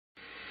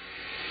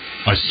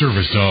A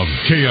service of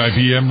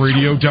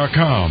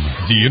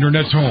KIBMradio.com, the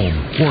Internet's home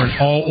for an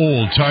all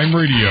old-time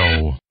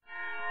radio.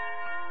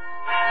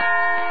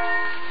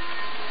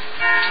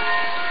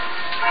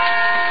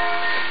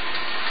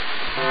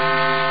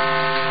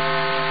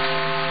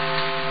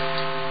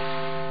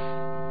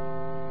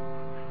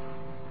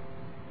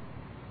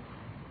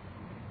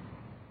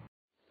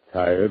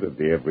 Tired of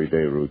the everyday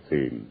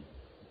routine?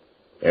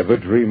 Ever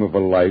dream of a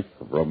life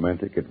of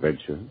romantic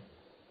adventure?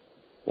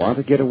 Want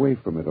to get away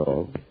from it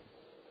all?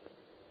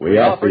 We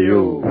offer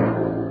you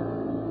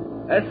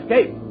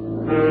Escape.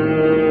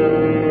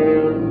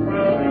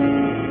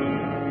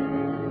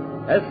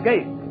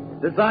 Escape,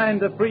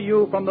 designed to free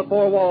you from the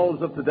four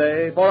walls of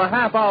today for a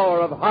half hour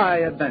of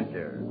high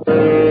adventure.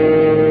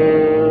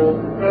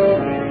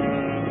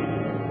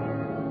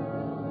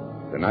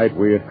 Tonight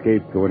we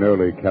escape to an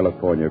early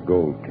California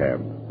gold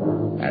camp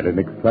and an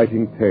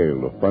exciting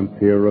tale of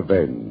frontier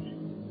revenge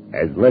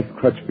as Les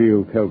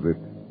Crutchfield tells it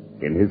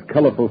in his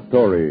colorful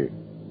story,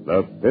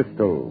 The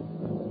Pistol.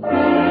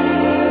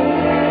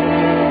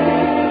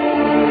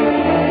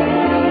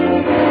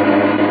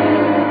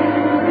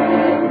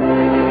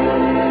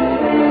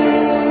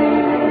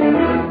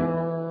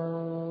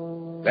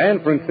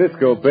 San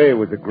Francisco Bay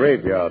was a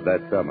graveyard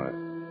that summer,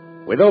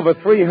 with over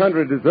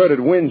 300 deserted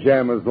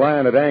windjammers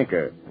lying at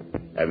anchor,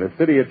 and the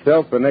city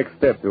itself the next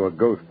step to a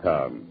ghost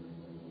town.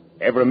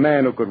 Every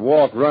man who could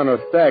walk, run, or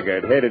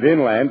stagger had headed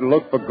inland to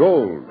look for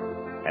gold,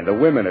 and the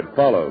women had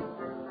followed.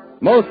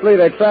 Mostly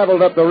they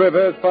traveled up the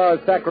river as far as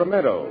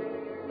Sacramento,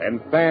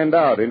 then fanned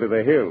out into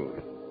the hills.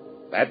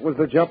 That was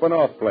the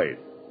jumping-off place,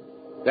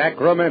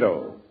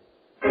 Sacramento.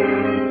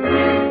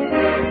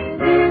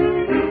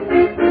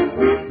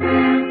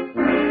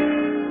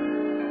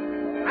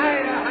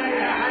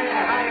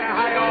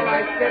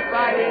 Step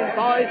right in,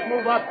 boys.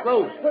 Move up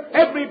close.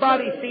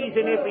 Everybody sees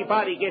and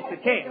everybody gets a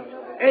chance.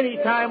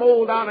 Anytime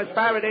old honest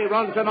Faraday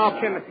runs an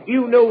auction,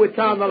 you know it's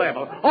on the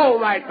level. All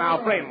right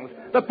now, friends.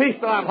 The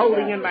pistol I'm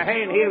holding in my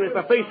hand here is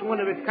the first one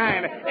of its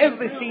kind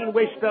ever seen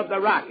west of the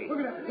Rockies.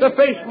 The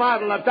first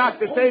model of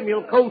Dr.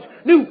 Samuel Coates'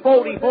 new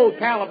 44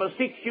 caliber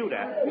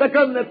 6-shooter. The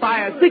gun that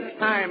fires 6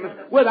 times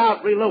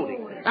without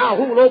reloading. Now,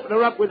 who'll open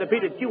her up with a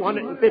bid of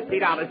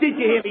 $250? Did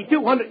you hear me?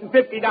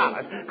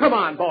 $250. Come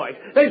on, boys.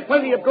 There's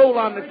plenty of gold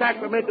on the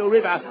Sacramento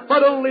River,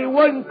 but only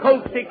one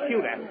Colt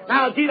 6-shooter.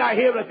 Now, did I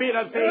hear a bid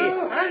of, say...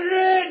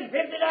 $250.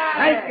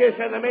 Thank you,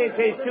 sir. The man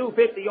says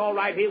 $250. All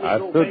right, here we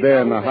go. I stood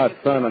there in the hot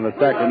sun on the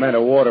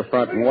Sacramento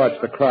waterfront and watched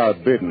the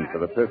crowd bidding for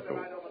the pistol.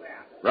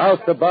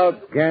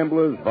 Roustabouts,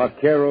 gamblers,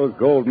 vaqueros,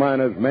 gold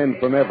miners, men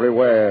from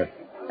everywhere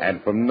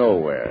and from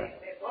nowhere.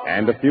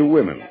 And a few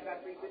women.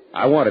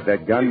 I wanted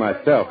that gun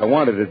myself. I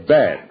wanted it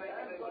bad.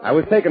 I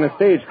was taking a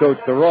stagecoach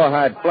to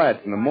Rawhide Flats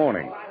in the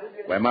morning,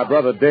 where my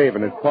brother Dave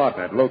and his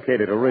partner had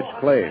located a rich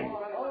claim.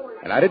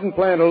 And I didn't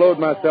plan to load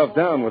myself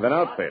down with an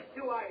outfit,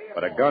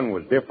 but a gun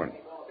was different.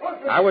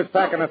 I was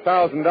packing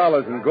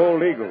 $1,000 in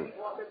gold eagles,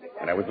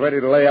 and I was ready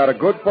to lay out a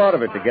good part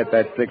of it to get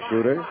that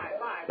 6-shooter.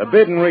 The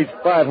bidding reached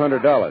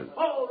 $500.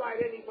 All right,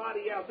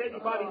 anybody else?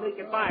 Anybody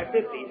making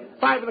 $550?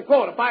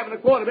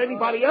 $525.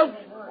 Anybody else?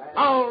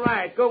 All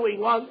right, going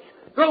once.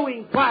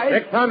 Going twice.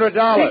 $600.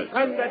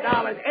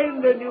 $600.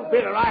 And the new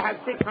bidder. I have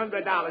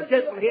 $600.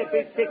 Gentleman here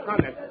bids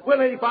 $600.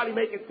 Will anybody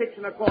make it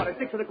 $625?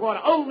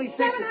 $625. Only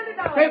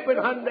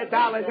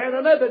 $700. And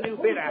another new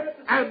bidder.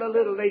 And the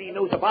little lady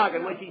knows a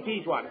bargain when she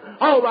sees one.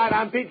 All right,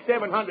 I'm bid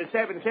 $700.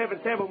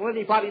 777. Will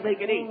anybody make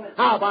it 8?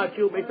 How about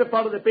you, Mr.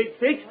 Fellow, the bid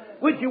 6?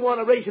 Would you want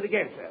to raise it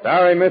again, sir?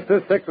 Sorry,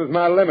 mister. 6 was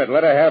my limit.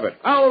 Let her have it.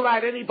 All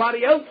right,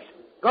 anybody else?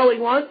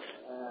 Going once?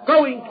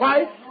 Going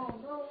twice?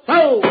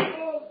 Sold!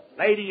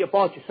 Lady, you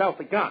bought yourself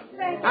a gun.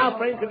 Now,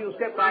 friends, if you'll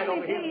step right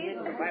over here.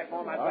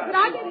 Could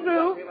I get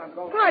through?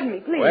 Pardon me,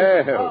 please.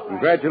 Well,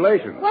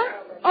 congratulations. What?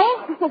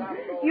 Oh,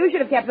 you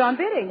should have kept on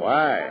bidding.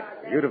 Why?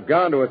 You'd have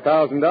gone to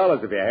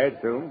 $1,000 if you had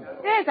to.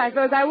 Yes, I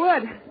suppose I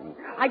would.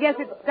 I guess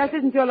it just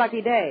isn't your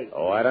lucky day.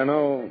 Oh, I don't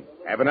know.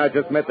 Haven't I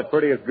just met the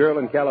prettiest girl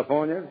in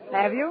California?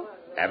 Have you?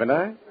 Haven't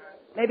I?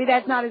 Maybe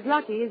that's not as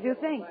lucky as you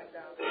think.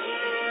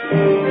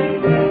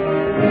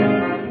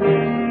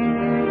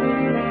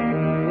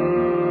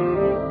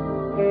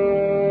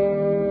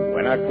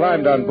 When I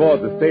climbed on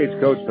board the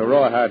stagecoach to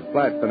Rawhide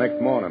Flats the next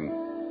morning,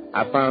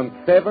 I found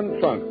 7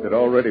 trunks that had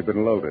already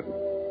been loaded.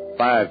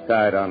 5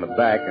 tied on the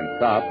back and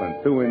top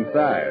and 2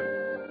 inside.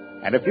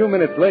 And a few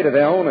minutes later,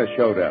 their owner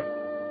showed up.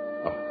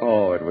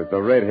 Oh, it was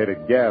the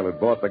red-headed gal who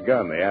bought the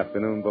gun the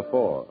afternoon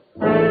before.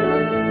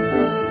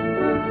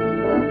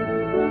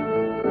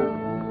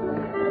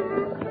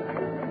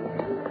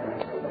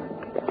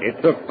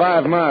 It took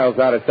 5 miles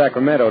out of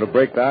Sacramento to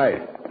break the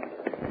ice.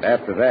 And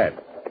after that,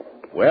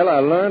 well, I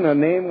learned her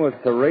name was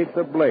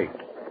Teresa Blake.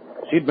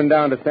 She'd been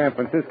down to San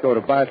Francisco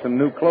to buy some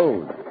new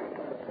clothes.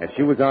 And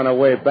she was on her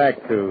way back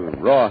to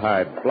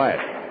Rawhide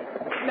Flats.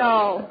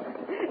 No,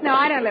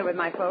 I don't live with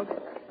my folks.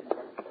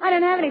 I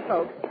don't have any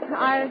folks.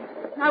 I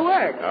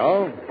work.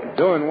 Oh?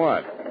 Doing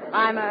what?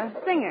 I'm a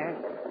singer.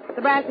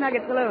 The Brass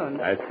Nugget Saloon.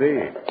 I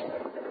see.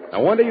 No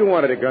wonder you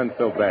wanted a gun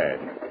so bad.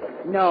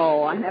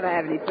 No, I never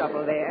have any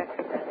trouble there.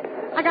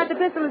 I got the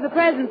pistol as a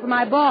present for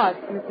my boss,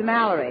 Mr.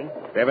 Mallory.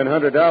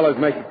 $700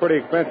 makes a pretty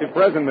expensive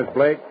present, Miss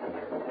Blake.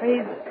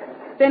 He's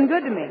been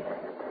good to me.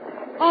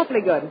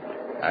 Awfully good.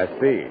 I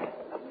see.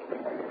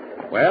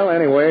 Well,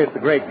 anyway, it's a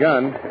great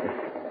gun.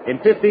 In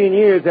 15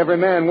 years, every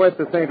man west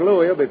of St.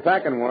 Louis will be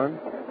packing one.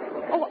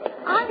 Oh,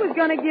 I was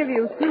going to give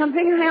you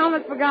something. I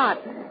almost forgot.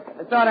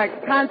 A sort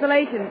of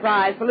consolation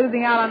prize for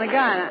losing out on the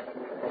gun.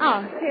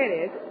 Oh, here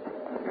it is.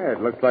 Yeah,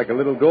 it looks like a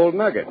little gold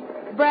nugget.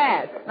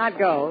 Brass, not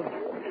gold.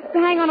 It's to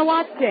hang on a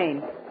watch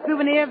chain.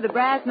 Souvenir of the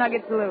Brass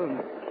Nugget Saloon.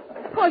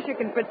 Of course, you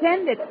can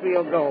pretend it's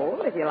real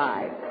gold, if you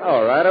like.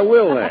 All right, I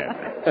will then.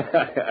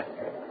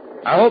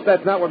 I hope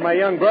that's not what my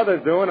young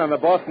brother's doing on the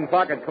Boston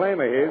Pocket claim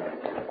of his.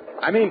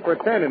 I mean,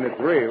 pretending it's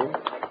real.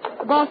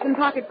 The Boston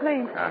Pocket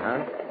claim?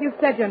 Uh-huh. You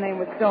said your name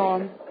was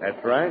Storm.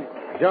 That's right.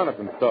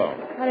 Jonathan Storm.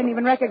 I didn't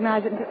even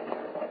recognize it until...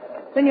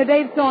 Then you're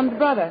Dave Storm's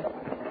brother.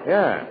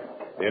 Yeah.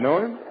 Do you know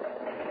him?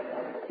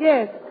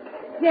 Yes.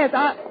 Yes,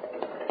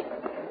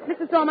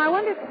 Mr. Storm, I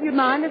wonder if you'd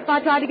mind if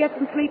I tried to get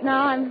some sleep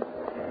now.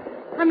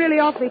 I'm really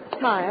awfully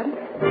tired.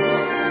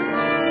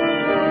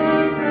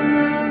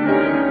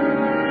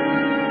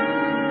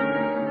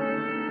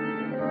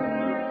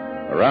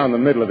 Around the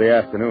middle of the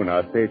afternoon,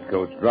 our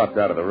stagecoach dropped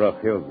out of the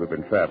rough hills we've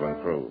been traveling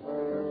through,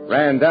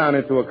 ran down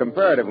into a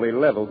comparatively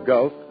level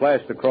gulch,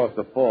 splashed across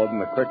the ford in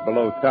the creek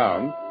below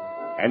town,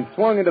 and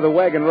swung into the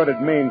wagon-rutted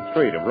main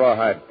street of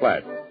Rawhide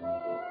Flats.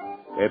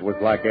 It was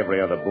like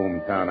every other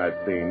boom town I'd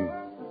seen,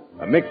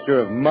 a mixture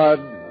of mud,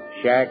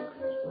 shacks,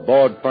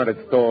 board-fronted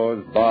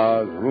stores,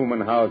 bars,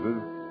 rooming houses,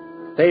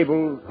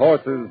 stables,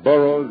 horses,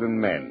 burros,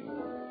 and men.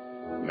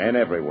 Men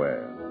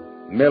everywhere.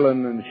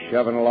 Milling and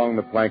shoving along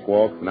the plank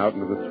walks and out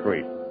into the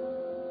street.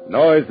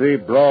 Noisy,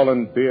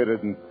 brawling,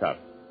 bearded, and tough.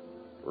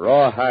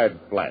 Rawhide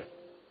Flats.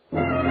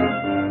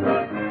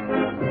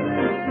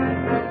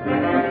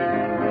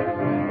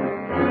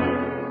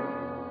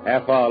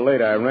 Half hour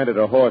later, I rented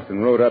a horse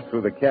and rode up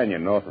through the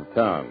canyon north of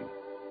town.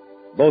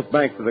 Both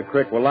banks of the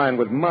creek were lined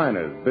with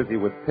miners, busy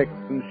with picks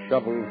and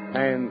shovels,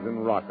 pans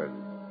and rockers.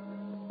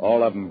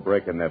 All of them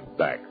breaking their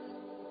backs.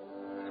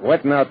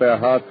 Sweating out their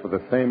hearts for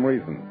the same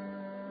reason.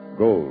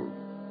 Gold.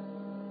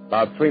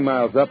 About 3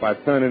 miles up, I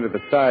turned into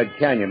the side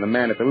canyon the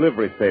man at the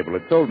livery stable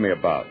had told me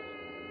about.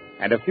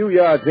 And a few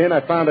yards in, I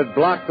found it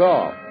blocked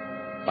off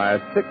by a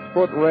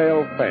 6-foot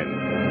rail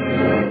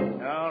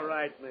fence. All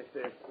right,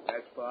 mister.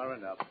 That's far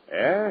enough.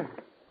 Yeah?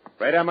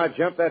 Afraid I might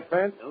jump that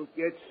fence? Don't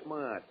get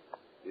smart.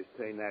 Just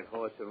turn that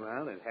horse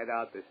around and head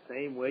out the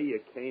same way you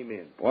came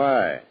in.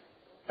 Why?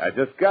 I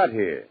just got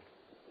here.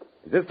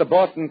 Is this the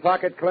Boston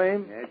Pocket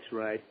claim? That's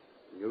right.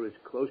 You're as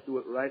close to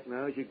it right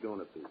now as you're going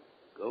to be.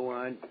 Go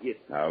on, get.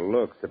 Now,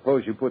 look,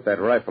 suppose you put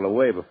that rifle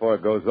away before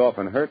it goes off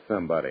and hurts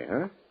somebody,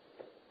 huh?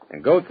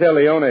 And go tell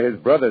the owner his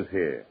brother's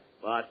here.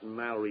 Barton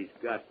Mallory's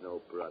got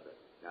no brother.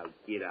 Now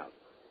get out.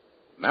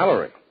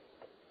 Mallory?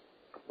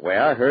 The way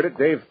I heard it,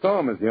 Dave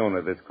Storm is the owner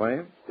of this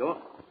claim. Storm?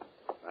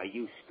 Are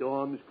you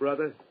Storm's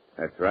brother?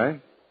 That's right.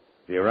 Is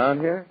he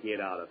around here?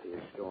 Get out of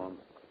here, Storm.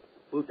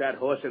 Boot that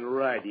horse and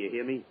ride, do you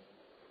hear me?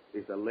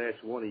 It's the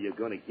last warning you're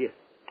going to get.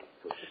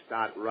 So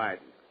start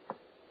riding.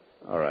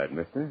 All right,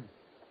 mister.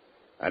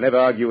 I never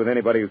argue with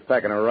anybody who's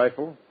packing a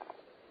rifle,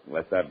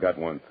 unless I've got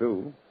one,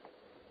 too.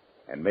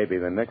 And maybe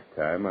the next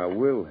time I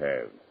will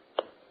have.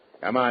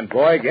 Come on,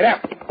 boy, get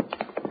up.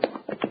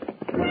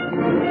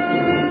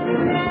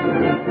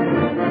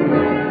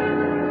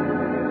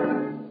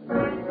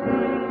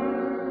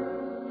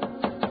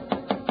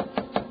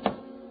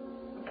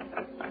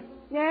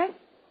 Yes?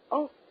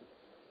 Oh,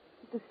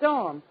 Mr.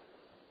 Storm.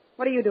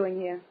 What are you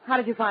doing here? How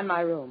did you find my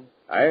room?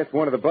 I asked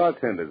one of the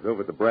bartenders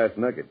over at the Brass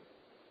Nugget.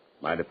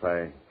 Mind if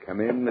I come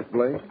in, Miss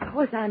Blake? Of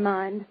course I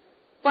mind.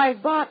 Why,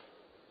 Bart,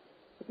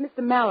 if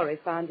Mr. Mallory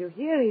found you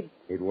here,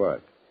 He'd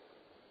what?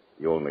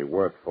 You only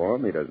work for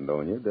him. He doesn't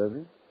own you, does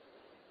he?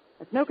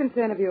 That's no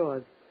concern of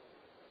yours.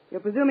 You're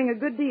presuming a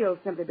good deal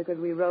simply because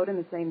we rode in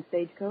the same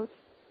stagecoach.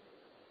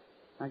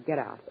 Now get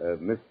out.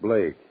 Miss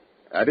Blake,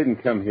 I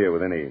didn't come here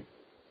with any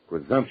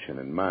presumption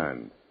in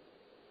mind.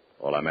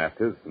 All I'm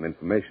after is some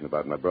information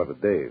about my brother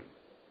Dave.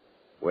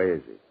 Where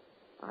is he?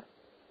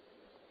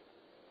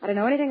 I don't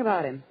know anything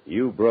about him.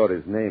 You brought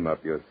his name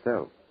up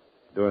yourself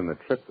during the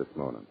trip this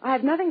morning. I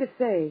have nothing to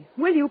say.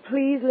 Will you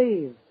please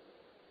leave?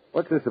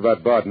 What's this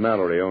about Bart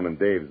Mallory owning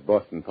Dave's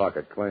Boston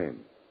Pocket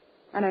claim?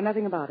 I know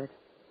nothing about it.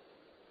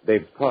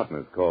 Dave's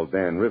partner's called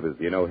Dan Rivers.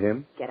 Do you know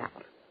him? Get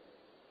out.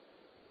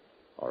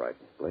 All right,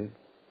 Miss Blake.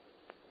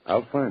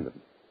 I'll find him.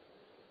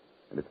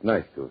 And it's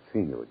nice to have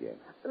seen you again.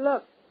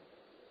 Look,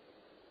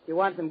 if you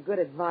want some good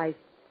advice,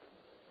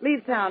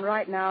 leave town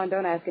right now and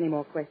don't ask any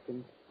more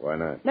questions. Why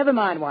not? Never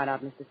mind why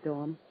not, Mr.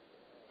 Storm.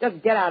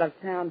 Just get out of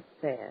town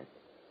fast.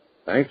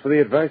 Thanks for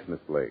the advice, Miss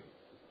Blake.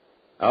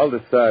 I'll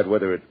decide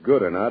whether it's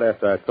good or not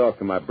after I talk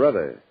to my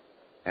brother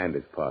and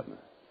his partner.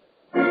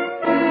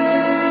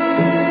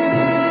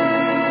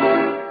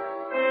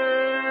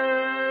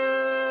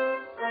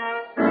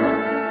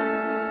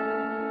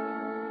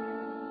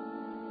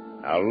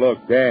 Now,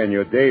 look, Dan,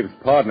 you're Dave's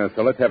partner,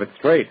 so let's have it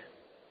straight.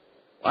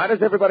 Why does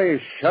everybody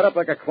shut up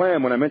like a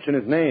clam when I mention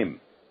his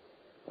name?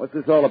 What's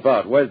this all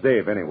about? Where's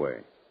Dave, anyway?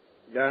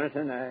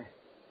 Jonathan, I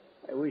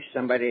wish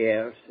somebody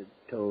else had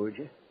told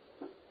you.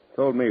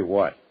 Told me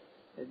what?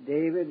 That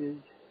David is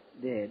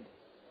dead.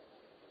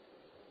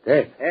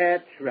 Dead?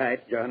 That's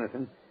right,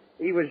 Jonathan.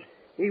 He was...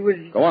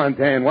 Go on,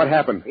 Dan. What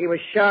happened? He was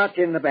shot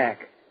in the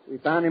back. We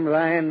found him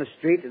lying in the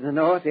street at the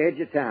north edge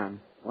of town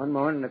one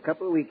morning a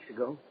couple of weeks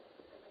ago.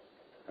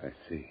 I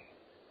see.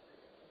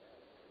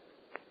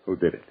 Who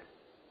did it?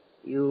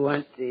 You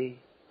want the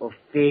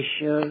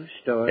official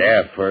story?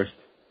 Yeah, first.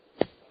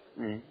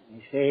 They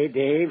say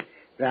Dave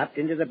dropped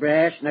into the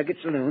Brass Nugget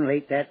Saloon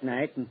late that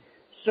night and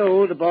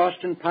sold the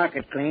Boston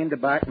pocket claim to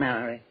Bart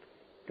Mallory.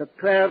 Took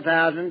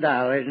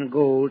 $12,000 in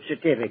gold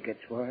certificates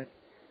for it.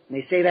 And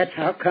they say that's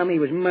how come he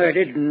was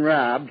murdered and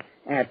robbed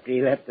after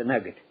he left the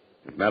Nugget.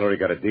 Has Mallory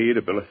got a deed,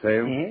 a bill of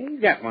sale? Yeah,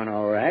 he's got one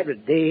all right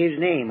with Dave's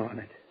name on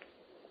it.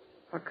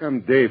 How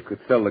come Dave could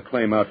sell the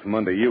claim out from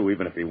under you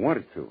even if he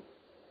wanted to?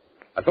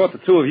 I thought the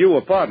two of you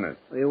were partners.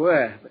 We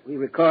were, but we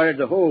recorded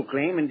the whole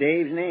claim in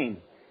Dave's name.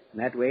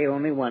 And that way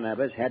only one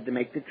of us had to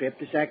make the trip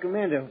to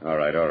Sacramento. All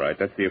right.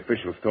 That's the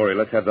official story.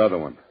 Let's have the other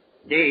one.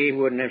 Dave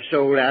wouldn't have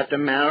sold out to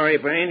Mallory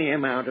for any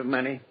amount of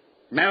money.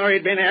 Mallory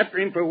had been after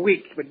him for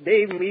weeks, but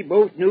Dave and me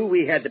both knew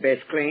we had the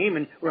best claim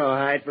in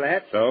Rawhide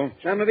Flats. So?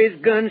 Some of his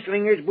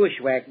gunslingers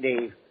bushwhacked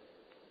Dave.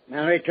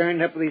 Mallory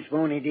turned up with his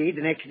phony deed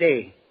the next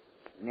day.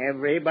 And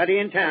everybody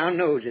in town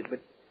knows it,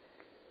 but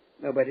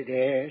nobody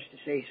dares to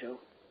say so.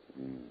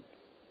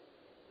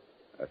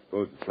 I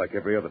suppose it's like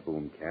every other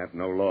boom camp.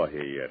 No law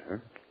here yet, huh?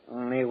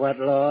 Only what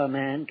law a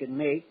man can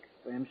make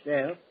for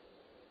himself.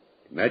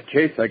 In that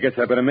case, I guess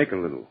I better make a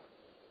little.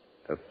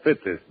 To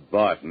fit this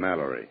Bart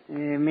Mallory.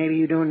 Maybe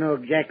you don't know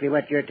exactly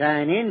what you're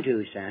tying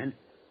into, son.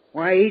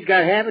 Why, he's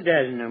got half a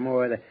dozen or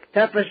more of the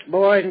toughest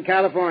boys in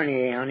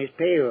California on his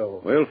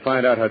payroll. We'll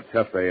find out how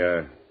tough they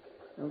are.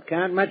 Don't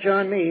count much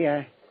on me.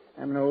 I'm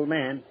an old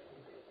man.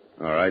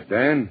 All right,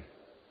 Dan.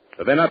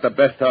 So they're not the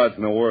best odds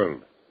in the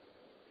world.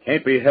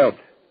 Can't be helped.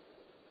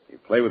 You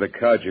play with the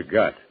cards you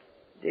got.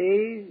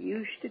 Dave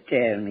used to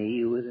tell me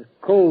you were the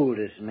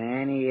coldest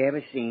man he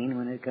ever seen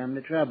when it come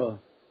to trouble.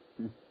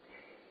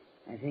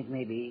 I think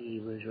maybe he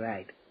was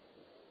right.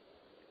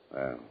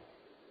 Well,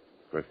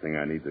 first thing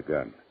I need's a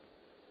gun.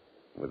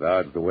 With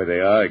odds the way they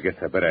are, I guess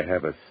I better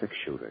have a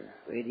six-shooter.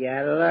 Pretty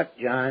out of luck,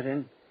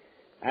 Jonathan.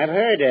 I've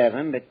heard of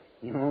them, but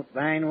you won't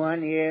find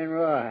one here in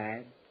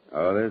Rawhide.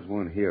 Oh, there's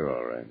one here,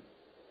 all right.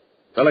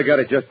 Fella got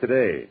it just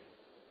today.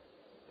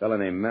 Fella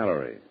named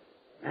Mallory.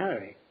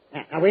 Mallory?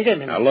 Now, wait a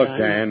minute, Now, look, son.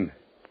 Dan.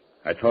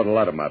 I taught a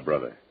lot of my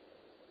brother.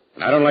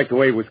 And I don't like the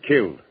way he was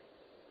killed.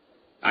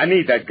 I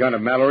need that gun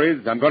of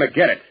Mallory's. I'm going to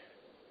get it.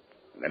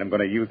 And then I'm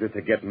going to use it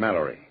to get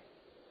Mallory.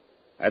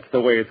 That's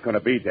the way it's going to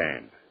be,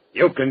 Dan.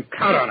 You can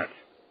count on it.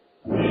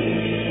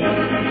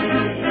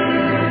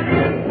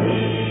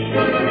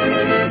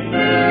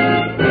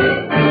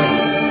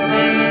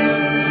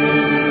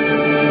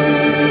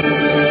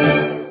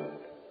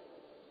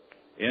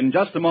 In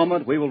just a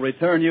moment, we will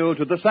return you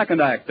to the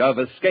second act of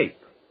Escape.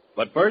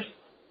 But first,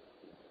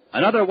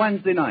 another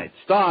Wednesday night,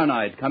 Star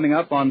Night, coming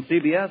up on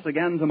CBS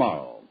again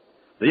tomorrow.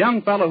 The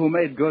young fellow who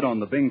made good on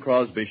the Bing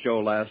Crosby show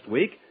last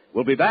week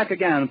will be back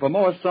again for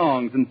more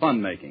songs and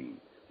fun-making.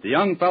 The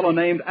young fellow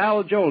named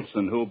Al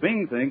Jolson, who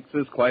Bing thinks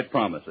is quite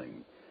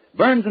promising.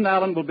 Burns and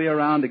Allen will be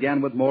around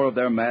again with more of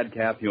their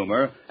madcap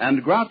humor,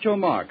 and Groucho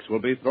Marx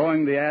will be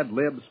throwing the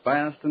ad-libs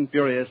fast and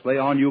furiously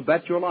on You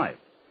Bet Your Life.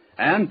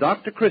 And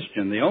Dr.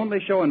 Christian, the only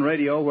show in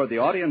radio where the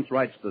audience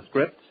writes the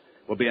scripts,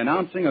 will be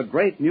announcing a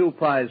great new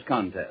prize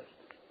contest.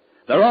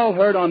 They're all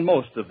heard on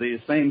most of these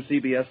same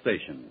CBS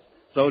stations.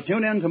 So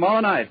tune in tomorrow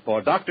night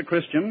for Dr.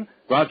 Christian,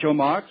 Groucho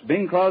Marx,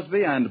 Bing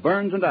Crosby, and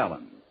Burns and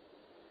Allen.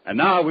 And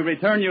now we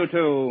return you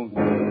to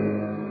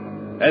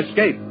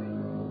Escape.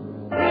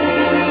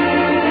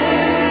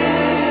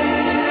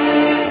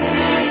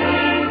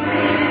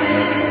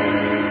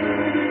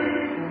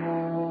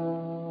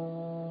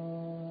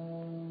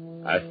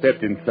 I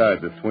stepped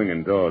inside the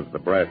swinging doors of the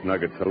Brass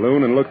Nugget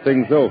Saloon and looked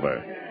things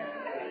over.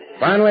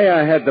 Finally,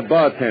 I had the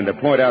bartender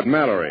point out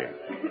Mallory.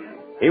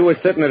 He was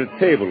sitting at a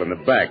table in the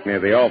back near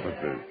the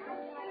offices,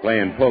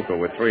 playing poker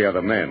with three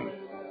other men.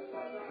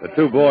 The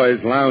two boys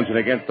lounging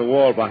against the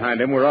wall behind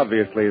him were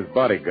obviously his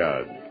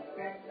bodyguards.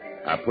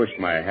 I pushed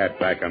my hat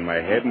back on my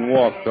head and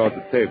walked toward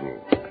the table.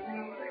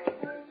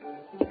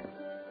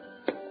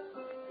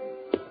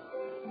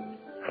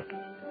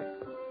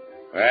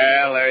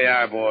 Well, there you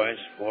are, boys.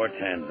 4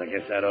 10s. I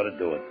guess that ought to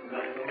do it.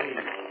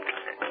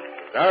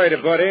 Sorry to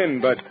butt in,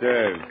 but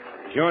is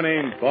your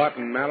name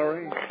Barton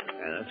Mallory?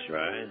 Yeah, that's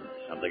right.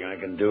 Something I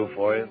can do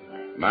for you?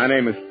 My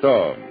name is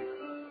Storm.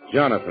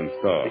 Jonathan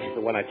Storm. This is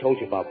the one I told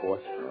you about, boss.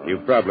 You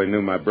probably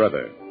knew my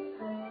brother.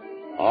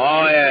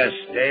 Oh, yes,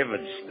 David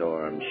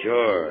Storm.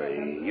 Sure.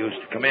 He used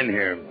to come in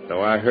here.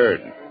 So I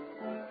heard.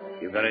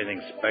 You got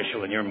anything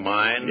special in your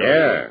mind?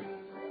 Yeah.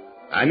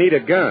 I need a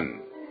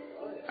gun.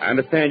 I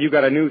understand you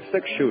got a new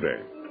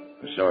six-shooter.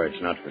 I'm sorry,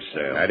 it's not for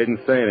sale. I didn't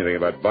say anything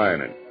about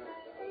buying it.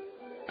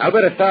 I'll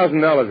bet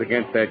 $1,000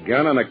 against that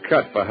gun on a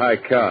cut for high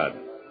card.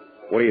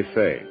 What do you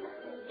say?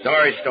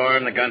 Sorry,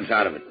 Storm, the gun's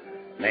out of it.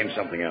 Name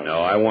something else.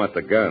 No, I want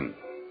the gun.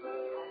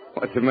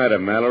 What's the matter,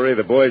 Mallory?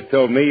 The boys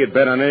told me you'd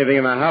bet on anything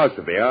in the house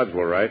if the odds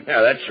were right.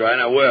 Yeah, that's right,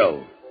 I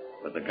will.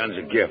 But the gun's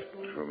a gift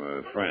from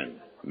a friend.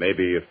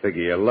 Maybe you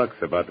figure your luck's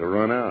about to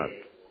run out.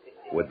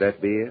 Would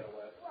that be it?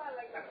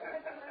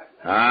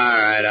 All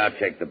right, I'll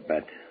take the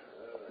bet.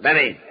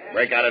 Benny,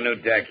 break out a new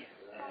deck.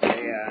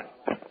 Yeah.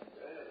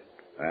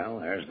 Well,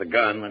 there's the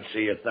gun. Let's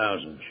see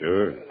 1,000.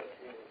 Sure.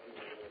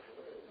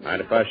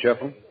 Mind if I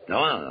shuffle?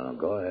 No,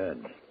 go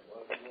ahead.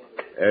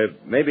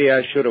 Maybe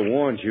I should have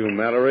warned you,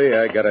 Mallory.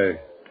 I got a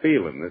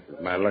feeling this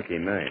is my lucky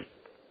night.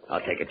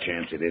 I'll take a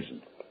chance it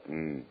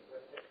isn't.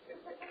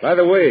 By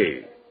the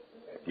way,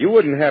 you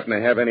wouldn't happen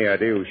to have any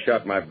idea who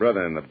shot my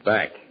brother in the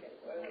back,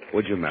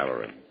 would you,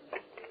 Mallory?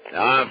 No,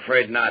 I'm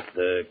afraid not.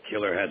 The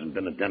killer hasn't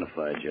been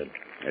identified yet.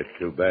 That's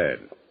too bad.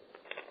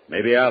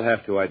 Maybe I'll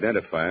have to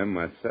identify him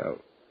myself.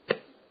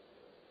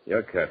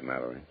 Your cut,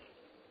 Mallory.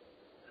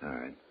 All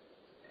right.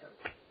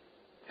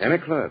 10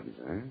 of clubs,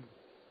 huh?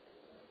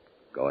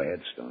 Go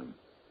ahead, Storm.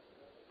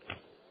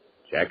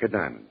 Jack of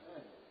diamonds.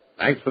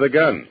 Thanks for the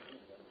gun.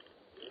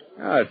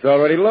 Oh, it's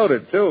already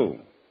loaded, too.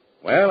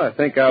 Well, I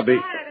think I'll be...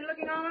 I've been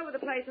looking all over the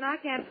place, and I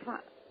can't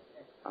find...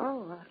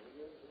 Oh,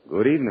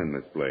 Good evening,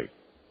 Miss Blake.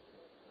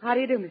 how do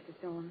you do, Mr.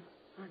 Storm?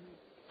 I'm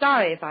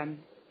sorry if I'm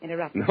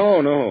interrupting.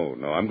 No.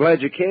 I'm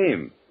glad you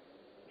came.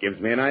 Gives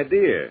me an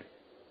idea.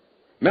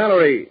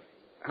 Mallory,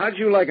 how'd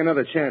you like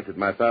another chance at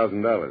my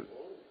 $1,000?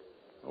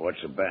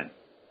 What's the bet?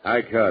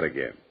 High card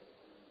again.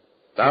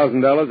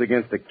 $1,000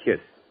 against a kiss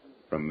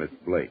from Miss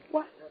Blake.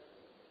 What?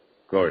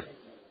 Of course,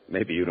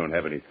 maybe you don't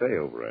have any say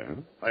over her,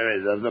 huh? Wait a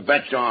minute, the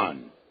bet's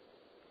on.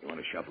 You want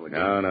to shuffle again?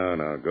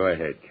 No. Go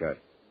ahead, cut.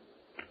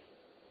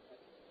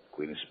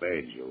 Queen of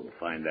spades. You'll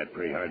find that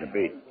pretty hard to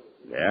beat.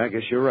 Yeah, I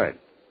guess you're right.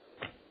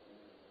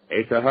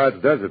 Ace of hearts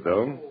does it,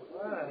 though.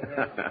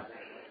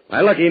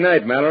 My lucky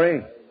night,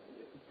 Mallory.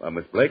 Well,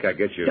 Miss Blake, I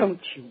guess you... Don't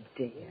you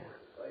dare.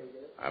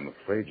 I'm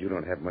afraid you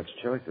don't have much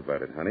choice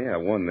about it, honey. I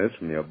won this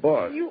from your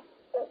boss. You...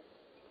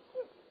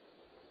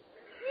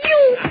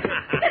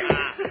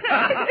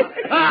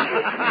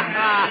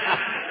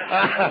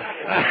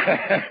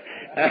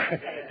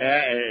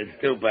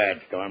 It's too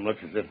bad, Storm. Looks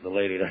as if the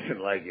lady doesn't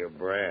like your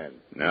brand.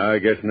 No, I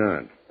guess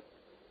not.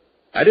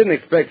 I didn't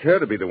expect her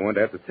to be the one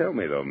to have to tell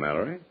me, though,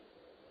 Mallory.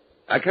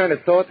 I kind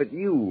of thought that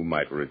you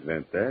might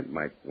resent that,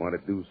 might want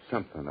to do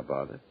something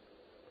about it.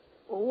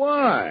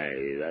 Why?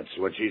 That's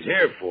what she's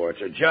here for. It's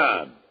her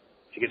job.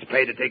 She gets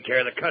paid to take care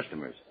of the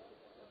customers.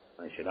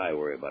 Why should I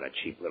worry about a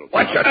cheap little...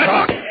 What's your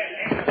talk?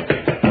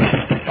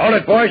 Hold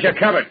it, boys. You're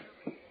covered.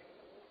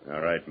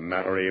 All right,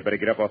 Mallory, you better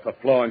get up off the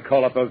floor and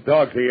call up those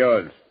dogs of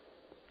yours.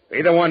 If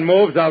either one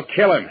moves, I'll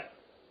kill him.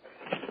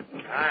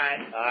 All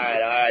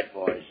right,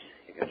 boys.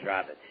 You can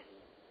drop it.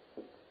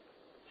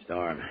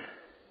 Storm,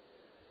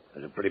 it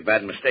was a pretty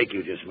bad mistake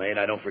you just made.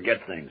 I don't forget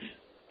things.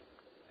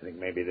 I think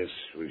maybe this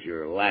was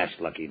your last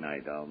lucky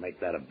night. I'll make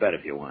that a bet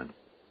if you want.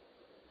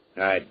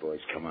 All right, boys,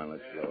 come on,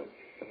 let's go.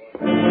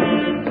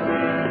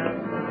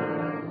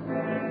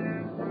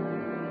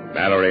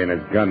 Mallory and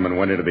his gunman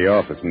went into the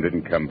office and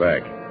didn't come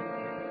back.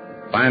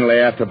 Finally,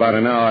 after about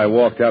an hour, I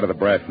walked out of the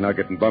brass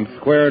nugget and bumped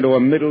square into a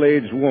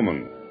middle-aged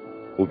woman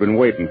who'd been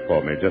waiting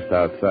for me just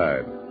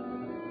outside.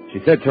 She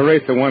said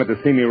Teresa wanted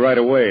to see me right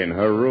away in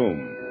her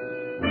room.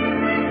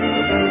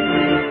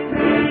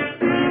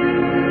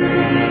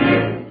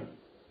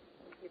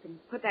 You can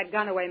put that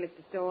gun away,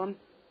 Mr. Storm.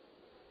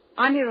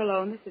 I'm here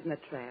alone. This isn't a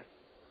trap.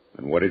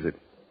 And what is it?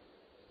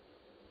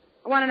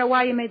 I want to know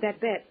why you made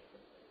that bet.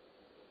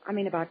 I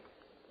mean, about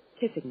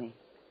kissing me.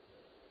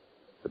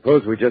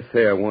 Suppose we just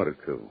say I wanted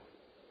to.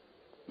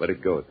 Let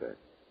it go at that.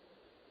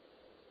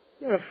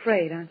 You're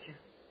afraid, aren't you?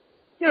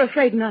 You're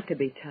afraid not to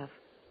be tough.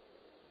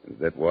 Is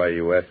that why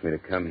you asked me to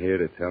come here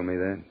to tell me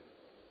that?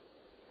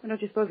 Well,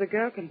 don't you suppose a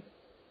girl can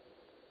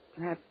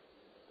have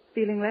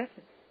feeling less?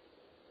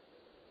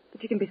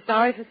 But you can be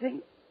sorry for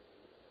things?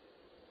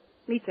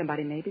 Meet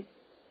somebody, maybe.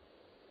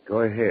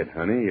 Go ahead,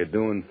 honey. You're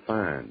doing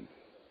fine.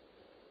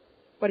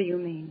 What do you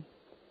mean?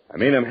 I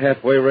mean, I'm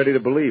halfway ready to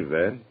believe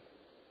that.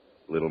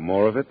 A little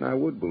more of it, and I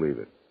would believe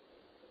it.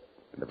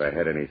 And if I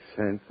had any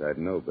sense, I'd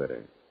know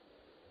better.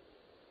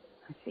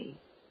 I see.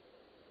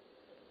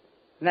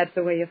 And that's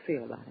the way you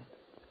feel about it.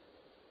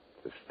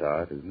 It's a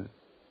start, isn't it?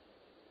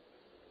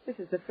 This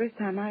is the first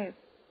time I have...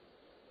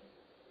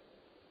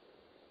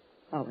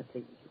 Oh, it's a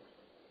use.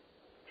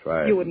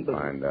 Try You it wouldn't and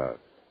believe find out.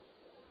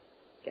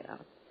 Get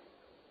out.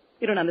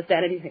 You don't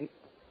understand anything.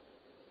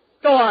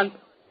 Go on.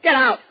 Get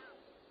out.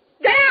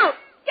 Get out!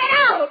 Get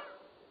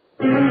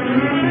out!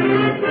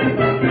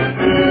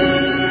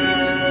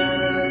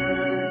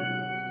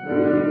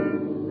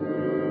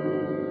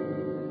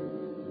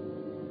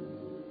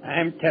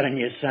 I'm telling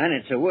you, son,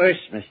 it's the worst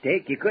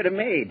mistake you could have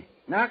made.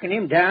 Knocking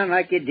him down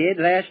like you did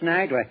last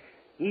night, why,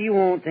 he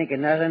won't think of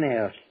nothing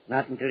else.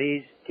 Not until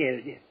he's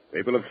killed you.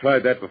 People have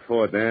tried that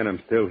before, Dan.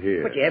 I'm still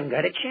here. But you haven't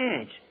got a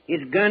chance.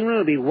 His gunmen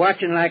will be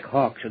watching like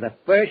hawks for the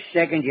first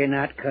second you're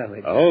not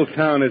covered. The whole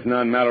town isn't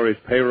on Mallory's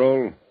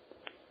payroll.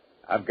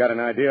 I've got an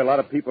idea a lot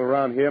of people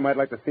around here might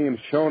like to see him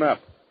shown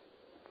up,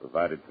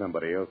 provided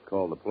somebody else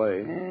called the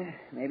play.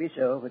 Maybe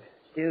so, but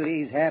still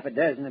leaves half a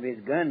dozen of his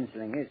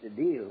gunslingers to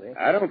deal with.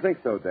 I don't think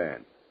so,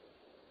 Dan.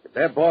 If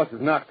their boss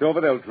is knocked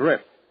over, they'll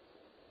drift.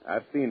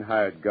 I've seen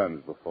hired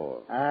guns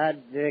before.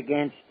 Odds are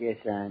against you,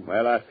 son.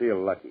 Well, I feel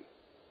lucky.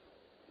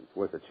 It's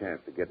worth a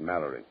chance to get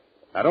Mallory.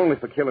 Not only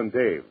for killing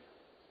Dave,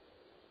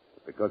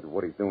 but because of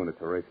what he's doing to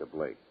Teresa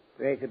Blake.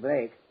 Teresa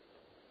Blake?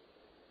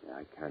 Yeah,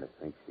 I kind of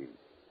think she'd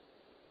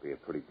be a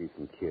pretty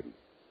decent kid.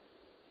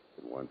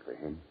 If it weren't for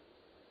him.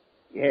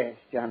 Yes,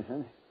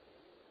 Jonathan.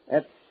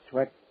 That's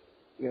what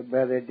your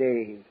brother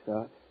Dave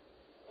thought.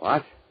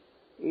 What?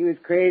 He was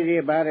crazy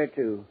about her,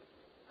 too.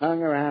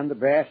 Hung around the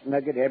Brass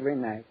Nugget every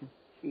night.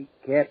 She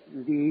kept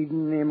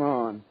leading him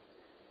on.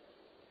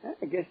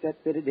 I guess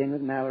that fitted in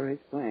with Mallory's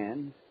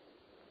plans.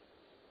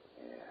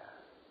 Yeah.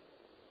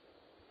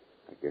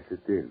 I guess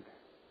it did.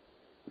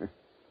 I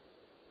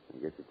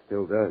guess it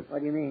still does. What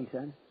do you mean,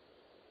 son?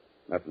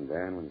 Nothing,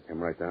 Dan, when you come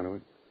right down to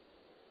it.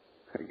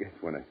 I guess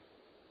when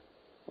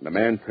a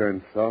man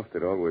turns soft,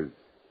 it always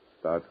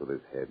starts with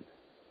his head.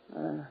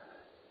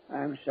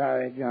 I'm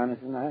sorry,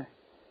 Jonathan.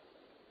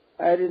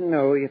 I didn't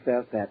know you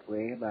felt that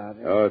way about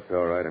it. Oh, it's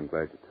all right. I'm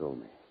glad you told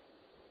me.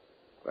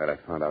 Glad I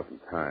found out in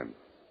time.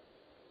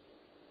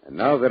 And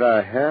now that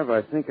I have,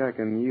 I think I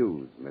can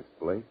use Miss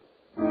Blake.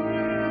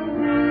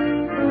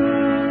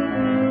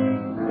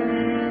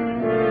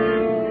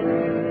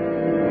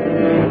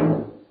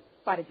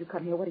 Why did you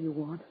come here? What do you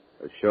want?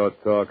 A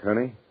short talk,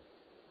 honey.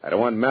 I don't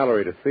want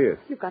Mallory to see us.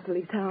 You've got to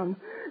leave town.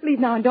 Leave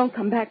now and don't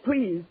come back,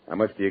 please. How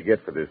much do you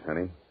get for this,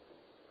 honey?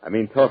 I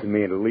mean, talking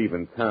me into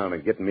leaving town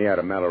and getting me out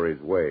of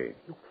Mallory's way.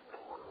 You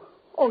fool.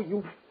 Oh,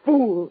 you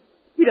fool.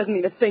 He doesn't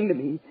mean a thing to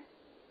me.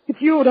 It's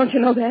you, don't you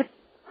know that?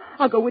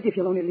 I'll go with you if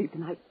you'll only leave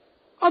tonight.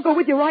 I'll go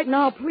with you right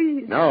now,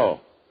 please.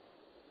 No.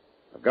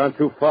 I've gone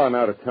too far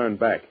now to turn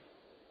back.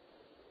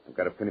 I've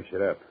got to finish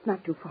it up. It's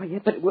not too far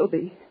yet, but it will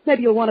be.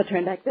 Maybe you'll want to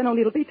turn back then,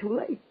 only it'll be too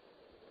late.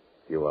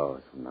 A few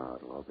hours from now,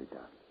 it'll all be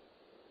done.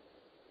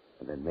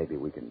 And then maybe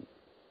we can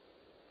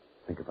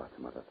think about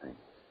some other things.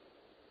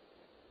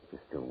 If you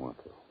still want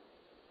to.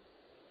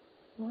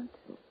 Want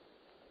to?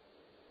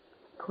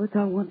 Of course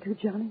I want to,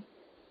 Johnny.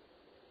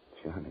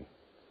 Johnny.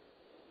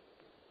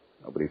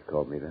 Nobody's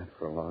called me that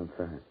for a long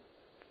time.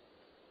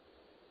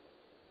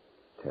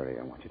 Terry,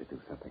 I want you to do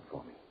something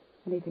for me.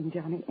 Anything,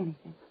 Johnny,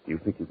 anything. Do you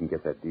think you can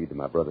get that deed to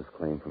my brother's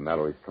claim from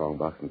Mallory's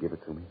strongbox and give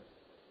it to me?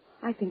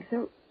 I think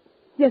so.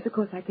 Yes, of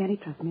course I can. He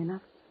trusts me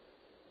enough.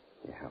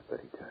 Yeah, I'll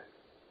bet he does.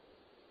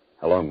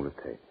 How long will it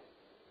take?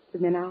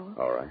 Within an hour.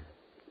 All right.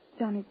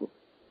 Johnny, would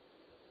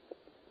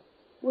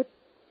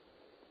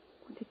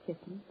you kiss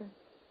me, sir?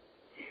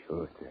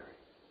 Sure, Terry.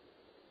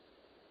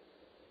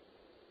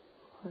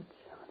 Oh,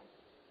 Johnny.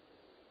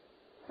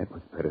 That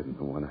was better than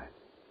the one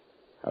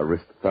I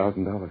risked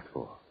 $1,000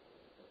 for.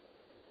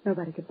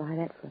 Nobody could buy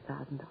that for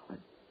 $1,000.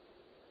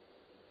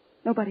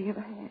 Nobody ever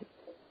has.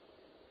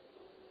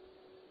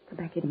 Come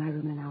back into my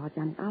room in an hour,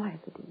 Johnny. I'll have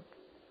the deed.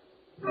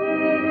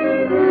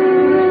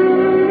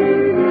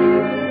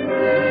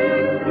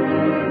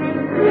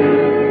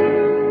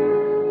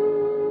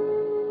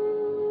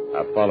 I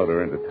followed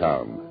her into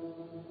town,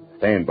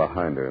 staying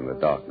behind her in the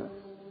darkness.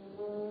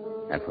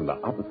 And from the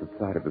opposite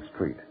side of the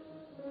street,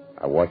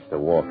 I watched her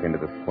walk into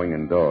the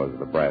swinging doors of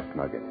the Brass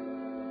Nugget.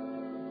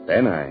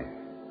 Then I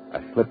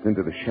slipped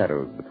into the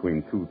shadows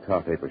between two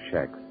tar paper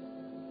shacks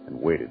and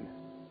waited.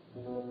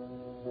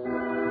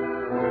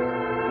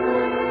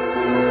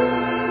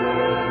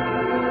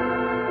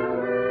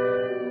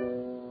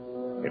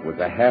 It was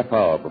a half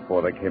hour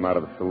before they came out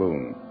of the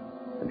saloon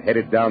and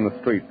headed down the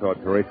street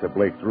toward Teresa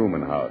Blake's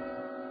rooming house.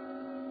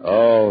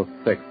 All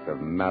 6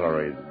 of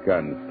Mallory's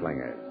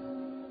gunslingers.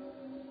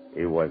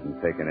 He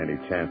wasn't taking any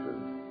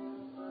chances.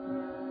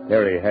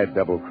 Terry had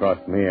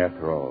double-crossed me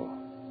after all.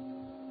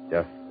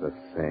 Just the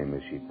same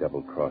as she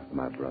double-crossed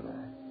my brother.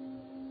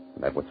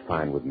 And that was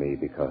fine with me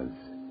because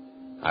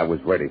I was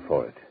ready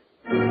for it.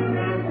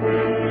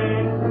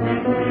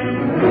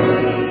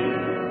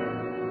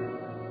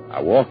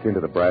 I walked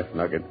into the Brass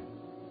Nugget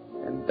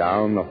and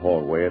down the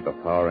hallway at the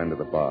far end of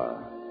the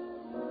bar.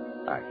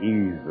 I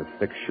eased the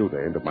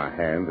 6-shooter into my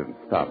hand and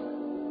stopped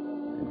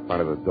in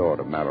front of the door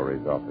to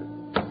Mallory's office.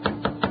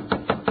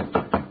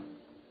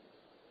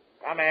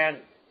 Come in.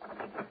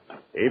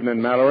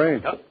 Evening,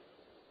 Mallory. Oh.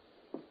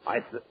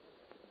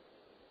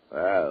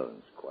 Well,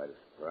 it's quite a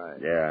surprise.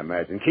 Yeah, I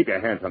imagine. Keep your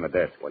hands on the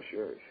desk. Well,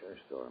 sure,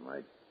 Storm.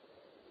 I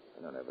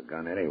don't have a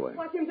gun anyway.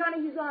 Watch him,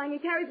 Johnny. He's lying. He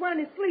carries one in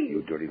his sleeve.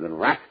 You dirty little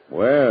rat.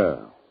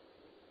 Well,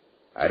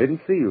 I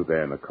didn't see you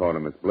there in the corner,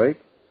 Miss Blake.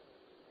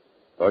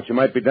 Thought you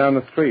might be down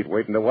the street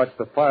waiting to watch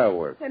the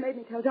fireworks. They made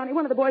me tell, Johnny.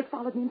 One of the boys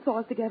followed me and saw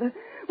us together.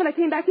 When I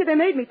came back here, they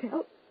made me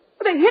tell.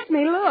 They hit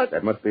me, look.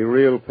 That must be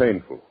real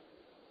painful.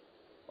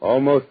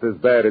 Almost as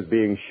bad as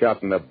being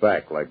shot in the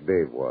back like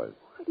Dave was.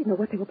 I didn't know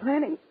what they were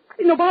planning. I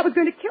didn't know Bob was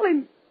going to kill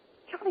him.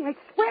 Johnny, I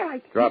swear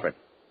I... Drop it.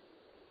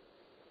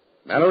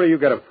 Mallory, you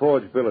got a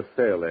forged bill of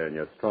sale there in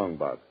your strong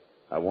box.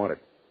 I want it.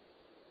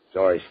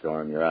 Sorry,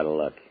 Storm, you're out of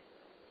luck.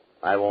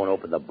 I won't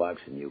open the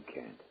box and you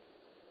can't.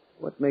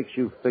 What makes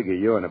you figure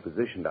you're in a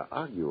position to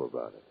argue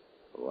about it?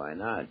 Why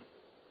not?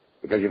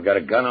 Because you've got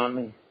a gun on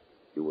me?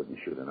 You wouldn't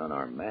shoot an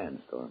unarmed man,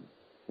 Storm.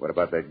 What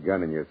about that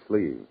gun in your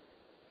sleeve?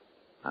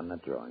 I'm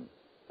not drawing.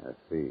 I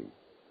see.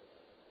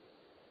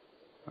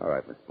 All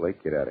right, Miss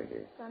Blake, get out of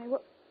here. Johnny,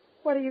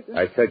 what are you going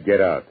I said get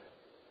out.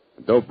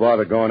 Don't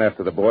bother going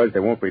after the boys.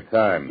 There won't be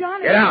time.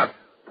 Johnny! Get out!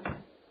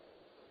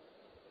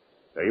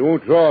 So you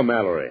won't draw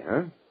Mallory,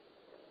 huh?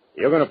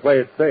 You're going to play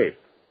it safe.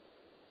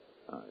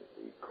 I'd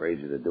be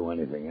crazy to do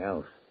anything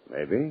else.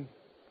 Maybe.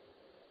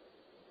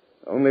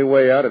 The only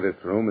way out of this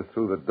room is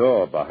through the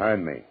door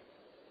behind me.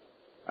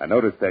 I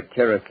noticed that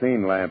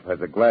kerosene lamp has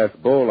a glass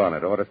bowl on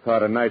it. Ought to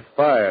start a nice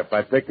fire if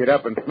I picked it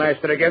up and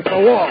smashed it against the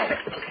wall.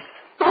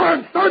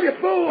 Storm, you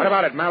fool! What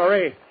about it,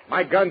 Mallory?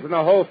 My gun's in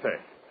the holster.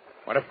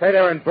 Want to stay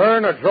there and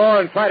burn or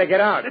draw and try to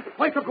get out? This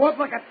place will go up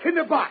like a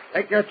tinder box.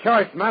 Take your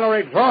choice,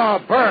 Mallory. Draw or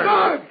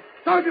burn.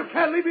 Storm, you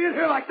can't leave me in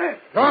here like this.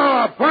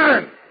 Draw or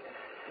burn.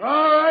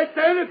 All right,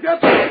 then, if you...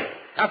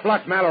 Tough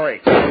luck, Mallory.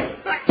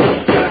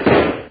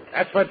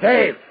 That's for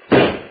Dave.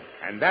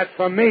 And that's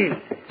for me.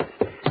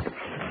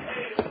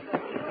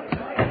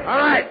 All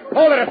right,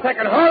 hold it a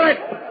second. Hold it.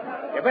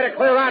 You better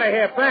clear out of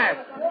here fast.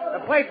 The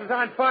place is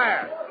on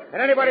fire.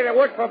 And anybody that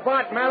worked for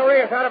Bart Mallory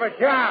is out of a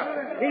job.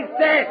 He's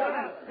dead.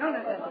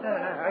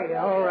 Are you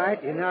all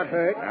right? You're not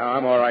hurt? No,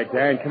 I'm all right,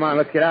 Dan. Come on,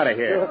 let's get out of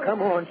here. Sure,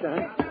 come on,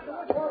 son.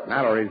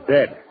 Mallory's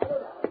dead.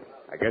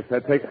 I guess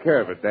that takes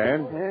care of it,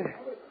 Dan.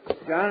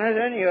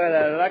 Jonathan, you're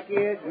the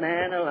luckiest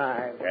man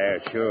alive. Yeah,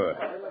 sure.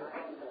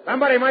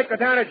 Somebody might go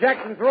down to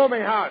Jackson's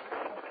rooming house.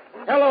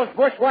 Tell those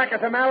bushwhackers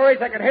and Mallory's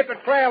they can hit the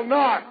trail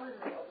north.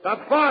 The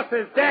boss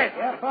is dead.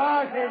 Your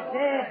boss is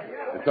dead.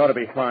 This ought to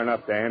be far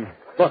enough, Dan.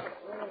 Look,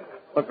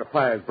 the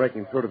fire's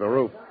breaking through to the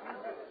roof.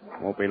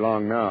 Won't be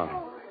long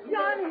now.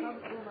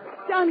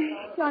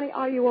 Johnny,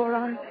 are you all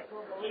right?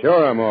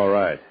 Sure, I'm all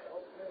right.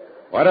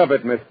 What of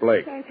it, Miss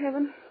Blake? Thank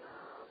heaven.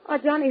 Oh,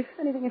 Johnny, if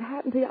anything had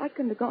happened to you, I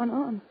couldn't have gone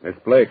on. Miss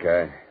Blake,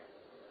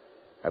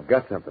 I've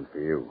got something for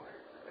you.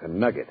 It's a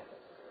nugget.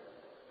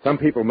 Some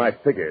people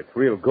might figure it's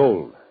real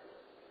gold,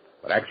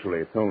 but actually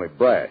it's only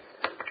brass.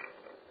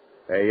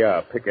 There you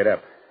are. Pick it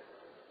up.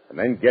 And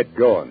then get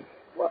going.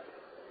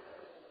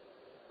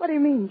 What do you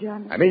mean,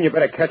 Johnny? I mean you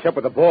better catch up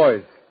with the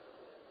boys.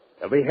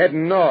 They'll be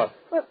heading north.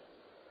 But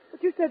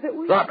you said that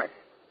we... Drop it.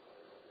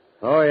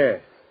 Oh, yes.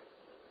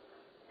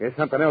 Here's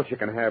something else you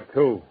can have,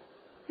 too.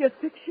 Your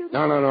six-shooter?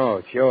 No.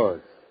 It's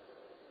yours.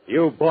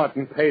 You bought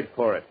and paid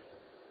for it.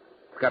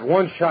 It's got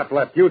one shot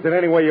left. Use it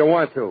any way you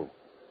want to.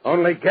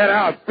 Only get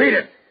out. Beat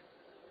it.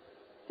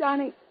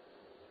 Johnny,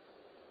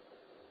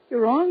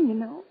 you're wrong, you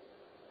know.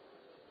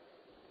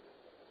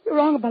 You're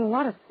wrong about a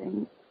lot of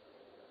things.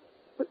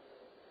 But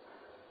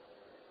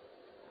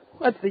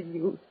what's the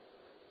use?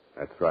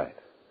 That's right.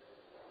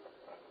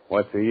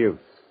 What's the use?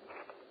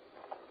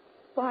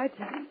 Why,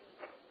 Johnny?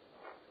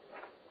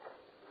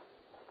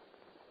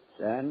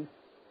 Son,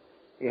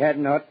 you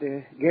hadn't ought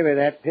to give her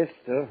that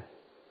pistol.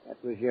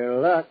 That was your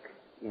luck,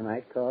 you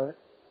might call it.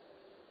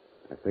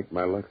 I think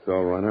my luck's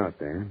all run out,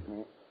 Dan.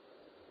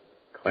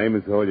 Claim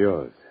is all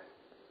yours.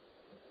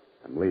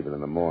 I'm leaving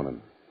in the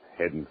morning,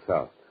 heading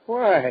south.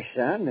 Why,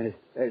 son,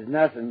 there's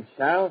nothing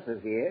south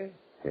of here.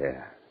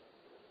 Yeah.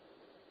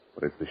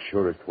 But it's the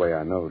surest way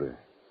I know to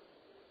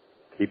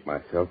keep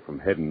myself from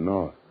heading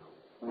north.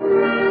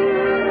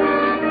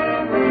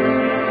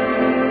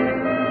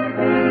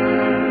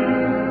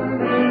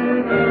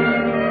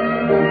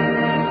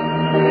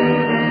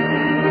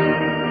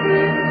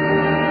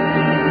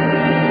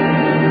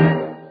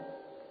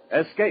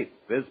 Escape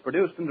is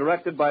produced and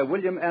directed by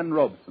William N.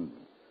 Robeson.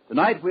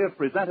 Tonight we have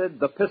presented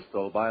The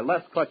Pistol by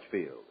Les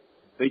Crutchfield.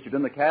 Featured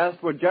in the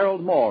cast were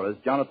Gerald Moore as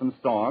Jonathan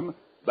Storm,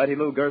 Betty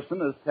Lou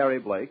Gerson as Terry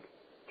Blake,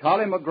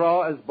 Charlie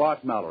McGraw as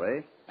Bart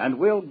Mallory, and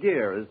Will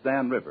Gear as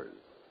Dan Rivers.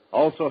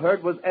 Also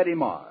heard was Eddie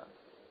Marr.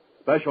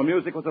 Special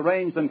music was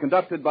arranged and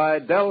conducted by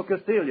Del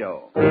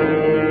Castillo.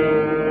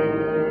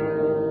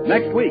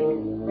 Next week.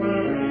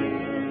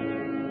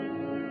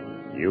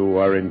 You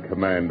are in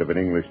command of an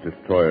English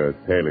destroyer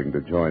sailing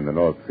to join the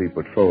North Sea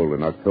Patrol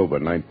in October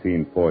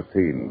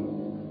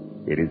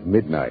 1914. It is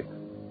midnight,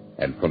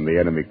 and from the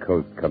enemy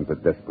coast comes a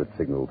desperate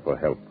signal for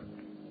help,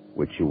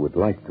 which you would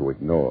like to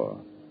ignore,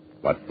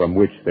 but from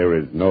which there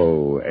is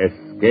no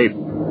escape.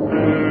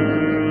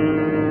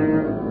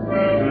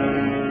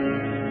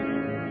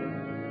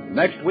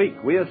 Next week,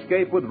 we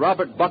escape with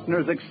Robert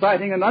Buckner's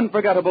exciting and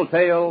unforgettable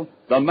tale,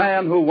 The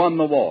Man Who Won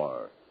the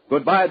War.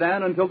 Goodbye,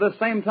 then, until this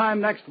same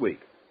time next week,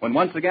 when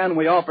once again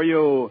we offer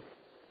you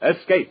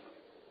Escape.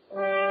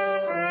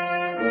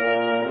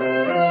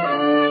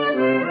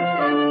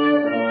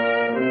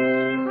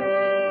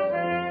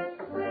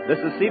 This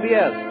is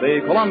CBS,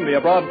 the Columbia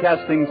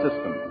Broadcasting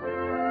System.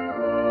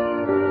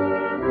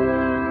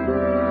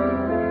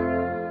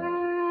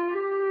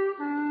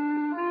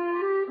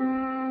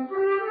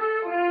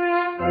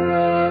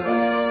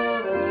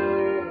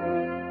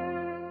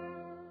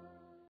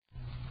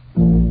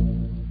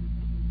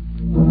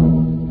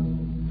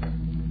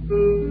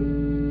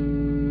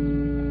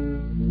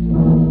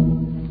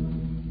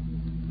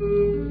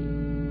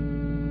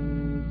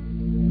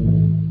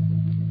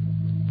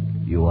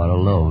 are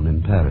alone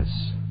in Paris,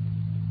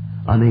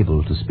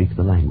 unable to speak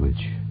the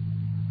language,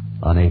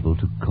 unable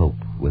to cope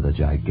with a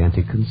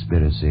gigantic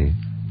conspiracy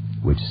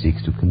which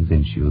seeks to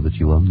convince you that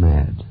you are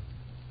mad.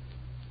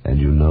 And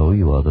you know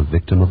you are the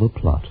victim of a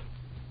plot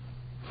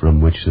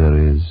from which there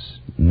is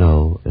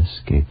no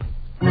escape.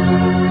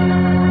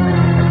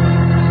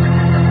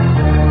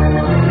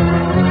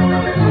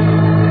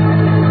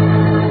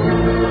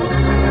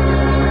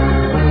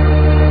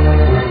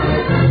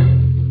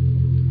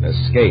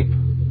 Escape.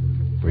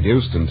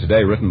 Produced and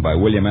today written by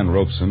William N.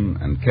 Robeson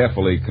and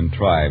carefully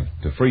contrived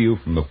to free you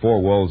from the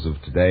four walls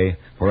of today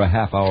for a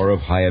half hour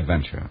of high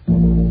adventure.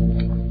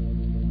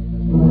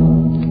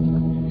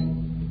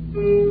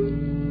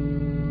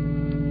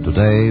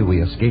 Today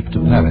we escape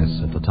to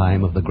Paris at the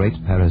time of the Great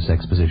Paris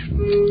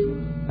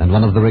Exposition and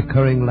one of the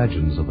recurring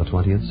legends of the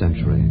 20th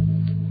century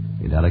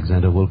in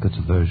Alexander Woollcott's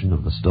version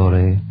of the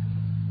story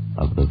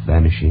of the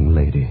Vanishing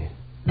Lady.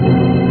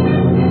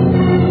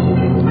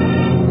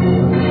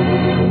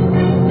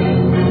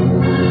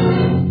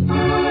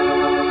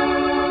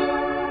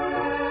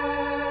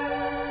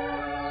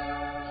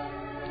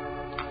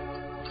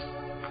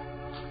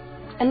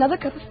 Another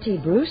cup of tea,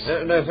 Bruce?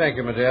 No, thank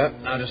you, my dear.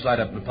 I'll just light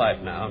up the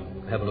pipe now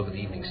and have a look at the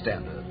Evening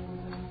Standard.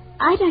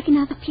 I'd like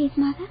another, please,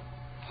 Mother.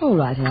 All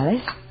right,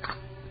 Alice.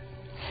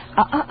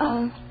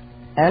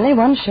 Only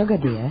one sugar,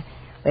 dear.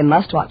 We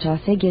must watch our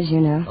figures, you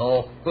know.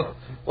 Oh,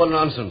 what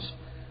nonsense.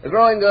 A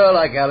growing girl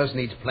like Alice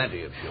needs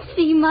plenty of sugar.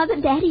 See,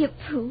 Mother, Daddy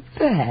approves.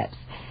 Perhaps.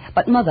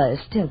 But Mother is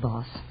still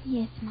boss.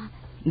 Yes, Mother.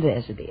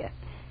 There's a dear.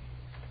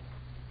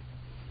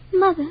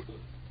 Mother.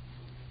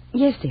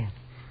 Yes, dear.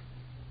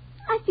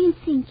 I've been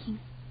thinking.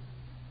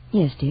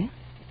 Yes, dear.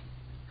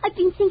 I've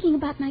been thinking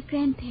about my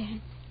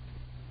grandparents.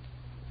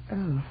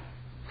 Oh.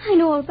 I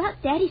know all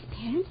about Daddy's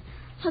parents.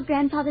 How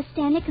Grandfather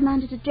Stanley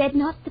commanded a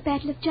dreadnought at the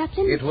Battle of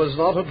Jutland. It was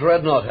not a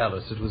dreadnought,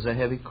 Alice. It was a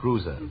heavy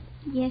cruiser.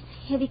 Yes,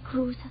 heavy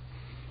cruiser.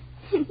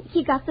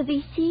 He got the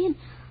VC, and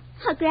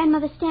how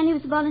Grandmother Stanley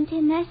was a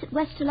volunteer nurse at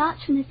Westall Arch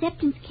when the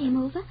Zeppelins came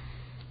over.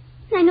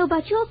 And I know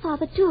about your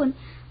father, too, and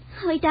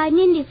how he died in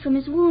India from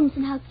his wounds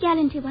and how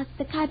gallant he was at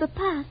the KIBM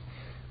Pass.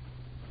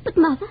 But,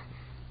 Mother...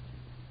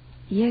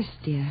 Yes,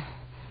 dear.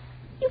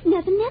 You've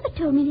never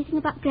told me anything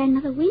about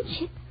Grandmother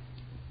Winship.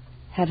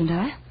 Haven't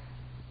I?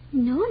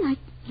 No, and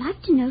I'd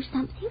like to know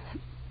something.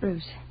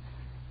 Bruce.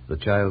 The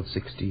child's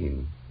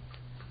 16.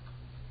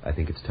 I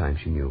think it's time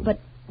she knew.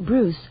 But,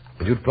 Bruce...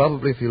 And you'd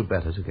probably feel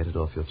better to get it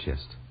off your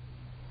chest.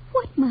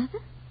 What, Mother?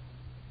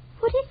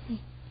 What is it?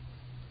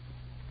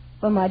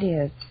 Well, my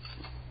dear,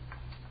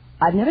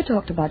 I've never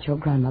talked about your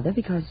grandmother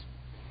because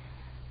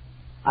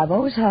I've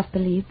always half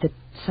believed that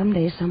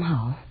someday,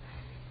 somehow,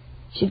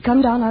 she'd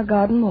come down our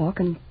garden walk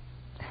and...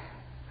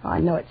 Oh, I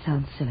know it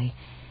sounds silly.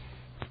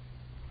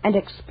 And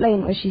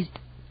explain where she's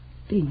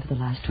been for the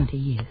last 20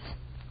 years.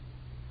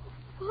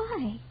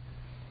 Why?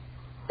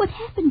 What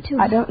happened to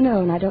her? I don't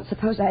know, and I don't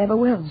suppose I ever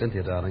will.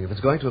 Cynthia, darling, if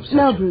it's going to upset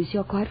No, you... Bruce,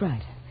 you're quite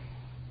right.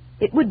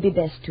 It would be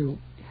best to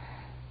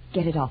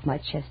get it off my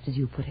chest, as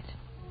you put it.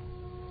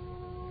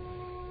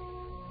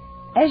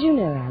 As you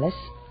know, Alice,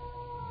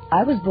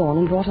 I was born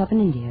and brought up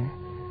in India.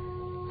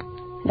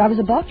 And I was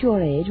about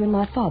your age when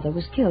my father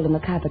was killed in the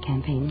KIBM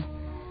campaign.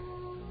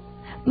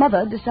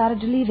 Mother decided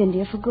to leave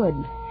India for good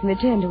and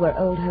return to her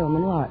old home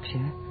in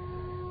Warwickshire.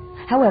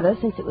 However,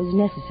 since it was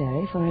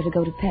necessary for her to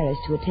go to Paris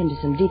to attend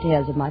to some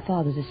details of my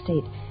father's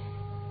estate,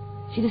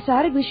 she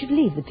decided we should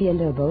leave the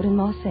P&O boat in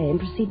Marseille and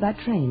proceed by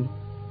train.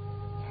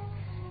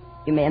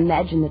 You may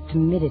imagine the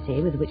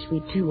timidity with which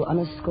we two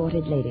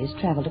unescorted ladies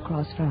traveled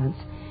across France,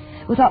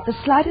 without the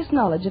slightest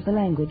knowledge of the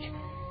language,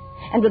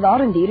 and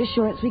without, indeed,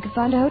 assurance we could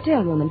find a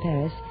hotel room in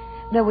Paris,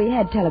 though we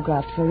had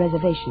telegraphed for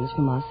reservations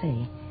from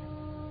Marseille.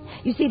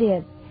 You see,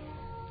 dear,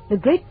 the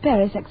Great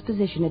Paris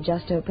Exposition had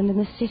just opened, and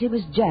the city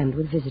was jammed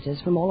with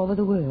visitors from all over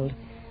the world.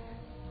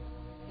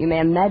 You may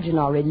imagine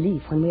our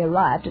relief when we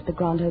arrived at the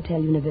Grand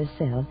Hotel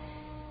Universel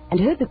and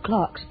heard the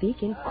clerk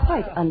speak in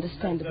quite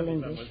understandable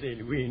English.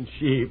 Mademoiselle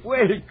Winship,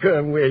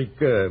 welcome,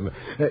 welcome.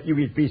 You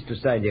will please to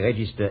sign the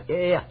register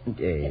here and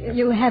here.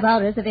 You have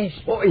our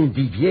reservation. Oh,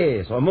 indeed,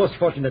 yes. Oh, most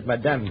fortunate,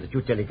 madame, that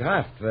you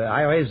telegraphed.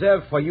 I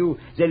reserved for you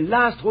the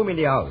last room in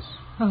the house.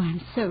 Oh,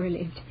 I'm so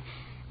relieved.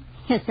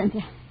 Yes,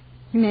 Cynthia.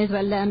 You may as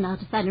well learn now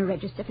to sign a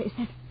register for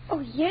yourself. Oh,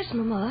 yes,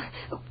 Mamma.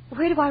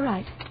 Where do I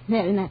write?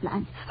 There in that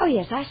line. Oh,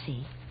 yes, I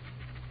see.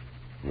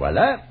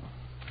 Voila.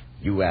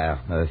 You are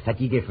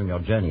fatigué from your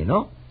journey,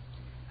 no?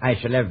 I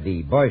shall have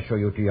the boy show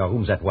you to your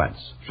rooms at once.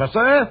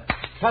 Chasseur!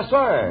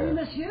 Chasseur! Oui,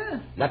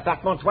 monsieur.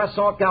 L'appartement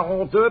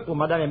 342 pour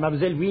madame et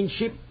mademoiselle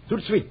Winship, tout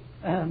de suite.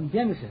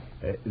 Bien, monsieur.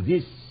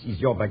 This is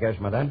your baggage,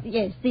 madame?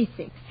 Yes, these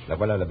 6. Là,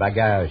 voilà le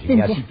bagage. Il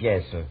y a 6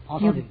 pièces.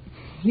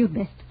 You'd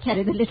best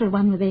carry the little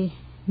one with the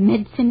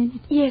medicine in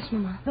it. Yes,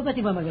 Mamma.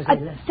 Permettez-moi,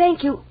 mademoiselle.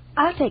 Thank you.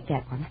 I'll take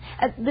that one.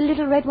 The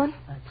little red one?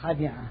 Très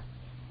bien.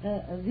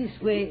 This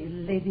way,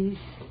 ladies.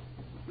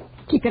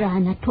 Keep your eye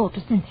on that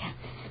porter, Cynthia.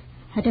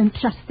 I don't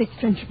trust this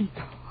Frenchman.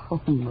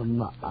 Oh,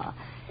 Mamma.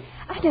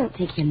 I don't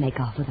think he'll make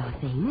off with our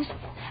things.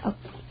 Oh,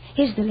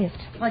 here's the lift.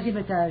 Troisième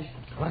étage.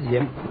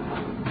 Troisième.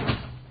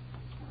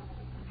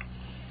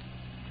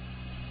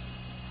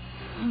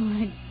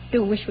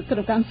 do wish we could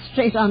have gone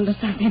straight on to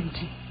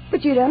Southampton.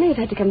 But you'd only have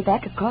had to come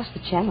back across the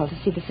channel to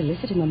see the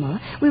solicitor,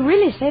 Mama. We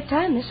really saved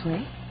time this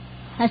way.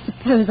 I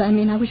suppose I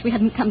wish we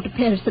hadn't come to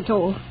Paris at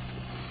all.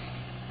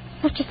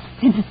 Such a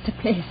sinister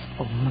place.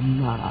 Oh,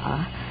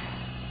 Mama.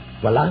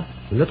 Voilà,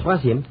 le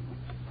troisième.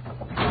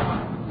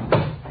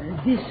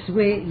 This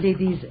way,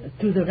 ladies,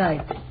 to the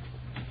right.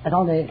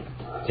 Attendez.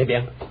 C'est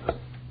bien.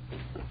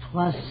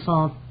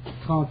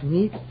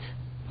 338,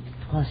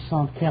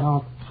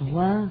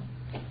 343,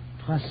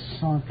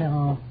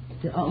 340...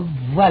 Oh,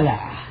 voilà.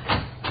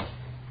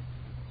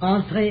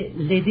 Entrez,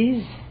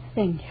 ladies.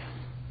 Thank you.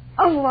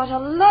 Oh, what a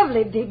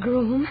lovely big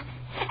room.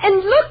 And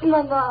look,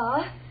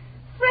 Mama.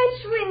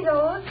 French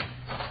windows.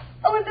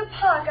 Oh, and the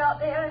park out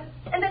there.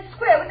 And that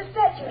square with the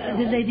statues.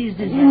 The ladies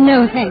desire.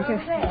 No, thank you.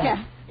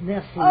 Yeah.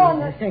 Merci.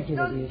 Oh, thank you,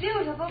 those ladies.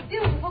 beautiful,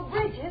 beautiful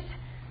bridges.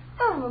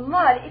 Oh,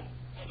 Mama,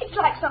 it's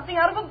like something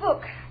out of a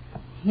book.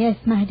 Yes,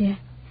 my dear.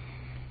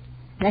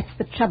 That's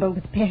the trouble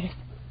with Paris.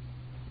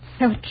 It's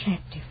so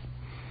attractive.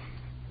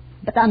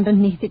 But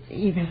underneath it's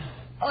evil.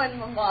 Oh, and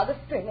Mama, the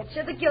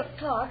furniture, the gilt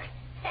clock,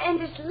 and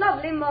this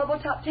lovely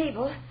marble-top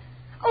table.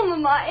 Oh,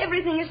 Mama,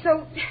 everything is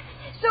so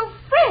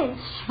French.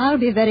 I'll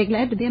be very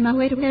glad to be on my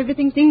way to where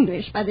everything's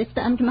English by this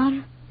time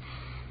tomorrow.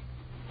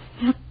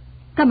 Now,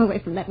 come away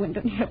from that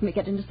window and help me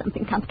get into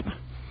something comfortable.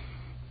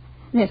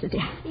 There's a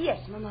dear. Yes,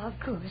 Mama, of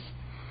course.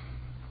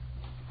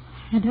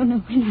 I don't know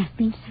when I've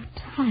been so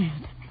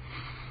tired.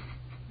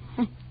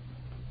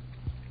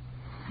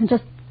 I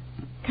just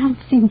can't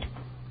seem to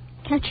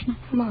catch my...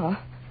 Mama.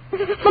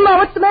 Mama,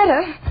 what's the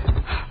matter?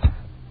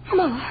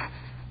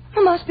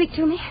 Mama, speak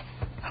to me.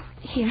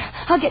 Here,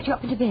 I'll get you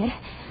up into bed.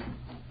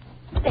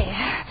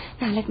 There.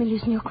 Now let me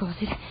loosen your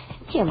corset.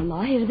 Here,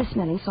 Mama, here are the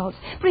smelling salts.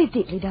 Breathe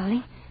deeply,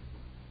 darling.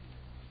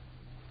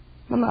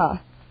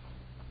 Mama.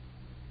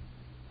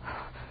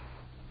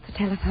 The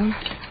telephone.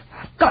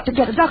 I've got to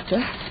get a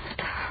doctor.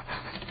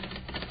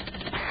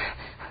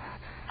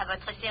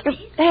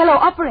 Hello,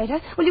 operator.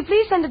 Will you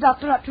please send a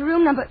doctor up to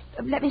room number...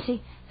 let me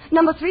see.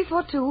 Number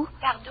 342.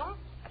 Pardon?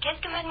 Qu'est-ce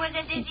que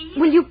mademoiselle désire?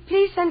 Will you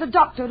please send a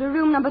doctor to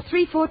room number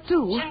 342?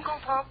 Je ne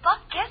comprends pas.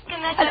 Qu'est-ce que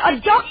mademoiselle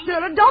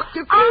désire? A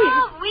doctor, please.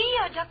 Ah, oui,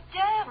 un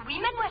docteur. Oui,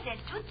 mademoiselle,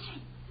 tout de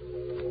suite.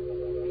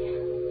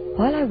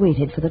 While I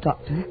waited for the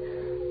doctor,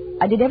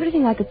 I did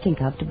everything I could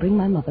think of to bring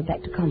my mother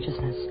back to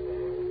consciousness.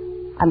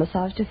 I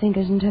massaged her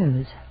fingers and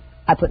toes.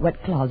 I put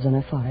wet cloths on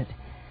her forehead.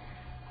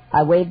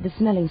 I waved the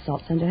smelling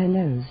salts under her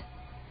nose.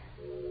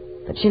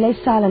 But she lay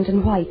silent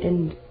and white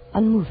and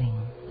unmoving,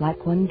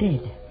 like one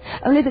dead.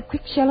 Only the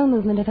quick, shallow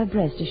movement of her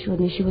breast assured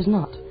me she was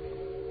not.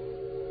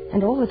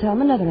 And all the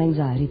time another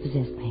anxiety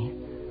possessed me.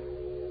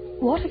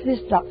 What if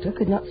this doctor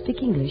could not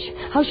speak English?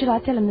 How should I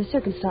tell him the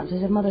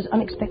circumstances of Mother's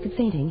unexpected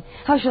fainting?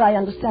 How should I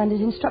understand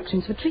his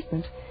instructions for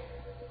treatment?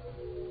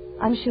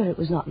 I'm sure it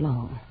was not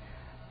long,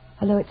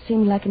 although it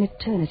seemed like an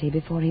eternity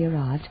before he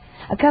arrived,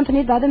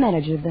 accompanied by the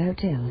manager of the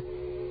hotel.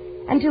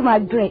 And to my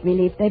great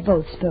relief, they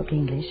both spoke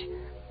English.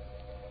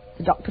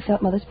 The doctor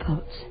felt Mother's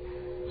pulse,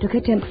 took her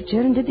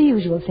temperature, and did the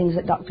usual things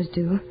that doctors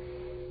do.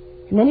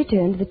 And then he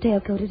turned to the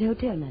tail-coated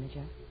hotel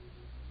manager.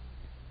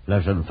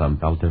 La jeune femme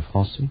parle-t-elle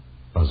français?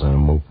 Pas un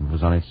mot.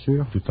 Vous en êtes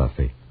sûr? Tout à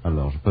fait.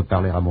 Alors, je peux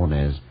parler à mon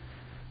aise.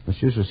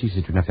 Monsieur, ceci,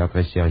 c'est une affaire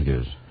très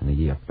sérieuse.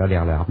 N'ayez pas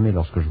l'air alarmé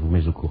lorsque je vous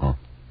mets au courant.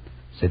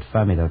 Cette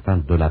femme est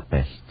atteinte de la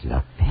peste.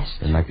 La peste?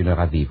 Elle n'a qu'une heure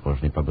à vivre.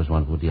 Je n'ai pas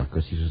besoin de vous dire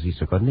que si ceci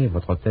se connaît,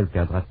 votre hôtel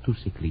perdra tous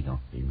ses clients.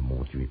 Et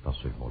mon Dieu, pas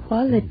seulement le...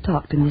 While they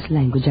talked in this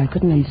language I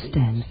couldn't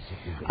understand,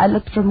 I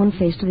looked from one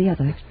face to the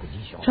other,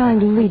 trying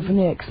to read from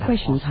their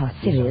expressions how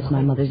serious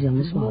my mother's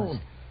illness was.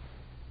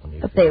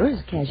 But they were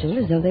as casual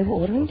as though they were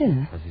ordering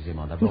dinner.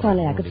 And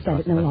finally I could stand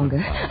it no longer.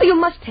 Oh, you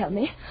must tell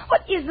me.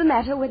 What is the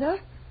matter with her?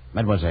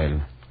 Mademoiselle,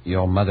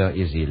 your mother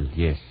is ill,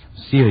 yes.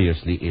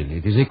 Seriously ill.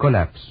 It is a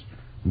collapse,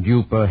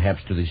 due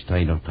perhaps to the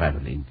strain of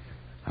traveling.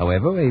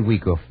 However, a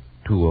week or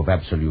two of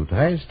absolute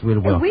rest will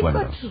work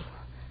wonders.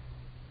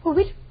 A week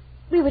or two? Well,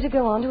 we were to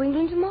go on to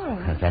England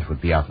tomorrow. That would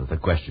be out of the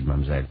question,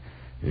 mademoiselle.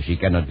 She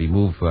cannot be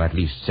moved for at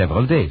least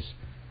several days.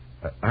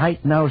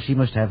 Right now, she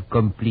must have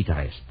complete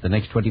rest. The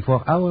next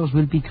 24 hours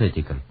will be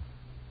critical.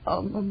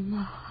 Oh,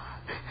 Mama.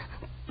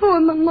 Poor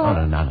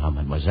Mama. No,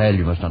 mademoiselle,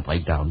 you must not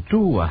break down,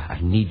 too. I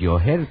need your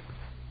help.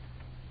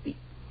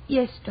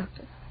 Yes,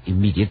 doctor.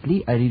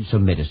 Immediately, I need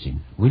some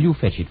medicine. Will you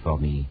fetch it for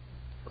me?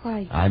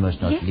 Why? I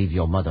must not leave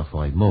your mother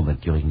for a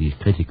moment during these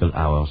critical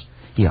hours.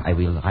 Here, I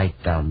will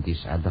write down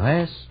this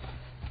address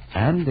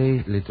and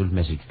a little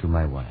message to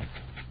my wife.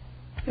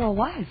 Your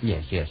wife?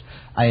 Yes.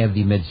 I have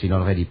the medicine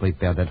already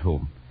prepared at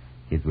home.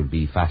 It will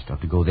be faster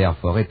to go there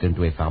for it than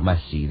to a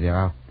pharmacy. There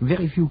are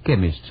very few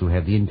chemists who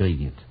have the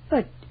ingredient.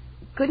 But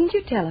couldn't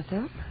you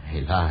telephone?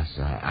 Hélas,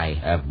 I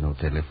have no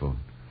telephone.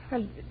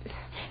 Well,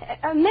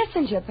 a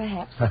messenger,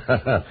 perhaps.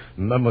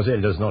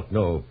 Mademoiselle does not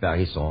know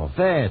Paris en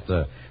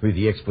fête. With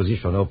the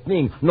exposition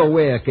opening,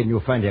 nowhere can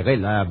you find a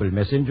reliable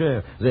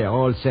messenger. They are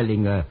all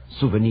selling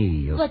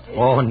souvenirs. But,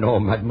 Oh, no,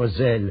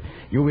 mademoiselle.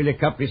 You will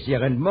accomplish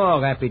here and more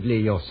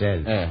rapidly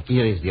yourself.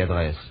 Here is the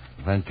address.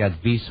 24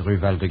 bis Rue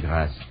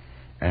Val-de-Grâce.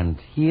 And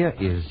here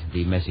is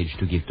the message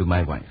to give to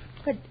my wife.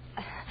 But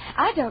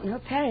I don't know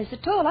Paris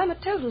at all. I'm a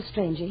total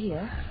stranger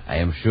here. I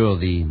am sure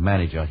the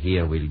manager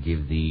here will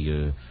give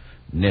the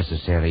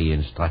necessary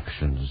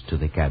instructions to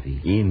the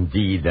cabby.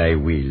 Indeed, I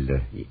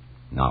will.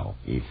 Now,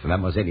 if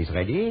Mademoiselle is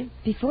ready...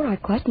 Before I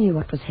quite knew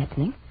what was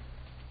happening,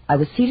 I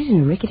was seated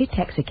in a rickety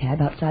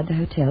taxicab outside the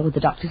hotel with the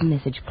doctor's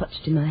message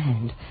clutched in my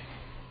hand,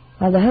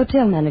 while the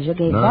hotel manager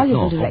gave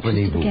valuable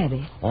directions to the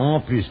cabby.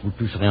 En plus, vous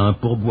toucherez un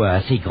pourboire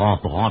assez grand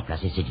pour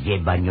remplacer cette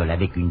vieille bagnole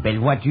avec une belle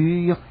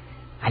voiture.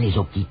 Allez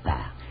au petit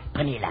part.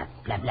 Prenez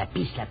la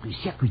piste la plus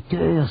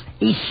circuiteuse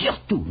et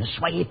surtout, ne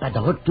soyez pas de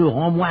retour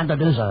en moins de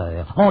 2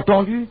 heures.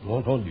 Entendu?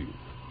 Entendu.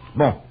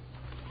 Bon.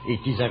 It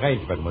is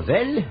arranged,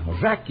 mademoiselle.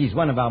 Jacques is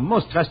one of our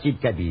most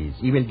trusted cabbies.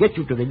 He will get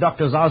you to the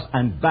doctor's house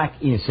and back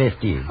in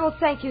safety. Oh,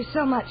 thank you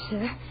so much,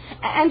 sir.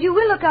 And you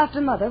will look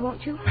after Mother,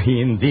 won't you?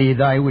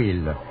 Indeed, I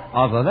will.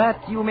 Of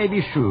that, you may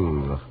be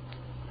sure.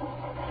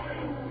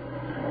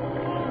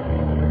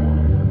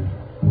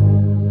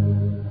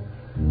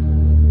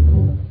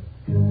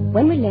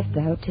 When we left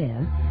the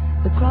hotel,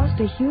 we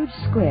crossed a huge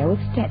square with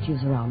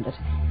statues around it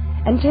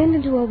and turned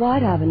into a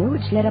wide avenue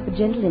which led up a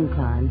gentle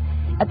incline,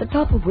 at the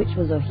top of which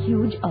was a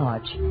huge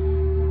arch.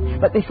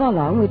 But before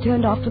long, we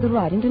turned off to the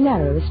right into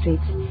narrower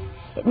streets.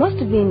 It must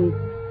have been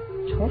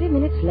 20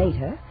 minutes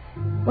later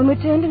when we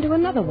turned into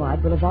another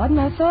wide boulevard and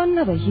I saw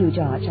another huge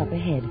arch up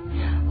ahead.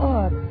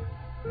 Or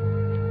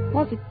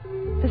was it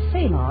the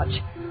same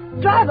arch?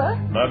 Driver!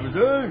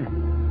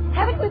 Mademoiselle!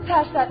 Haven't we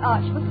passed that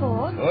arch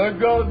before?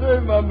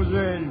 Regardez,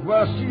 mademoiselle.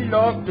 Voici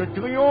l'Arc de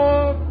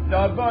Triomphe.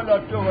 Là-bas, la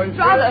Tour Eiffel.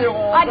 Driver,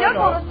 I don't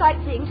want a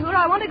sightseeing tour.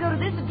 I want to go to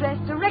this address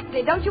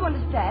directly. Don't you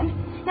understand?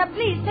 Now,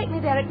 please, take me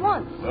there at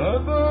once. Eh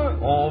ben,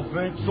 on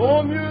fait de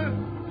son mieux.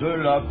 De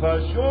la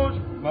patience,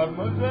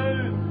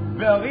 mademoiselle.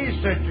 Paris,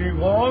 c'est une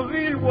grande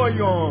ville,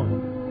 voyons.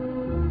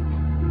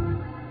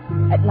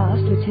 At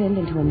last, we turned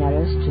into a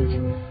narrow street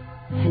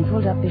and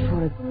pulled up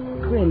before a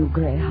grim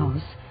grey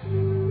house.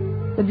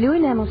 The blue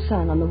enamel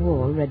sign on the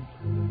wall read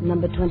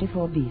number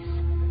 24 bis.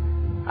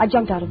 I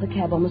jumped out of the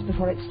cab almost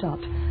before it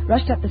stopped,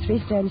 rushed up the 3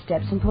 stone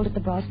steps and pulled at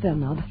the brass bell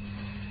knob.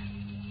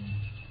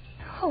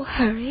 Oh,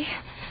 hurry,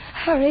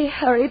 hurry,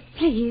 hurry,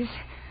 please.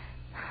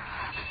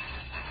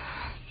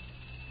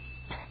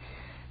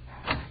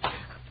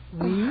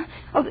 Oui?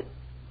 Oh,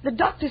 the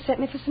doctor sent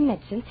me for some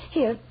medicine.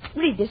 Here,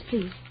 read this,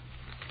 please.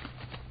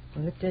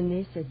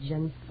 Retenez cette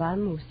jeune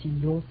femme aussi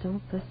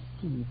longtemps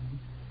possible.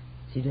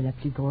 C'est de la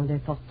plus grande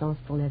importance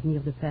pour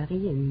l'avenir de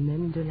Paris et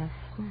même de la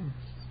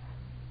France.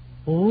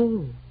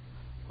 Oh,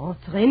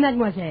 entrez,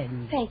 mademoiselle.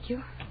 Thank you.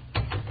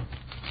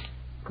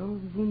 Quand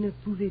vous ne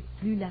pouvez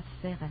plus la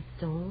faire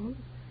attendre,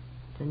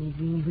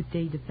 donnez-lui une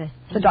bouteille de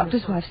pastilles. The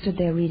doctor's wife stood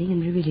there reading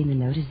and rereading the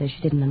note as though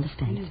she didn't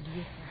understand it.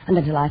 And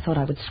until I thought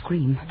I would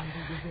scream.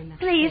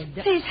 Please,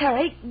 please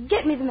hurry.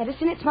 Get me the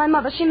medicine. It's my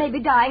mother. She may be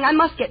dying. I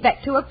must get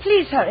back to her.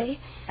 Please hurry.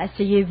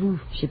 Asseyez-vous.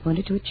 She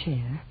pointed to a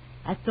chair.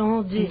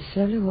 Attendez. And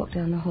slowly walked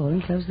down the hall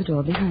and closed the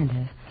door behind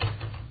her.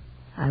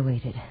 I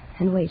waited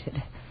and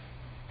waited.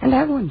 And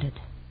I wondered.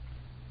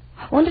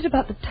 Wondered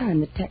about the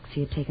time the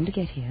taxi had taken to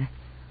get here.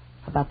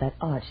 About that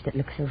arch that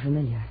looked so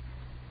familiar.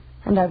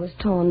 And I was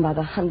torn by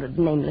the 100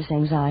 nameless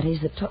anxieties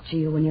that torture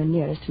you when your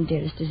nearest and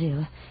dearest is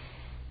ill.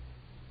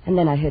 And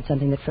then I heard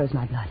something that froze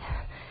my blood.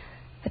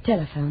 A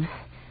telephone.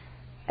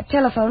 A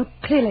telephone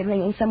clearly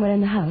ringing somewhere in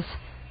the house.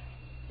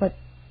 But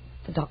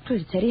the doctor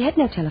had said he had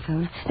no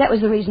telephone. That was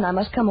the reason I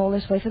must come all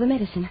this way for the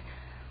medicine.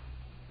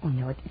 Oh,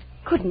 no, it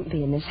couldn't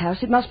be in this house.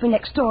 It must be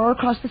next door or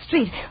across the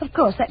street. Of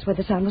course, that's where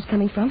the sound was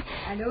coming from.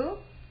 Allô?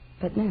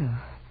 But no.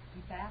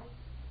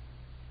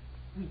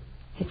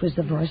 It was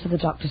the voice of the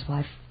doctor's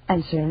wife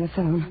answering the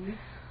phone.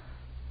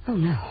 Oh,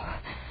 no.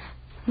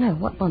 No,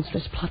 what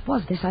monstrous plot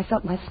was this? I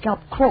felt my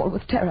scalp crawl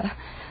with terror.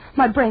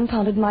 My brain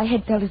pounded and my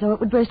head felt as though it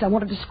would burst. I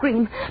wanted to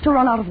scream, to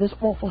run out of this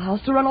awful house,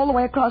 to run all the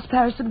way across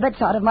Paris to the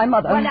bedside of my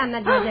mother. Voilà,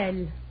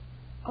 mademoiselle.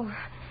 Oh,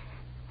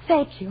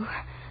 thank you.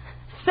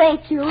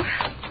 Thank you.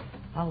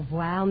 Au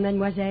revoir,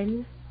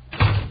 mademoiselle.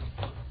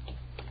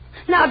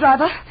 Now,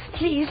 driver,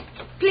 please,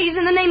 please,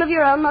 in the name of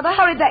your own mother,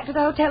 hurry back to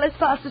the hotel as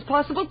fast as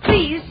possible,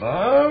 please.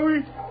 Ah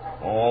oui,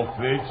 on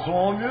fait de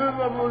son mieux,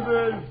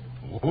 mademoiselle.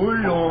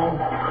 Roulons.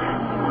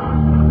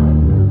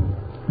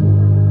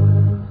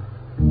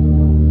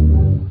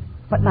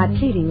 But my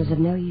pleading was of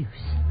no use.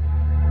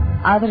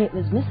 Either it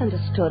was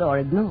misunderstood or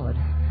ignored.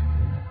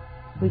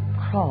 We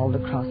crawled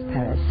across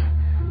Paris,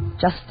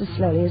 just as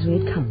slowly as we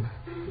had come.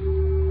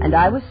 And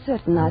I was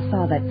certain I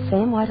saw that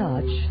same white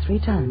arch 3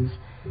 times.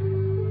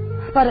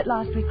 But at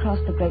last we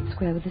crossed the great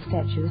square with the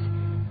statues.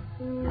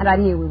 And I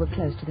knew we were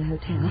close to the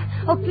hotel.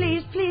 Oh,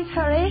 please, please,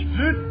 hurry.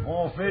 Zut,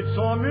 on fait de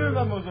son mieux,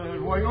 mademoiselle,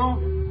 voyons.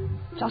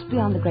 Just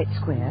beyond the great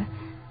square,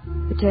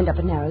 we turned up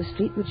a narrow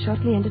street which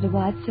shortly entered a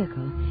wide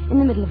circle, in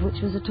the middle of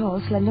which was a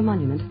tall, slender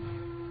monument.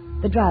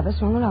 The driver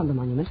swung around the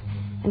monument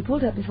and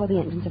pulled up before the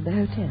entrance of the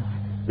hotel,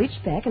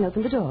 reached back and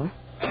opened the door.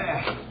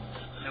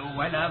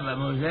 Voilà,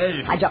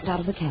 mademoiselle. I jumped out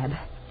of the cab.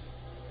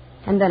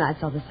 And then I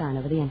saw the sign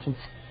over the entrance.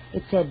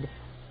 It said,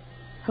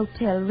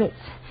 Hotel Ritz.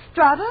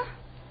 Driver?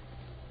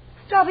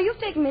 Darby, you've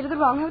taken me to the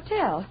wrong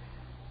hotel.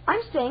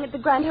 I'm staying at the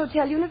Grand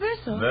Hotel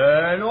Universal.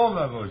 Mais non,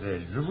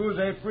 mademoiselle. Je vous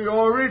ai pris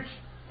au Ritz.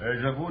 Et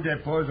je vous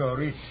dépose au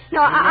Ritz.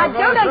 No, I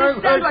don't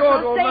understand what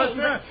you're saying.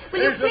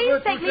 Will you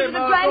please take me to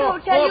the Grand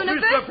Hotel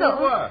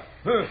Universal?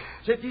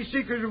 C'est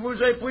ici que je vous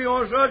ai pris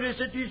en charge et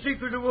c'est ici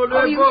que je vous le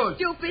Oh, you pose.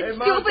 stupid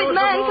man,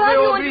 can't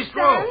you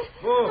understand?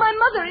 My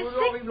mother is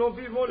sick.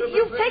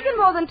 You've taken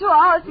more than 2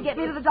 hours to get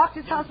me to the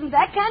doctor's house and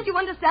back. Can't you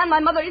understand? My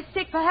mother is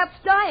sick, perhaps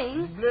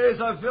dying.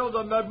 Les affaires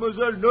de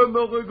mademoiselle ne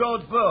me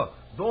regardent pas.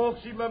 Donc,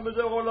 si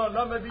mademoiselle Roland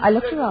n'a ma vie... I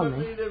looked around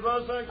me.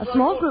 A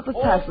small group of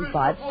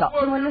passers-by had stopped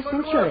and were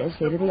listening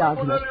curiously to the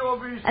argument.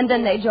 And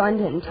then they joined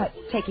in,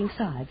 taking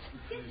sides.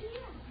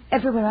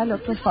 Everywhere I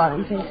looked were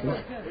foreign faces.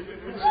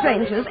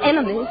 Strangers,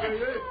 enemies.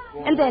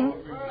 And then,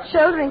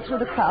 shouldering through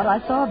the crowd,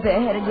 I saw a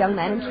bare-headed young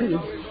man in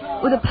tweeds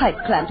with a pipe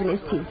clamped in his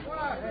teeth.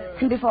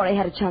 And before he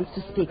had a chance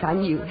to speak, I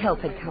knew help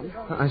had come.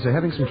 I say,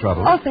 having some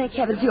trouble. Oh, thank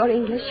heavens, you're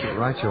English.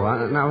 Right you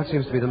are. Now, what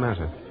seems to be the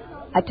matter?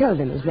 I told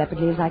him as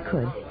rapidly as I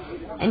could.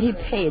 And he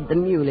paid the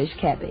mulish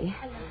cabbie.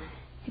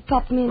 He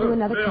popped me into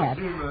another cab.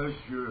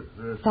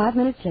 5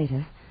 minutes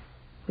later,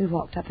 we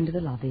walked up into the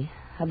lobby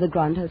of the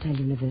Grand Hotel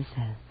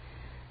Universal.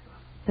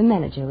 The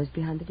manager was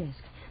behind the desk.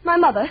 My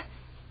mother,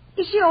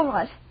 is she all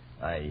right?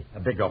 I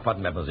beg your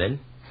pardon, mademoiselle.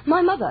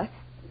 My mother,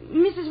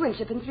 Mrs.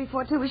 Winship in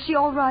 342, is she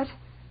all right?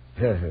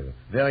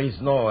 There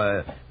is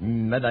no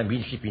Madame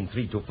Winship in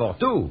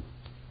 3242.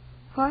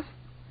 What?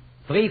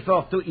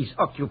 342 is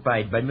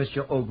occupied by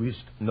Monsieur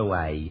Auguste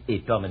Noailles, a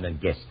permanent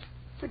guest.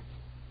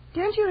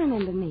 Don't you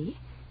remember me?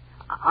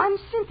 I'm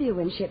Cynthia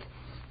Winship.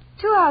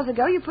 2 hours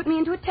ago, you put me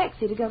into a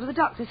taxi to go to the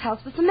doctor's house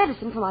for some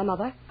medicine for my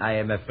mother. I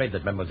am afraid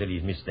that mademoiselle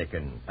is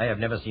mistaken. I have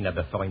never seen her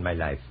before in my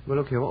life. Well,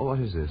 look here, what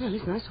is this? Well,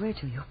 listen, I swear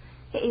to you.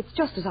 It's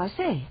just as I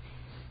say.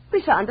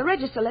 We found the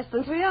register less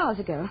than 3 hours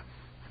ago.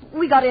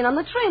 We got in on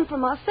the train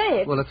from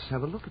Marseille. Well, let's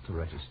have a look at the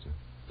register.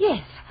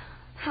 Yes.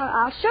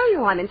 I'll show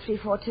you I'm in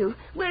 342.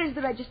 Where is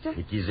the register?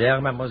 It is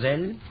there,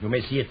 mademoiselle. You may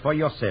see it for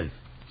yourself.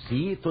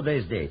 See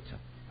today's date.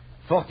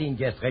 14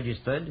 guests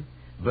registered,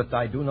 but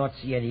I do not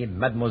see any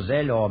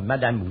mademoiselle or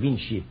Madame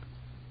Winship.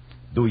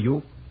 Do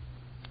you?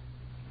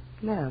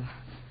 No.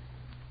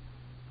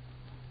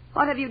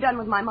 What have you done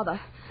with my mother?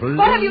 Please,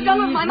 what have you done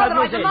with my mother?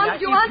 I mademoiselle,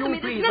 demand you answer me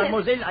this please, minute.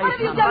 mademoiselle, What have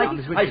you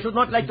done? I should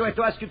not like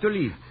to ask you to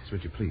leave.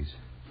 Switcher, please.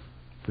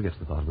 We'll get to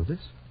the bottom of this.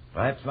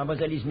 Perhaps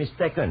mademoiselle is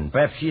mistaken.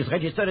 Perhaps she is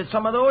registered at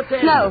some other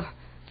hotel. No.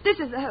 This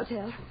is the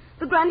hotel.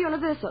 The Grand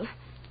Universal.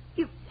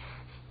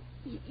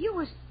 You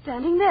were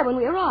standing there when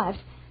we arrived.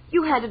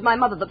 You handed my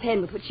mother the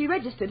pen with which she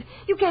registered.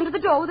 You came to the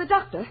door with a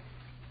doctor.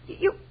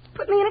 You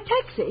put me in a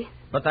taxi.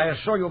 But I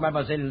assure you,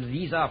 mademoiselle,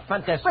 these are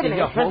fantastic. Wait a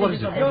minute. What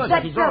is it?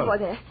 That bellboy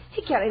there.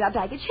 He carried our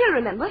baggage. He'll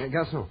remember.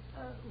 Garçon.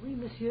 Oui,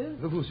 monsieur.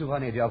 Vous vous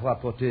souvenez d'avoir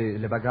porté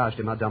le bagage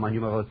de madame à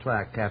numéro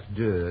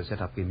 342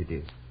 cet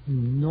après-midi?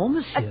 Non,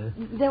 monsieur.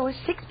 There were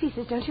 6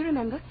 pieces, don't you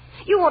remember?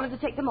 You wanted to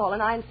take them all,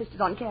 and I insisted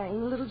on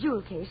carrying the little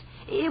jewel case.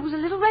 It was a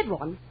little red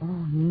one. Oh,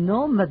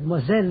 non,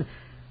 mademoiselle.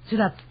 C'est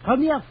la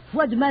première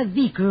fois de ma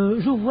vie que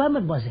je vois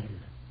mademoiselle.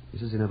 He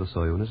says he never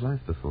saw you in his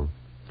life before.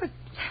 But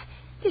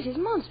this is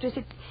monstrous.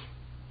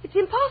 It's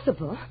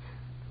impossible.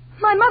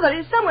 My mother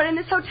is somewhere in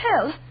this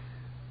hotel.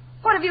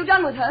 What have you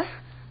done with her?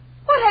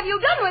 What have you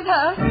done with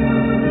her?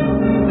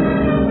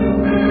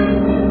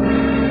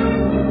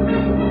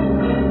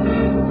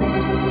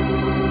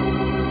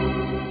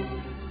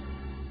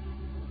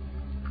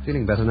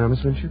 Feeling better now,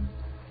 Miss Winship?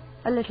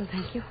 A little,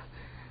 thank you.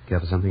 Care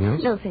for something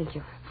else? No, thank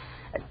you.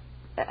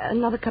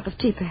 Another cup of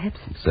tea, perhaps.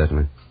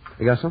 Certainly.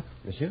 Garçon?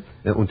 Monsieur?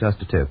 Une tasse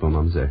de thé pour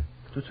mademoiselle.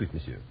 Tout de suite,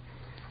 monsieur.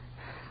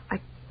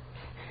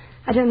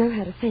 I don't know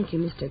how to thank you,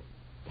 Mr.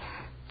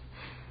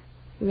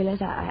 You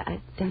realize I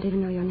don't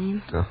even know your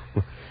name? Oh,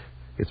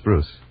 it's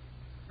Bruce.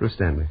 Bruce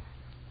Stanley.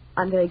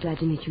 I'm very glad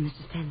to meet you,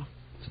 Mr. Stanley.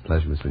 It's a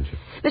pleasure, Miss Winship.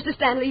 Mr.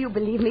 Stanley, you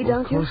believe me,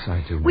 don't you? Of course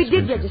I do, Miss We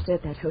did Winship. register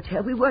at that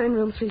hotel. We were in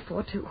room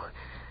 342.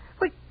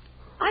 Wait,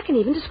 I can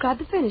even describe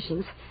the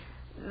furnishings.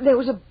 There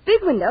was a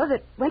big window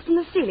that went from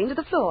the ceiling to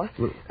the floor.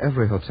 Well,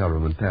 every hotel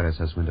room in Paris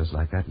has windows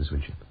like that, Miss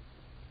Winship.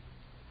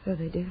 So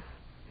they do?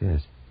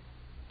 Yes.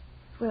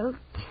 Well,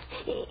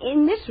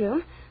 in this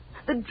room,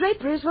 the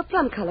draperies were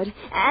plum-colored,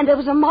 and there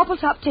was a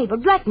marble-top table,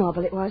 black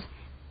marble it was,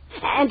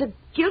 and a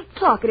gilt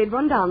clock. It had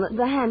run down.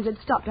 The hands had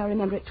stopped, I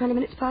remember, at 20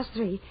 minutes past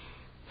 3.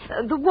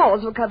 The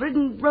walls were covered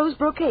in rose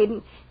brocade,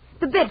 and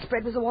the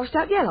bedspread was a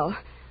washed-out yellow.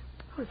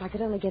 Oh, if I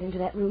could only get into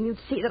that room, you'd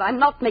see that I'm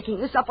not making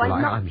this up. Well,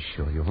 I'm not... I'm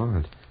sure you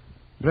aren't.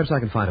 Perhaps I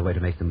can find a way to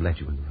make them let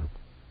you in the room.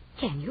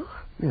 Can you?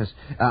 Yes.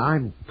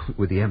 I'm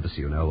with the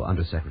embassy, you know,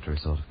 undersecretary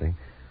sort of thing.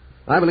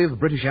 I believe the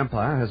British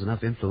Empire has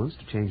enough influence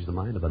to change the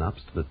mind of an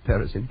obstinate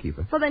Paris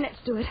innkeeper. Well, then let's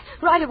do it.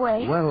 Right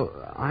away. Well,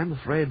 I'm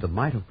afraid the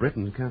might of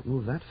Britain can't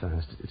move that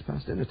fast. It's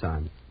past dinner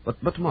time.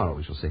 But tomorrow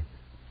we shall see.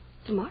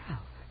 Tomorrow?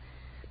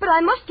 But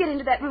I must get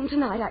into that room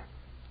tonight.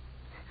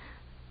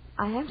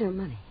 I have no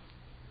money.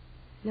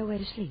 Nowhere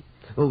to sleep.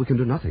 Well, we can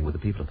do nothing with the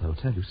people at the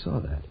hotel. You saw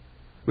that.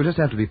 We'll just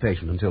have to be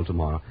patient until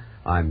tomorrow.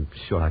 I'm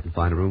sure I can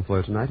find a room for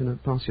you tonight in a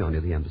pension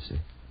near the embassy.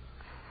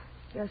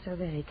 You're so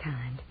very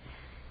kind.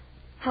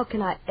 How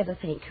can I ever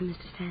thank you,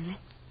 Mr. Stanley?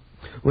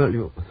 Well,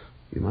 you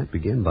might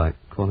begin by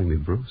calling me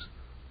Bruce.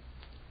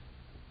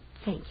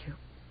 Thank you,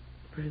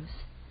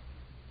 Bruce.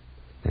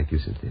 Thank you,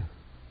 Cynthia.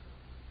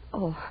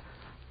 Oh.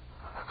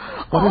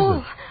 What is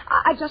it?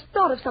 I just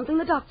thought of something.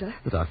 The doctor.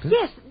 The doctor?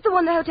 Yes, the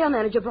one the hotel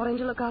manager brought in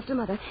to look after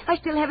Mother. I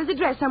still have his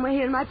address somewhere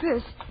here in my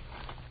purse.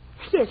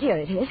 Yes, here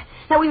it is.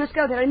 Now, we must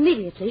go there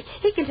immediately.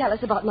 He can tell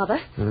us about Mother.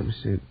 Now, let me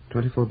see.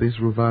 24 bis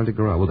Rue Val de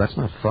Grace. Well, that's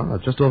not far.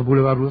 Just off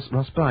Boulevard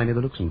Raspail near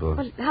the Luxembourg.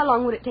 Well, how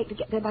long would it take to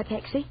get there by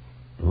taxi?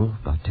 Oh,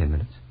 about 10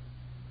 minutes.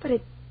 But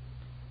it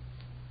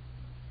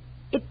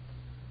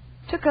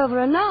took over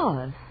an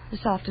hour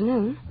this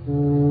afternoon.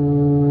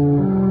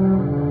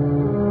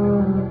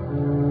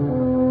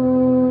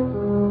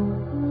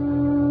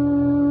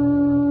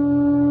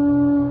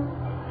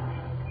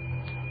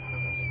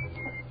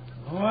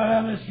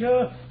 Voilà,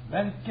 monsieur.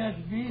 24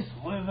 bis,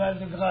 Rue Val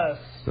de Grace.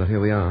 So here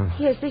we are.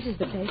 Yes, this is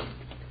the place.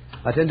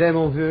 Attendez,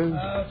 mon vieux.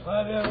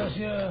 Très bien,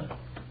 monsieur.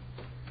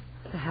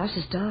 The house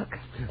is dark.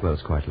 Well,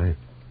 it's quite late.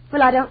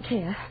 Well, I don't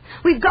care.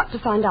 We've got to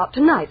find out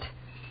tonight.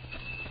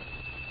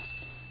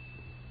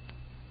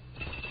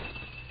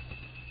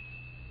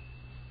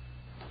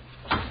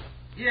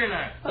 Here,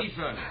 là,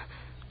 Ethan.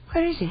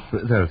 Where is he?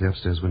 There, at the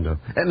upstairs window.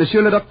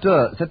 Monsieur le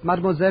docteur, c'est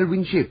Mademoiselle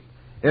Winship.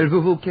 Elle veut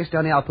vous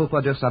questionner à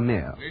propos de sa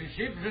mère.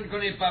 Winship, je ne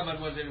connais pas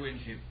Mademoiselle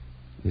Winship.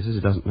 He says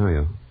he doesn't know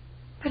you.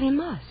 But he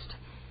must.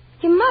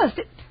 He must.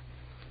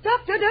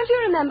 Doctor, don't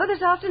you remember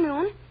this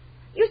afternoon?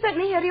 You sent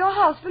me here to your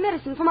house for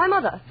medicine for my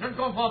mother. Je ne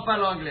comprends pas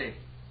l'anglais.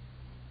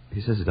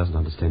 He says he doesn't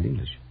understand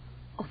English.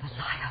 Oh, the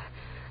liar.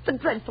 The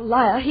dreadful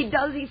liar. He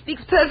does. He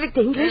speaks perfect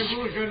English. Et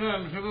vous, jeune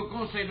homme, je vous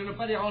conseille de ne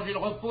pas déranger le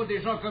repos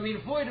des gens comme il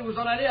faut et de vous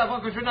en aller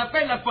avant que je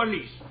n'appelle la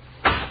police.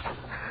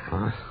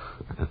 I'm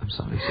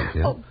sorry,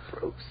 Cynthia. Oh,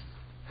 Bruce.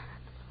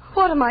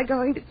 What am I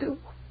going to do?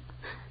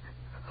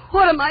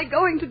 What am I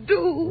going to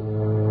do?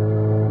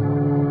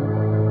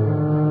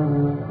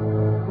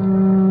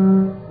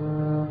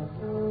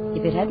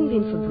 If it hadn't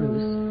been for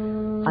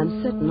Bruce,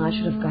 I'm certain I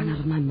should have gone out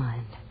of my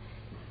mind.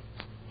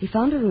 He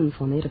found a room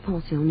for me at a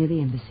pension near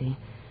the embassy,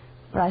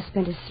 where I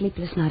spent a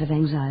sleepless night of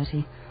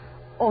anxiety,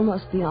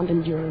 almost beyond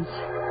endurance.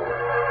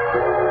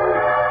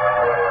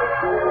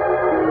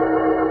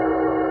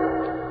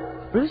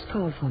 Bruce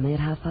called for me at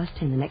 10:30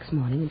 the next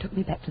morning and took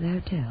me back to the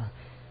hotel.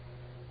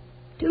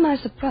 To my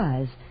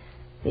surprise,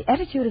 the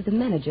attitude of the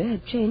manager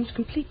had changed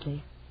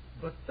completely.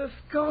 But of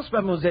course,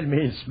 mademoiselle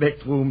may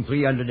inspect room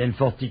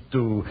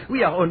 342.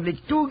 We are only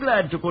too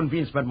glad to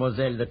convince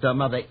mademoiselle that her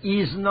mother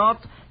is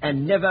not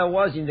and never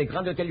was in the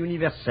Grand Hotel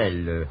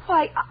Universel.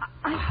 Why,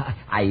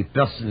 I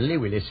personally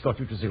will escort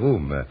you to the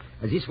room.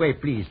 This way,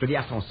 please, to the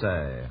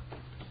ascenseur.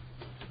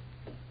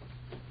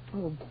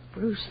 Oh,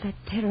 Bruce, that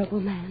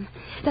terrible man.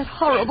 That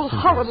horrible,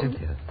 horrible...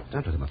 Cynthia,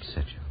 don't let him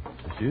upset you.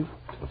 Monsieur,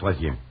 au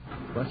troisième.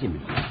 Troisième.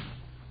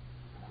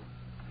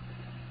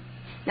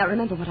 Now,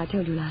 remember what I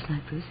told you last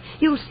night, Bruce.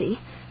 You'll see.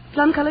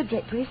 Plum-colored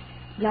draperies,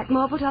 black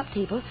marble-top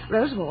table,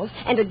 rose walls,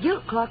 and a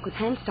gilt clock with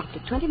hands stopped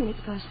at 20 minutes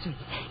past 3.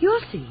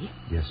 You'll see.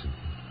 Yes,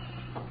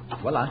 Cynthia.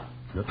 Voilà,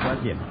 le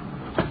troisième.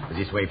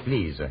 This way,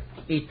 please.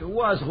 It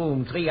was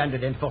room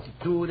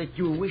 342 that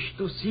you wished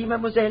to see,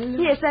 mademoiselle?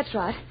 Yes, that's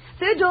right.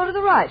 Third door to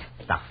the right.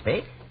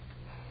 Parfait.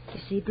 You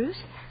see, Bruce?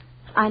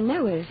 I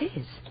know where it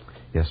is.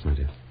 Yes, my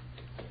dear.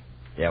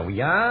 There we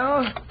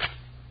are.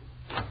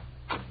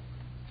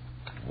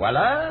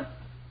 Voilà.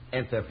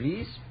 Enter,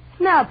 please.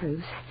 Now,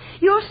 Bruce,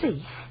 you'll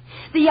see.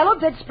 The yellow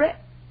bedspread...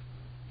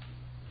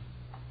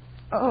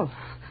 Oh.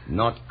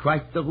 Not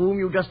quite the room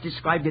you just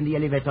described in the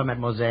elevator,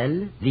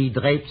 mademoiselle. The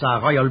drapes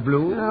are royal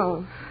blue.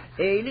 Oh.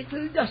 A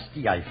little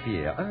dusty, I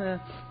fear.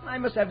 I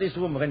must have this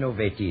room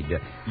renovated.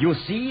 You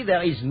see,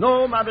 there is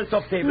no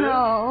marble-top table.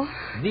 No.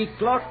 The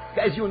clock,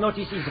 as you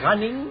notice, is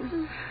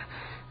running.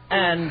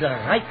 And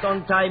right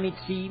on time, it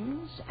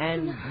seems.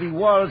 And the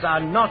walls are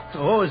not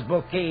rose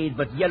bouquet,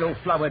 but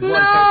yellow-flowered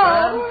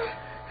wallpaper.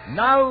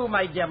 Now,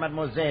 my dear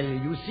mademoiselle,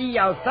 you see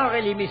how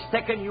thoroughly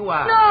mistaken you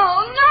are.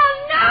 No, no,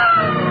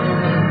 no!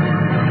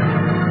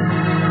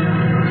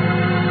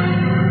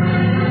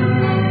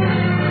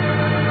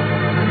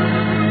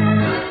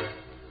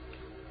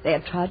 They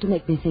had tried to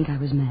make me think I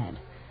was mad.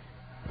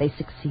 They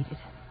succeeded.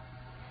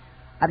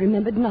 I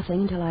remembered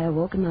nothing until I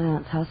awoke in my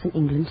aunt's house in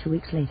England 2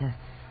 weeks later,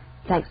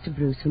 thanks to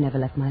Bruce, who never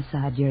left my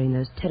side during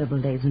those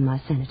terrible days when my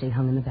sanity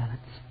hung in the balance.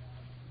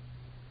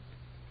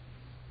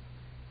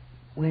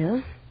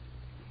 Well,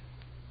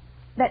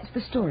 that's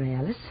the story,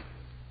 Alice.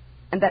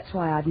 And that's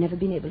why I've never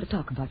been able to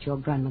talk about your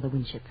grandmother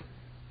Winship.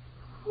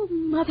 Oh,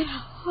 Mother, how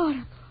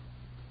horrible.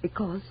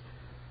 Because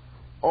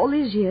all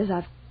these years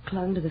I've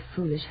clung to the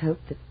foolish hope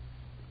that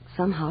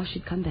somehow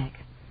she'd come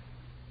back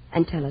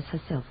and tell us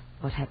herself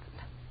what happened.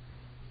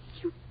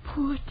 You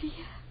poor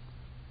dear.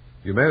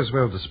 You may as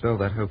well dispel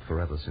that hope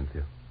forever,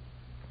 Cynthia.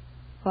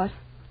 What?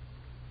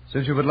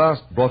 Since you've at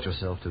last brought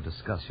yourself to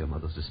discuss your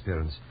mother's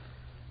disappearance,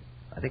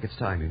 I think it's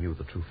time you knew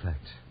the true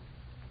fact.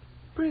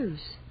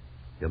 Bruce.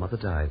 Your mother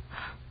died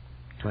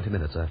 20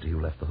 minutes after you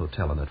left the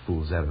hotel on that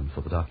fool's errand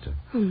for the doctor.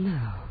 Oh,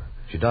 no.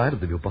 She died of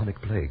the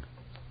bubonic plague.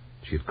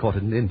 She had caught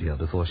it in India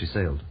before she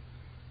sailed.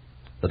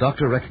 The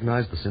doctor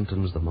recognized the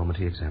symptoms the moment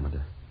he examined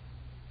her.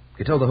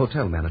 He told the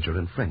hotel manager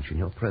in French in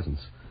your presence.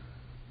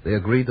 They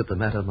agreed that the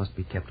matter must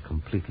be kept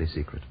completely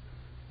secret.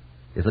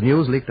 If the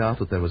news leaked out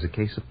that there was a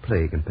case of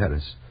plague in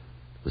Paris,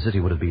 the city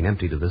would have been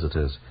empty to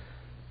visitors.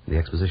 The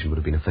exposition would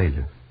have been a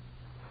failure.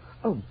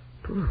 Oh,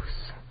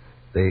 Bruce.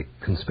 The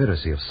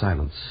conspiracy of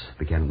silence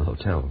began in the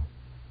hotel.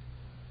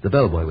 The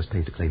bellboy was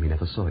paid to claim he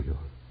never saw you.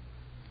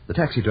 The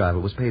taxi driver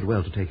was paid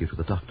well to take you to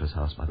the doctor's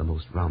house by the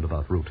most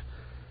roundabout route.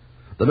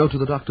 The note to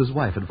the doctor's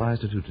wife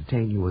advised her to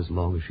detain you as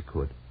long as she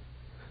could.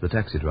 The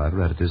taxi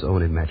driver added his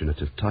own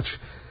imaginative touch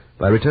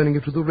by returning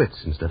you to the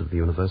Ritz instead of the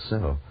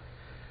Universal.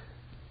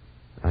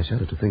 I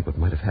shudder to think what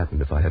might have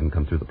happened if I hadn't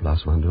come through the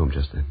Place Vendôme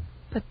just then.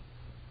 But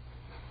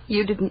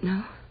you didn't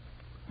know?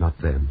 Not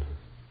then.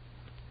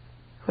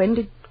 When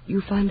did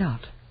you find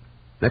out?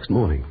 Next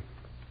morning.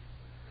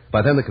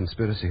 By then the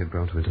conspiracy had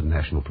grown to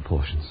international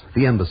proportions.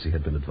 The embassy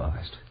had been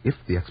advised. If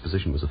the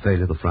exposition was a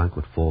failure, the franc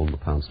would fall and the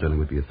pound sterling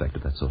would be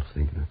affected, that sort of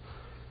thing.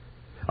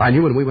 I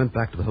knew when we went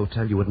back to the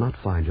hotel you would not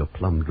find your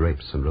plum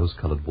drapes and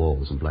rose-colored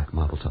walls and black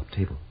marble-top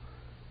table.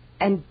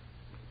 And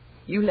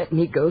you let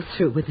me go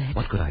through with it?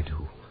 What could I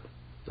do?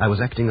 I was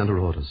acting under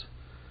orders.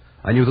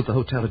 I knew that the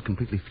hotel had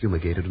completely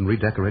fumigated and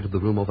redecorated the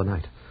room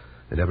overnight,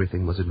 and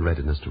everything was in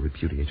readiness to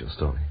repudiate your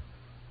story.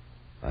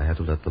 I had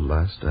to let the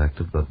last act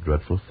of the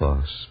dreadful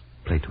farce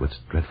play to its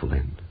dreadful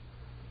end.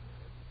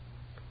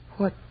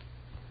 What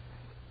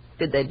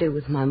did they do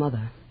with my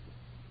mother?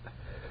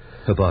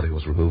 Her body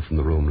was removed from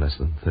the room less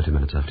than 30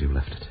 minutes after you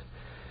left it.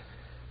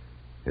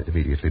 It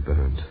immediately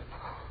burned.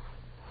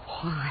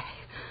 Why?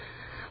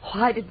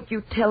 Why didn't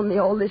you tell me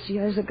all this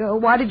years ago?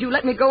 Why did you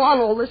let me go on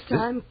all this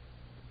time?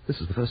 This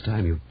is the first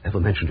time you've ever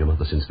mentioned your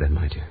mother since then,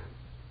 my dear.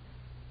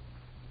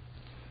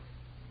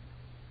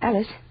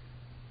 Alice?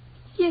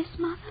 Yes,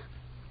 Mother?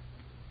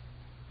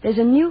 There's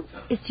a new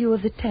issue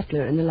of the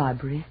Tetler in the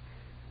library.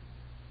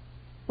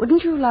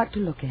 Wouldn't you like to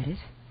look at it?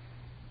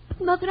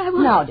 Mother, I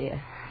want... Now,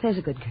 dear, there's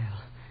a good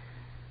girl.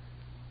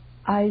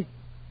 I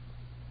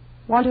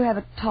want to have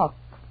a talk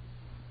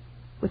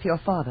with your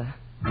father.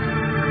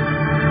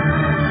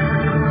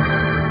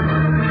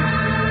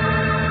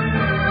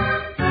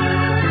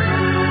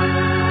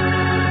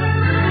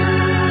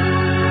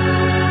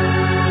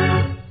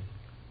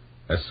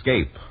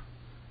 Escape,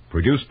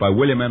 produced by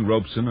William N.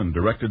 Robeson and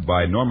directed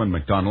by Norman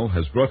MacDonald,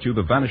 has brought you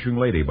The Vanishing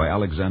Lady by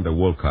Alexander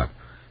Woollcott,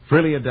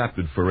 freely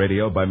adapted for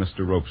radio by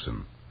Mr.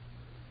 Robeson.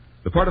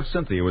 The part of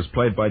Cynthia was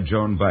played by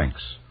Joan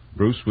Banks.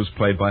 Bruce was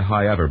played by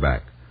Hy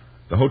Averback.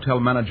 The hotel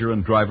manager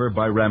and driver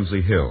by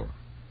Ramsey Hill.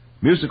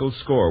 Musical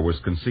score was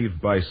conceived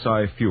by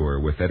Cy Fewer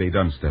with Eddie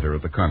Dunstetter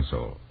at the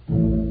console.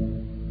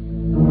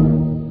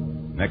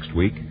 Next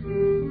week...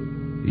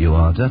 You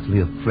are deathly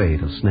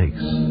afraid of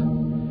snakes.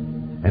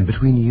 And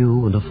between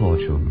you and a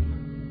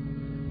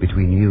fortune,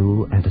 between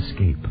you and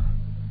escape,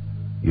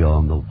 you're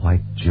on the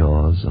white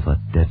jaws of a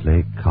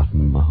deadly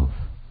cottonmouth.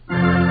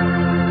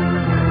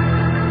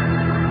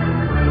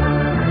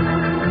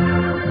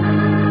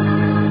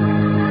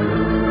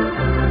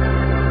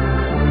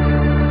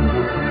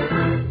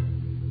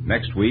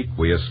 Next week,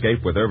 we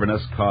escape with Irvin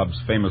S. Cobb's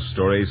famous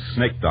story,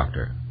 Snake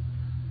Doctor.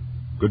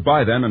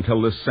 Goodbye, then,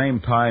 until this same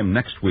time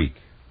next week,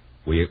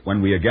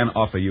 when we again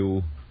offer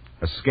you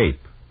Escape.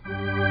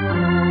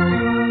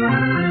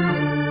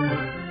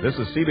 This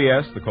is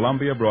CBS, the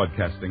Columbia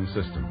Broadcasting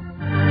System.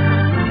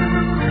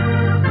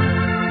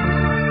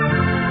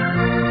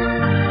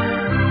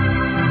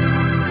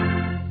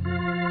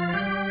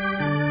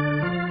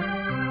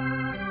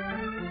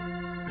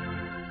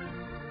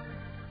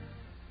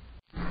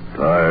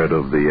 Tired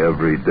of the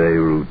everyday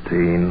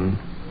routine?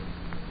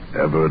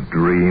 Ever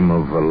dream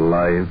of a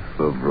life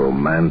of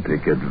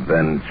romantic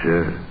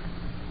adventure?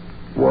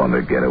 Want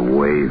to get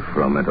away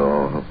from it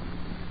all?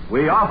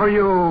 We offer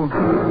you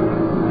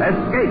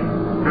Escape.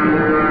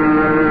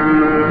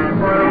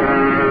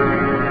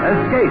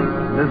 Escape,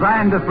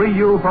 designed to free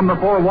you from the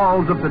four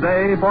walls of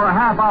today for a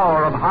half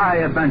hour of high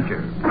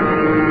adventure.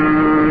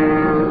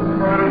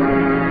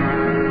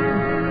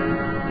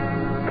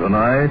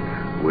 Tonight,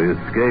 we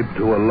escape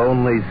to a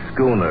lonely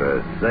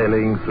schooner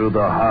sailing through the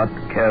hot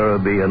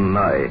Caribbean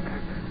night,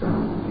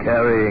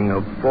 carrying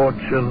a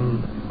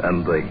fortune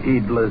and the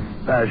heedless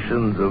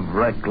passions of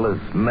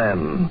reckless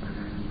men,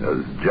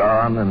 as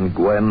John and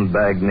Gwen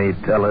Bagney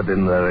tell it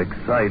in their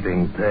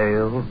exciting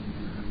tale,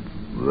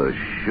 The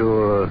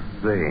Sure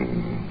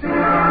Thing.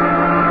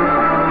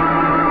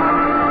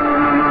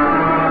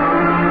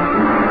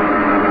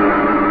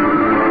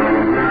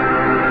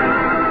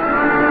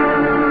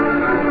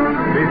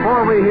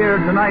 Before we hear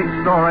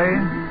tonight's story,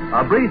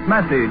 a brief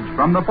message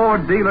from the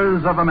Ford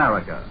Dealers of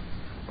America.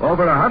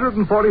 Over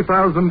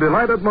 140,000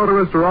 delighted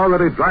motorists are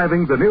already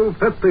driving the new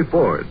 50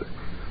 Ford.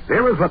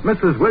 Here is what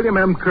Mrs. William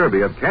M.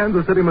 Kirby of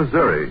Kansas City,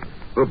 Missouri,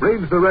 who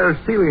breeds the rare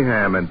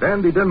Sealyham and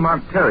Dandy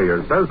Denmark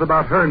Terrier, says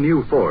about her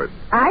new Ford.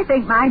 I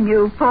think my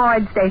new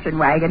Ford station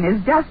wagon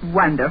is just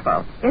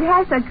wonderful. It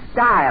has such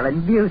style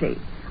and beauty.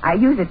 I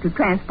use it to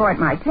transport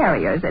my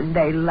terriers, and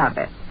they love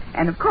it.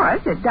 And, of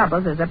course, it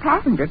doubles as a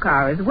passenger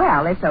car as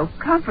well. It's so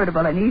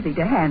comfortable and easy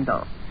to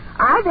handle.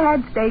 I've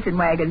had station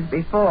wagons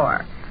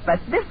before, but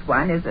this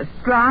one is the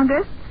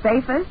strongest,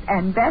 safest,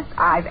 and best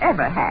I've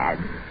ever had.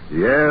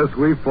 Yes,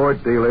 we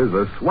Ford dealers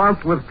are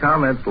swamped with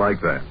comments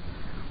like that.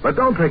 But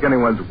don't take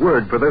anyone's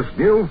word for this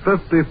new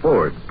 50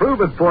 Ford.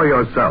 Prove it for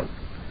yourself.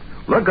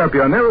 Look up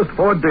your nearest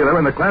Ford dealer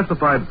in the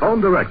classified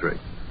phone directory.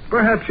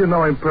 Perhaps you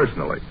know him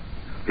personally.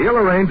 He'll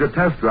arrange a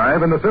test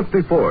drive in the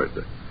 50 Ford.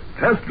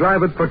 Test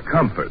drive it for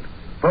comfort,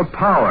 for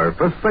power,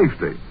 for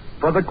safety,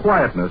 for the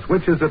quietness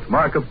which is its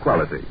mark of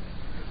quality.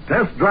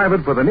 Test drive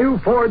it for the new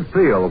Ford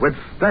seal which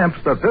stamps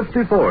the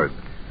 50 Ford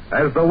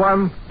as the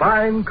one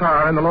fine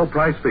car in the low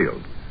price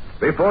field.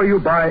 Before you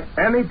buy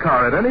any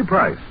car at any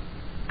price,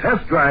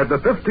 test drive the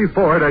 50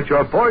 Ford at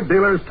your Ford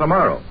dealers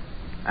tomorrow.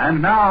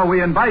 And now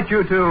we invite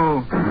you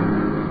to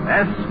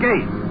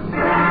Escape.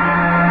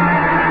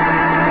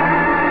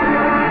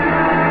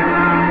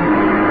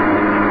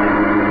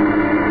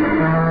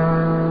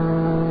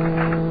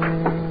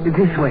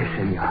 This way,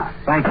 senor.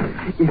 Thank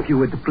you. If you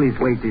would please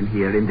wait in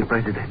here in the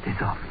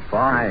President's office.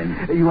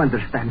 Fine. You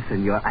understand,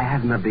 senor, I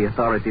have not the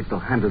authority to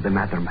handle the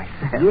matter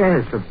myself.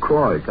 Yes, of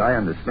course, I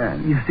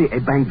understand. You see,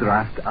 a bank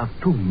draft of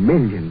 $2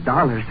 million,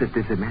 it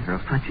is a matter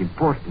of such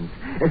importance.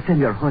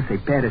 Senor Jose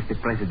Perez, the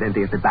president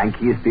of the bank,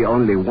 he is the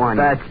only one.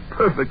 That's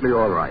perfectly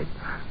all right.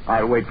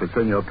 I'll wait for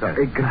Senor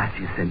Perez.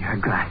 Gracias, senor,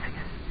 gracias.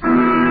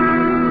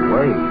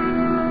 Wait.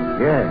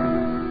 Yes,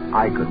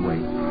 I could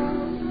wait.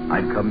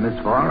 I'd come this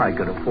far, I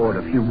could afford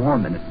a few more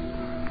minutes.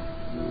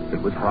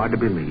 It was hard to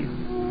believe.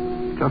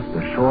 Just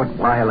a short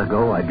while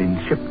ago, I'd been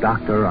ship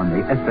doctor on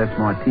the SS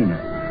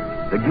Martinez,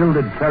 the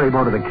gilded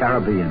ferryboat of the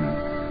Caribbean.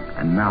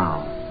 And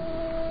now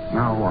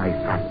I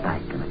sat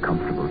back in a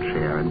comfortable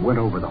chair and went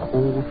over the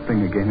whole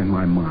thing again in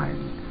my mind,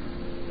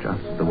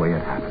 just the way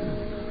it happened,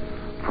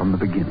 from the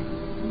beginning.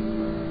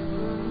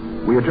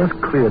 We had just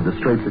cleared the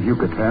Straits of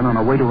Yucatan on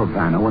our way to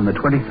Havana when the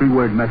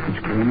 23-word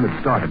message came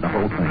that started the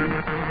whole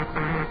thing.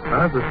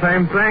 That's the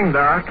same thing,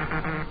 Doc.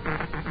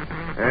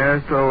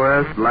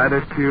 SOS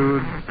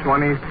latitude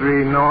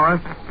 23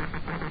 north,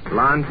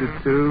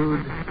 longitude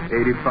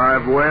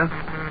 85 west.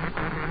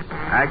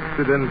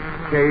 Accident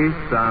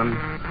case on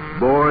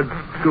board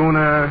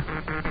schooner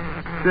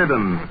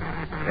Sidon,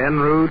 en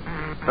route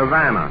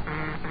Havana.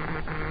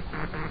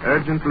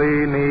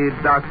 Urgently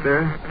need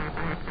doctor.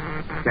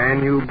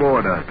 Can you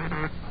board us?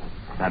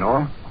 That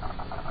all?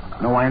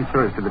 No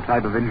answer as to the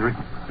type of injury?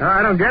 No,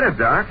 I don't get it,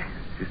 Doc.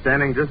 She's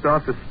standing just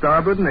off the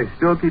starboard, and they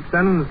still keep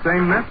sending the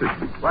same message.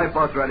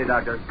 Lifeboat's ready,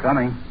 Doctor.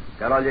 Coming.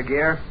 Got all your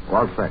gear?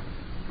 All set.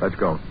 Let's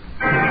go.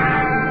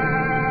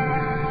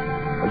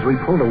 As we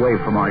pulled away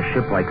from our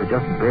ship, I could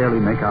just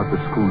barely make out the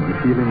schooner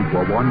feeling into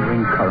a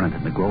wandering current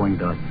in the growing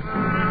dusk.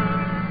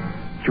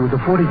 She was a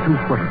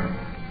 42-footer,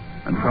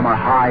 and from her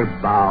high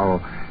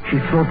bow, she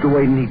sloped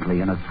away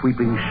neatly in a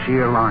sweeping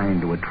sheer line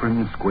to a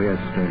trim square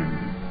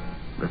stern.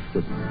 The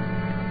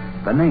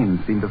Sidon. The name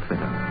seemed to fit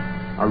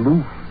her.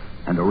 Aloof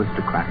and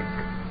aristocratic.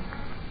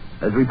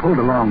 As we pulled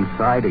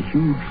alongside, a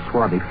huge,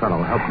 swarthy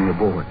fellow helped me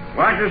aboard.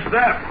 Watch your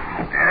step.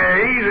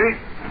 Easy.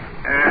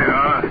 There you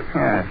are.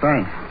 Yeah,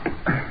 thanks.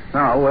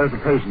 Now, where's the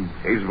patient?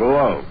 He's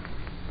below.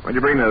 What'd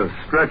you bring the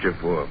stretcher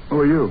for? Who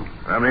are you?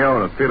 I'm the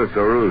owner, Felix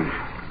Rouge.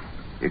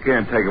 You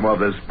can't take him off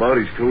this boat.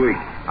 He's too weak.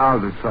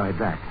 I'll decide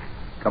that.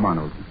 Come on,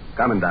 Olsen.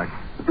 Coming, Doc.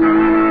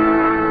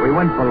 We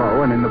went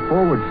below, and in the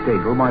forward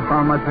stateroom, I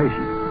found my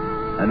patient.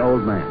 An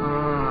old man.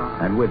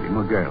 And with him,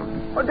 a girl.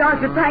 Oh,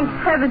 Doctor, thank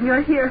heaven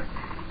you're here.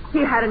 He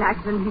had an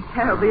accident. He's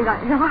terribly ill.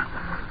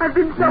 I've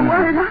been so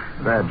worried.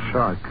 Bad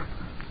shock.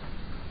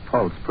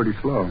 Pulse pretty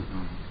slow.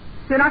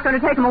 You're not going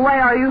to take him away,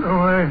 are you?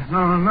 Away?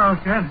 No,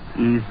 kid.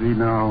 Easy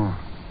now.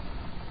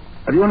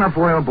 Have you enough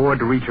oil aboard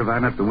to reach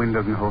Havana if the wind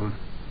doesn't hold?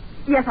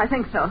 Yes, I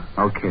think so.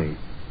 Okay.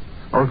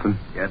 Olsen.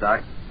 Yeah,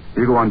 Doc?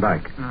 You go on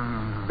back.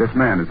 This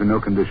man is in no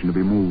condition to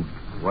be moved.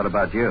 What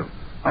about you?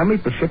 I'll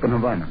meet the ship in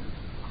Havana.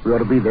 We ought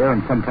to be there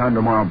in some time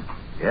tomorrow.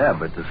 Yeah,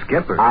 but the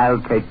skipper...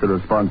 I'll take the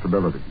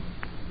responsibility.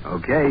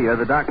 Okay, you're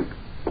the doctor.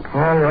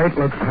 All right,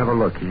 let's have a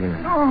look here.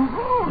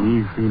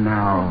 Easy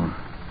now.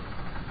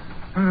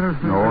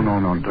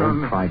 No,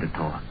 don't try to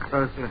talk.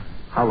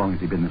 How long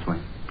has he been this way?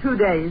 2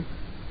 days.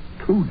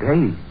 2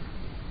 days?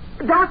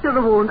 Doctor,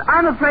 the wound.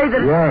 I'm afraid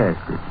that... Yes,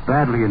 it's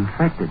badly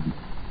infected.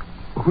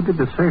 Who did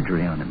the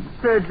surgery on him?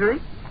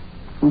 Surgery?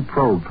 Who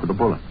probed for the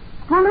bullet?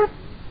 Bullet?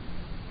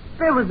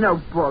 There was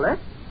no bullet.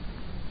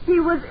 He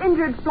was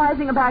injured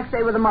splicing a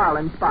backstay with a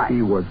marlin spike.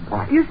 He was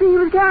what? You see, he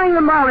was carrying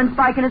the marlin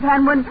spike in his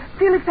hand when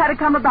Felix had to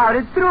come about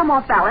it, threw him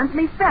off balance, and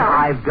he fell.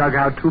 I've dug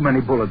out too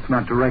many bullets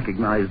not to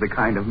recognize the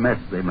kind of mess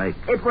they make.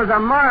 It was a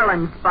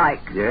marlin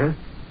spike. Yes?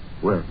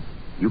 Well,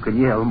 you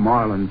can yell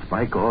marlin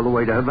spike all the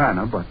way to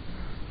Havana, but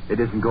it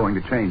isn't going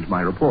to change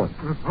my report.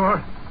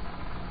 Report?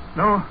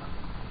 No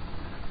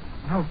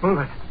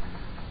bullet.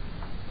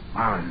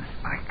 Marlin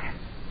spike.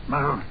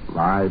 Marlin.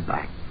 Lie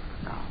back.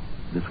 No,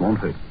 this won't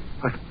hurt.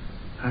 What?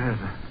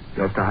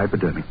 Just a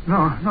hypodermic.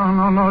 No,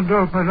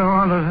 dope. I don't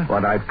want to...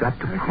 But I've got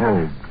to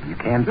probe. You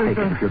can't take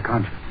it if you're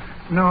conscious.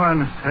 No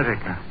anesthetic.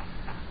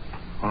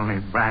 Only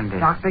brandy.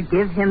 Doctor,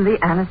 give him the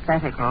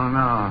anesthetic. Oh,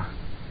 no.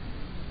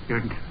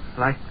 You'd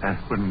like that,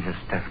 wouldn't you,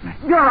 Stephanie?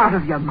 You're out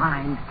of your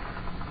mind.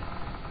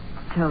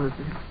 Joseph,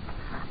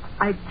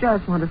 I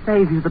just want to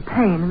save you the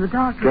pain and the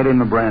doctor. Get him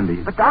the brandy.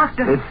 But,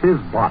 Doctor... It's his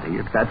body.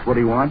 If that's what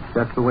he wants,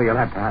 that's the way he'll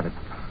have to have it.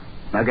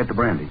 Now get the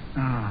brandy.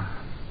 Oh,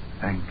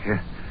 thank you.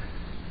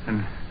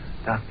 And,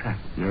 Doctor...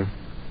 Yes?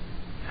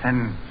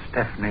 Send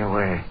Stephanie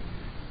away.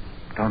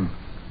 Don't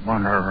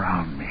want her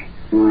around me.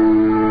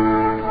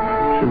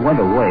 She went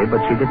away,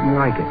 but she didn't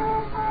like it.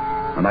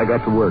 And I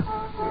got to work.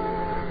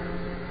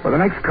 For the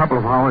next couple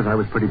of hours, I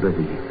was pretty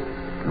busy.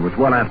 It was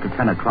well after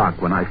 10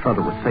 o'clock when I felt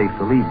it was safe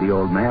to leave the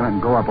old man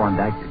and go up on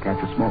deck to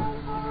catch a smoke.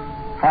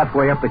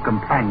 Halfway up the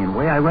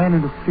companionway, I ran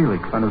into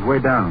Felix on his way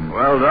down.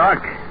 Well,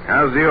 Doc,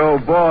 how's the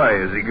old boy?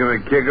 Is he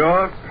going to kick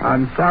off?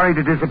 I'm sorry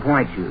to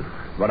disappoint you,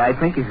 but I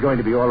think he's going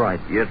to be all right.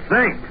 You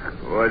think?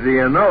 What do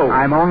you know?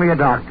 I'm only a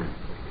doctor.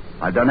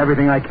 I've done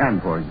everything I can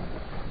for him.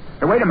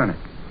 Hey, wait a minute.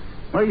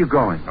 Where are you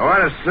going? I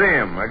want to see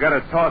him. I got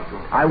to talk to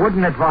him. I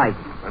wouldn't advise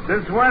him. But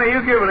since when are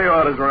you giving the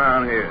orders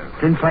around here?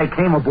 Since I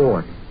came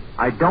aboard.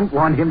 I don't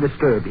want him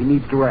disturbed. He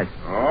needs to rest.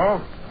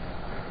 Oh?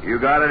 You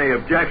got any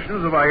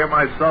objections if I get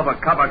myself a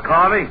cup of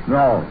coffee?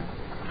 No.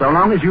 So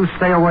long as you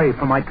stay away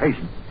from my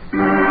patient.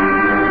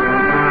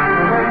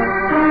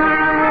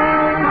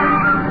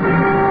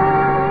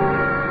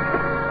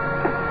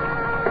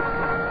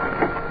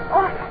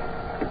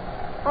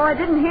 Oh, I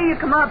didn't hear you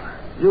come up.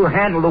 You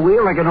handle the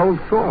wheel like an old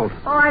salt.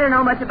 Oh, I don't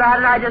know much about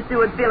it. I just do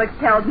what Felix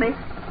tells me.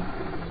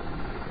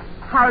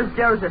 How's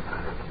Joseph?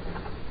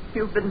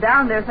 You've been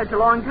down there such a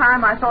long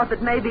time, I thought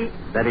that maybe...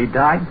 That he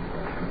died?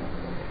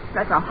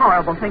 That's a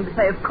horrible thing to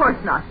say. Of course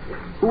not.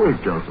 Who is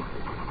Joseph?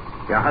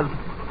 Your husband?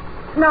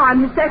 No,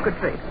 I'm his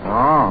secretary.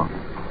 Oh.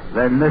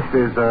 Then this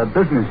is a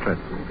business trip.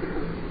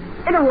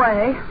 In a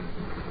way.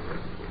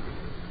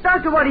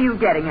 Doctor, what are you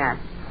getting at?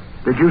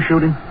 Did you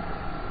shoot him?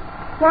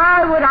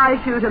 Why would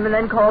I shoot him and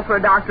then call for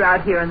a doctor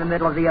out here in the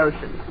middle of the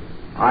ocean?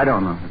 I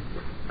don't know.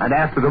 And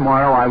after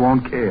tomorrow, I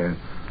won't care.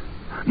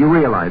 You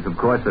realize, of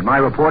course, that my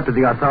report to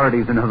the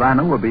authorities in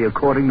Havana will be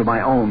according to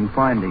my own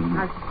findings.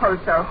 I suppose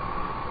so.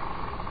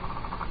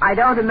 I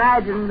don't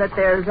imagine that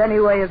there's any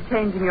way of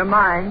changing your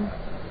mind.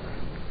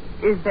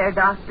 Is there,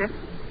 Doctor?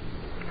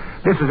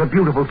 This is a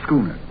beautiful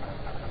schooner.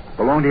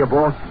 Belong to your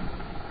boss?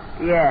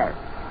 Yes.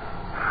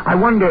 I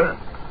wonder...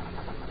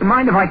 You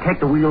mind if I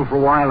take the wheel for a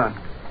while?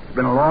 It's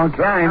been a long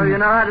time. Oh, you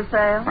know how to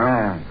sail?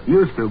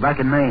 Used to, back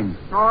in Maine.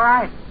 All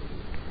right.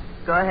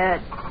 Go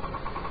ahead.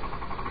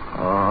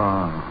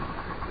 Oh...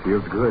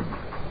 Feels good.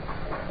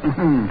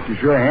 She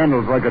sure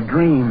handles like a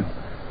dream.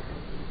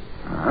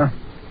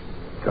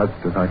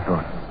 Just as I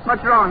thought.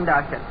 What's wrong,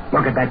 Doctor?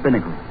 Look at that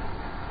binnacle.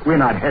 We're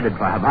not headed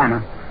for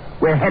Havana.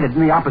 We're headed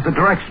in the opposite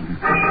direction.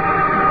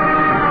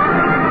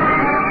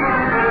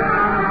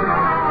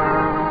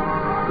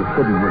 The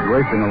Sidon was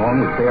racing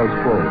along with sails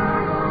full,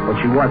 but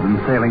she wasn't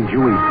sailing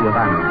due east to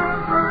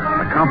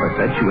Havana. The compass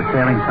said she was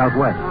sailing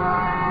southwest,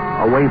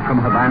 away from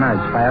Havana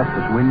as fast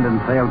as wind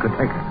and sail could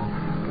take her.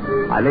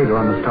 I laid her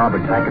on the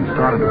starboard tack and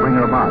started to bring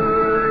her about.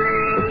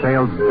 The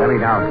sails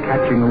bellied out,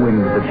 catching the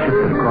wind as it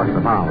shifted across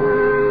the bow.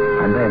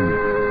 And then,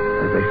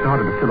 as they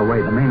started to fill away,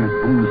 the mainmast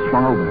boom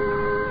swung over.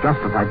 Just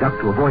as I ducked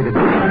to avoid it,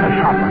 a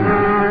shot went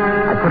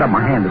out. I put up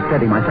my hand to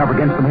steady myself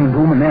against the main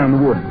boom, and there in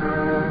the wood,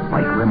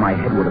 like where my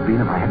head would have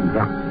been if I hadn't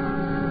ducked,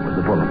 was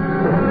the bullet.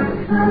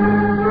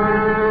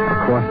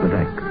 Across the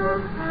deck,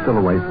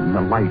 silhouetted in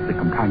the light the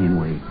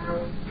companionway,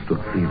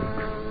 stood Felix,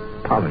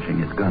 polishing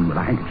his gun with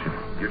a handkerchief.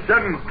 You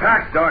shouldn't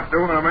pack, Doctor,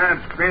 when a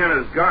man's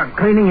cleaning his gun.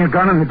 Cleaning your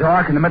gun in the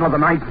dark in the middle of the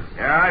night?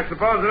 Yeah, I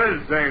suppose it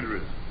is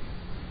dangerous.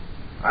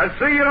 I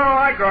see you don't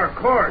like our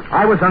course.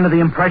 I was under the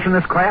impression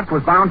this craft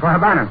was bound for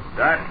Havana.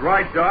 That's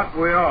right, Doc,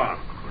 we are.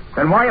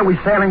 Then why are we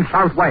sailing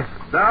southwest?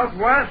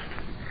 Southwest?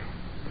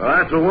 Well,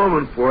 that's a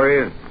woman for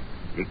you.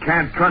 You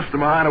can't trust her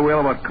behind the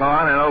wheel of a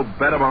car, and no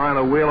better behind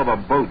the wheel of a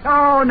boat.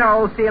 Oh,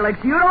 no, Felix.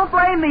 You don't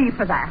blame me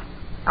for that.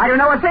 I don't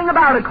know a thing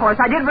about it, of course.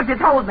 I did what you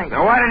told me.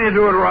 Now, why didn't you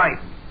do it right?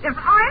 If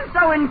I'm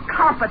so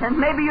incompetent,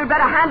 maybe you'd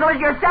better handle it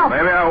yourself.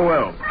 Maybe I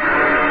will.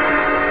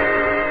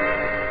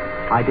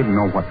 I didn't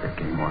know what this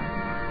game was.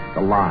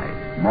 The lie,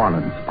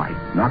 marlin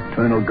spike,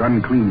 nocturnal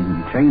gun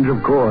cleaning, change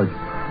of course.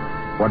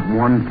 But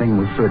one thing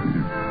was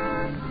certain.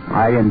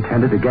 I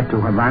intended to get to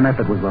Havana if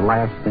it was the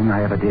last thing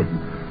I ever did.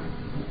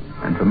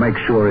 And to make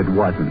sure it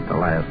wasn't the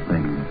last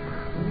thing,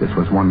 this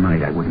was one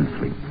night I wouldn't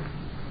sleep.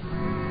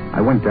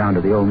 I went down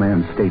to the old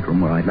man's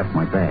stateroom where I'd left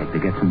my bag to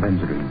get some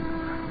Benzedrine.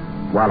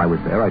 While I was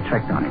there, I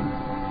checked on him.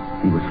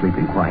 He was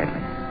sleeping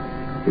quietly.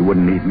 He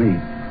wouldn't need me.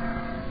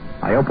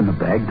 I opened the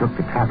bag, took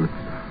the tablets,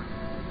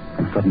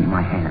 and suddenly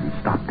my hand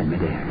stopped in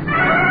midair.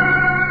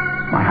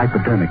 My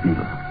hypodermic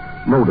needle,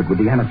 loaded with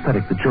the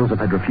anesthetic that Joseph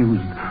had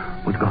refused,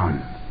 was gone.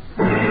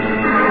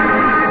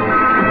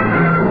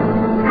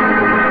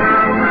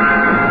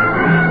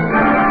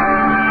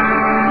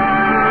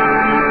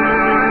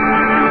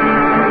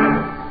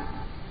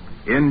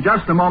 In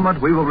just a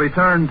moment, we will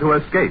return to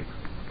Escape.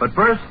 But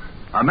first,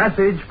 a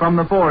message from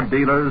the Ford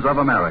dealers of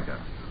America.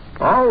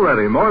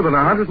 Already, more than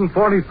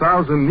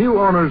 140,000 new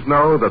owners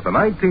know that the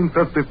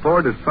 1950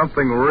 Ford is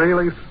something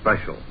really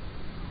special.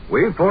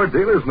 We Ford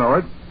dealers know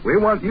it. We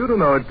want you to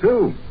know it,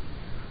 too.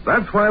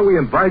 That's why we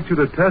invite you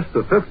to test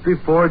the 50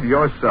 Ford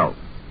yourself.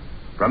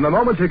 From the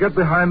moment you get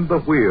behind the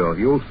wheel,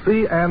 you'll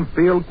see and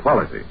feel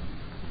quality.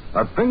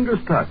 A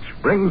finger's touch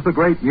brings the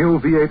great new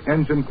V8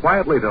 engine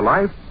quietly to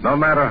life, no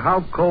matter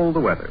how cold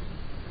the weather.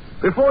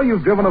 Before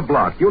you've driven a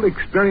block, you'll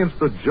experience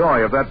the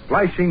joy of that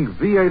flashing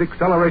V8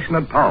 acceleration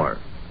and power.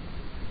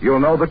 You'll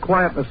know the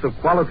quietness of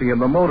quality in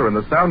the motor and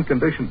the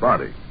sound-conditioned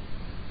body.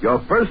 Your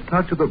first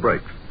touch of the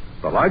brakes,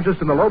 the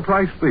largest in the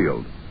low-price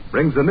field,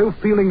 brings a new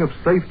feeling of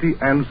safety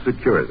and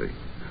security.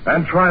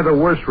 And try the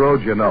worst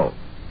road you know.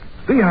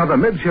 See how the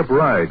midship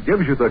ride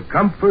gives you the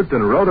comfort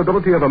and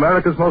roadability of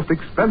America's most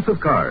expensive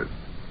cars.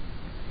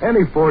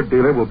 Any Ford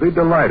dealer will be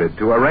delighted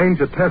to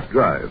arrange a test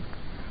drive.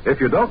 If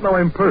you don't know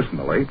him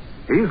personally,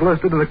 he's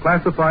listed in the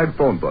classified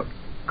phone book.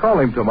 Call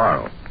him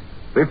tomorrow.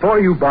 Before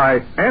you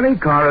buy any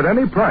car at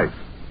any price,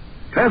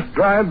 test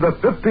drive the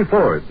 50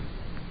 Ford.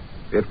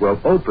 It will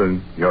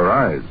open your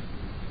eyes.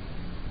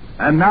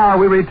 And now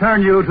we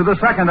return you to the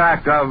second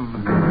act of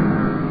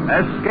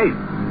Escape.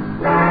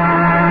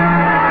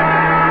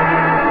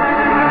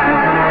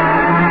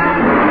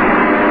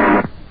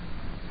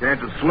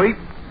 Can't you sleep?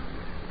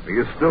 Are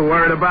you still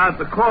worried about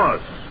the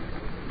course?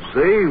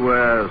 See,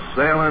 we're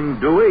sailing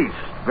due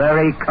east.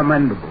 Very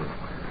commendable.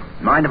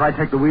 Mind if I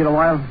take the wheel a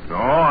while? No,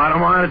 I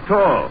don't mind at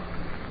all.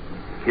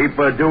 Keep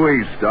her due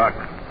east, Doc.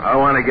 I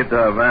want to get to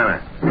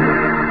Havana.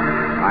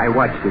 I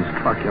watched his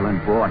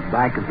truculent board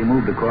back as he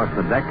moved across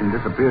the deck and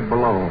disappeared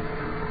below.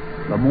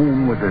 The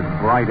moon was as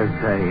bright as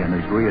day and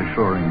as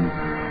reassuring.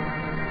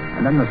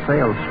 And then the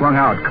sails swung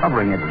out,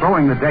 covering it,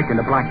 throwing the deck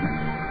into blackness.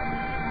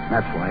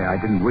 That's why I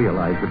didn't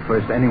realize at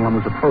first anyone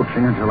was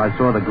approaching until I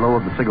saw the glow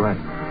of the cigarette.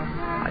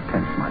 I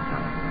tensed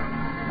myself.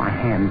 My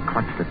hand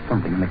clutched at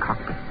something in the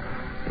cockpit.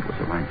 It was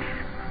a wrench.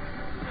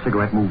 The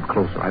cigarette moved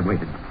closer. I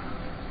waited.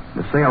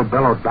 The sail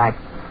bellowed back,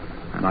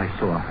 and I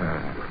saw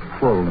her,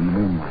 full in the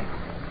moonlight.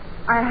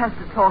 I have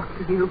to talk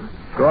to you.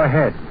 Go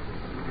ahead.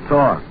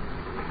 Talk.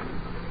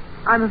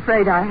 I'm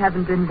afraid I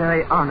haven't been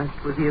very honest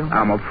with you.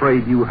 I'm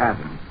afraid you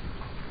haven't.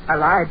 I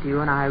lied to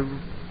you, and I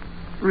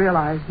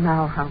realize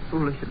now how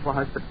foolish it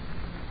was, but...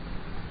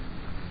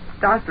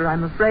 Doctor,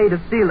 I'm afraid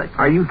of Felix.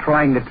 Are you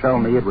trying to tell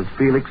me it was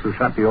Felix who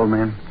shot the old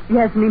man?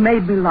 Yes, and he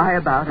made me lie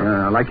about it.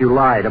 Like you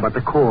lied about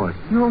the cord.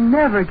 You'll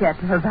never get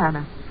to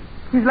Havana.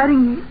 He's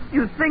letting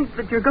you think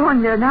that you're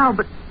going there now,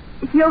 but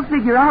he'll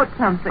figure out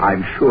something.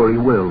 I'm sure he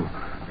will.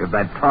 If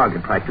that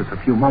target practice a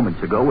few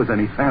moments ago was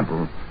any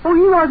sample. Oh,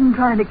 he wasn't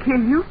trying to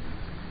kill you.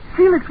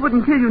 Felix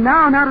wouldn't kill you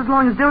now, not as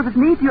long as Joseph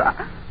needs you.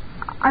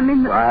 I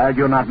mean... Well,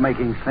 you're not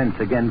making sense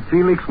again.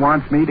 Felix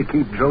wants me to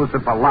keep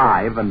Joseph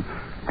alive, and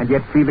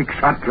yet Felix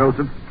shot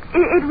Joseph?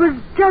 It was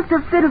just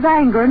a fit of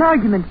anger, an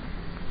argument.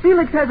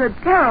 Felix has a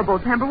terrible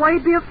temper. Why,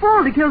 he'd be a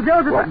fool to kill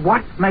Joseph. Well,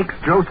 what makes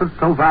Joseph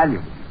so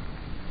valuable?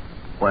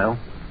 Well?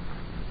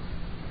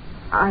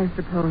 I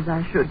suppose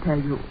I should tell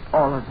you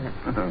all of it.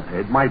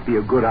 It might be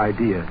a good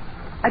idea.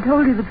 I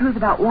told you the truth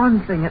about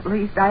one thing, at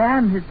least. I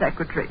am his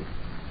secretary.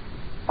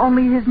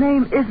 Only his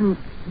name isn't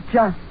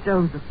just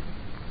Joseph.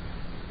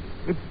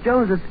 It's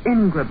Joseph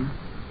Ingram.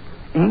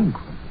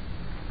 Ingram?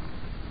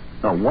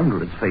 No wonder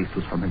his face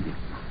was familiar.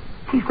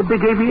 He's the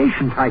big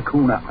aviation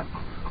tycoon.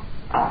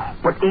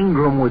 But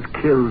Ingram was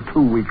killed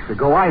 2 weeks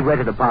ago. I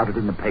read about it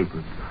in the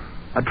papers.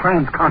 A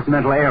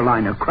transcontinental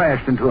airliner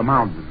crashed into a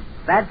mountain.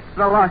 That's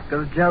the luck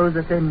of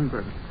Joseph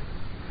Ingram.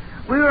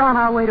 We were on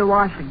our way to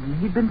Washington.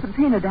 He'd been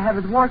subpoenaed to have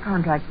his war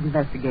contract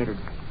investigated.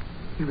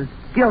 He was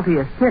guilty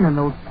of sin, and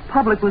the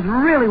public was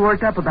really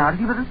worked up about it.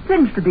 He was a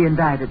cinch to be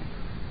indicted.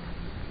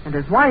 And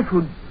his wife,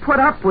 who'd put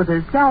up with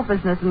his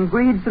selfishness and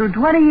greed through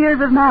 20 years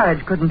of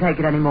marriage, couldn't take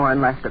it anymore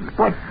and left him.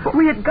 What?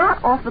 We had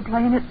got off the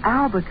plane at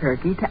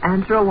Albuquerque to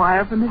answer a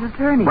wire from his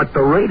attorney. But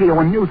the radio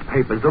and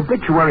newspapers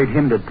obituaried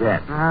him to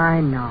death. I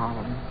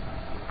know.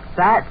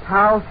 That's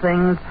how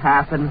things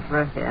happen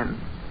for him.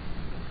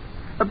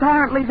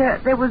 Apparently,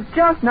 there was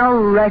just no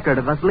record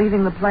of us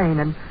leaving the plane,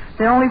 and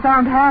they only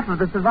found half of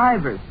the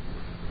survivors.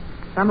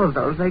 Some of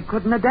those they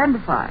couldn't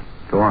identify.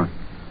 Go on.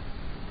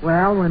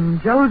 Well,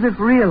 when Joseph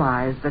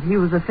realized that he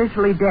was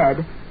officially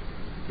dead,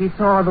 he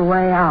saw the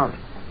way out.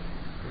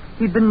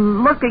 He'd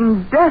been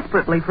looking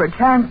desperately for a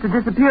chance to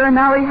disappear, and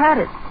now he had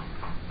it.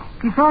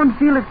 He phoned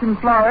Felix in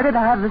Florida to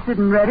have the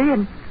sitting ready,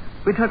 and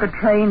we took a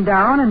train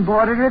down and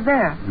boarded her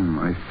there.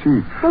 I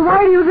see. Well,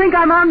 why do you think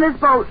I'm on this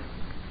boat?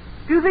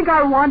 Do you think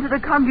I wanted to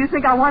come? Do you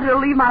think I wanted to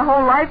leave my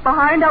whole life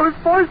behind? I was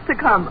forced to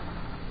come.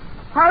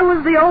 I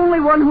was the only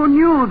one who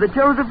knew that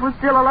Joseph was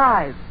still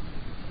alive.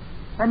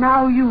 And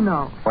now you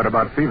know. What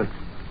about Felix?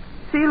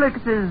 Felix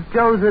is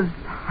Joseph's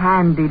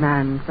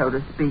handyman, so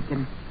to speak,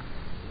 and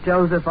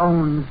Joseph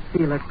owns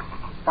Felix,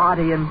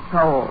 body and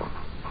soul,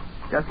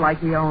 just like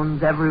he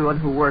owns everyone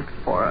who works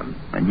for him.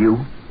 And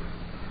you?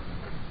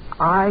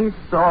 I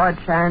saw a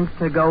chance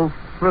to go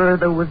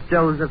further with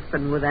Joseph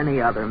than with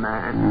any other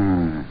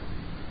man.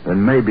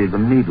 Then maybe the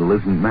needle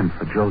isn't meant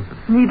for Joseph.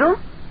 Needle?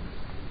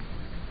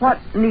 What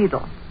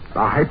needle?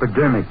 A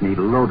hypodermic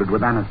needle loaded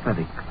with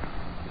anesthetic.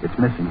 It's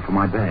missing from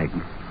my bag.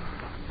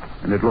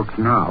 And it looks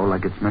now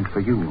like it's meant for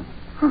you.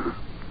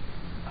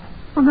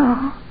 Oh,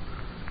 no.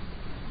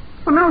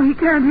 Oh, no, he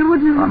can't. He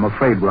wouldn't. I'm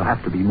afraid we'll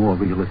have to be more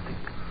realistic.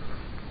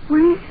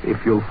 We?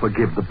 If you'll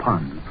forgive the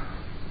pun.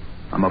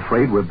 I'm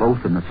afraid we're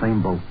both in the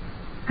same boat.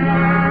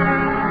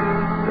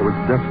 There was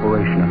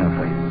desperation in her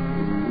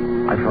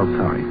face. I felt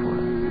sorry for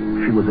her.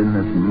 She was in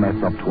this mess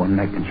up to her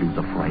neck and she was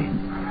afraid.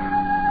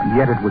 And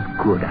yet it was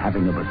good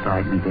having her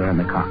beside me there in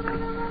the cockpit.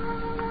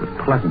 It was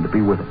pleasant to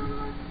be with her.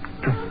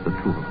 Just the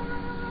two of us.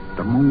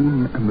 The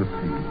moon and the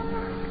sea.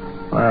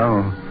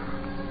 Well,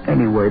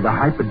 anyway, the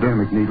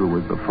hypodermic needle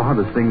was the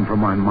farthest thing from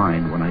my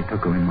mind when I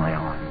took her in my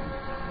arms.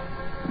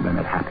 And then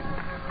it happened.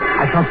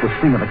 I felt the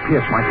sting of it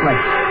pierce my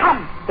flesh. Oh,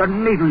 the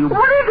needle you...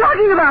 What are you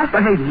talking about?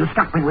 The needle you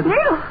stuck me with.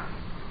 Needle?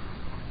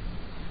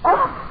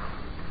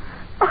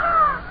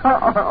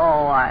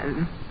 Oh,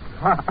 I'm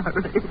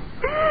sorry.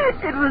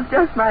 It was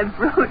just my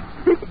brooch.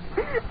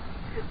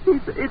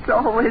 It's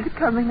always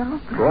coming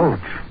out. Brooch?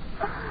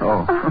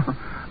 Oh.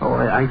 Oh,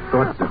 I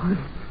thought that... Oh,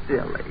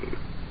 silly.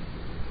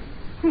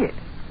 Here.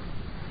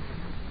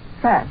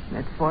 Fasten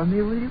it for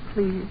me, will you,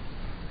 please?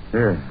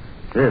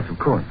 Yes, of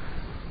course.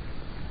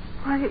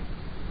 Why,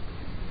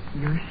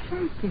 you're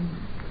shaking.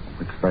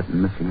 It's that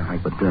missing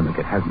hypodermic.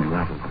 It has me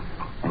rattled.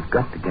 I've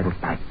got to get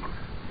it back.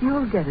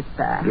 You'll get it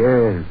back.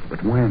 Yes,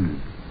 but when?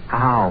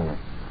 How?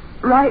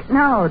 Right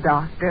now,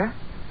 Doctor.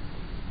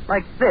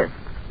 Like this.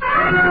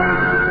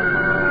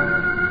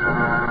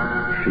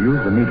 She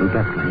used the needle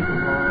deftly.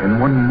 In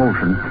one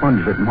motion,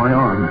 plunged it in my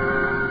arm. I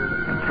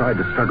tried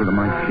to struggle to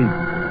my feet.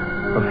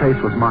 Her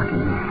face was mocking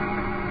me.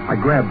 I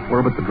grabbed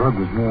for her, but the drug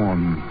was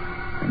warm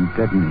and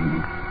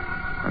deadening.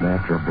 And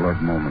after a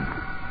blurred moment,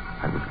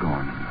 I was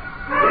gone.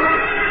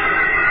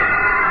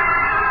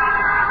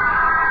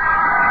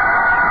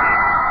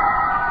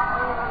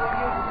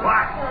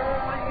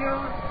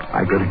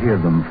 I could hear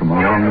them from a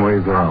long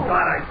ways off.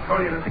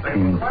 They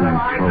came through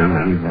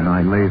slowly, then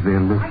I lay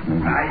there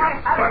listening.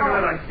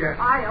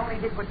 I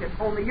only did what you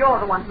told me. You're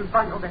the one who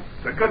bungled it.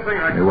 It's a good thing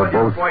They were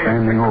both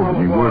standing over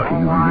me,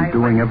 working on me,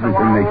 doing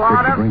everything they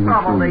could to bring me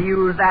trouble to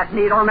through. use that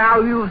needle. Now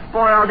you've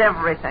spoiled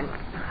everything.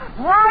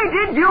 Why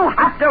did you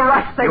have to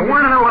rush things? You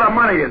want to know what the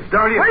money is,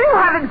 don't you? Well, you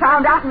haven't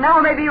found out, and now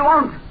maybe you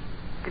won't.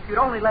 If you'd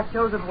only left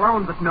Joseph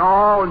alone, but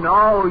no,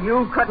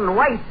 you couldn't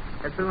wait.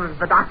 As soon as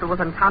the doctor was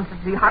unconscious,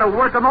 he had to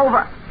work him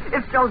over.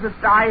 If Joseph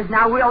dies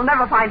now, we'll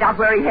never find out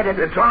where he hid it.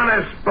 It's on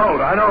this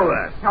boat, I know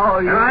that. Oh,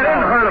 you And I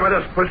didn't know. hurt him, I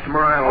just pushed him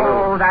around a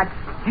little. Oh, that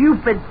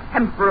stupid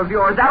temper of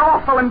yours, that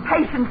awful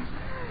impatience.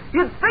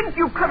 You'd think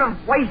you could have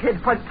waited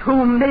for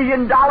 $2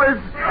 million. $2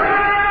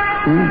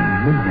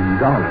 million.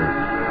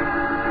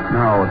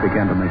 Now it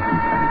began to make some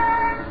sense.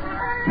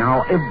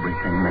 Now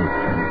everything made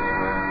sense.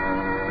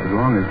 As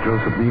long as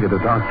Joseph needed a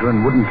doctor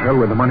and wouldn't tell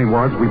where the money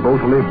was, we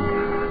both lived.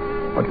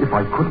 But if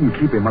I couldn't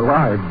keep him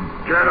alive...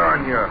 Get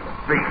on your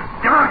feet.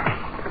 Doc!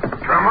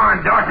 Come on,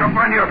 Doc, up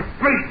on your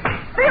feet.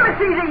 Feel it,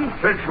 easy.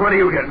 Since when are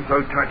you getting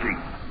so touchy?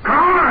 Come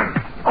on!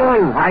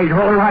 All right.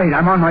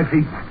 I'm on my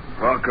feet.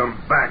 Welcome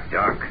back,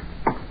 Doc.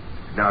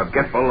 Now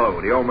get below.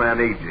 The old man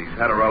needs you. He's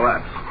had a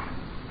relapse.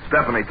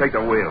 Stephanie, take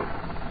the wheel.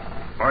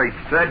 I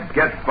said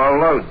get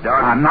below,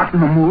 Doc. I'm not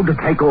in the mood to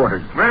take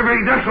orders. Maybe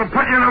this will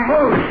put you in a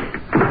mood.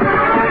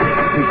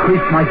 He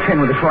creased my chin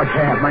with a short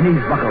jab. My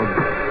knees buckled.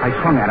 I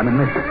swung at him and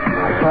missed.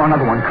 I saw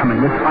another one coming.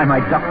 This time I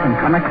ducked and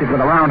connected with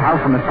a roundhouse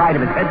on the side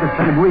of his head that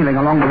sent him reeling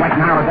along the wet,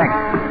 narrow deck.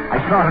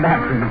 I started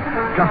after him.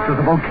 Just as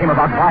the boat came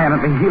about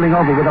violently, heeling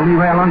over with a lee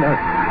rail under.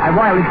 I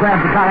wildly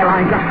grabbed the guy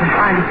line just in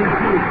time to see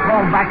Felix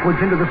fall backwards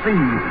into the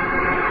sea.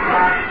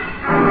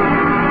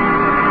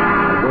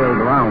 I whirled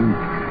around.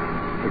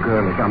 The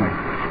girl was on it,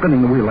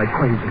 spinning the wheel like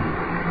crazy.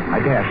 I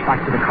dashed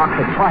back to the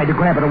cockpit, tried to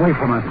grab it away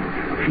from her.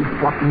 She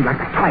fought me like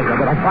a tiger,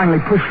 but I finally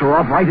pushed her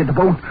off right at the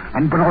boat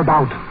and brought her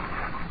about.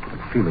 But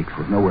Felix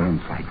was nowhere in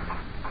sight.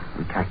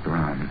 We tacked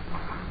around,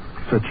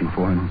 searching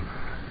for him,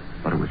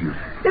 but it was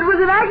useless. It was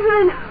an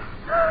accident.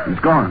 He's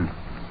gone.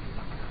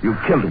 You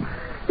killed him.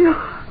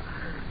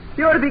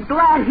 You ought to be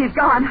glad he's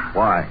gone.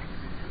 Why?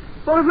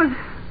 Well, it was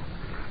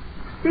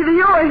either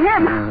you or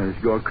him.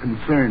 Yes, your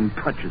concern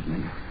touches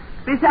me.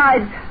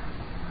 Besides,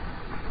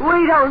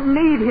 we don't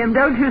need him,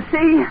 don't you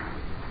see?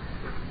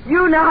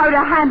 You know how to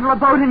handle a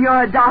boat and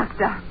you're a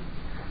doctor.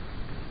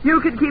 You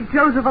can keep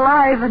Joseph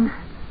alive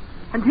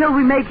until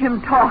we make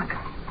him talk.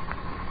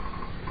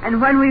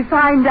 And when we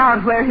find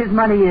out where his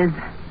money is,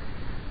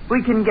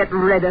 we can get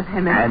rid of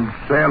him. And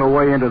sail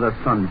away into the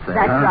sunset,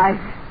 That's huh? right.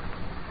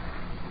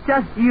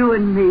 Just you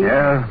and me.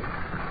 Yeah?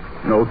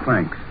 No,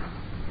 thanks.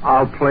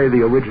 I'll play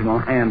the original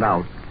hand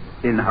out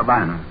in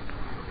Havana.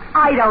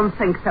 I don't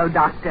think so,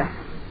 Doctor.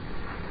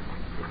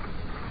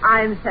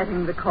 I'm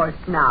setting the course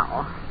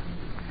now.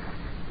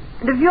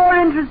 And if you're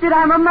interested,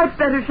 I'm a much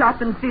better shot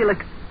than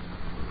Felix.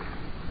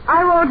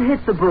 I won't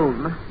hit the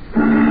boom.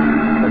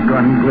 The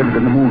gun glittered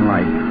in the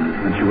moonlight,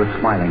 and she was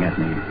smiling at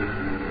me.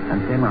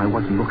 And then I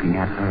wasn't looking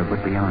at her,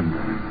 but beyond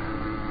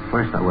her.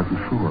 First, I wasn't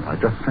sure. I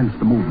just sensed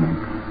the movement.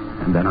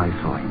 And then I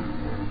saw him.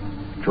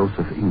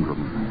 Joseph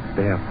Ingram,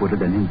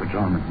 barefooted and in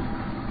pajamas,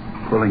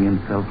 pulling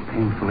himself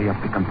painfully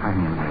up the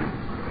companionway,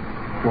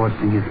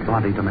 forcing his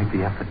body to make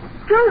the effort.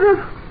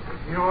 Joseph!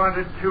 You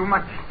wanted too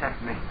much,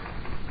 Stephanie.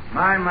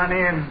 My money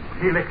and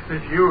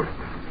Felix's youth.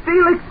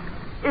 Felix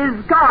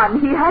is gone.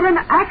 He had an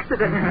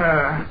accident.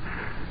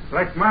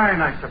 Like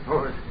mine, I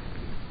suppose.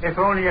 If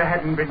only you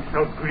hadn't been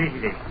so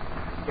greedy.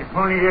 If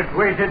only you'd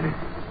waited,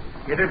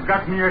 you'd have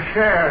gotten your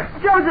share.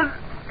 Joseph,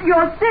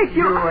 you're sick.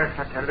 You were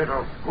such a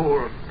little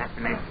fool,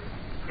 Stephanie.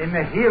 In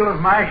the heel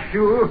of my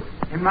shoe,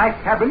 in my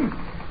cabin,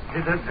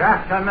 is a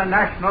draft on the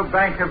National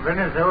Bank of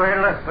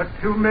Venezuela for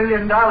 $2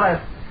 million.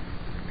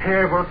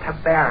 Payable to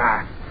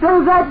bearer.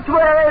 So that's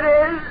where it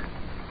is.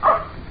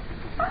 Oh.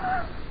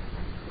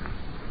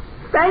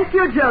 Thank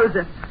you,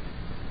 Joseph.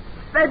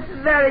 That's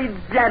very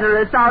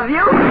generous of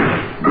you. I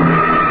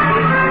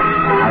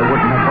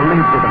wouldn't have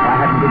believed it if I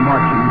hadn't been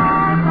watching.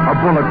 A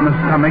bullet in the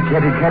stomach,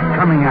 yet it kept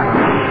coming at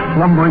her,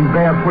 lumbering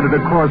barefooted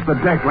across the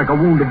deck like a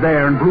wounded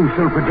bear in blue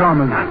silk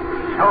pajamas.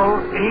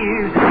 So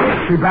easy.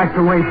 She backed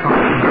away from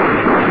him,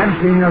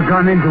 emptying her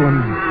gun into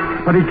him.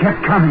 But he kept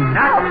coming.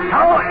 Not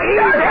so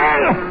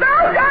easy! No,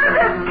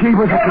 Joseph! She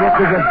was at the edge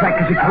of the deck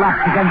as he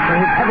collapsed against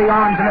her, his heavy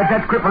arms and a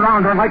death grip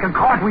around her like a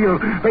cartwheel.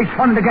 They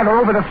spun together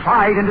over the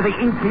side into the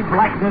inky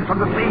blackness of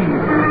the sea.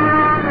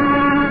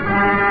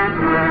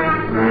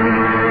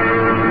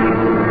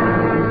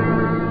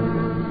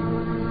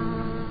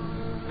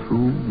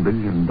 $2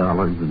 million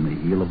in the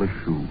heel of a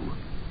shoe.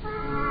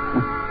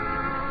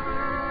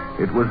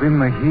 It was in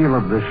the heel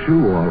of the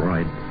shoe, all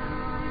right.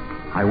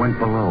 I went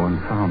below and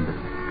found it.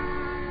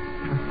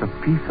 Just a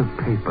piece of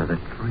paper that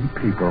 3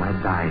 people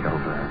had died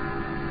over.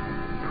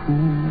 $2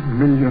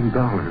 million.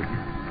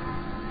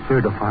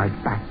 Certified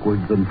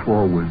backwards and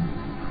forwards.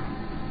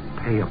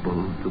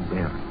 Payable to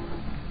bearer.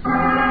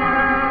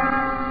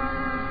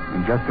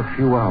 In just a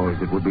few hours,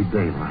 it would be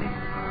daylight.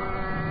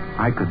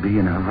 I could be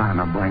in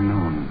Havana by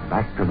noon.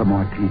 Back to the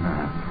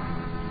Martina.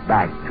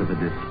 Back to the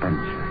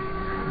dispensary.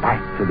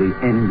 Back to the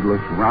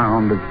endless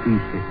round of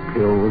seasick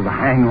pills,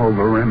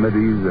 hangover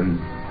remedies, and...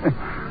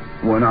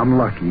 when I'm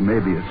lucky,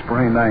 maybe a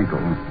sprained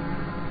ankle.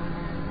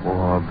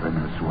 Or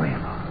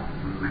Venezuela.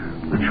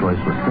 The choice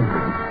was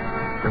simple.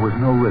 There was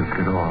no risk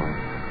at all.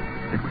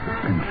 It was a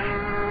cinch.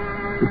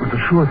 It was a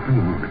sure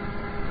thing.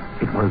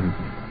 It was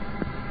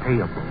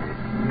payable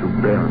to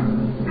bearer.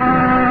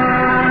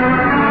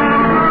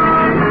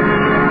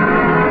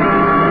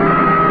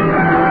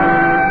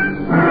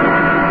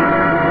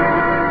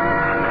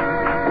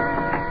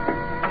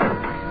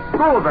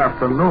 Good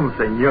afternoon,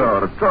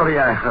 senor. Sorry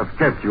I have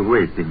kept you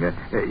waiting.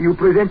 You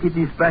presented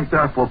this bank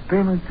draft for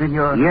payment,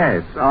 senor?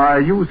 Yes.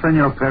 Are you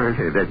Senor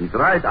Perez? That is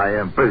right. I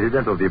am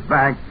president of the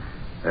bank.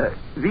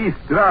 This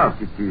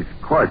draft, it is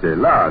quite a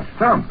large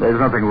sum. There's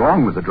nothing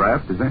wrong with the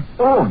draft, is there?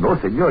 Oh, no,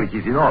 senor. It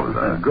is in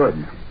order.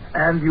 Good.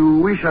 And you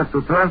wish us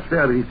to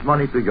transfer this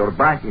money to your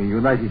bank in the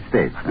United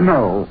States?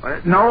 No.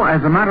 No,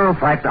 as a matter of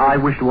fact, I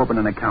wish to open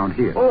an account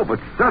here. Oh, but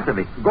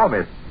certainly.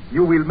 Gomez,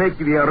 you will make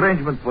the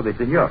arrangement for the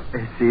senor.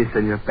 Si,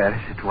 Senor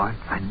Perez, at once.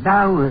 And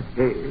now,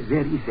 there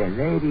is a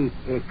lady,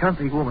 a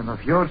countrywoman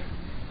of yours,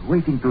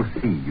 waiting to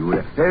see you.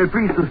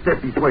 Please to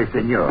step this way,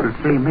 senor. To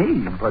see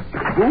me? But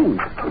who?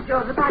 Oh,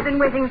 Joseph, I've been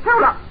waiting so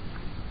long.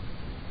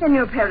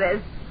 Senor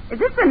Perez, is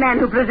this the man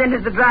who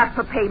presented the draft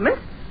for payment?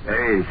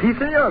 Si,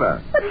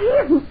 senora. But he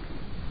isn't.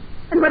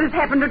 And what has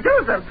happened to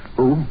Joseph?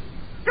 Who?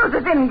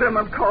 Joseph Ingram,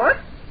 of course.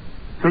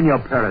 Senor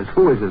Perez,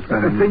 who is this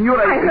man?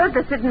 Senora... I heard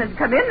the citizen had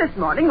come in this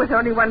morning with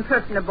only one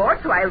person aboard,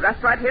 so I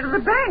rushed right here to the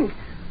bank.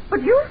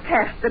 But you've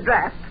cashed the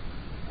draft.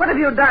 What have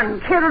you done?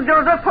 Killed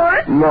Joseph for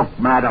it? Look,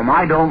 madam,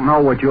 I don't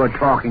know what you're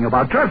talking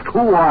about. Just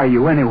who are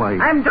you, anyway?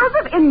 I'm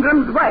Joseph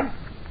Ingram's wife.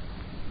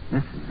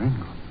 Mrs.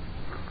 Ingram?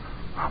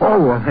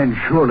 Oh, well, then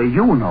surely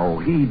you know.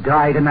 He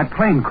died in that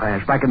plane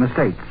crash back in the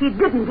States. He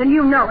didn't, and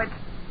you know it.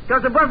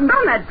 Joseph wasn't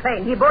on that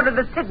plane. He boarded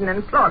the Sydney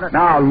in Florida.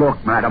 Now,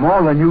 look, madam,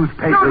 all the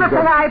newspapers... Joseph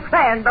and I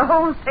planned the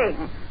whole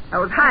thing.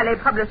 Those highly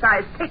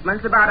publicized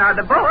statements about our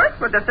divorce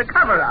were just a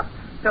cover-up,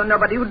 so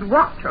nobody would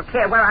watch or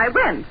care where I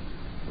went.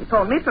 He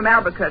phoned me from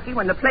Albuquerque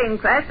when the plane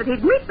crashed that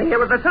he'd meet me here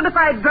with a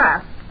certified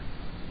draft.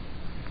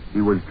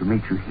 He was to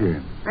meet you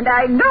here. And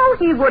I know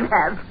he would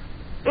have,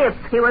 if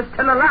he was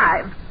still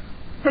alive.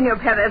 Senor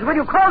Perez, will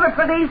you call the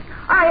police?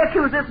 I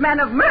accuse this man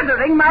of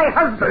murdering my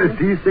husband.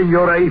 Si,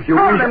 senora, if you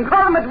Call wish...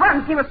 him at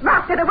once. He must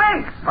not get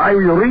away. I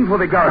will ring for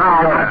the guard,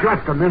 senora. Now,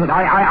 just a minute.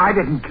 I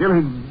didn't kill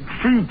him.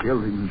 She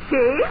killed him.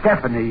 She?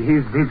 Stephanie,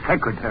 his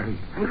secretary.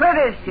 And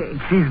where is she?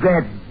 She's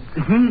dead.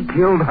 He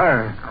killed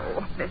her.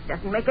 Oh, this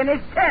doesn't make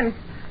any sense.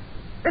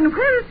 Then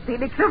where is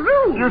Felix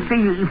LaRue? You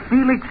see,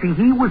 Felix,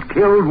 he was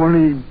killed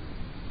when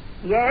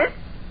he... Yes?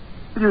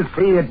 You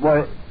see, it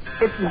was...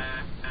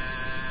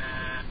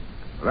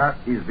 That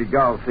is the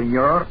guard,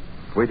 senor,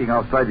 waiting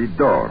outside the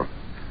door.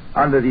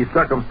 Under these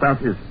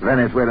circumstances,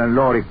 Venezuelan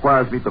law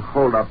requires me to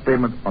hold up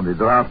payment on the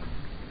draft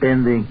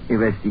pending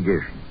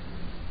investigation.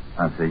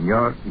 And,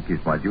 senor, it is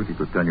my duty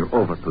to turn you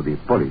over to the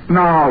police.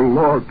 Now,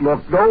 look,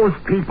 those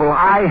people,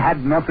 I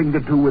had nothing to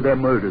do with their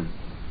murders.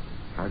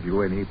 Have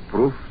you any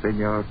proof,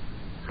 senor?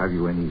 Have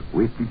you any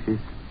witnesses?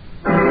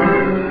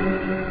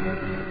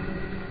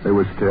 They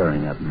were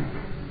staring at me.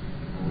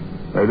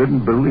 They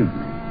didn't believe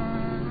me.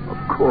 Of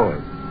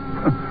course.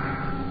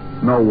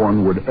 No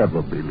one would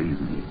ever believe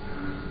me.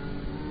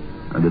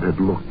 And it had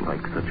looked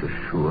like such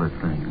a sure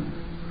thing.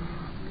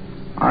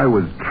 I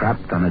was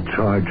trapped on a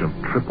charge of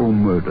triple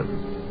murder.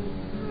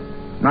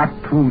 Not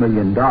 $2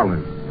 million,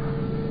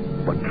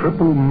 but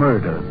triple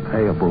murder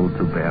payable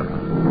to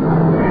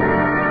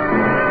bearer.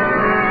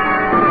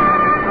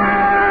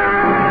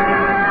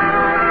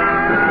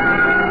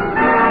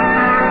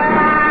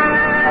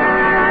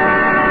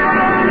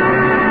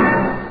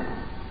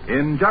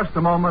 In just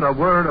a moment, a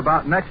word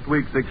about next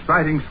week's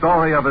exciting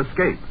story of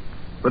escape.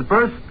 But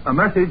first, a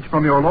message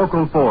from your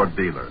local Ford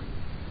dealer.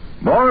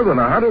 More than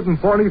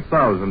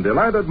 140,000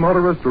 delighted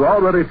motorists are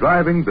already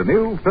driving the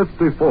new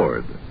 50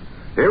 Ford.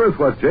 Here is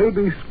what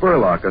J.B.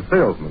 Spurlock, a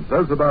salesman,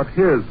 says about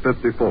his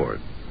 50 Ford.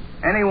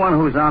 Anyone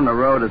who's on the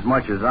road as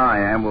much as I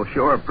am will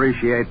sure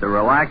appreciate the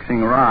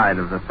relaxing ride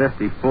of the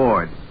 50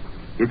 Ford.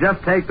 You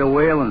just take the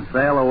wheel and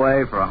sail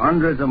away for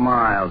hundreds of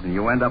miles, and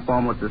you end up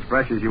almost as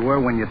fresh as you were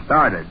when you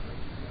started.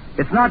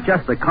 It's not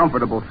just the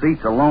comfortable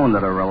seats alone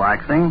that are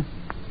relaxing.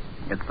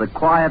 It's the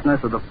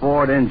quietness of the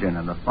Ford engine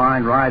and the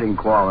fine riding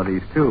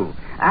qualities, too.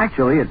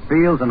 Actually, it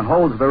feels and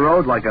holds the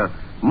road like a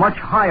much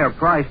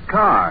higher-priced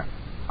car.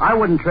 I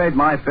wouldn't trade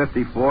my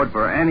 50 Ford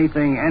for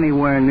anything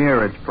anywhere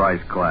near its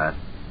price class.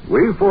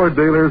 We Ford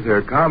dealers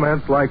hear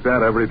comments like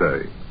that every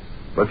day.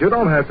 But you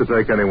don't have to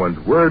take anyone's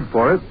word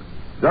for it.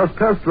 Just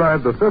test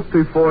drive the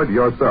 50 Ford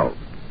yourself.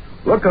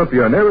 Look up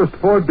your nearest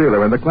Ford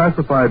dealer in the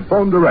classified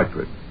phone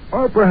directory.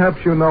 Or perhaps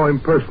you know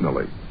him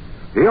personally.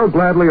 He'll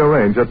gladly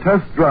arrange a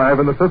test drive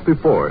in the 50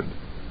 Ford.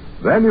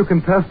 Then you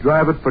can test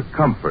drive it for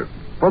comfort,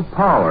 for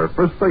power,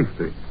 for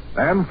safety,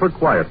 and for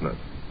quietness.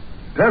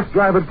 Test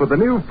drive it for the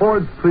new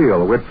Ford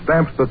seal, which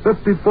stamps the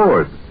 50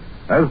 Ford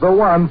as the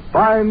one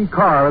fine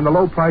car in the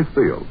low-price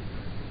field.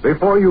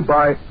 Before you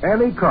buy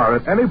any car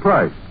at any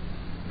price,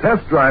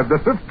 test drive the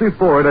 50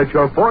 Ford at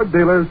your Ford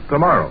dealers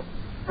tomorrow.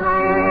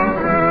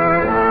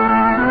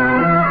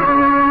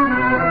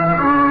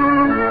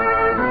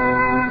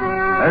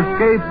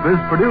 Escape is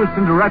produced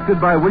and directed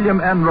by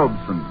William N.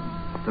 Robeson.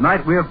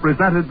 Tonight we have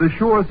presented The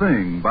Sure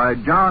Thing by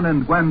John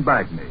and Gwen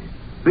Bagney.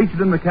 Featured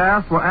in the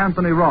cast were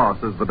Anthony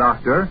Ross as the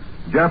doctor,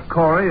 Jeff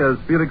Corey as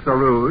Felix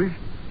Arouge,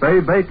 Faye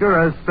Baker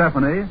as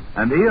Stephanie,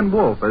 and Ian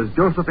Wolfe as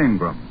Joseph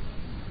Ingram.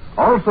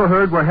 Also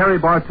heard were Harry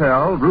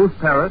Bartell, Ruth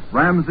Parrott,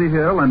 Ramsey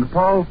Hill, and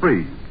Paul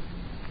Frees.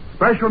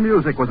 Special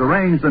music was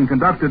arranged and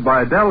conducted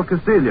by Del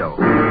Castillo.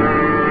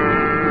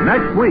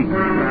 Next week...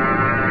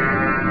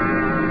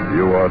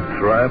 You are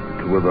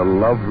trapped with a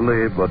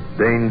lovely but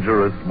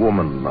dangerous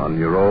woman on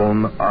your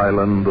own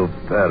island of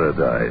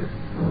paradise.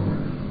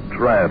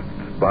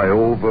 Trapped by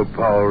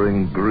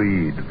overpowering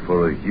greed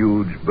for a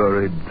huge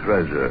buried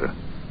treasure.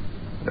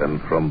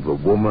 And from the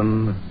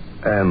woman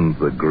and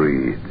the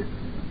greed,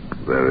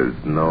 there is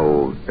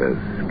no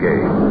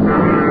escape.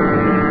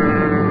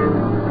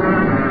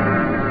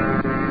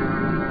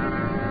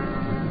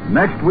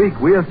 Next week,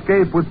 we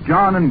escape with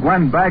John and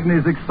Gwen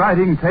Bagney's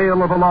exciting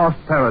tale of a lost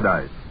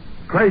paradise.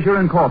 Treasure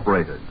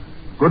Incorporated.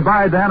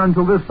 Goodbye, then,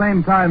 until this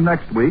same time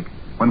next week,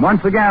 when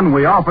once again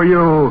we offer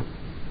you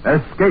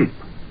Escape.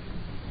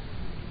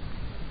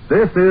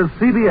 This is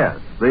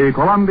CBS, the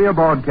Columbia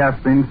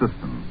Broadcasting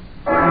System.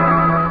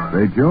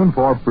 Stay tuned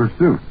for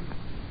Pursuit.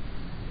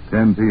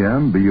 10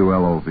 p.m.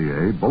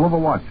 BULOVA, Bulova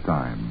Watch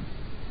Time.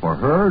 For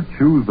her,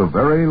 choose the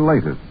very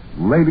latest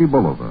Lady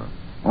Bulova,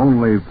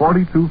 only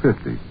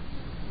 $42.50.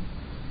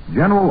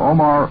 General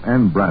Omar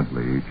N.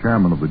 Bradley,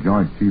 chairman of the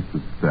Joint Chiefs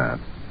of Staff,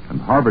 and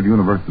Harvard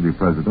University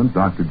President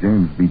Dr.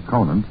 James B.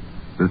 Conant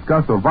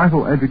discuss a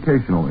vital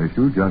educational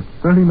issue just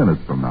 30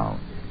 minutes from now.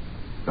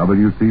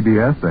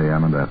 WCBS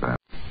AM and FM.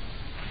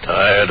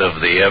 Tired of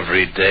the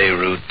everyday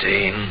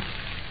routine?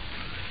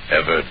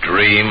 Ever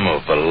dream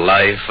of a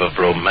life of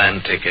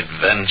romantic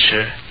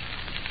adventure?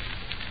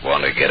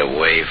 Want to get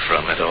away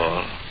from it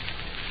all?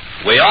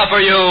 We offer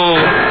you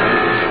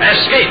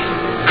Escape.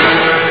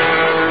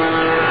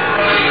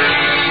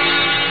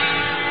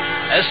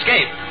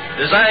 Escape.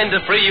 Designed to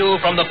free you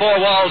from the four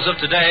walls of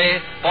today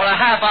for a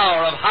half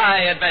hour of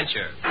high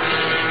adventure.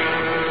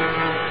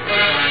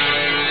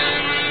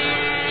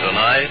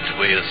 Tonight,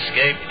 we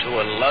escape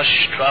to a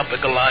lush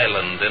tropical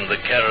island in the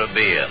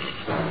Caribbean.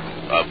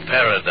 A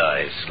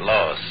paradise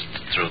lost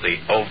through the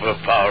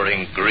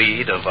overpowering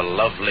greed of a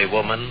lovely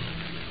woman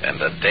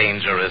and a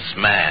dangerous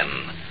man,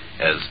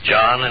 as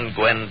John and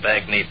Gwen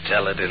Bagney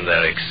tell it in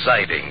their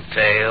exciting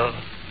tale,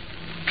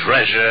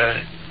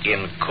 Treasure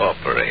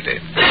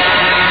Incorporated.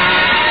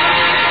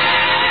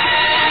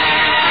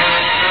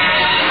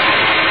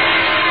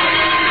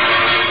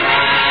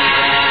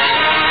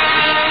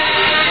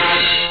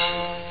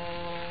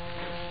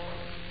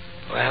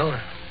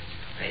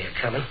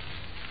 Coming?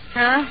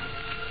 Huh?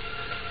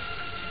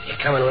 You're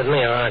coming with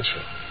me, or aren't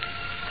you?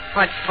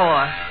 What for?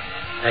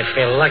 I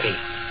feel lucky.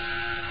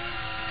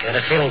 Got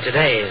a feeling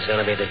today is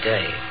going to be the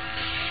day.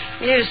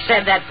 You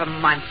said that for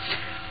months.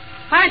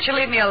 Why don't you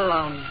leave me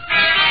alone?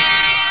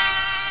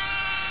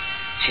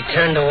 She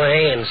turned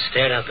away and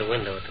stared out the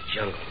window at the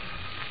jungle.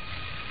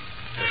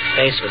 Her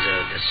face was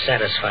a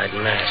dissatisfied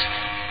mask.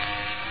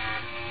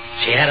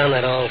 She had on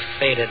that old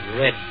faded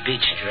red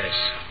beach dress.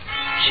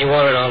 She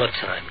wore it all the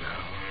time now.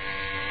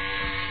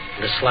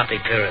 And a sloppy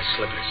pair of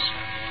slippers.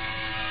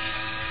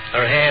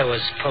 Her hair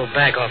was pulled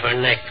back off her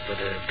neck with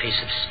a piece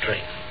of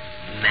string,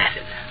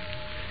 matted.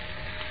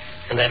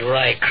 And that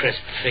wry,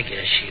 crisp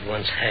figure she'd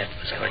once had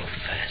was going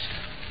fast.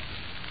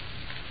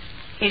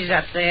 He's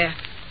up there.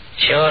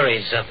 Sure,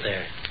 he's up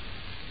there.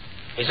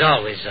 He's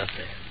always up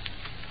there.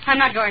 I'm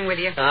not going with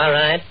you. All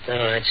right.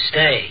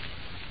 Stay.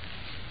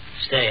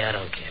 Stay, I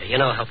don't care. You're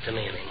no help to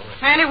me anymore.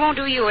 And it won't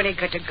do you any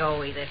good to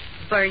go either.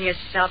 Burn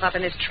yourself up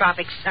in this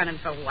tropic sun, and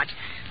for what?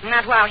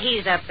 Not while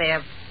he's up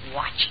there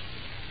watching.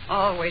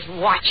 Always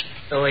watching.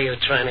 Who are you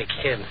trying to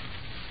kid?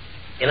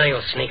 You know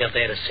you'll sneak up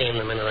there to see him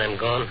the minute I'm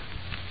gone.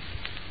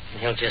 And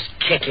he'll just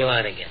kick you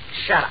out again.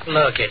 Shut up.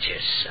 Look at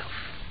yourself.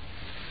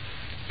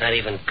 Not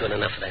even good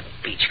enough for that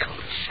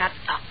beachcomber. Shut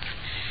up.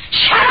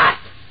 Shut up!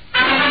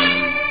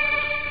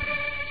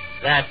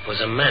 That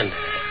was Amanda.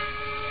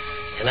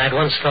 And I'd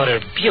once thought her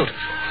beautiful.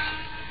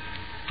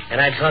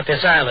 And I'd thought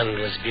this island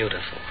was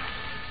beautiful.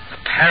 A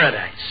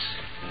paradise.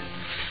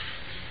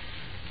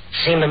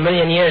 It seemed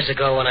 1,000,000 years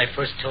ago when I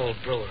first told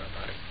Brewer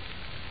about it.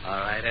 All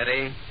right,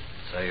 Eddie.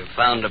 So you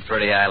found a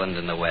pretty island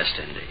in the West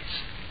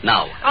Indies.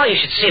 Now what? Oh, you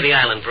should see the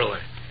island, Brewer.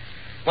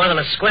 More than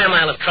a square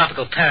mile of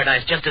tropical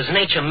paradise, just as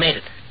nature made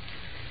it.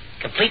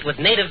 Complete with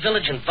native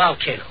village and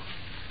volcano.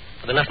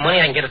 With enough money,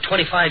 I can get a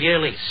 25-year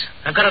lease.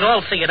 I've got it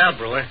all figured out,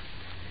 Brewer.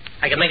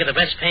 I can make it the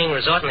best-paying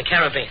resort in the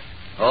Caribbean.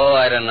 Oh,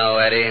 I don't know,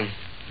 Eddie.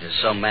 There's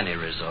so many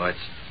resorts.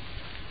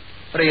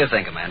 What do you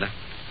think, Amanda?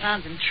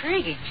 Sounds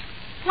intriguing.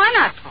 Why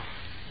not, Paul?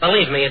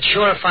 Believe me, it's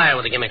sure fire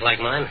with a gimmick like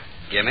mine.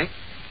 Gimmick?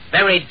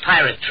 Buried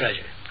pirate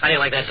treasure. How do you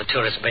like that for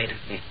tourist bait?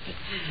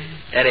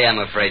 Eddie, I'm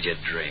afraid you're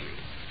dreaming.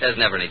 There's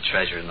never any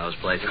treasure in those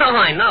places. Oh,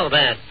 I know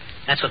that.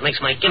 That's what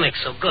makes my gimmick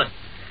so good.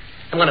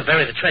 I'm going to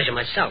bury the treasure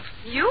myself.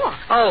 You are?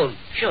 Oh,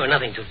 sure,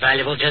 nothing too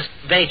valuable. Just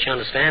bait, you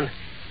understand?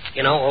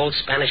 You know, old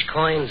Spanish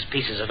coins,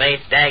 pieces of 8,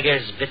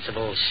 daggers, bits of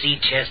old sea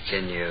chests.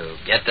 Can you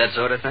get that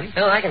sort of thing?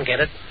 Oh, I can get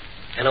it.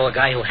 I know a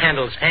guy who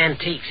handles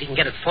antiques. He can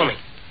get it for me.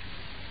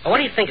 Well, what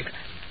do you think of it?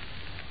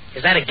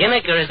 Is that a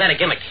gimmick or is that a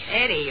gimmick?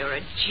 Eddie, you're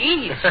a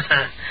genius.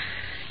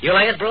 You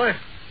like it, Brewer?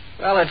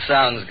 Well, it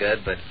sounds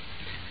good, but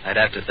I'd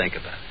have to think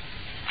about it.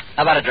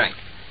 How about a drink?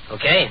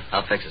 Okay.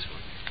 I'll fix this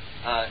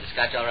one.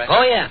 Scotch all right?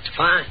 Oh, yeah, it's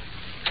fine.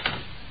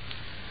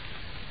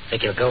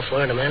 Think you'll go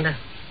for it, Amanda?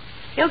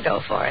 He'll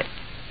go for it.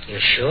 You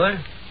sure?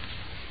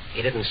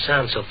 You didn't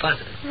sound so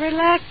positive.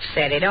 Relax,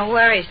 Eddie. Don't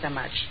worry so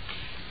much.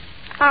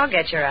 I'll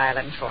get your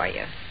island for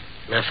you.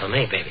 Not for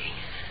me, baby.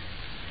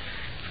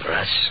 For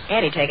us.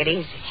 Eddie, take it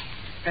easy.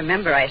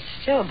 Remember, I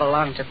still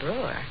belong to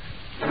Brewer.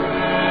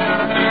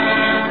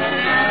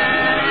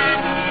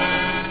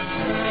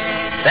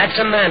 That's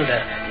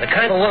Amanda, the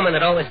kind of woman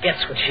that always gets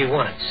what she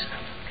wants.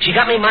 She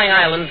got me my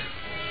island.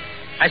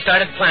 I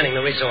started planning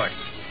the resort.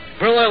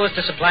 Brewer was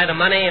to supply the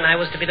money, and I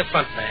was to be the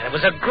front man. It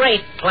was a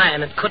great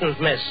plan. It couldn't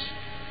miss.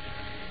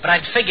 But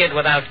I'd figured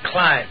without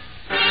Clive.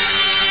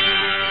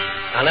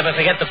 I'll never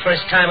forget the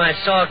first time I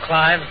saw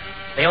Clive,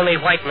 the only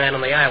white man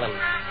on the island.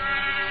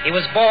 He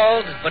was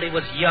bald, but he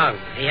was young.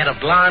 He had a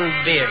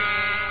blonde beard.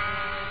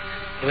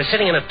 He was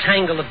sitting in a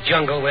tangle of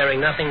jungle wearing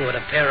nothing but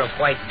a pair of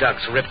white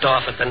ducks ripped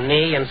off at the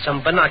knee and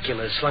some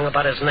binoculars slung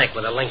about his neck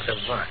with a length of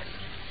vine.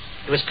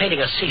 He was painting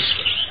a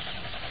seascape.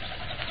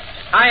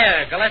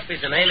 Hiya, Gillespie's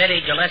the name,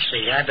 Eddie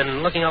Gillespie. I've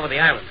been looking over the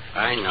island.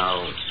 I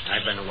know.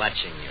 I've been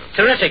watching you.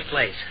 Terrific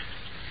place.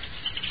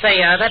 Say,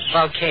 that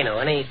volcano,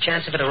 any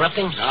chance of it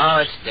erupting? No,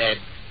 it's dead.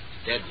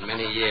 Dead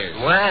many years.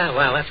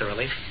 Well, that's a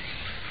relief.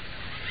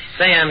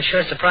 Say, I'm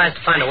sure surprised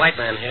to find a white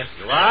man here.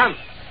 You are?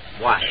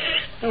 Why?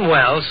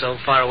 Well, so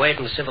far away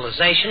from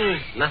civilization,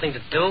 nothing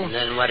to do. And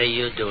then what are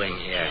you doing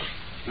here?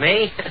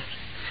 Me?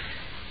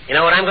 You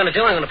know what I'm going to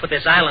do? I'm going to put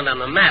this island on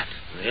the map.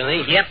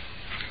 Really? Yep.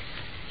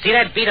 See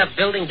that beat-up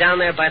building down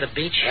there by the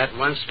beach? That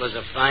once was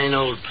a fine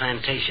old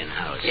plantation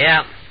house.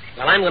 Yeah.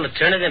 Well, I'm going to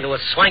turn it into a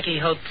swanky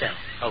hotel.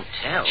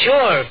 Hotel?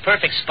 Sure,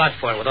 perfect spot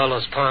for it with all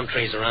those palm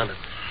trees around it.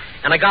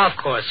 And a golf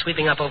course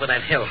sweeping up over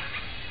that hill.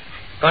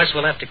 Of course,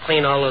 we'll have to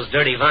clean all those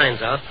dirty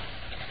vines out.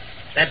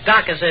 That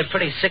dock is a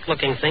pretty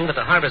sick-looking thing, but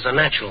the harbors are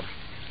natural.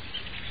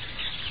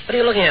 What are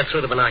you looking at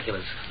through the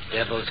binoculars?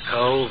 Devil's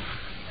Cove.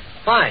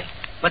 Why?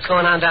 What's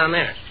going on down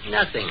there?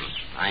 Nothing.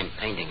 I'm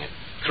painting it.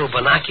 Through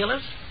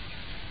binoculars?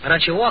 Why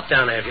don't you walk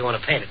down there if you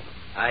want to paint it?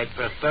 I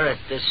prefer it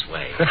this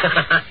way.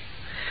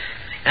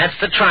 That's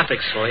the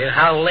tropics for you.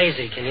 How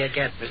lazy can you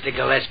get? Mr.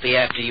 Gillespie,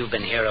 after you've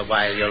been here a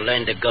while, you'll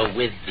learn to go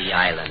with the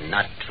island,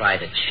 not try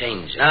to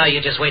change it. No,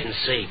 you just wait and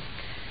see.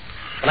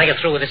 When I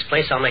get through with this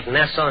place, I'll make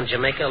Nassau and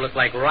Jamaica look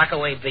like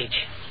Rockaway Beach.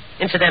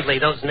 Incidentally,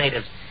 those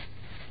natives,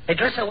 they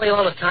dress that way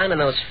all the time in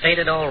those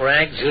faded old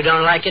rags. You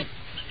don't like it?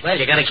 Well,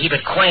 you got to keep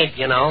it quaint,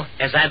 you know,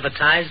 as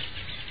advertised.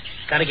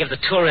 Got to give the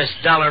tourists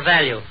dollar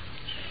value.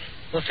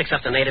 We'll fix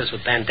up the natives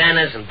with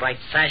bandanas and bright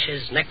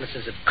sashes,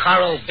 necklaces of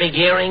coral, big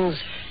earrings,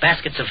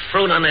 baskets of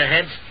fruit on their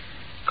heads.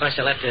 course,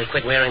 they'll have to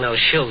quit wearing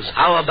those shoes.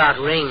 How about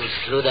rings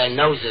through their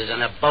noses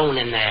and a bone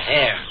in their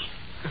hair?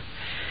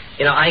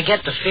 You know, I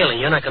get the feeling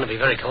you're not going to be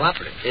very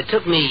cooperative. It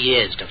took me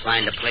years to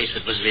find a place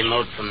that was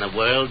remote from the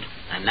world,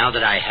 and now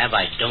that I have,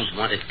 I don't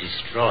want it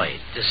destroyed.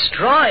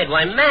 Destroyed?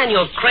 Why, man,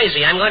 you're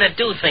crazy. I'm going to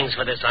do things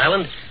for this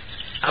island.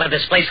 I'll have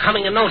this place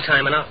humming in no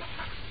time, and I'll...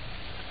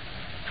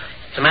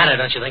 What's the matter?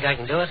 Don't you think I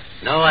can do it?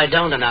 No, I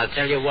don't, and I'll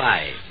tell you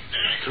why.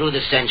 Through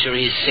the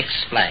centuries, 6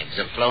 flags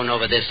have flown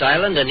over this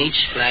island, and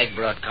each flag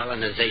brought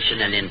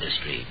colonization and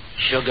industry.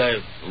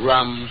 Sugar,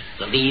 rum,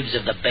 the leaves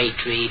of the bay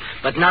tree,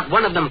 but not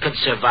one of them could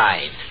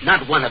survive.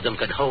 Not one of them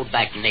could hold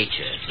back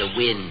nature, the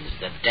winds,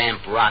 the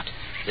damp rot,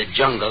 the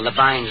jungle, the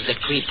vines that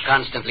creep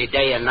constantly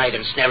day and night,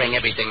 ensnaring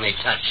everything they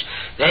touch.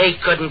 They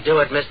couldn't do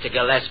it, Mr.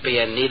 Gillespie,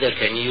 and neither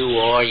can you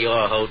or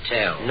your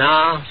hotel.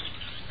 No.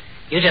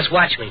 You just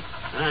watch me.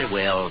 I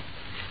will.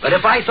 But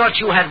if I thought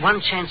you had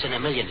one chance in a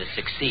million to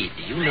succeed,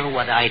 do you know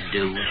what I'd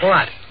do?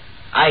 What?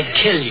 I'd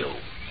kill you.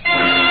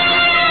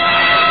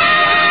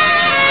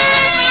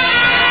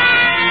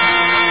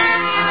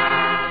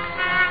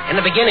 In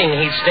the beginning,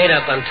 he stayed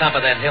up on top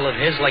of that hill of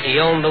his like he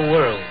owned the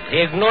world. He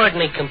ignored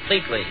me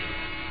completely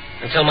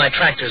until my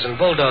tractors and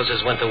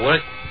bulldozers went to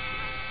work.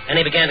 Then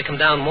he began to come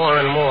down more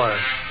and more.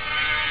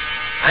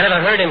 I never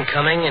heard him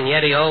coming, and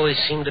yet he always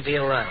seemed to be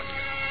around.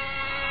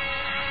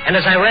 And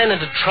as I ran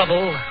into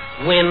trouble...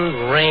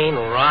 wind, rain,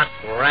 rot,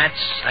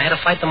 rats. I had to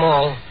fight them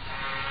all.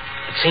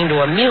 It seemed to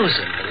amuse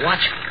him to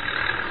watch me.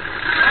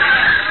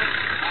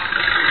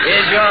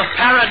 Is your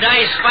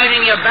paradise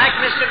fighting your back,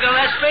 Mr.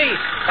 Gillespie?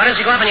 Why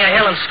don't you go up on your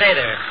hill and stay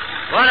there?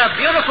 What a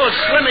beautiful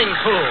swimming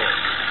pool.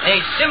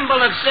 A symbol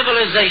of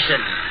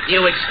civilization.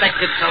 Do you expect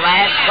it to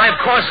last? Why,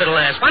 of course it'll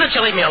last. Why don't you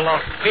leave me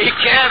alone? Be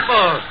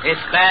careful.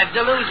 It's bad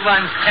to lose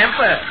one's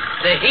temper.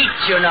 The heat,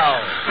 you know.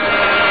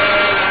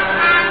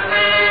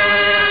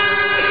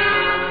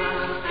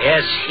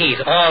 Yes, heat.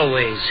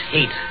 Always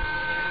heat.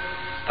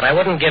 But I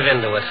wouldn't give in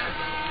to it.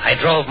 I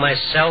drove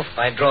myself.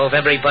 I drove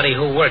everybody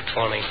who worked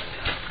for me.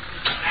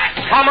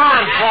 Come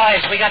on,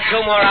 boys. We got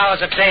 2 more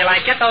hours of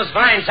daylight. Get those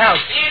vines out.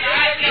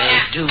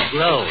 They do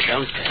grow,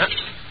 don't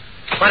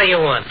they? What do you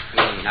want?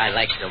 I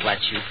like to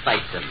watch you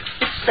fight them.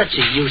 It's such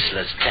a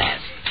useless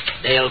task.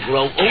 They'll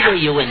grow over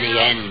you in the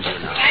end, you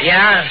know.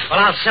 Yeah? Well,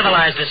 I'll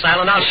civilize this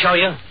island. I'll show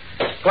you.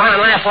 Go on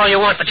and laugh all you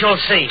want, but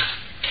you'll see.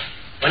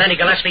 When Eddie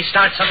Gillespie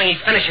starts something, he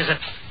finishes it.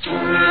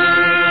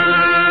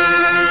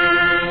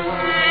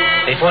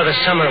 Before the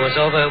summer was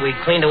over, we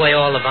cleaned away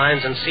all the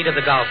vines and seeded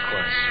the golf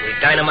course. We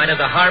dynamited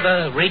the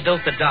harbor,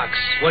 rebuilt the docks,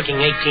 working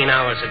 18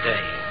 hours a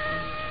day.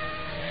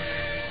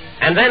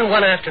 And then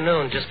one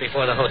afternoon, just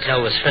before the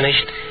hotel was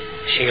finished,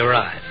 she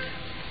arrived.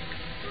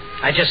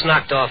 I just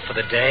knocked off for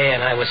the day,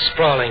 and I was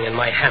sprawling in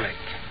my hammock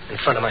in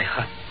front of my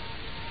hut.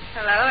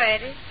 Hello,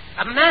 Eddie.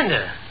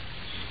 Amanda!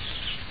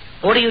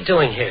 What are you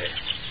doing here?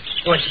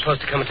 You weren't supposed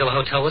to come until the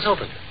hotel was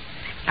open.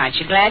 Aren't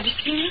you glad to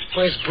see me?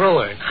 Where's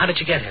Brewer? How did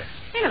you get here?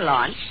 In a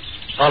launch.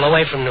 All the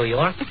way from New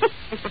York?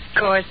 Of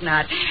course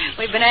not.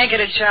 We've been anchored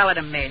at Charlotte,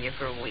 Amelia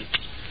for a week.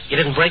 You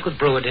didn't break with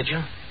Brewer, did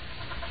you?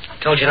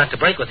 Told you not to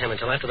break with him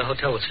until after the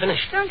hotel was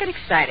finished. Don't get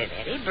excited,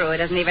 Eddie. Brewer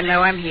doesn't even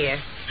know I'm here.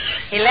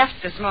 He left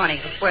this morning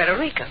for Puerto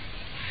Rico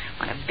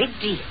on a big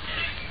deal.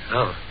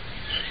 Oh.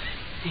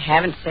 You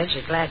haven't said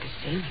you're glad to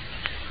see me.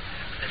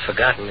 I've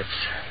forgotten.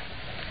 It's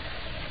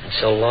been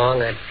so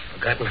long, I've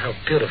forgotten how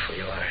beautiful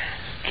you are.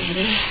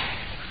 Eddie?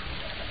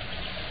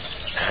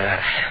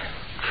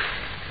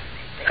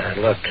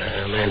 Look,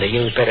 Amanda,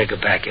 you better go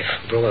back if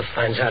Brewer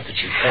finds out that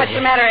you've been What's here.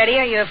 the matter, Eddie?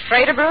 Are you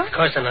afraid of Brewer? Of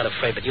course I'm not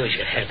afraid, but use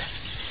your head.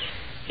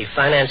 He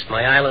financed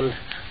my island.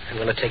 I'm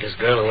going to take his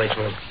girl away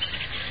from him.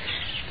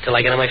 Till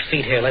I get on my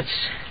feet here, let's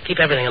keep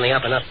everything on the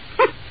up and up.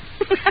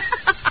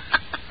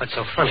 What's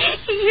so funny?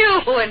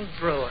 You and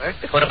Brewer.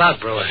 What about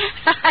Brewer?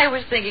 I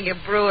was thinking of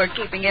Brewer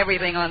keeping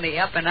everything on the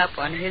up and up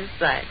on his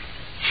side.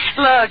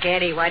 Look,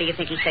 Eddie, why do you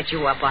think he set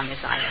you up on this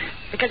island?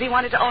 Because he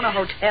wanted to own a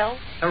hotel?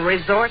 A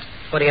resort?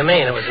 What do you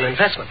mean? It was an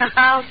investment.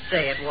 I'll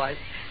say it was.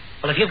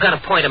 Well, if you've got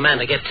a point,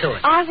 Amanda, get to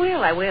it. I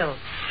will.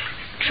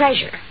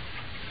 Treasure.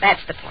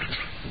 That's the point.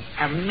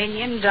 $1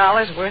 million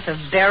worth of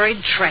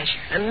buried treasure.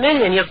 $1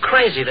 million? You're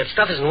crazy. That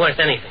stuff isn't worth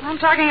anything. I'm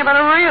talking about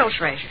a real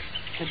treasure.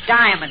 The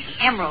diamonds,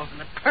 the emeralds,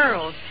 and the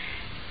pearls.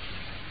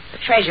 The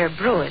treasure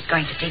Brewer's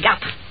going to dig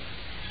up.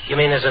 You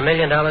mean there's $1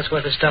 million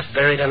worth of stuff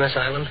buried on this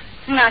island?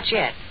 Not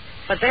yet.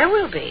 But there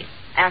will be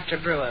after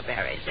Brewer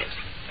buries it.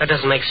 That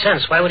doesn't make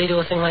sense. Why would he do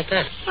a thing like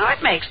that? Oh,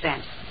 it makes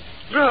sense.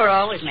 Brewer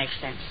always makes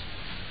sense.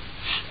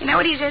 You know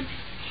what he did?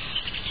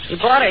 He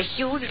bought a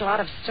huge lot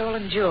of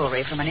stolen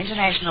jewelry from an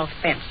international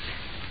fence.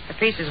 The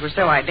pieces were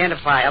so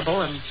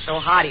identifiable and so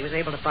hot he was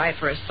able to buy it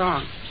for a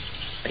song.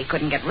 But he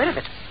couldn't get rid of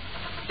it.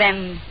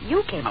 Then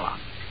you came along.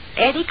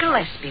 Eddie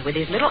Gillespie with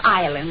his little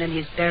island and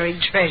his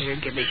buried treasure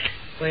gimmick.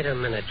 Wait a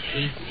minute.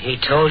 He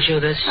told you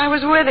this? I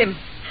was with him.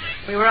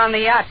 We were on the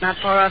yacht not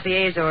far off the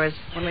Azores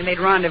when we made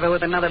rendezvous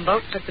with another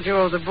boat, took the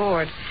jewels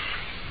aboard.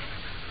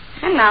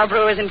 And now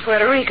Brewer's in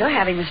Puerto Rico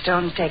having the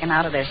stones taken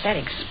out of their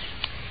settings.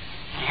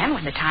 And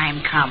when the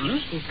time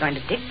comes, he's going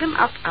to dig them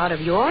up out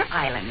of your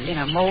island in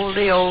a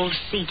moldy old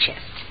sea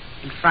chest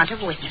in front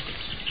of witnesses.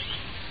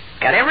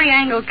 Got every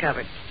angle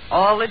covered.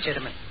 All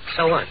legitimate.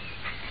 So what?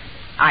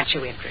 Aren't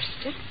you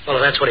interested? Well,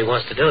 if that's what he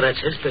wants to do, that's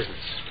his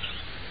business.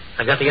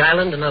 I've got the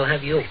island, and I'll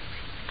have you.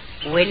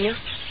 Will you?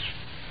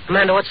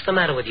 Amanda, what's the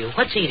matter with you?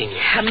 What's eating you?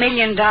 $1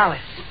 million.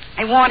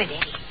 I want it,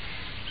 Eddie.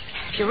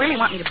 If you really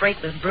want me to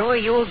break with Brewer,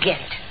 you'll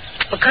get it.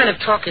 What kind of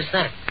talk is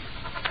that?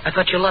 I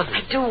thought you loved me.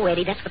 I do,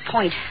 Eddie. That's the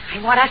point. I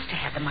want us to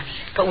have the money.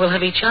 But we'll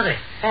have each other.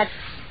 That's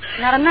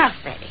not enough,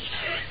 Eddie.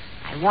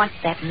 I want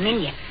that $1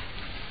 million.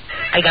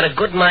 I got a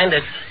good mind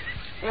that...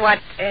 What,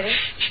 Eddie?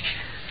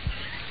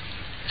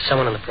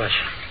 Someone in the brush.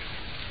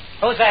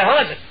 Who's that? Who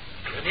is it?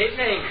 Good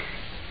evening.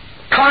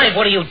 Clive,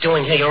 what are you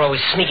doing here? You're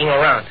always sneaking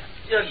around.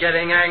 You're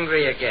getting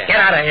angry again. Get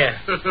out of here.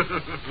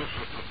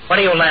 What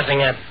are you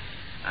laughing at?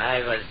 I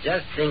was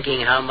just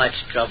thinking how much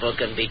trouble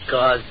can be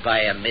caused by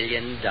 $1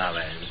 million.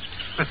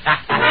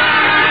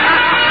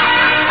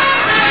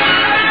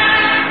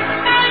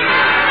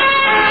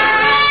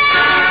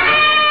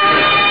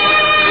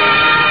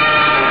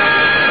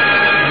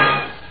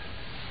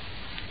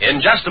 In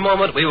just a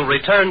moment, we will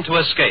return to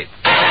Escape.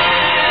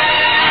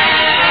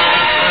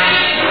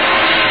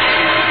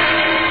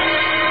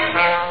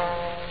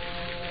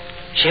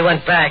 She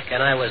went back,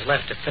 and I was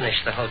left to finish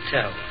the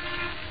hotel.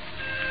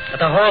 But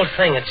the whole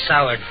thing had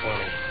soured for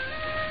me.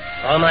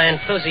 All my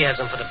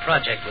enthusiasm for the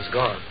project was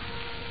gone.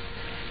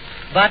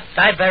 But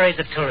I buried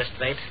the tourist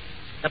bait,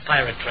 the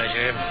pirate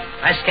treasure.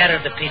 I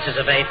scattered the pieces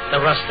of 8, the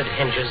rusted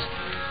hinges,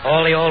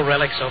 all the old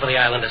relics over the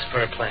island as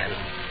per plan.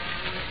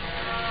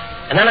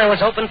 And then I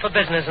was open for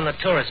business, and the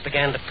tourists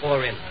began to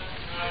pour in.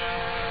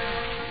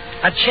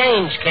 A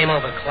change came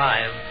over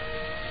Clive.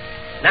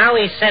 Now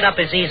he set up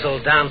his easel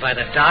down by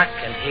the dock,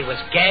 and he was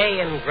gay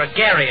and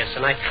gregarious,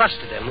 and I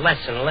trusted him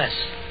less and less.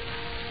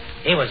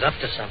 He was up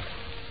to something.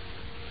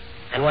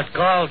 And what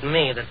galled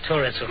me, the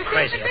tourists were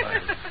crazy about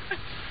him.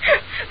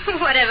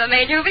 Whatever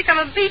made you become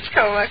a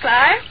beachcomber,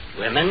 Clive?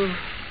 Women?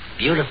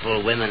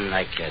 Beautiful women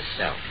like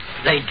yourself.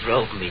 They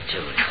drove me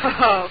to it.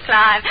 Oh,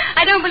 Clive,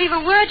 I don't believe a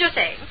word you're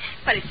saying.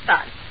 But it's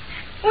fun.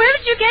 Where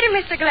did you get him,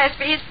 Mr.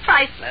 Gillespie? It's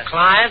priceless.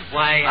 Clive,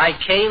 why... I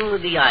came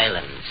with the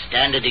island.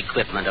 Standard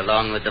equipment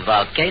along with the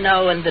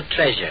volcano and the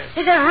treasure.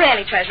 Is there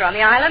really treasure on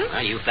the island?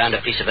 Well, you found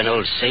a piece of an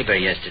old saber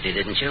yesterday,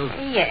 didn't you?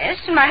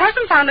 Yes, and my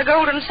husband found a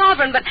golden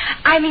sovereign, but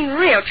I mean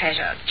real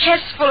treasure.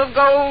 Chests full of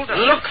gold.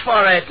 Look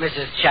for it,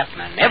 Mrs.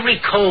 Chapman. Every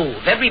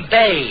cove, every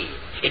bay.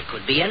 It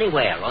could be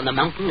anywhere. On the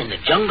mountain, in the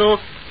jungle.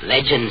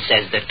 Legend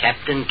says that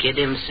Captain Kidd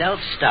himself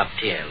stopped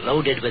here,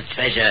 loaded with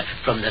treasure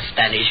from the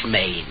Spanish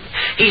Main.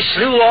 He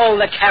slew all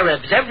the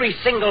Caribs, every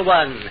single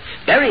one,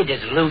 buried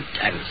his loot,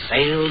 and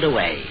sailed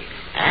away.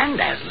 And,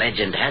 as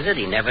legend has it,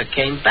 he never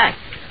came back.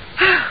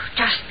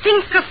 Just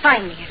think of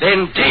finding it.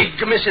 Then dig,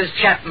 Mrs.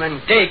 Chapman,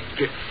 dig.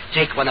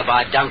 Take one of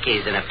our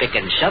donkeys and a pick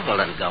and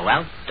shovel and go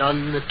out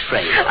on the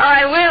trail. Oh,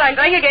 I will. I'm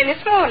going again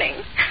this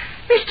morning.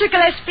 Mr.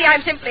 Gillespie,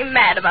 I'm simply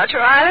mad about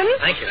your island.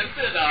 Thank you.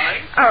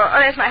 Darling. Oh,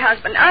 there's my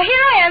husband.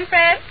 Here I am,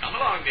 Fred. Come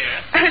along,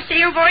 dear. See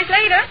you boys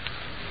later.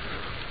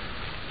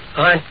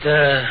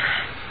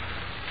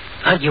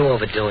 Aren't you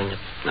overdoing it?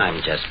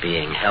 I'm just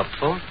being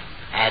helpful,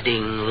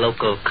 adding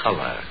local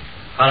color.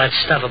 All that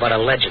stuff about a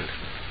legend.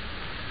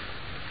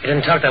 You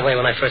didn't talk that way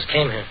when I first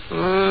came here.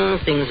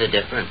 Things are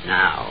different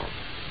now.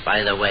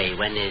 By the way,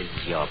 when is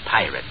your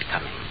pirate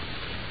coming?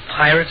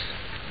 Pirate?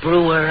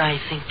 Brewer, I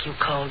think you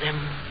called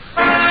him.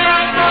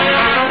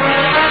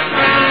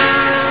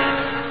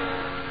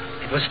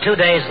 It was 2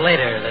 days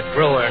later that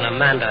Brewer and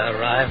Amanda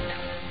arrived.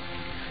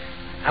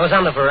 I was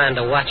on the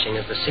veranda watching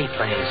as the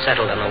seaplane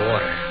settled on the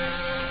water.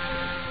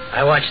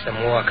 I watched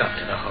them walk up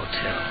to the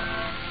hotel.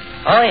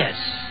 Oh, yes.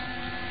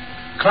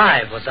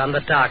 Clive was on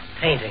the dock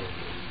painting.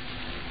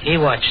 He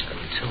watched them,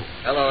 too.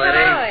 Hello, Eddie.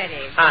 Hello,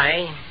 Eddie.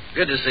 Hi.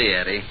 Good to see you,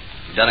 Eddie.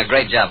 You've done a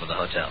great job with the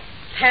hotel.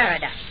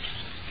 Paradise.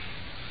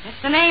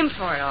 That's the name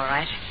for it, all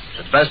right.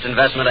 It's the best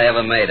investment I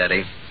ever made,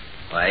 Eddie.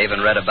 Why, I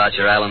even read about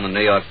your island in the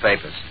New York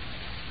papers.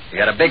 You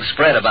got a big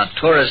spread about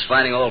tourists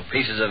finding old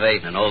pieces of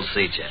 8 in an old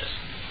sea chest.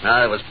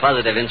 Now, it was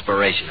positive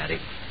inspiration, Eddie.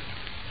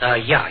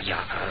 Wasn't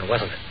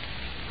it?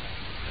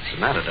 What's the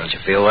matter? Don't you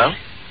feel well?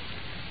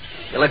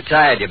 You look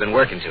tired. You've been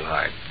working too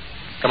hard.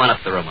 Come on up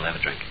to the room. We'll have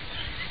a drink.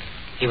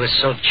 He was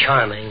so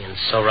charming and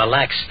so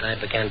relaxed, I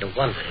began to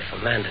wonder if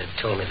Amanda had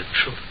told me the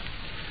truth.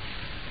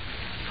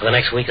 For the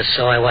next week or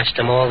so, I watched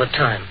him all the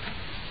time.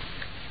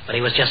 But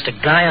he was just a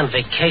guy on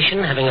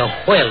vacation having a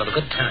whale of a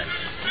good time.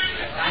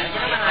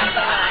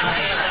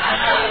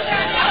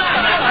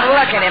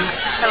 Look at him.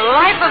 The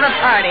life of the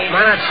party. Come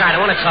on outside. I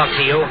want to talk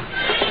to you.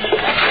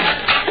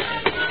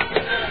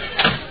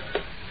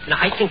 Now,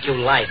 I think you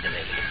lied to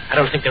me. I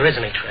don't think there is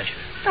any treasure.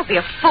 Don't be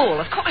a fool.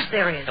 Of course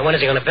there is. And when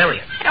is he going to bury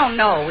it? I don't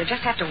know. We'll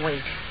just have to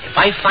wait. If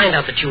I find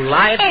out that you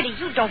lied... Eddie,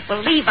 you don't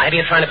believe it. Maybe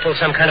you're trying to pull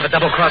some kind of a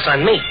double cross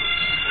on me.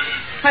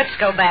 Let's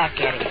go back,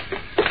 Eddie.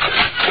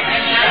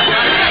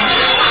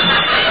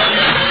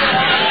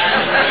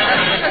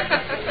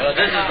 Well,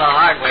 This is the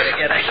hard way to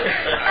get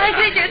exercise. I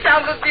think you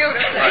sound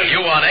beautiful. Well, if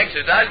you want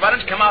exercise, why don't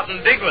you come out and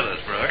dig with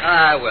us, Brewer?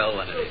 I will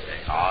one of these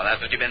days. Oh,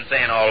 that's what you've been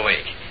saying all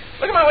week.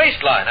 Look at my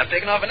waistline. I've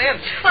taken off an inch.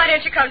 Why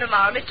don't you come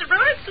tomorrow, Mr.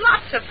 Brewer? It's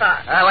lots of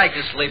fun. I like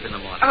to sleep in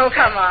the morning. Oh,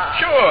 come on.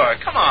 Sure.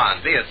 Come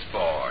on. Be a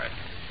sport.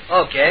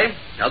 Okay.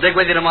 I'll dig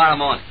with you tomorrow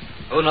morning.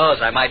 Who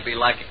knows? I might be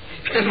lucky.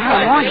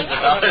 Tomorrow morning?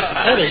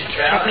 Eddie,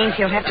 that means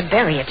he'll have to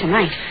bury you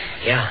tonight.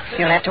 Yeah.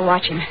 You'll have to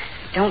watch him.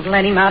 Don't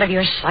let him out of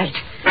your sight.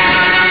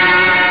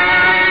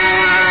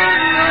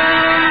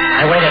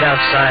 I waited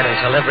outside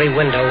until every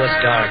window was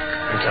dark,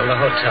 until the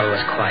hotel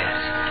was quiet.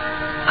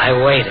 I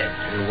waited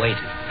and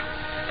waited,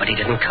 but he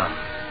didn't come.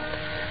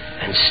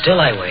 And still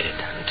I waited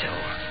until...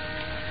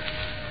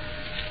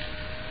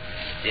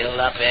 Still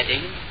up,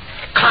 Eddie?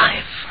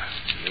 Clive!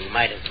 You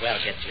might as well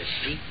get your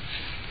sleep.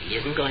 He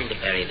isn't going to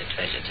bury the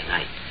treasure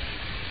tonight.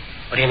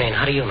 What do you mean?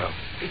 How do you know?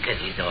 Because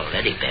he's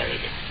already buried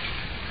it.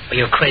 Well,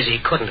 you're crazy. He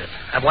couldn't have.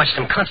 I've watched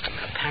him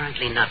constantly.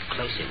 Apparently not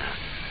close enough.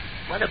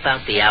 What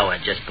about the hour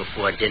just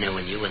before dinner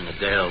when you and the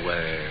girl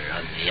were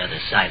on the other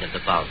side of the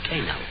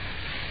volcano?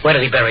 Where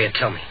did he bury it?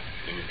 Tell me.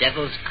 In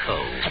Devil's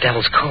Cove.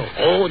 Devil's Cove?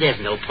 Oh, there's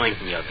no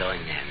point in your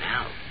going there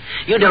now.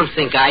 You don't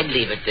think I'd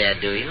leave it there,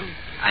 do you?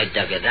 I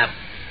dug it up.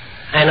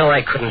 I know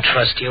I couldn't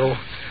trust you.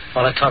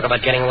 All that talk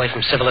about getting away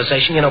from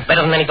civilization, you know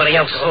better than anybody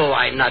else. Oh,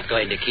 I'm not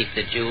going to keep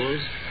the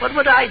jewels. What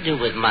would I do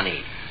with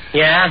money?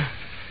 Yeah?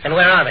 And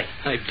where are they?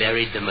 I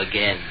buried them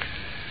again.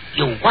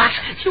 You what?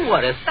 You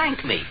ought to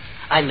thank me.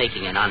 I'm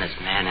making an honest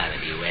man out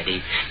of you,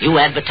 Eddie. You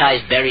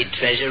advertised buried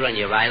treasure on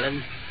your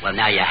island. Well,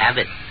 now you have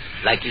it.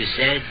 Like you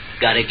said,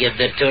 gotta give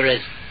the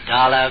tourists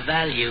dollar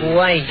value.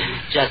 Why?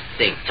 Just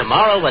think,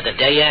 tomorrow or the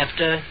day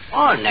after,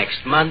 or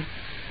next month,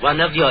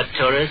 one of your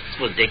tourists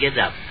will dig it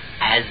up,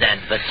 as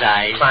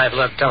advertised. Clive,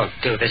 look, don't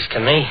do this to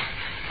me.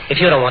 If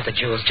you don't want the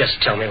jewels,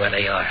 just tell me where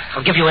they are.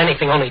 I'll give you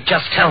anything, only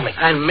just tell me.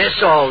 And miss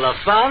all the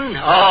fun?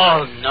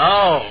 Oh,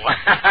 no.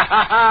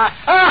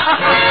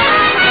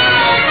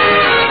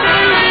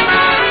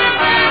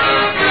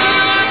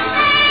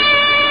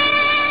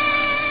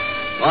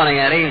 Morning,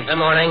 Eddie. Good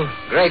morning.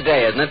 Great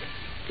day, isn't it?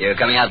 You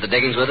coming out to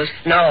diggings with us?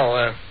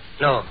 No,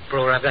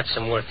 Brewer, I've got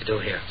some work to do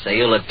here. Say,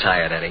 you look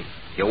tired, Eddie.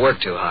 You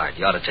work too hard.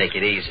 You ought to take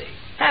it easy.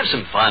 Have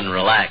some fun,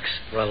 relax.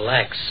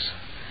 Relax?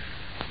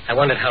 I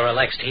wondered how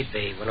relaxed he'd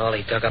be when all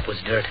he dug up was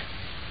dirt.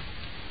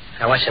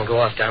 I watched him go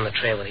off down the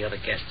trail with the other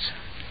guests.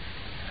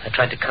 I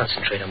tried to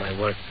concentrate on my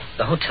work.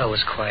 The hotel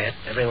was quiet.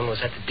 Everyone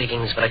was at the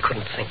diggings, but I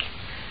couldn't think.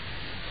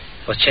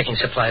 I was checking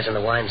supplies in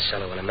the wine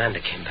cellar when Amanda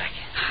came back.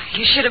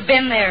 You should have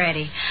been there,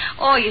 Eddie.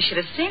 Oh, you should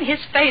have seen his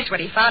face when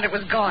he found it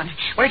was gone.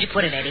 Where'd you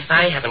put it, Eddie?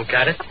 I haven't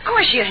got it. Of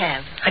course you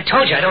have. I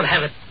told you I don't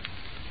have it.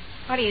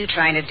 What are you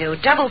trying to do?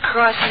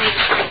 Double-cross me?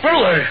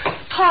 Brewer!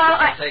 Paul,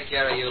 I'll take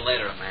care of you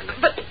later, Amanda.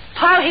 But,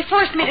 Paul, he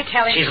forced me to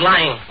tell him. She's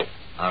lying.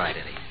 All right,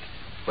 Eddie.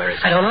 Where is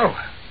it? I don't know.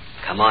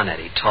 Come on,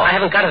 Eddie, talk. I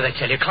haven't got it, I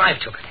tell you.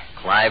 Clive took it.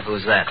 Clive,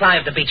 who's that?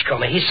 Clive, the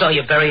beachcomber. He saw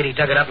you bury it, he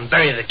dug it up and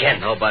buried it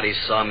again. Nobody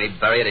saw me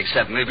bury it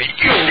except maybe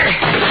you.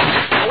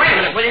 Wait a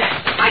minute, will you?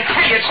 I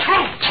tell you, it's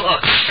true.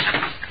 Look.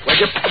 Where'd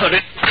you put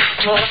it?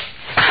 Look.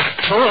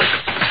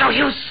 No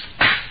use.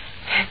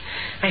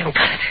 I haven't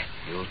got it.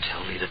 You'll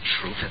tell me the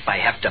truth if I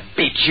have to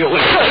beat you.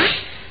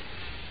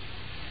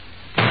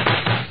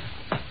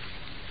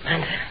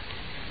 Amanda.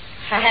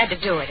 I had to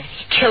do it.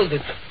 He killed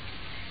it.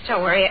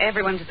 Don't worry,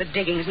 everyone's at the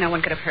diggings. No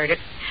one could have heard it.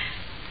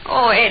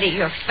 Oh, Eddie,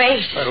 your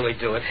face. What'll we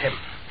do with him?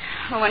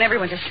 Oh, when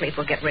everyone's asleep,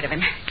 we'll get rid of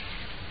him.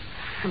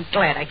 I'm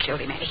glad I killed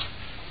him, Eddie.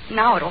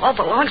 Now it all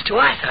belongs to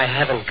us. I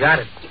haven't got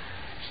it.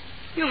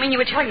 You mean you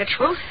were telling the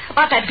truth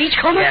about that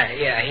beachcomber?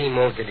 Yeah, he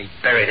moved it. He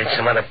buried it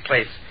some other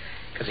place.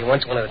 Because he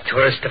wants one of the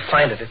tourists to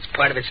find it. It's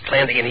part of his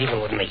plan to get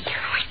even with me.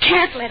 We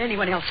can't let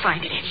anyone else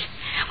find it, Eddie.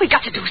 We've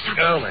got to do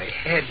something. Oh, my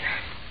head.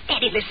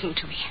 Eddie, listen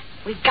to me.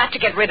 We've got to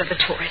get rid of the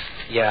tourists.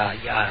 Yeah.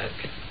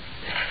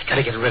 Got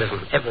to get rid of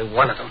them. Every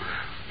one of them.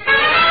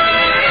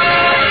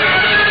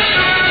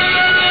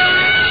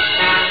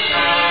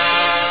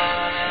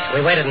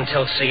 We waited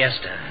until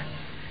siesta,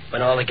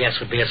 when all the guests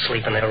would be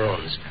asleep in their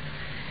rooms.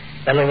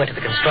 Then we went to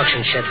the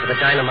construction shed for the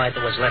dynamite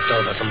that was left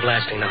over from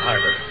blasting the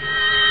harbor.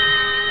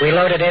 We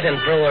loaded it and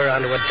Brewer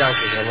onto a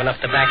donkey and went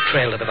up the back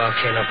trail to the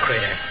volcano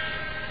crater.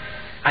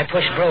 I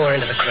pushed Brewer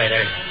into the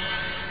crater,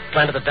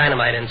 planted the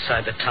dynamite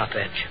inside the top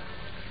edge.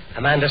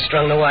 Amanda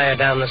strung the wire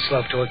down the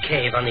slope to a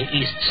cave on the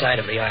east side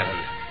of the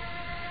island.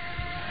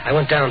 I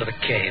went down to the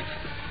cave.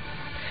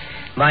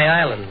 My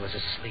island was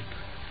asleep.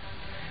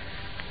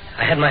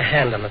 I had my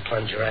hand on the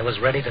plunger. I was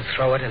ready to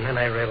throw it, and then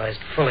I realized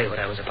fully what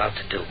I was about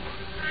to do.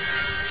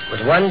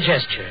 With one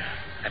gesture,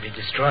 I'd be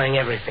destroying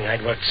everything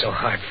I'd worked so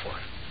hard for.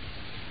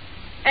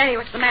 Eddie,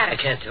 what's the matter? I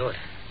can't do it.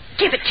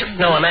 Give it to me.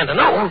 No, Amanda,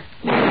 no.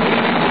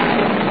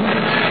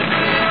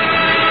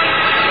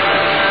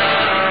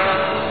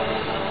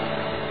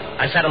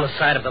 I sat on the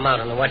side of the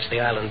mountain and watched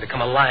the island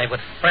become alive with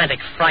frantic,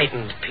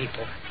 frightened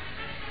people.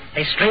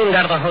 They streamed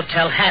out of the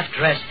hotel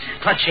half-dressed,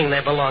 clutching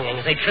their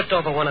belongings. They tripped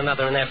over one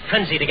another in their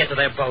frenzy to get to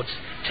their boats,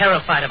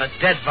 terrified of a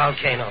dead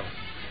volcano.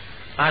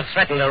 Our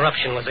threatened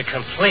eruption was a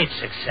complete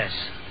success.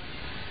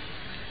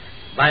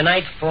 By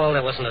nightfall,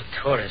 there wasn't a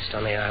tourist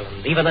on the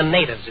island. Even the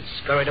natives had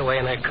scurried away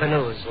in their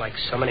canoes like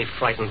so many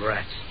frightened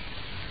rats.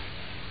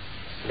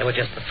 There were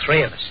just the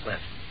three of us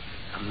left.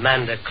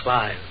 Amanda,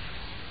 Clive,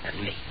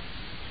 and me.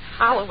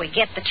 How will we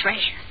get the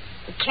treasure?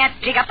 We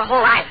can't dig up the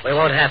whole island. We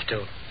won't have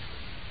to.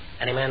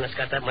 Any man that's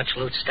got that much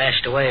loot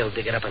stashed away will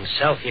dig it up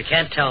himself. You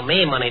can't tell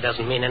me money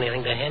doesn't mean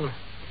anything to him.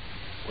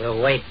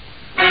 We'll wait.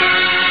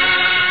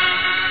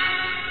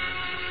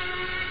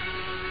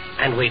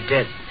 And we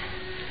did.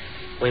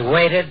 We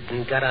waited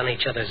and got on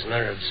each other's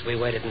nerves. We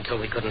waited until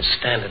we couldn't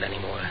stand it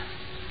anymore.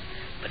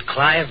 But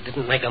Clive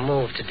didn't make a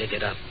move to dig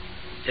it up.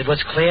 It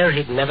was clear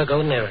he'd never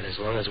go near it as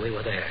long as we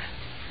were there.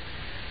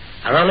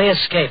 Our only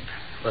escape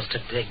was to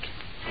dig.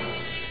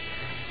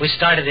 We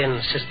started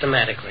in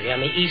systematically on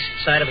the east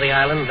side of the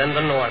island, then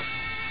the north.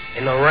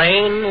 In the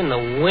rain, in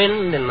the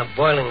wind, in the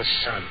boiling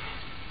sun.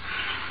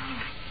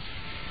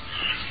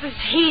 This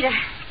heat,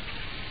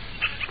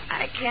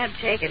 I can't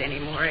take it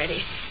anymore,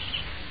 Eddie.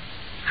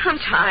 I'm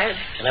tired.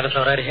 I never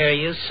thought I'd hear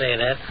you say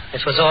that.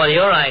 This was all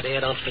your idea,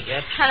 don't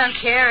forget. I don't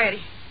care,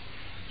 Eddie.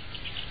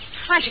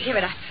 Why don't you give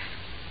it up?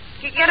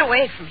 Get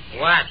away from me.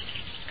 What?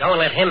 Go and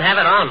let him have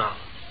it? Oh, no.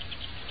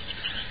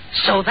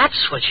 So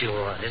that's what you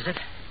want, is it?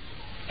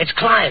 It's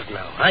Clive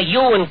now, huh?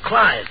 You and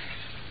Clive.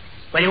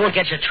 Well, you won't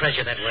get your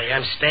treasure that way.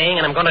 I'm staying,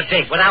 and I'm going to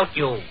dig without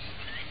you.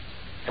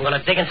 I'm going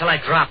to dig until I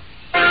drop.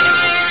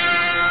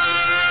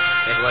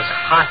 It was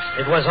hot.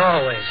 It was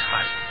always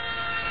hot.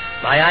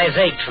 My eyes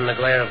ached from the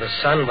glare of the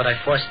sun, but I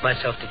forced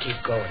myself to keep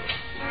going.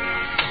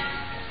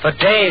 For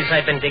days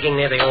I'd been digging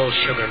near the old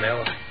sugar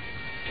mill.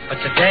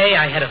 But today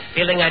I had a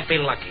feeling I'd be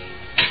lucky.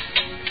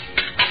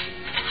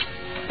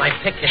 My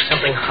pick hit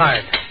something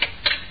hard.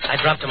 I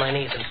dropped to my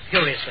knees and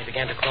furiously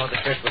began to claw the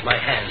dirt with my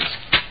hands.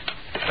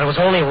 There was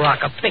only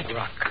rock, a big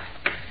rock.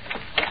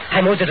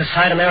 I moved it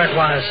aside, and there it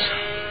was.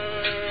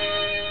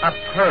 A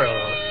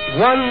pearl.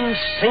 One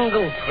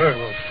single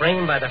pearl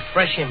framed by the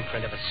fresh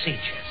imprint of a sea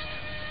chest.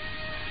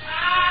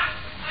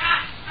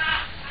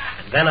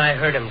 And then I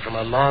heard him from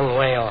a long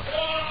way off.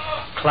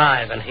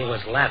 Clive, and he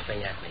was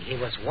laughing at me. He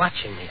was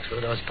watching me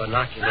through those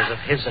binoculars of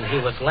his, and he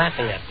was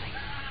laughing at me.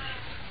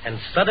 And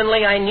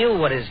suddenly I knew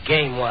what his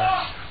game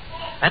was.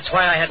 That's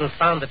why I hadn't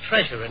found the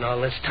treasure in all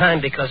this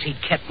time, because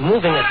he'd kept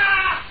moving it.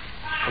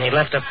 And he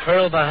left a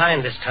pearl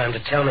behind this time to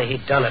tell me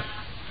he'd done it.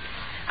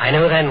 I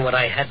knew then what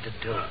I had to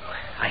do.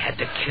 I had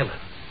to kill him.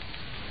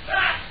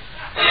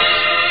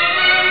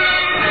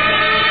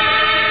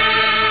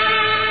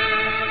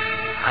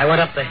 I went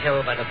up the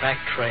hill by the back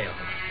trail.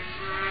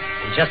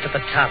 And just at the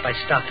top, I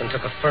stopped and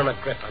took a firmer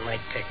grip on my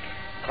pick.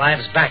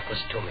 Clive's back was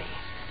to me.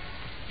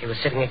 He was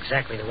sitting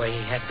exactly the way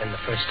he had been the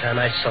first time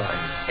I saw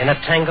him, in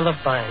a tangle of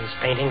vines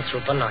painting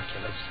through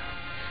binoculars.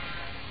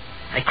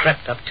 I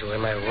crept up to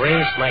him. I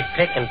raised my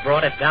pick and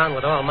brought it down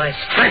with all my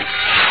strength.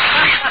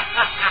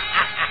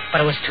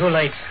 But it was too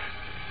late.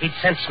 He'd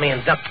sensed me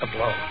and ducked the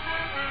blow.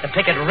 The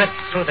pick had ripped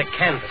through the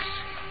canvas.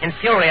 In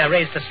fury, I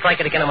raised to strike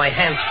it again, and my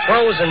hands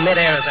froze in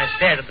midair as I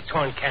stared at the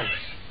torn canvas.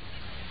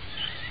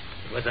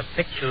 It was a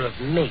picture of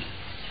me,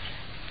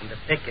 and the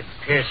pick had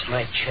pierced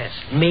my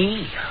chest.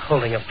 Me,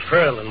 holding a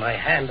pearl in my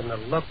hand, and the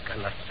look on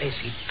the face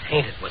he'd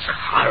painted was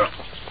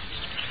horrible.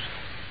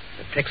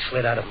 The pick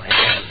slid out of my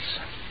hands.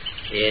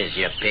 Here's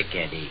your pick,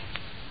 Eddie.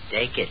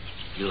 Take it.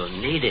 You'll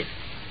need it.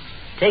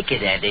 Take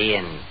it, Eddie,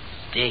 and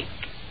dig.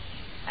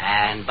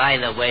 And by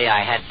the way,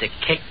 I had to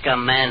kick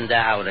Amanda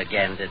out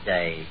again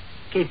today.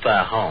 Keep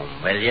her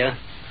home, will you?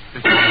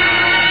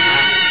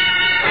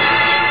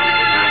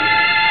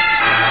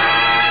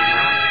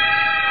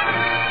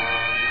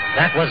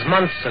 That was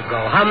months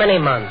ago. How many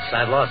months?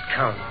 I've lost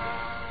count.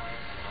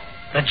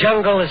 The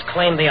jungle has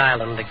claimed the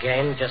island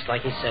again, just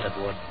like he said it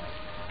would.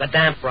 The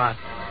damp rock,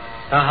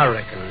 the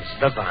hurricanes,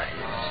 the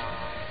vines.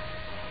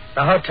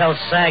 The hotel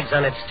sags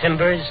on its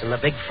timbers, and the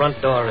big front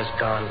door is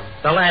gone.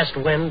 The last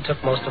wind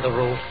took most of the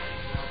roof.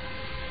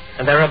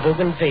 And there are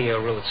bougainvillea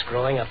roots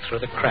growing up through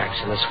the cracks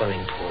in the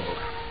swimming pool.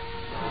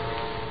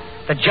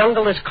 The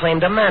jungle has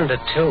claimed Amanda,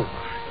 too.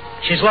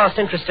 She's lost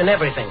interest in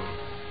everything,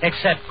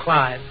 except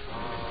Clive,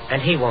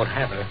 and he won't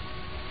have her.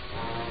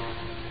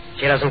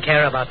 She doesn't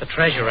care about the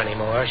treasure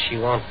anymore. She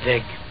won't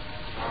dig.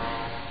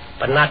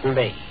 But not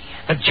me.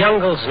 The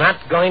jungle's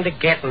not going to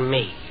get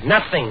me.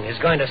 Nothing is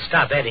going to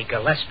stop Eddie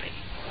Gillespie.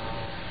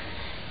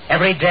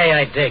 Every day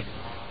I dig.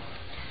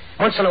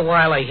 Once in a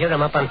while I hear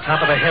him up on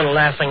top of the hill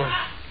laughing.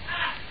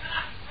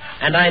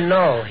 And I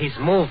know he's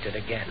moved it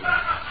again.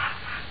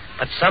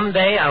 But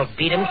someday I'll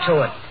beat him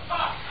to it.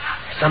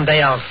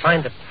 Someday I'll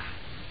find it.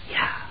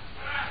 Yeah.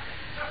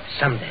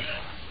 Someday.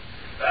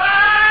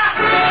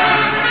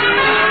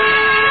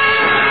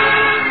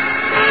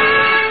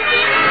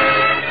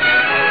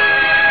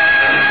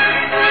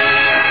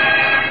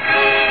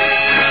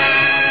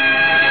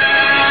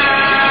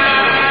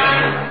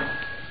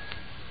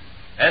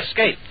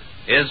 Escape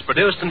is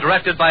produced and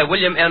directed by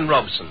William N.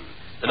 Robeson.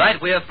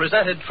 Tonight we have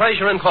presented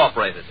Treasure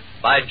Incorporated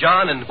by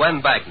John and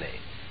Gwen Bagney.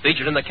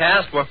 Featured in the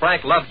cast were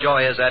Frank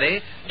Lovejoy as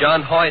Eddie,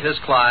 John Hoyt as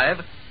Clive,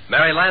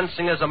 Mary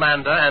Lansing as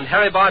Amanda, and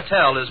Harry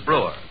Bartell as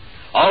Brewer.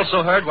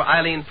 Also heard were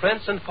Eileen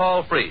Prince and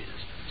Paul Frees.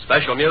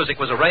 Special music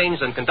was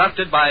arranged and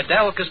conducted by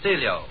Del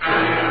Castillo.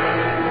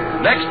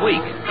 Next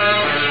week.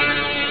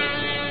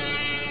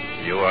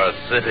 You are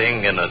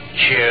sitting in a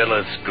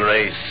cheerless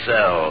gray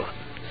cell,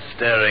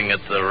 staring at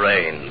the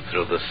rain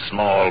through the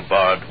small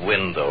barred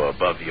window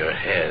above your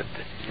head,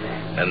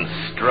 and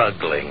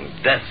struggling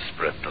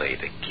desperately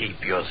to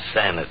keep your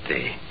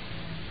sanity.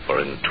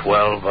 For in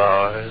 12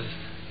 hours,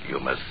 you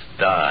must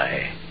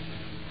die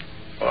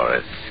or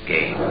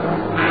escape.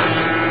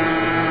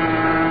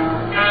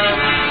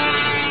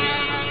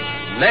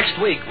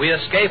 Next week, we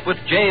escape with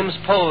James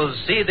Poe's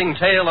seething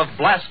tale of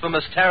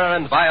blasphemous terror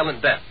and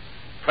violent death,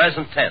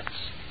 present tense,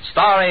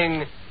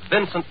 starring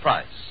Vincent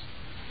Price.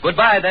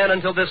 Goodbye, then,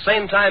 until this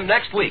same time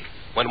next week,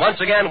 when once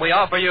again we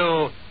offer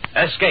you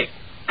Escape.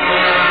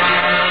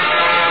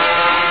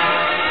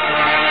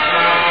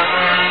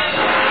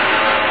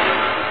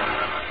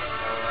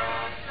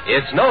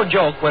 It's no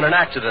joke when an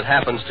accident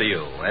happens to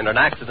you, and an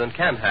accident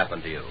can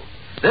happen to you.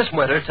 This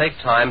winter, take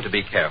time to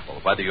be careful.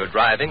 Whether you're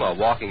driving or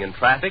walking in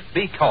traffic,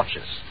 be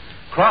cautious.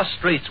 Cross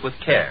streets with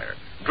care.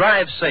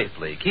 Drive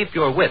safely. Keep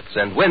your wits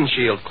and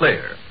windshield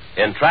clear.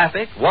 In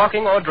traffic,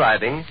 walking, or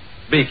driving,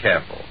 be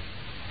careful.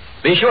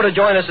 Be sure to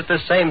join us at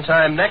this same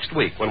time next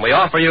week when we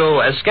offer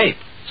you Escape,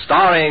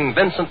 starring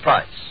Vincent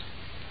Price.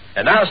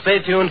 And now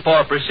stay tuned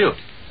for Pursuit,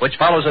 which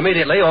follows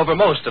immediately over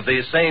most of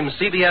these same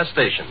CBS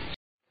stations.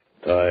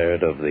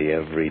 Tired of the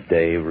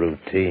everyday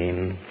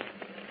routine?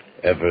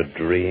 Ever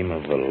dream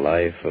of a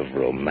life of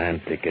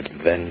romantic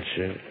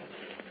adventure?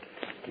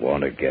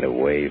 Want to get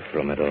away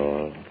from it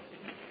all?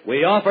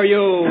 We offer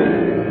you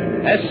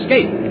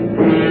Escape.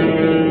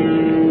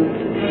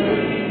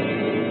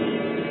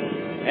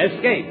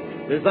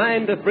 Escape,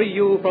 designed to free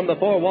you from the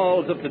four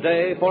walls of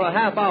today for a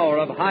half hour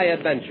of high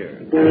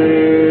adventure.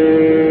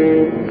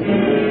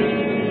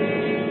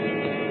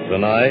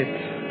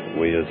 Tonight,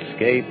 we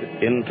escape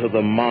into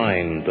the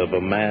mind of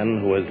a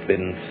man who has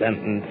been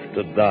sentenced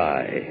to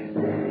die.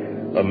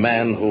 A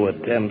man who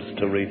attempts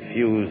to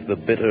refuse the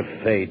bitter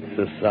fate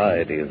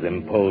society has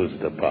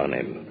imposed upon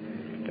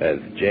him, as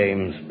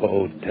James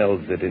Poe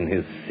tells it in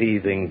his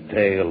seething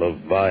tale of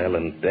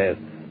violent death,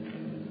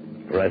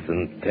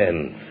 present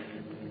tense,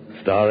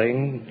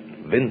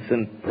 starring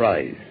Vincent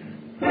Price.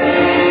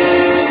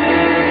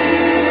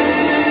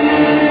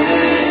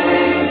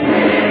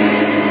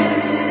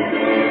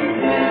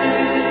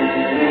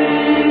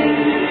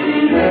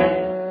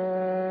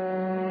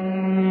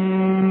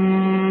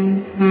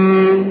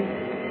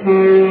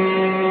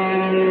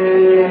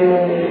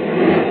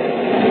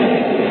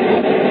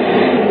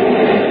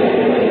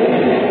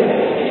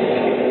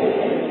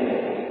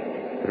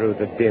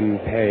 Dim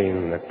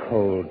pain, the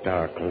cold,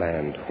 dark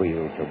land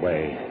wheels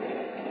away,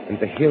 and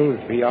the hills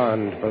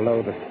beyond,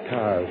 below the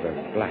stars,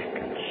 are black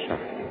and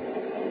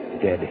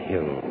sharp. Dead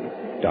hills,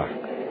 dark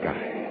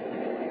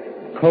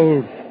sky.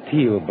 Cold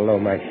steel below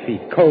my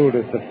feet, cold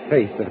as the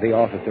face of the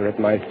officer at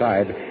my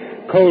side,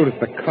 cold as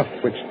the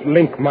cuffs which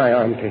link my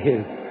arm to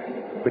his,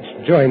 which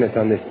join us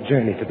on this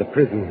journey to the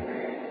prison,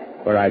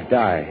 where I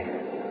die.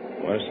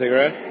 Want a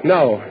cigarette?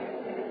 No.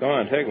 Go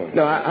on, take one.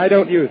 No, I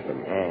don't use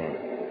them. Oh.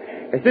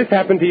 Has this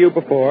happened to you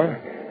before?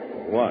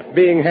 What?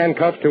 Being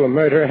handcuffed to a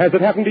murderer. Has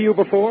it happened to you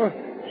before?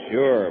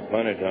 Sure,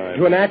 plenty of times.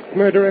 To an axe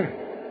murderer?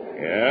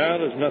 Yeah,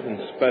 there's nothing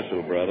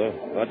special, brother.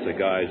 Lots of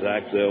guys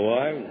axe their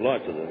wives,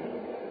 lots of them.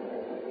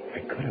 I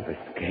could have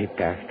escaped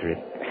after it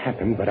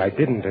happened, but I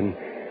didn't, and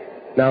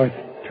now it's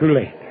too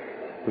late.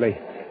 Late.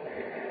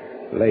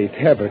 Late,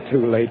 ever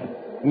too late.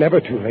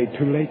 Never too late,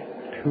 too late,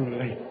 too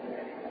late.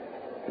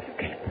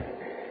 Escape.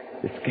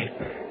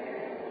 Escape.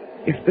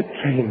 If the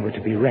train were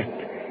to be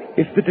wrecked,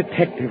 if the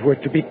detective were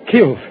to be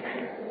killed.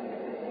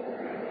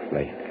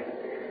 Late.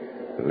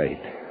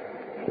 Late.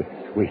 The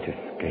sweet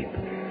escape.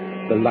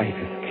 The light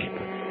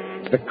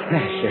escape. The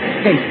crash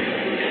escape.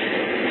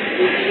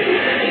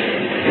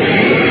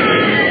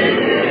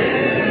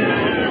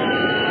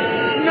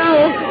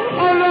 No!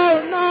 Oh,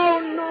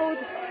 no!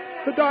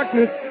 The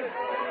darkness.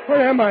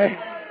 Where am I?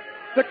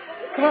 The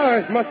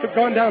cars must have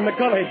gone down the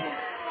gully.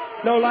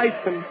 No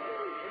lights and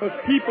those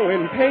people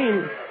in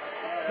pain.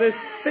 This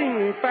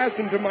thing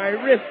fastened to my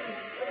wrist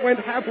went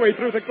halfway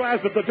through the glass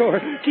of the door.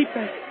 Keep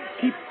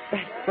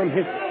back from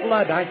his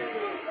blood.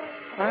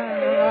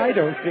 I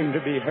don't seem to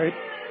be hurt.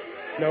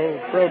 No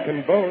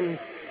broken bones.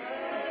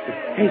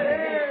 Escape.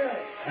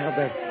 Now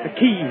the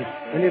keys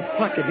in his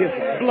pocket, his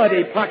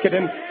bloody pocket,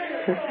 and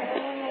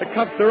the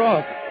cuffs are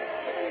off.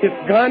 His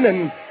gun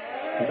and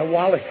the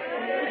wallet.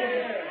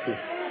 His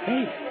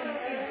face.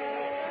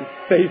 His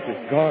face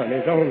is gone.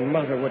 His own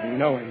mother wouldn't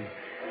know him.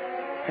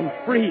 I'm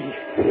free.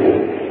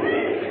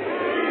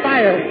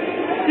 Fire!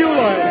 Fuel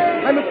oil!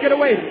 I must get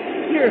away.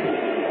 Here,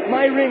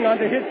 my ring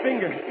onto his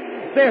finger.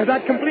 There,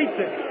 that completes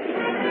it.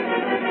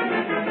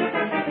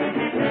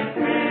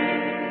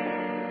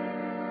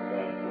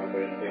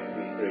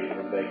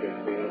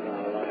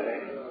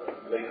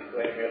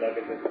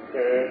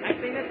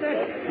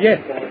 Yes.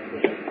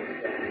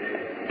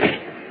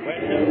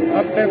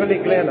 Up Beverly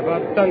Glen,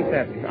 about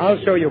sunset. I'll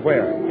show you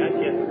where.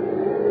 Gotcha.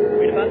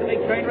 We Heard about the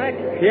big train wreck?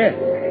 Yes.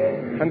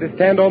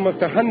 Understand almost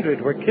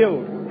 100 were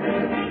killed.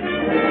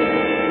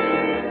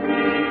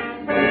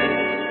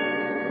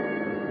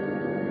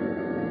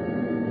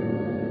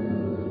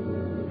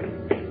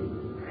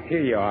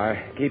 Here you are.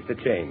 Keep the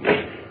change.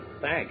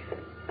 Thanks.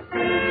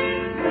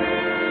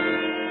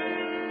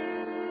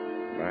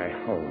 My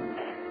home.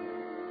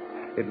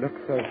 It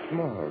looked so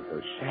small,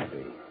 so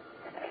shabby.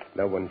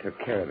 No one took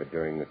care of it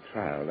during the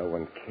trial. No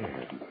one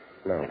cared.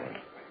 No one.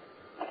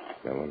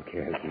 No one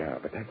cares now,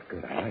 but that's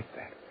good. I like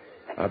that.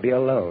 I'll be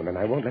alone, and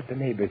I won't let the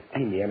neighbors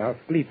see me, and I'll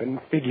sleep and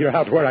figure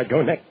out where I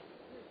go next.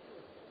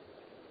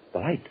 The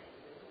light.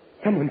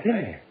 Someone's in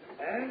there.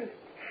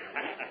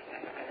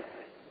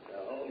 The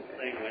whole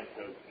thing went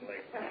so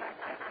slick.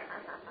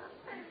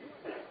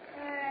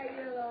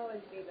 You'll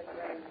always be the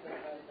friend for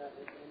both of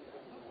us.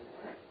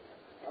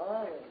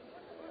 Always.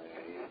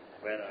 You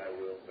bet I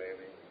will,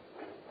 baby.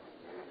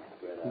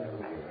 You bet I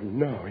will.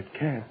 No, it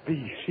can't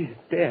be. She's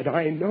dead.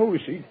 I know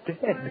she's dead.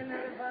 Want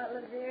another bottle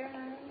of beer,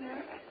 honey? No?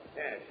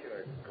 Yeah, sure,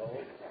 it's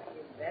cold.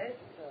 You bet it's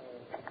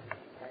cold.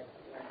 That's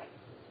right.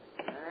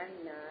 I'm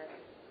not.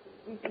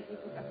 You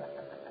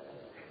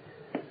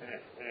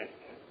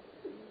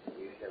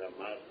said a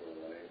mouthful,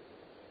 right?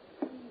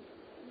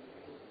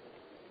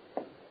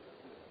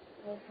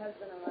 My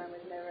husband of mine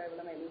was never able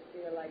to make me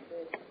feel like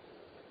this.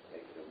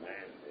 Takes a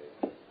man,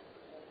 dude.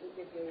 He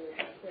could do is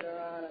sit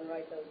around and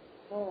write those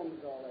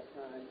poems all the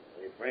time.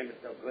 He framed it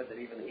so good that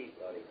even he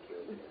thought he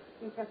killed you.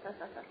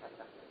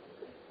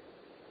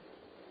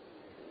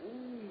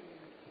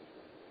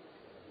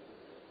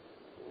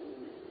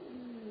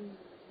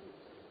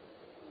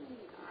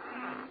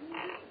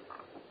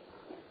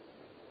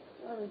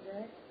 What was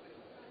that?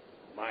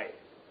 Mike.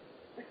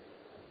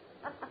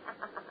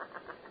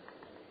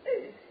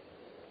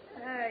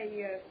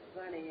 You're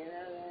funny, you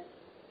know that?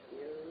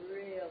 You're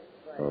real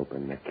funny.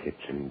 Open the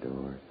kitchen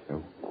door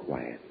so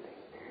quietly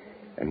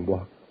and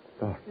walk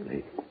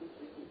softly.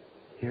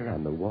 Here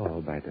on the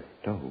wall by the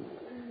stove,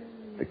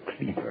 the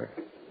cleaver.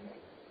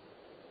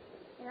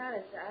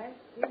 Honest, I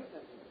see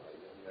something.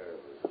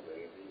 Nervous,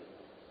 baby.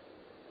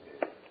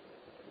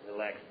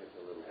 Relax just a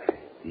little bit.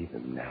 I see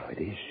them now. It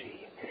is she.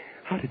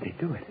 How did they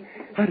do it?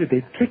 How did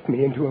they trick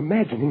me into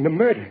imagining the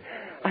murder?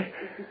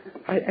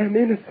 I am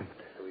innocent.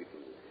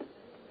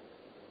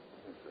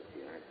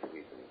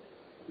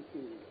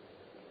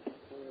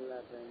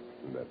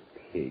 The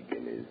pig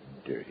in his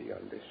dirty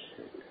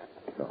undershirt.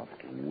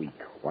 Soft,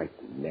 weak, white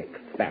neck,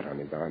 fat on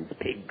his arms.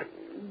 Pig.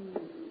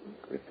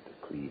 Grip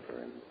the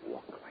cleaver and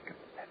walk like a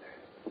feather.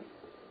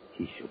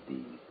 He shall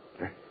be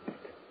first.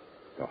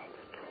 Soft,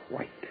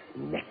 white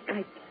neck.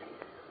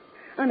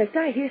 Honest,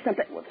 I hear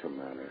something. What's the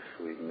matter,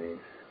 sweet niece?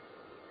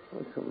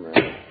 What's the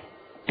matter?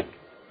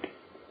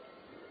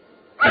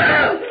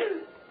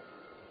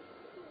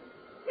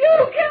 You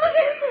killed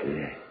him!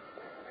 Yes.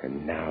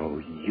 And now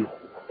you.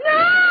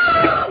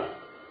 No!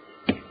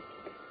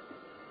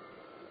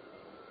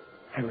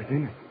 I was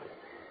innocent.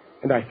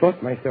 And I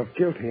thought myself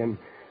guilty, and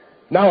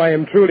now I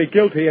am truly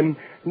guilty, and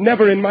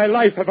never in my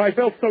life have I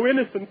felt so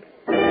innocent.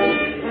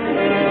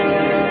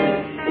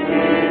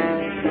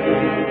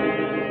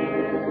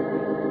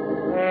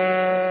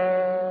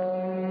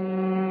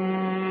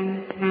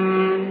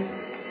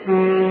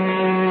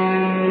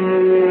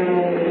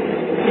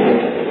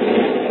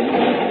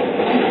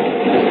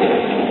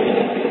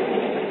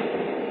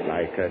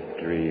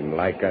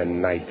 Like a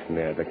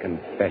nightmare, the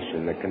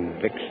confession, the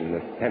conviction,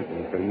 the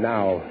sentence, and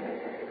now,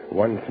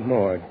 once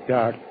more,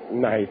 dark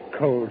night,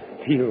 cold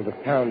steel, the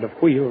sound of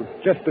wheels,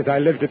 just as I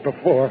lived it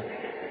before.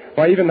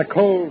 Why, even the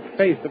cold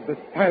face of the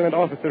silent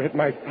officer at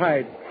my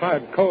side,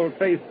 hard, cold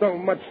face, so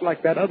much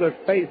like that other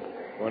face.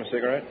 Want a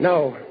cigarette?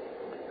 No.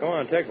 Go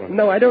on, take one.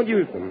 No, I don't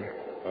use them.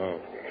 Oh.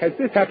 Has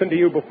this happened to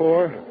you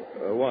before?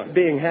 What?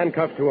 Being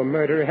handcuffed to a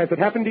murderer. Has it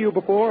happened to you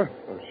before?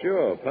 Oh,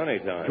 sure, plenty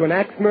of times. To an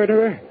axe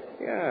murderer?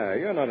 Yeah,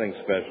 you're nothing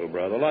special,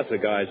 brother. Lots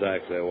of guys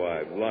axe their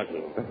wives. Lots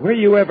of them. Were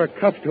you ever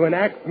cuffed to an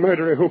axe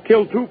murderer who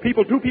killed two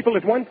people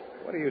at once?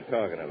 What are you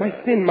talking about? My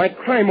sin, my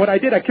crime, what I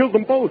did, I killed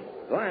them both.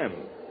 Slam.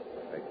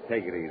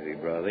 Take it easy,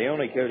 brother. They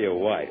only kill your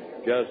wife.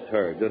 Just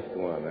her, just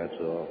one, that's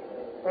all.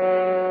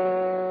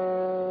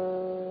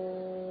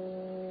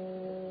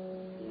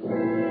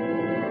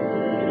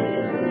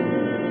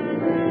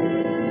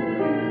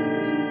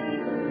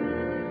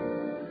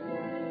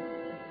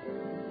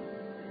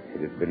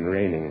 It has been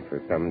raining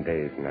for some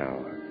days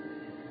now.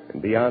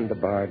 And beyond the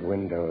barred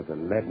window, the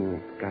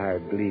leaden sky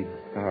bleeds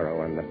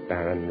sorrow on the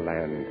barren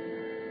land.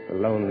 The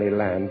lonely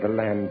land, the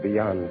land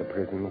beyond the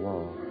prison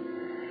wall.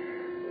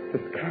 The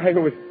sky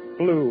was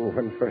blue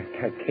when first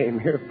I came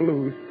here,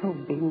 blue, so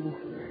blue.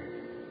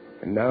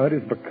 And now it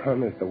has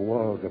become as the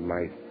walls of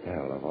my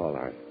cell, of all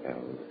our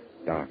cells.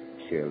 Dark,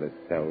 cheerless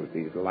cells,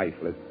 these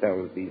lifeless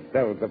cells, these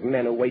cells of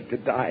men who wait to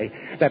die.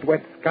 That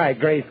wet sky,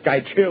 gray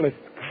sky, cheerless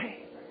sky.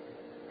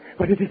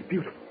 But it is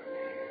beautiful.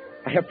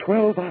 I have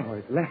 12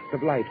 hours left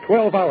of life,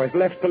 12 hours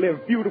left to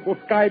live. Beautiful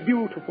sky,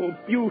 beautiful,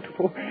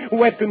 beautiful,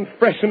 wet and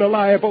fresh and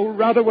alive. Oh,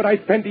 rather would I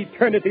spend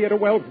eternity at a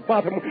well's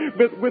bottom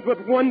with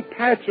but one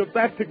patch of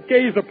that to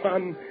gaze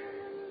upon.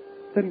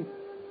 Then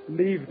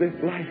leave this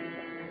life.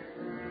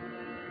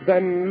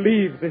 Then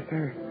leave this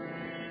earth.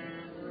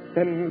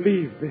 Then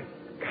leave this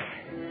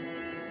sky.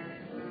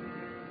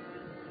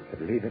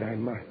 But leave it I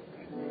must.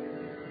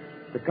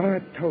 The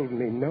guard told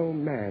me no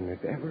man has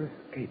ever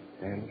escaped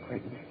San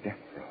Quentin's death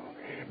row.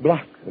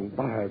 Blocks and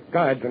bars,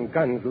 guards and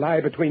guns lie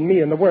between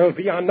me and the world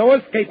beyond. No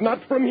escape,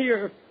 not from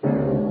here.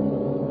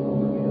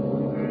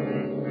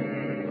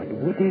 But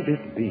wouldn't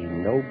it be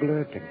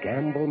nobler to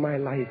gamble my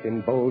life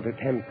in bold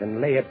attempts and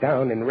lay it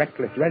down in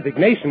reckless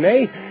resignation,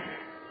 eh?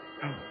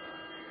 Oh,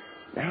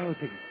 now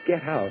to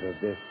get out of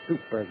this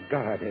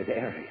super-guarded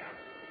area.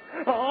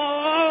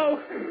 Oh,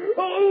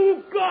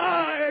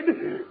 guard!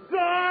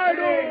 Guard!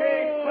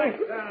 Hey,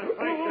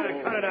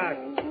 cut it out.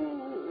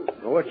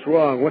 What's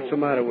wrong? What's the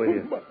matter with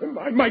you?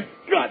 My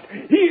gut,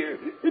 here,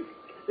 it's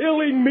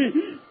killing me.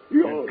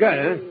 Your gut,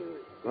 huh?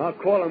 I'll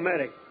call a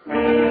medic.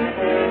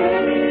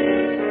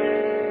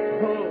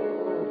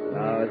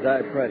 Now, as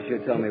I press you,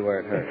 tell me where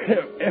it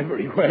hurts.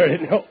 Everywhere,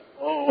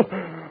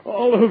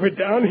 all over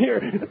down here.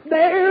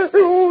 There!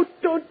 Oh,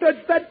 don't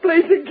touch that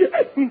place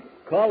again.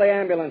 Call the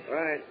ambulance.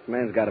 Right. This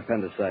man's got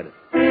appendicitis.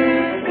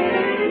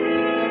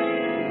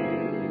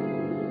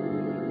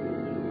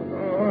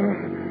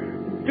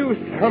 Do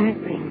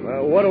something.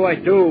 Well, what do I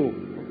do?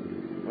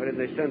 Why didn't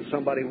they send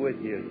somebody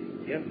with you?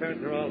 The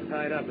interns are all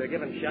tied up. They're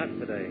giving shots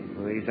today.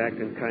 Well, he's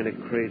acting kind of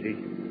crazy.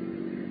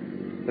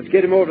 Let's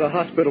get him over to the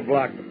hospital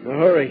block. Now,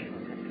 hurry.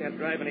 Can't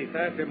drive any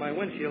faster. My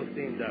windshield's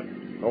steamed up.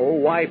 Oh,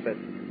 wipe it.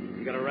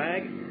 You got a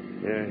rag?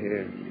 Yeah,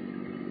 here.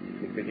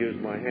 You could use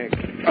my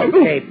handkerchief.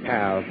 Okay,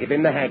 pal. Give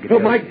him the handkerchief.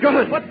 Oh, my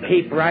gun! What the...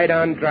 Keep right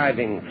on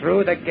driving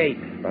through the gate,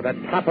 or the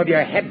top of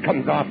your head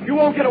comes off. You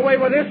won't get away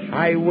with this?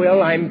 I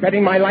will. I'm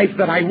betting my life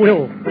that I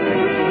will.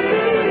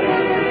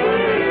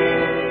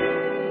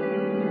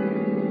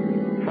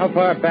 How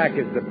far back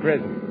is the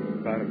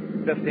prison? About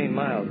 15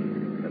 miles.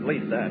 At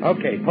least that.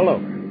 Okay, pull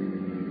over.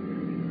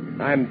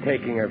 I'm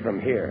taking her from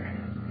here.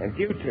 And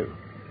you too.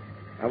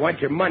 I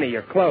want your money,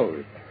 your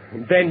clothes.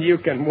 And then you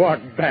can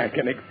walk back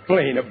and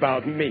explain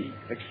about me.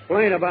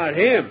 Explain about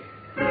him?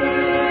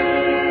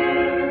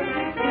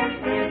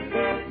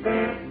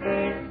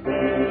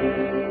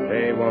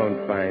 They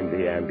won't find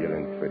the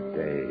ambulance for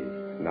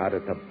days. Not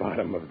at the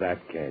bottom of that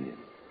canyon.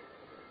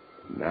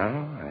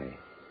 Now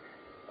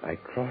I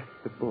cross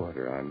the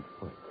border on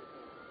foot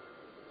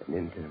and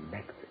into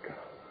Mexico.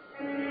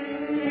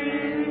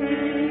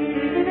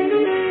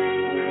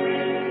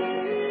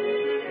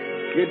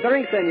 Your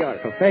drink, senor.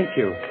 Oh, thank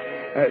you.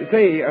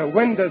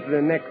 When does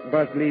the next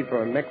bus leave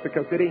for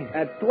Mexico City?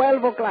 At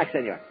 12 o'clock,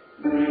 senor.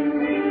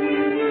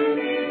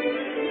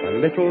 A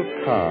little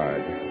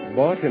card,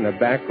 bought in a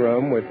back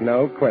room with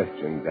no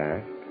questions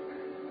asked,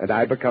 and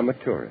I become a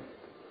tourist.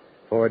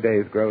 4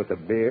 days' growth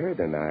of beard,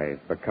 and I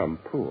become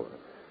poor.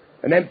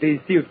 An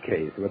empty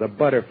suitcase with a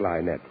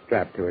butterfly net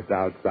strapped to its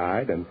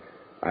outside, and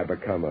I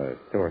become a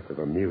source of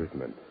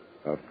amusement.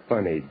 A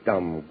funny,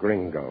 dumb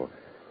gringo.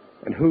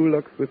 And who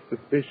looks with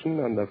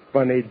suspicion on the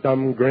funny,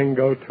 dumb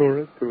gringo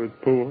tourist who is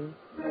poor?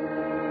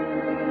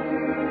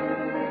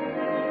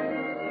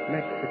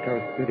 Mexico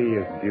City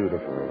is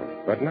beautiful,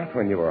 but not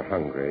when you are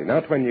hungry.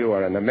 Not when you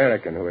are an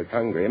American who is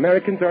hungry.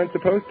 Americans aren't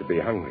supposed to be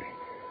hungry.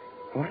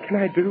 What can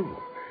I do?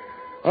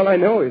 All I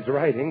know is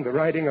writing, the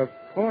writing of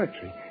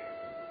poetry.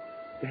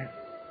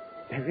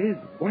 There is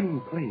one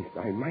place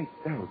I might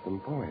sell some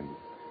poems.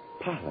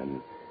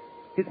 Pollen.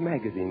 His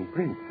magazine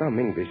prints some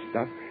English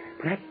stuff.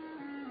 Perhaps...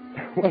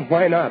 Well,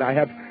 why not? I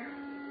have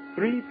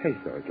 3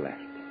 pesos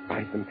left.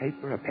 Buy some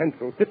paper, a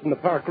pencil, sit in the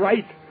park,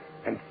 write,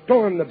 and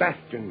storm the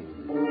bastion.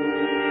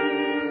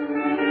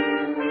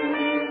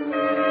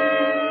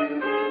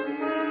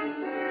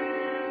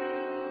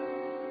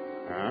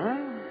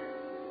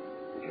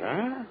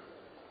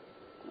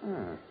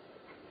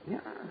 Ja?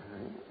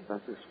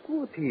 Das ist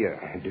gut hier.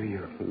 Do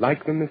you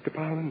like them, Mr.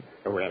 Pollen?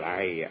 Well,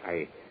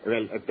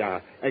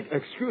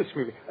 excuse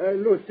me.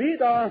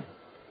 Lucida.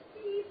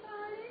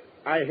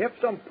 I have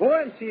some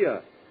poems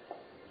here.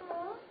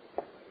 Oh,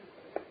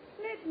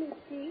 let me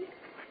see.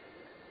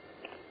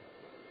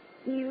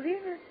 The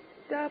river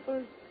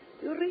doubles,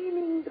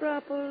 dreaming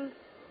dropples,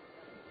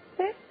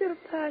 fester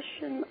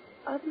passion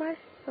of my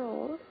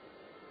soul.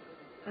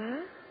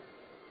 Ah,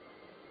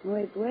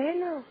 muy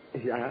bueno.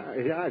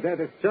 Yeah, that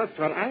is just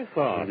what I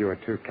thought. You are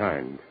too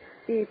kind.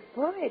 The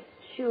poet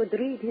should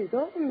read his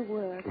own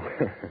work.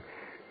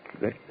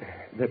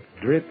 that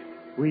drip,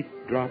 sweet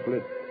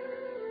droplets,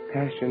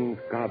 passion's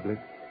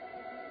goblets,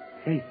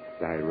 fates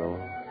I roll.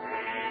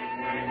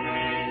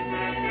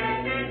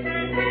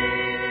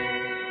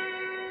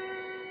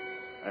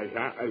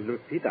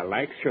 Lucida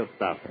likes your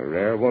stuff. A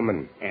rare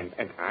woman. And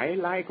I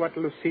like what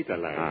Lucida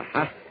likes.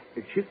 Aha.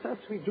 She says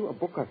we do a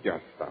book of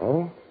your stuff.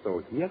 Oh?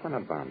 So here's an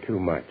advance. Too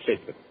much.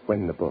 Take it.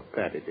 When the book?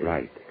 That it is.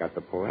 Right. Got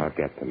the poem? I'll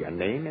get them. Your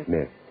name is?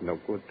 Miss. No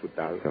good,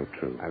 $2. So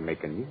true. I'll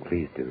make a new one.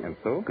 Please do. And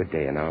so? Good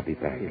day, and I'll be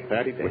back.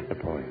 30 days. With the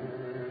poem.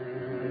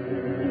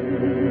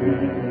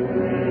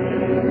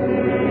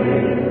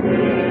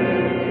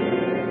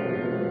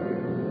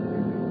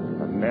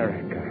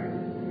 America.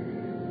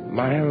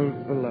 Miles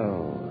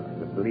below.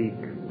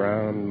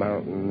 brown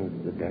mountains,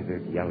 the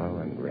desert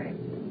yellow and red.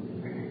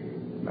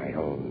 My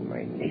home,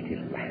 my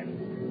native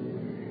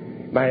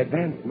land. My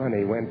advance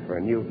money went for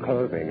new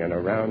clothing and a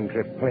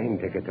round-trip plane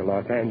ticket to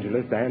Los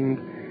Angeles and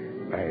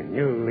my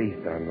new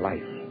lease on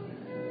life.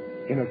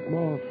 In a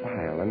small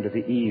file under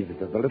the eaves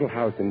of the little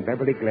house in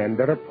Beverly Glen,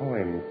 there are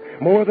poems,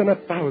 more than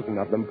 1,000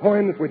 of them,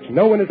 poems which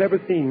no one has ever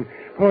seen,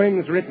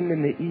 poems written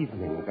in the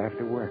evenings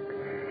after work,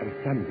 on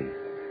Sundays.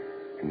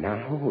 And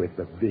now, with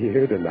the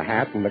beard and the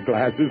hat and the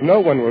glasses, no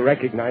one will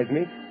recognize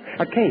me.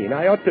 A cane.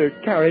 I ought to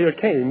carry a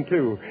cane,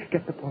 too.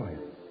 Get the poem.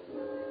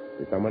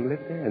 Does someone live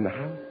there in the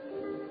house?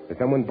 Has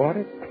someone bought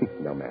it?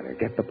 No matter.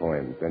 Get the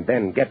poems, and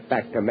then get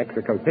back to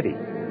Mexico City.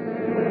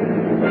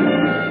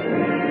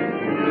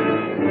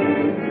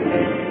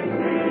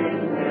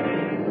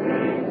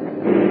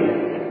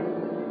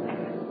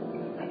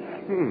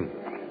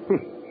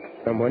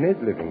 Someone is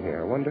living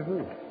here. I wonder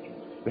who.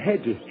 The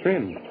hedge is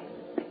trimmed.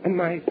 And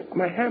my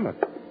hammock.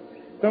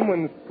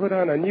 Someone's put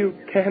on a new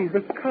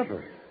canvas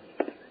cover.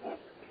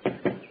 Fred,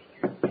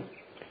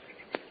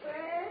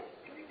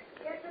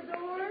 get the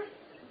door.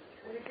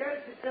 When you get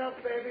it yourself,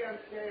 baby, I'm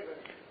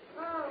shaving.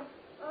 Oh,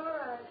 all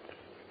right.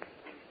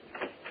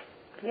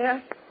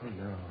 Yeah? Oh,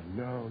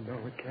 no,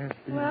 it can't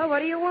be. Well, what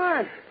do you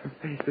want? Her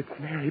face, it's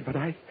Mary, but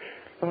I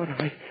thought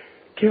I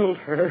killed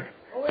her.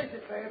 Who is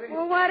it, baby?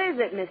 Well, what is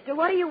it, mister?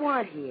 What do you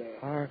want here?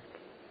 Are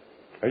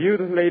you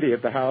the lady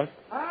at the house?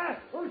 Huh?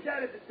 Who's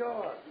that at the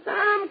door?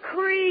 Some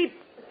creep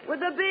with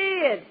a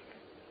beard.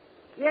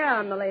 Yeah,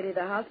 I'm the lady of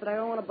the house, but I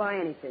don't want to buy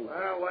anything.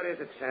 Well, what is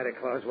it, Santa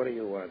Claus? What do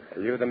you want?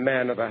 Are you the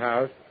man of the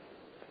house?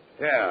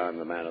 Yeah, I'm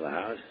the man of the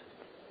house.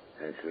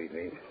 Hey,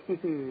 sweetie.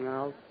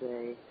 I'll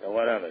say. So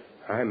what of it?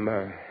 I'm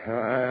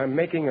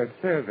making a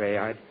survey.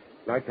 I'd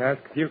like to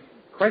ask a few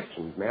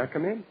questions. May I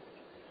come in?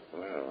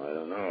 Well, I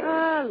don't know.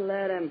 Ah,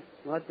 let him.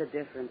 What's the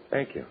difference?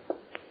 Thank you.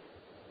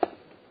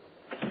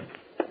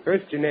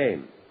 First, your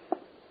name.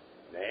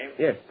 Name?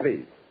 Yes,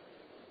 please.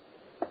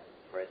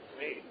 Fred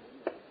Smith.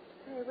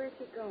 Hey, where's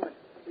he going?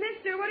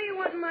 Mister, what do you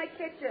want in my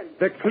kitchen?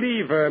 The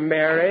cleaver,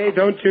 Mary.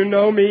 Don't you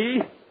know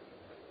me?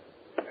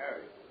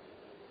 Mary.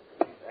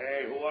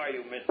 Hey, who are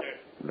you, mister?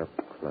 Look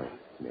close,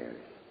 Mary.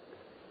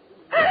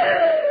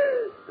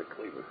 The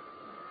cleaver.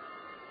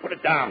 Put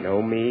it down.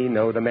 Know me?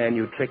 Know the man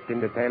you tricked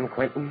into San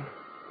Quentin?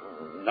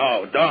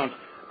 No, don't.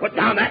 Put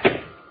down that...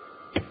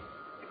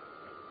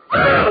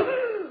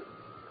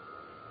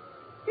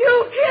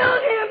 You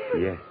killed him!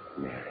 Yes,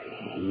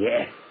 Mary.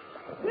 Yes.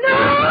 No!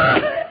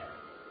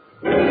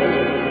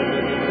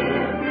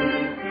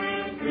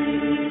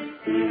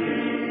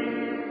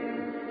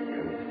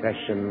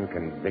 Confession,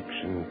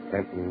 conviction,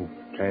 sentence,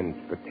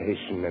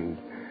 transportation, and...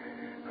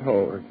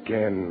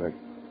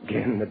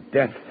 again, the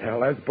death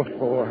cell as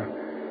before.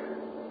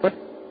 But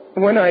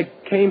when I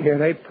came here,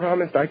 they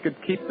promised I could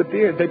keep the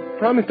beard.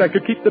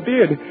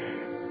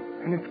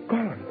 And it's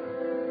gone.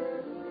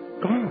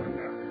 Gone.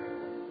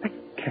 I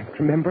can't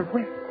remember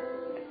when.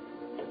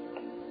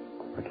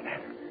 What's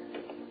that?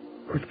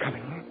 Who's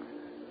coming in?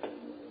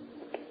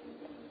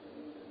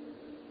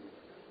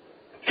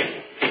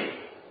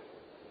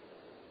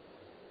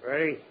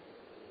 Ready?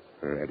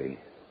 Ready.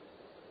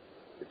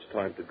 It's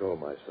time to go,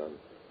 my son.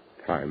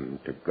 Time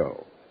to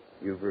go.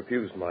 You've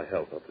refused my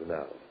help up to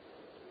now.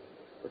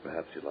 But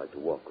perhaps you'd like to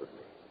walk with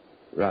me.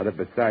 Rather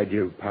beside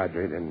you,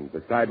 Padre, than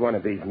beside one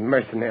of these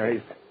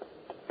mercenaries.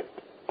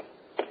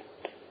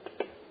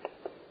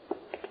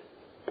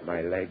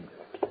 My legs,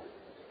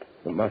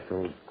 the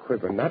muscles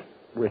quiver, not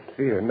with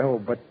fear, no,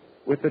 but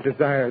with the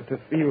desire to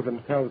feel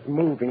themselves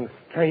moving,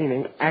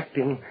 straining,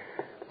 acting,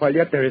 while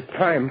yet there is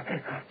time.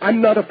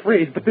 I'm not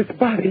afraid, but this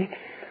body,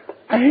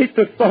 I hate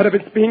the thought of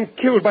its being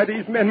killed by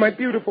these men. My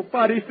beautiful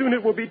body, soon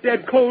it will be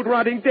dead, cold,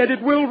 rotting, dead.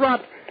 It will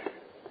rot.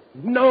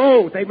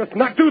 No, they must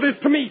not do this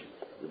to me.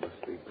 You must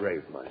be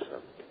brave, my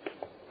son.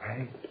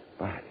 My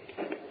body.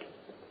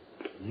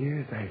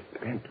 Years I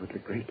spent with the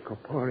great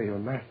corporeal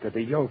master,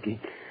 the yogi,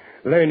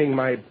 learning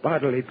my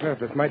bodily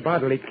purpose, my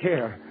bodily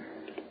care,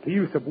 the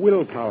use of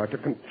willpower to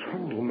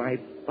control my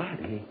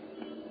body.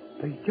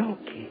 The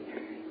yogi.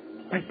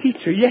 My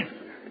teacher, yes.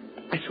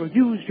 I shall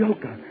use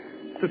yoga.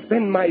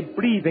 Suspend my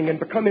breathing and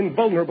become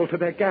invulnerable to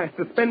their gas.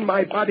 Suspend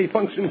my body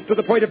functions to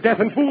the point of death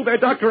and fool their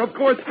doctor, of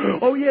course.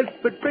 Oh, yes,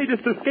 the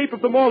greatest escape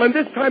of them all, and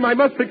this time I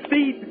must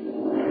succeed.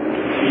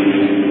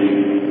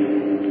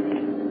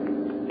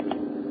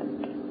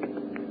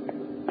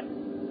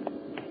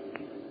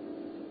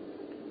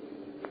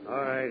 All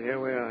right, here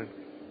we are.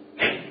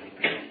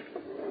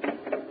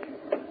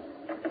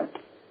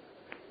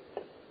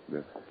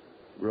 The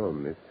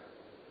room is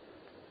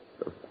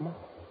so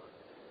small.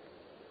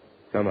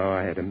 Somehow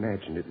I had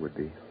imagined it would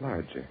be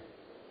larger.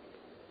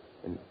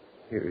 And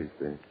here is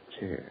the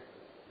chair.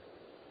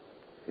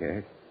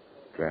 Yes,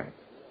 strap.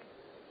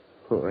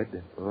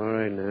 Hood. All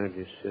right, now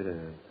just sit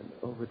down. And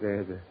over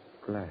there, the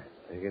glass.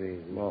 Take it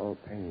easy. Small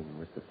pane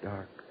with the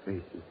dark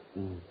faces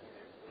seen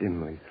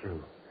dimly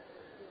through.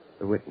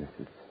 The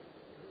witnesses.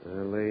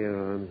 Lay your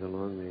arms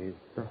along these.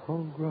 The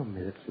whole room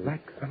is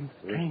like some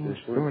strange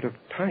sort of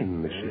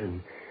time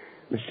machine.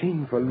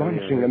 Machine for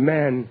launching a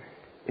man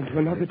into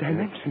another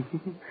dimension.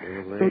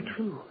 So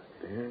true.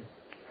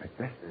 I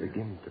best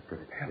begin to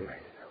prepare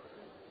myself.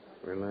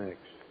 Relax.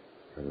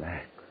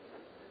 Relax.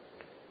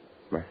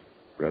 Must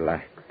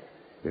relax.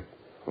 It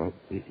won't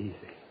be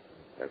easy.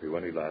 Have you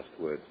any last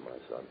words, my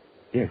son?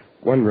 Yes,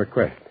 one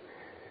request.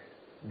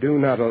 Do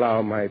not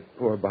allow my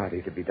poor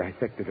body to be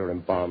dissected or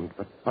embalmed,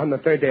 but on the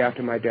third day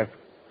after my death,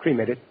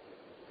 cremate it.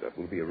 That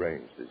will be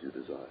arranged as you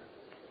desire.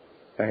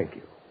 Thank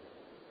you.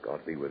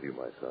 God be with you,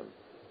 my son.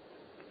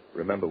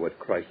 Remember what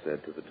Christ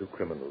said to the two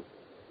criminals.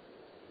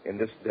 In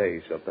this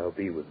day shalt thou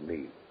be with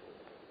me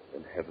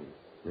in heaven.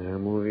 Now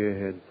move your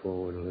head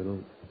forward a little.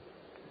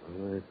 All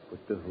right,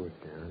 put the hood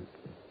down.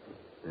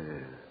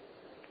 There.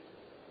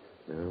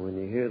 Now, when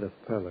you hear the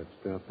pellets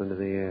drop into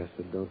the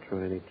acid, don't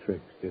try any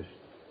tricks. Just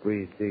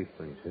breathe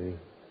deeply, see?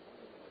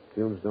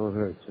 Fumes don't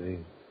hurt, see?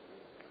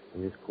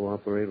 And just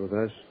cooperate with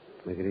us.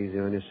 Make it easy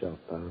on yourself,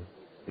 pal.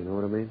 You know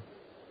what I mean?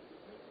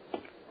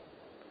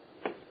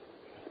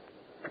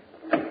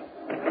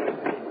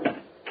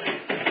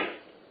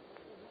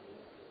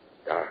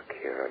 Dark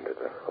here under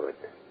the hood.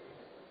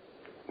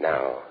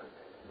 Now,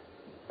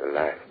 the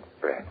last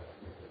breath,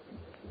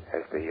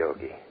 as the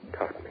yogi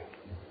taught me.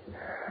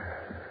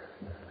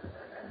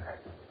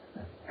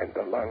 And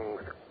the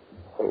lungs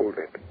hold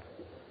it.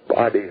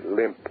 Body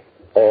limp,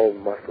 all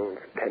muscles,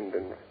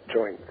 tendons,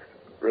 joints.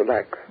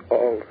 Relax,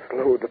 all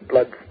slow the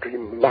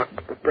bloodstream, lock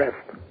the breath.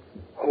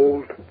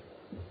 Hold.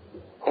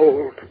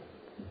 Hold.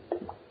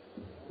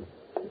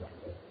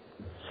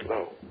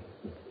 Slow.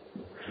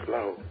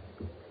 Slow.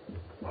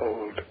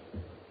 Hold.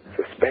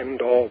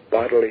 Suspend all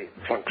bodily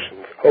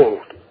functions.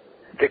 Hold.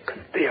 Fix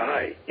the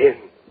eye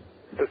in.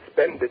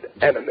 Suspended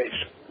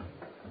animation.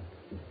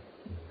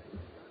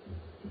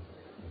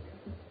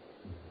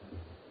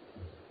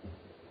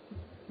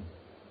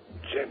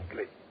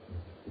 Gently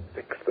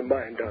fix the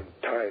mind on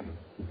time.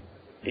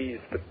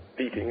 Ease the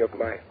beating of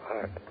my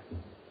heart.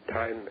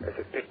 Time as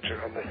a picture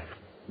on the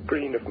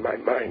screen of my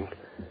mind.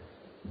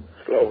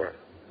 Slower.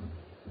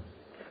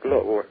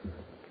 Slower.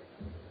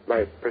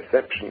 My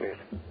perception is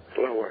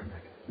slower.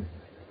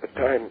 The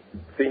time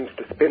seems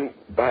to spin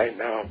by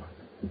now.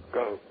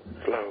 Go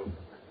slow.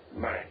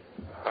 My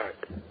heart.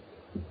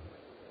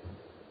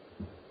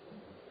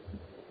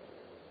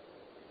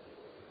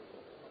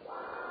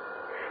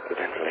 The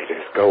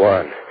ventilators go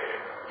on,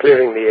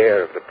 clearing the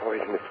air of the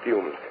poisonous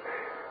fumes.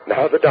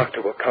 Now the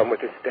doctor will come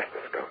with his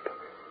stethoscope.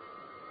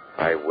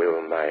 I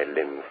will my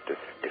limbs to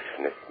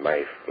stiffness,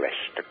 my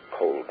flesh to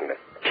coldness.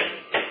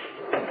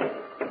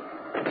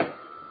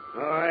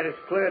 All right, it's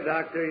clear,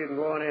 Doctor. You can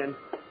go on in.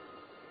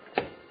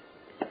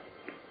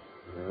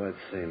 Now, let's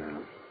see now.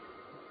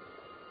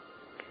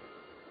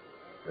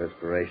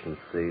 Respiration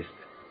ceased.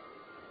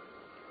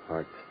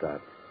 Heart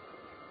stopped.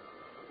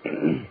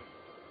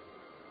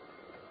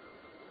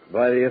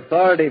 By the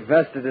authority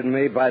vested in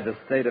me by the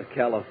state of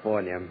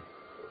California,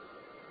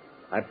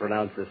 I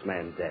pronounce this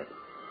man dead.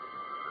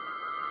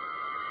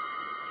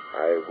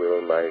 I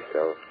will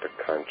myself to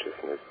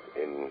consciousness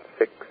in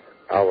 6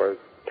 hours'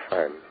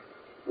 time.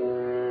 Where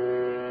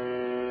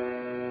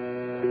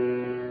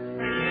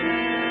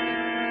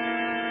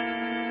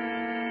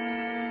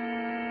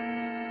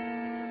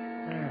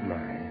am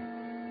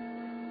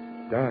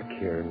I? Dark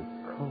here and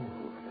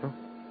cold, so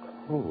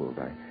cold.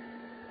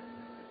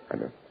 I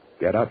must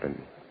get up and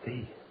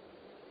see.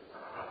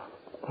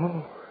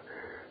 Oh,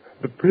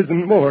 the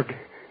prison morgue.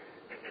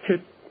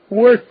 It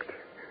worked.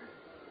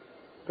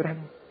 But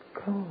I'm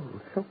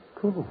cold, so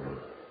cold.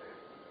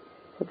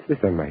 What's this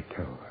on my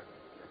toe?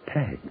 A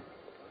tag.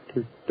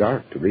 Too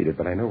dark to read it,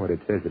 but I know what it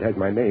says. It has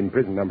my name,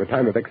 prison number,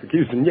 time of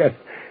execution, yes.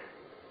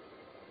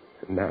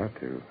 And now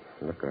to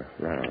look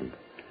around,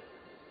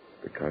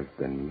 because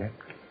the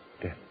next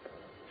step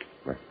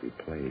must be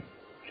played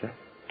just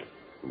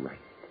right.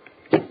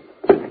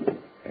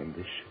 And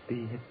this should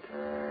be it.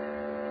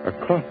 A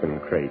coffin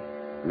crate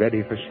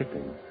ready for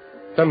shipping.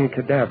 Some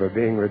cadaver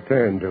being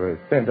returned to a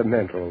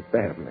sentimental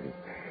family.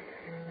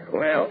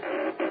 Well,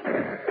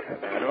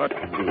 that ought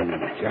to be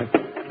just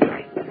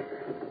right.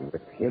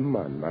 With him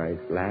on my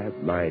slab,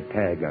 my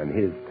tag on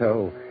his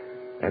toe,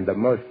 and the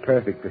most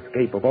perfect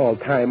escape of all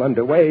time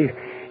underway,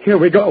 here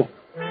we go.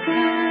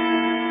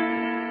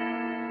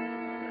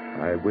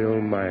 I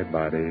will my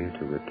body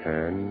to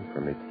return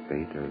from its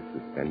state of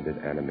suspended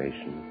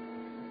animation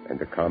and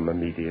to come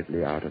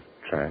immediately out of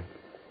trance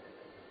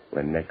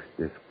when next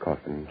this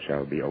coffin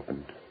shall be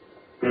opened.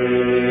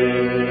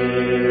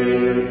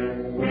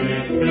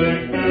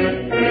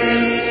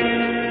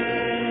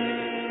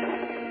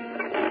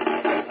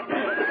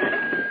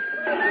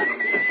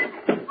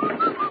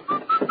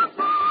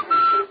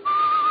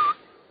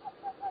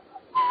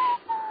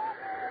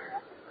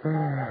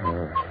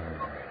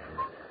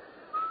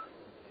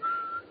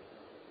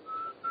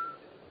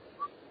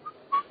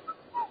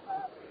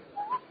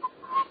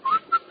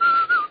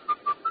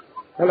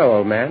 Hello,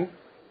 old man.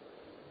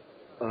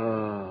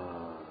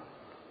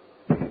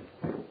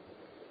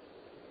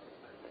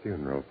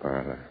 Funeral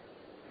parlor.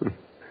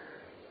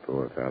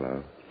 Poor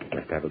fellow.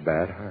 Must have a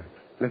bad heart.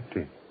 Let's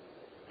see.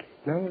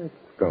 No, it's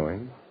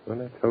going. Well,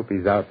 let's hope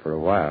he's out for a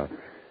while.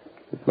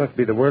 This must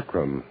be the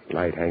workroom.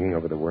 Light hanging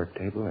over the work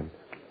table, and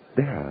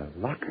there, a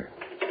locker.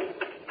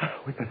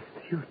 Oh, with a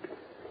suit.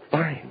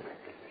 Fine.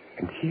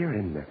 And here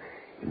in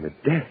the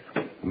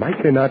desk,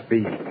 might there not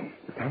be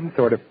some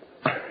sort of...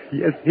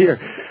 Yes, here,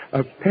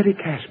 a petty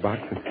cash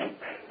box.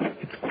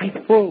 It's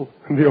quite full.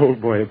 The old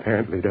boy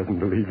apparently doesn't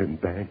believe in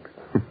banks.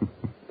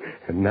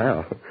 And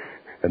now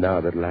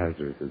that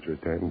Lazarus has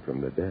returned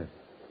from the dead.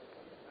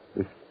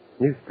 This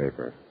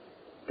newspaper,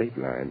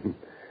 Dateline.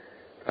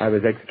 I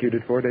was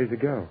executed 4 days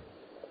ago.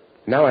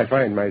 Now I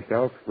find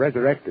myself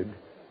resurrected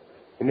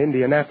in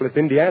Indianapolis,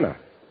 Indiana.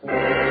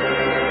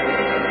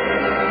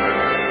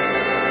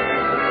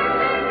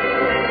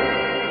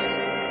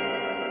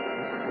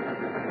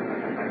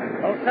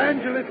 Los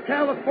Angeles,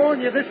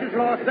 California. This is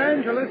Los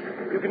Angeles.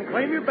 You can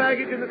claim your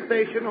baggage in the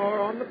station or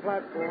on the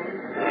platform.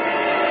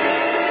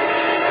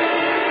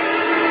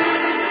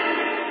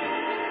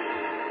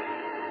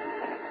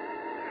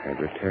 I'd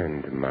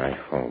returned to my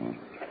home.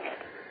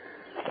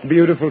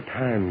 Beautiful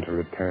time to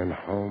return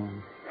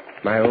home.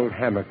 My old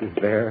hammock is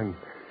there, and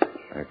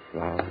my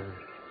flowers,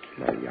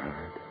 my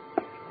yard.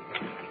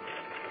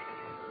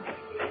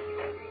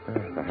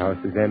 The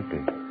house is empty.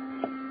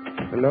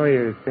 The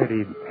lawyer said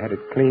he'd had it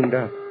cleaned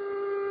up.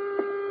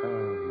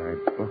 Oh, my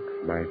books,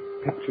 my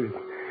pictures.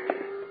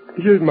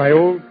 Here's my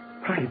old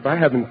pipe. I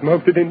haven't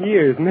smoked it in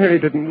years. Mary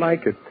didn't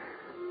like it.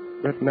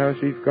 But now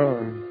she's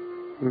gone.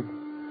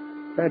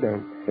 I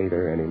don't hate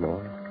her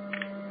anymore.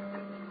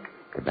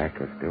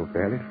 Tobacco's still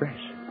fairly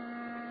fresh.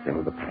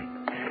 So the pipe.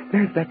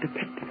 There's that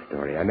detective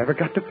story I never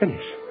got to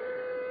finish.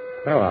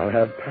 Now I'll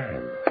have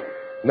time.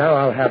 Now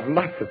I'll have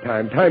lots of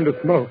time. Time to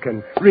smoke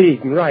and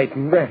read and write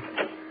and rest.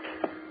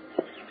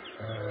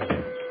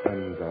 The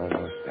sun's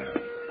almost down.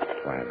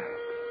 Twilight.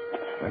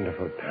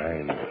 Wonderful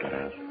time to get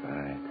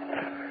outside.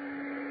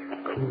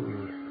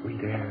 Cool,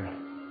 sweet air.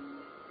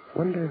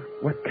 Wonder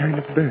what kind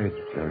of birds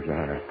those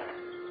are.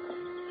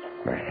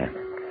 My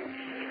hammock.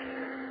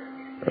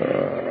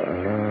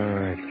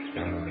 Oh, it's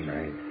so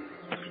nice.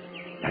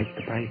 Light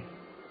the pipe.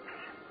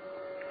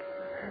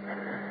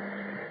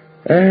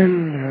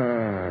 And,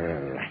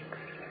 relax.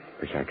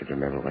 Wish I could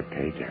remember what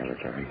page I was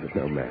on, but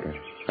no matter.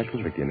 I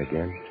can begin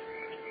again.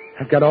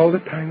 I've got all the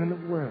time in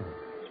the world.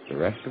 The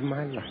rest of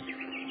my life.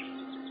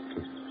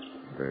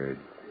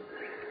 Birds.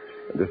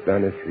 And the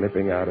sun is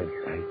slipping out of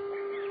sight.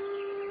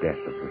 Death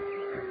of the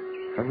sun.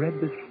 How red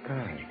the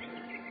sky.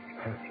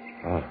 How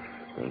soft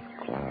those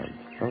clouds.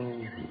 So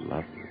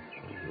lovely,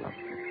 so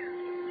lovely.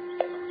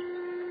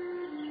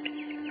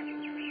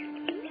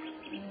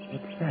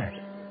 What's that?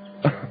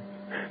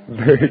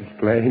 Birds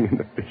playing in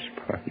the fish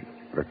pond.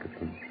 Look at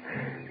them.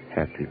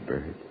 Happy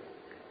birds.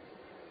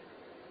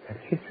 That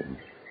hissing.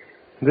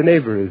 The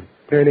neighbor is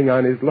turning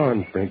on his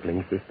lawn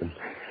sprinkling system.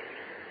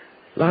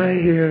 Lie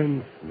here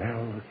and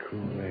smell the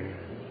cool air.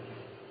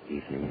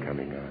 Evening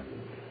coming on.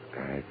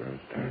 Sky grows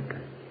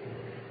darker.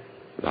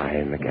 Lie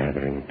in the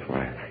gathering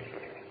twilight.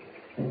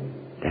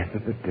 Death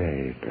of the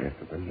day, birth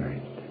of the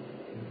night.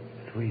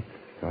 Sweet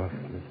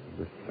softness of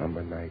the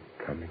summer night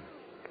coming.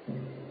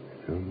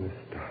 Soon the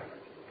stars.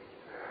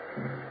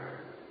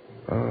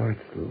 Oh,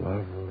 it's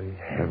lovely,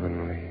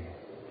 heavenly,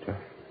 just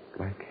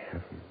like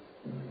heaven.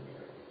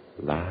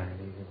 Lie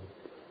and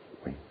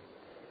swing,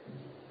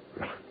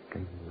 rock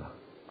and rock,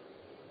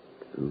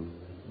 to and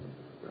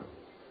fro.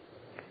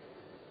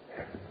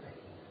 Heavenly,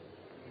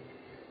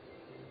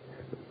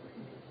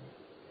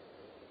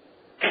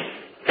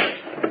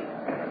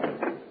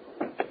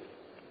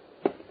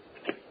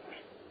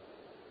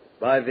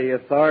 By the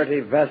authority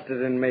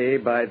vested in me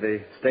by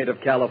the state of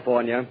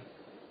California,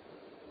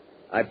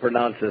 I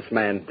pronounce this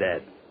man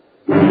dead.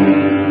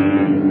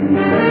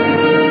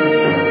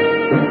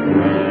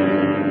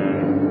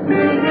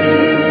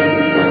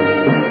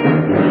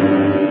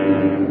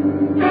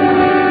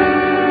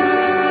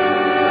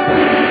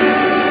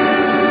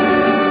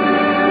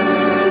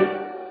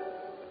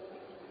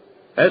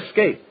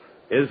 Escape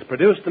is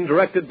produced and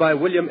directed by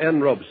William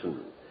N. Robeson.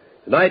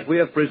 Tonight we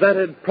have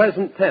presented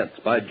Present Tense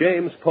by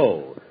James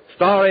Poe,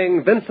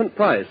 starring Vincent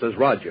Price as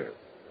Roger.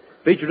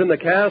 Featured in the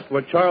cast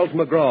were Charles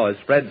McGraw as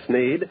Fred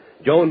Sneed,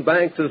 Joan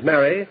Banks as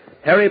Mary,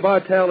 Harry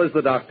Bartell as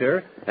the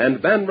Doctor,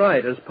 and Ben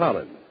Wright as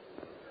Pollen.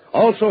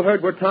 Also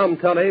heard were Tom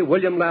Tully,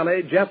 William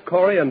Lally, Jeff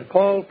Corey, and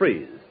Paul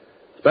Frees.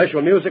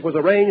 Special music was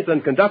arranged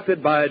and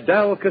conducted by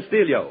Del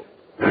Castillo.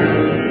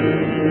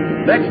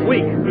 Next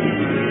week.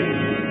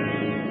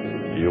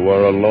 You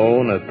are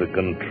alone at the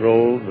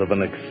controls of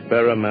an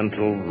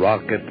experimental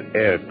rocket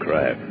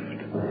aircraft,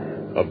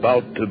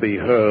 about to be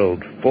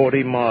hurled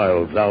 40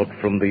 miles out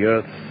from the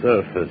Earth's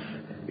surface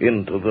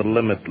into the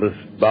limitless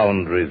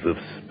boundaries of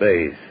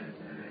space,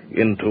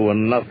 into a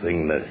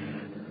nothingness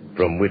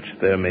from which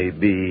there may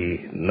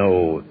be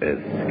no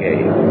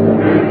escape.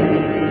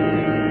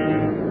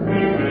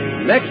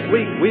 Next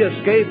week, we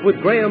escape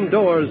with Graham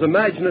Doer's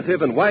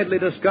imaginative and widely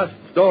discussed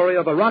story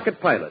of a rocket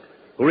pilot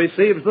who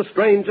receives the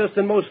strangest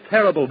and most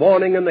terrible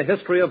warning in the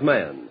history of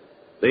man,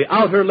 the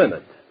outer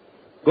limit.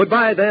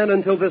 Goodbye, then,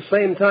 until this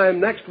same time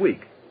next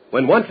week,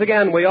 when once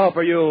again we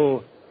offer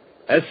you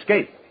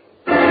Escape.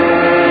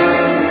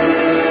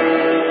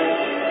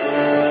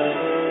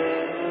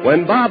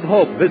 When Bob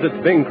Hope visits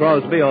Bing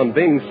Crosby on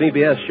Bing's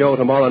CBS show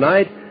tomorrow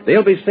night,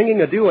 they'll be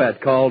singing a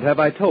duet called Have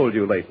I Told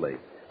You Lately?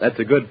 That's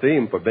a good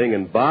theme for Bing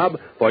and Bob,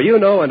 for you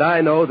know and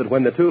I know that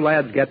when the two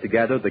lads get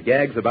together, the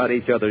gags about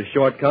each other's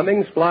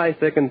shortcomings fly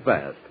thick and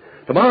fast.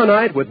 Tomorrow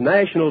night, with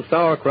National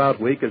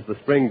Sauerkraut Week as the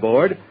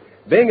springboard,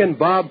 Bing and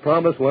Bob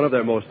promise one of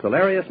their most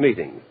hilarious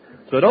meetings.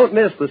 So don't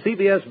miss the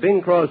CBS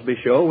Bing Crosby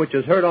show, which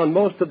is heard on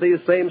most of these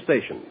same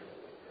stations.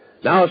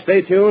 Now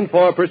stay tuned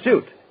for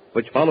Pursuit,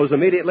 which follows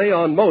immediately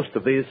on most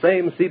of these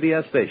same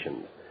CBS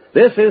stations.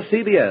 This is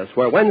CBS,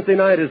 where Wednesday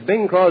night is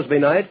Bing Crosby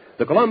night,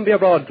 the Columbia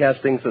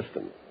Broadcasting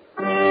System.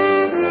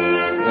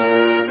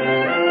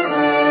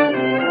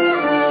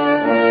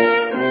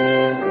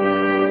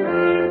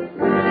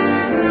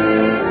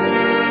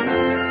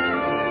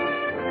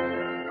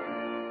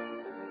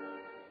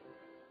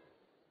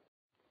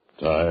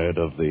 Tired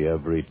of the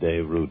everyday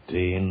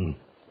routine?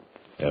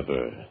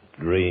 Ever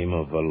dream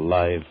of a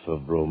life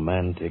of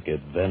romantic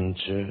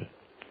adventure?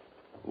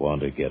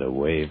 Want to get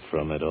away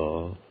from it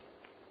all?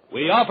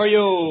 We offer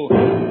you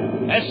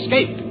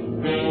Escape.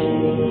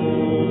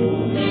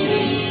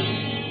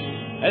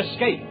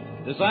 Escape,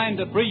 designed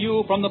to free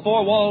you from the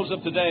four walls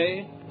of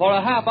today for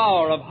a half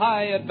hour of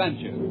high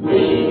adventure.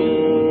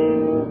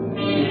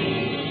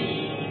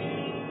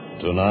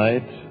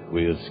 Tonight,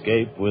 we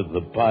escape with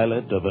the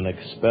pilot of an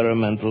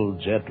experimental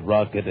jet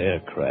rocket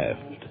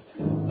aircraft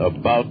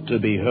about to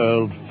be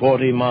hurled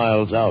 40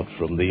 miles out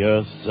from the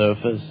Earth's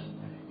surface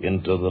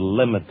into the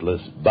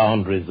limitless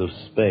boundaries of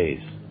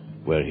space,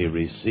 where he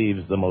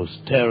receives the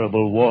most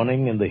terrible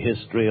warning in the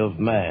history of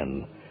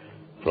man,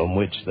 from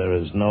which there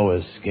is no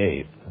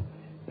escape,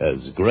 as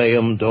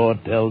Graham Dorr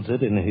tells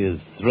it in his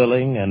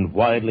thrilling and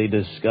widely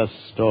discussed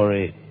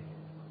story,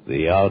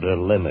 The Outer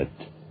Limit,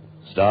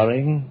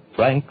 starring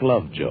Frank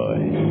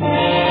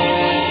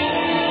Lovejoy.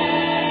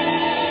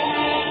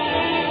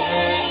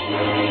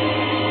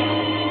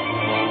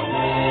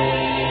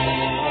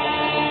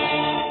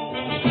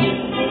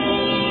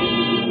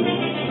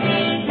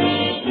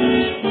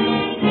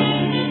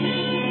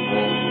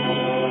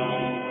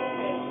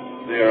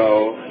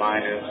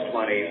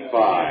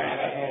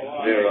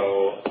 25.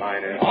 0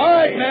 minus All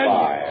right,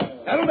 25.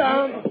 men. Settle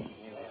down.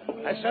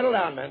 Settle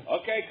down, men.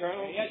 Okay,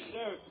 Colonel. Yes,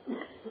 sir.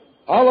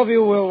 All of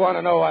you will want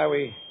to know why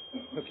we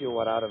took you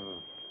out of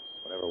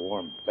whatever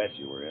warm bed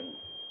you were in.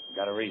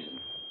 Got a reason.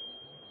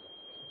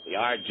 The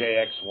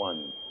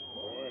RJX-1.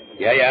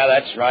 Yeah,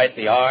 that's right,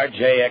 the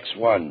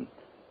RJX-1.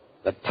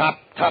 The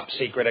top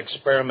secret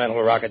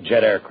experimental rocket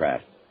jet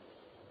aircraft.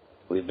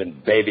 We've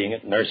been babying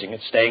it, nursing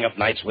it, staying up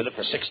nights with it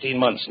for 16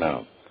 months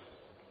now.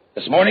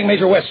 This morning,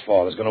 Major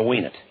Westfall is going to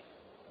wean it.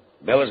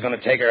 Bill is going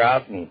to take her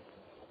out and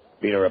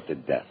beat her up to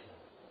death.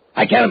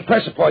 I can't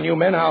impress upon you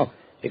men how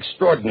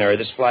extraordinary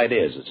this flight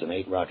is. It's an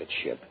 8-rocket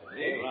ship.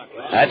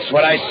 That's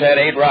what I said,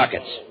 8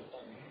 rockets.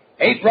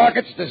 8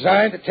 rockets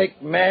designed to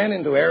take man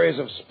into areas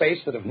of space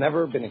that have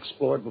never been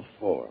explored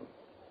before.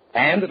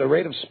 And at a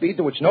rate of speed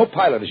to which no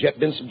pilot has yet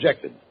been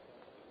subjected.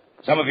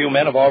 Some of you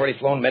men have already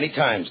flown many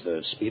times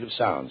the speed of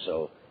sound,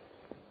 so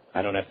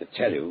I don't have to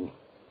tell you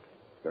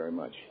very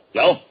much.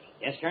 Joe?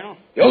 Yes, Colonel?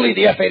 You'll lead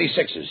the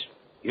F-86s.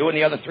 You and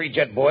the other 3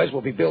 jet boys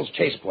will be Bill's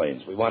chase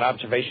planes. We want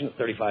observation at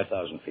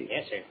 35,000 feet.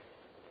 Yes, sir.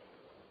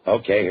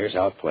 Okay, here's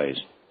how it plays.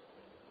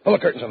 Pull the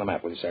curtains on the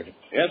map, will you, Sergeant?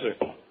 Yes, sir.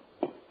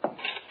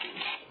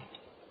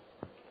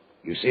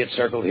 You see it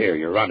circled here,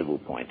 your rendezvous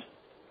point.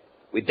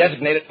 We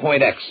designate it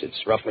Point X.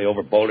 It's roughly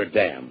over Boulder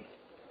Dam.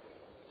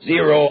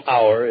 0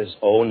 hour is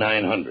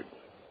 0900.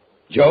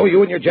 Joe,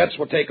 you and your jets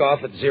will take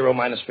off at 0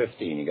 minus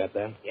 15. You got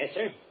that? Yes,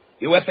 sir.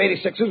 You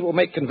F-86s will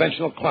make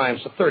conventional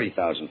climbs to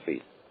 30,000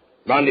 feet.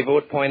 Rendezvous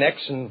at Point X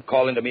and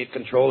call into meet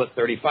control at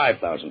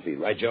 35,000 feet.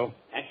 Right, Joe?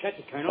 That cuts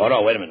it, Colonel. Oh,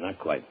 no, wait a minute. Not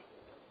quite.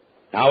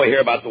 Now we hear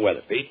about the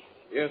weather. Pete?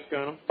 Yes,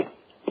 Colonel.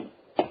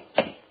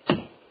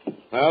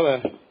 Well,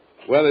 the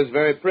weather's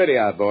very pretty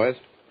out, boys.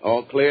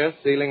 All clear,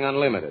 ceiling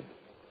unlimited.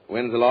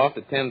 Winds aloft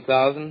at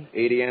 10,000,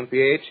 80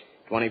 mph,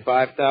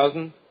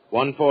 25,000,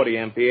 140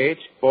 mph,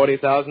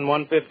 40,000,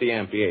 150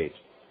 mph.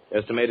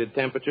 Estimated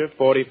temperature,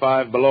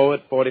 45 below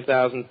at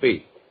 40,000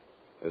 feet.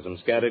 There's some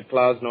scattered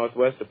clouds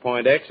northwest of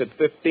Point X at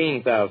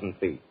 15,000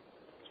 feet.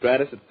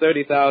 Stratus at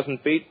 30,000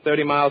 feet,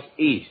 30 miles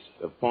east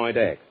of Point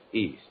X,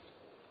 east.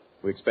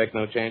 We expect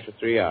no change for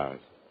 3 hours.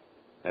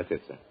 That's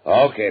it, sir.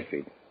 Okay,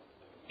 Pete.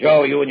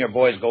 Joe, you and your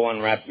boys go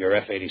unwrap your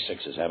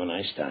F-86s. Have a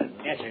nice time.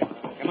 Yes, sir.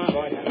 Come on,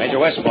 boys. Major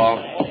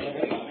Westfall,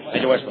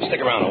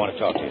 stick around. I want to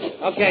talk to you.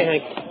 Okay,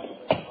 Hank.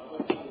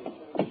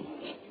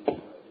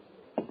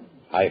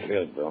 How you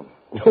feeling, Bill?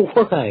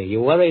 Why?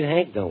 You worried,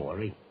 Hank? Don't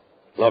worry.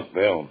 Look,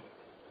 Bill,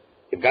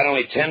 you've got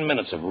only 10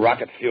 minutes of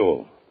rocket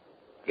fuel.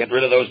 Get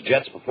rid of those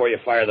jets before you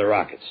fire the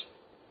rockets.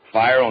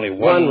 Fire only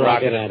one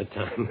rocket at a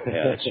time.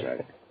 Yeah, that's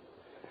right.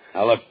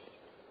 Now, look,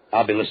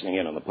 I'll be listening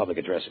in on the public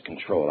address at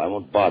control. I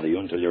won't bother you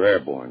until you're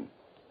airborne.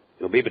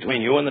 It'll be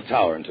between you and the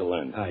tower until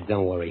then. All right,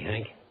 don't worry,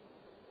 Hank.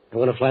 I'm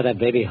going to fly that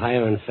baby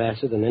higher and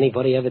faster than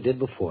anybody ever did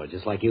before,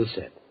 just like you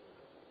said.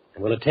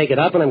 I'm going to take it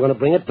up and I'm going to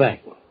bring it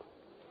back.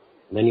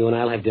 And then you and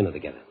I'll have dinner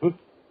together.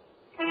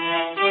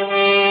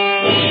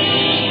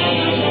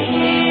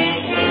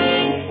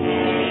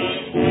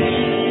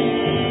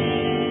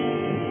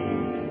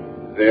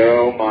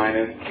 0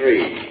 minus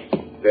 3.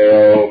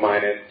 0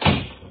 minus...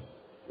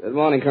 Good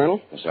morning,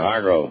 Colonel. Mr.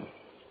 Hargrove.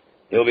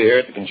 He'll be here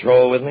at the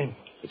control with me?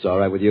 It's all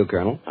right with you,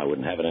 Colonel? I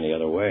wouldn't have it any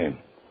other way.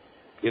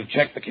 You've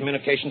checked the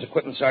communications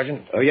equipment,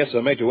 Sergeant? Oh, yes,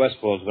 sir. Major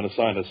Westfall's been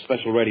assigned a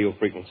special radio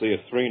frequency of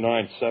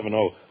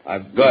 3970.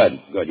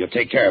 Good. You'll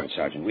take care of it,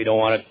 Sergeant. We don't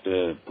want it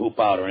to poop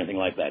out or anything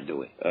like that, do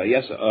we?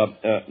 Yes,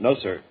 sir. No,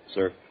 sir.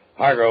 Sir.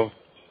 Hargrove,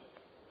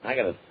 I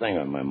got a thing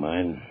on my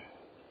mind.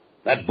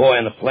 That boy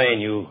on the plane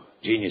you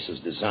geniuses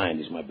designed,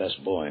 he's my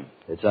best boy.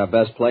 It's our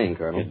best plane,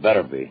 Colonel. It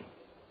better be.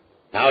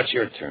 Now it's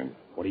your turn.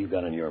 What do you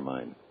got on your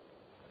mind?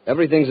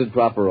 Everything's in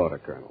proper order,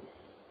 Colonel.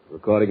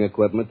 Recording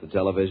equipment, the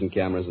television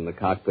cameras in the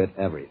cockpit,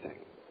 everything.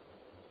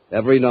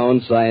 Every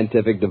known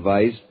scientific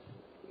device,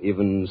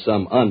 even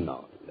some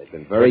unknown. They've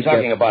been very... We're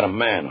talking about a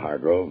man,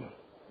 Hargrove.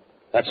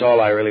 That's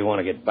all I really want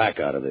to get back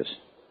out of this.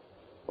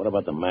 What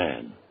about the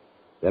man?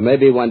 There may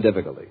be one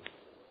difficulty.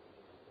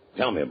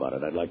 Tell me about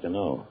it. I'd like to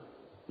know.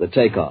 The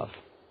takeoff,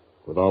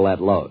 with all that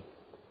load.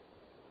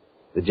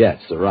 The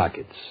jets, the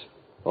rockets,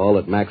 all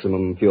at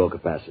maximum fuel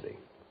capacity.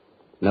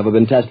 Never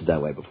been tested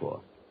that way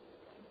before.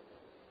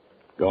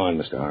 Go on,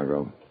 Mr.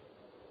 Hargrove.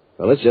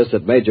 Well, it's just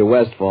that Major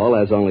Westfall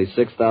has only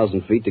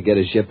 6,000 feet to get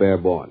his ship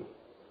airborne.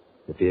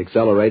 If he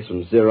accelerates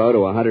from 0 to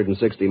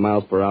 160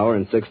 miles per hour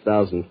in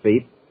 6,000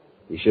 feet,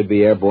 he should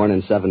be airborne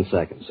in 7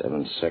 seconds.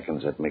 7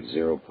 seconds, that makes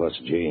 0 plus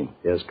G.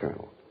 Yes,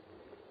 Colonel.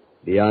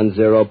 Beyond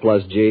 0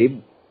 plus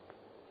G,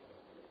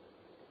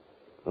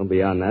 well,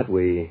 beyond that,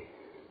 we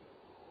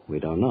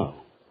don't know.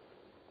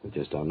 We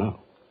just don't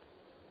know.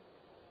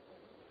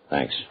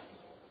 Thanks.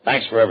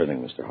 Thanks for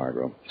everything, Mr.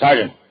 Hargrove.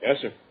 Sergeant. Yes,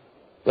 sir.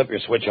 Flip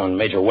your switch on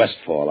Major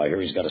Westfall. I hear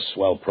he's got a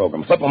swell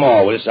program. Flip them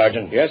all, will you,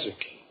 Sergeant? Yes, sir.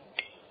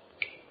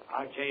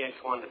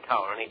 RJX1 to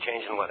tower. Any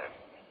change in weather?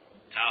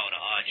 Tower to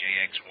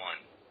RJX1.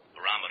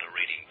 Barometer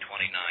reading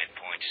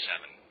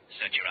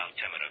 29.7. Set your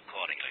altimeter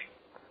accordingly.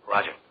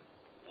 Roger.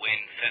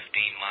 Wind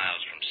 15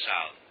 miles from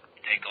south.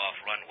 Take off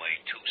runway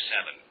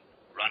 27.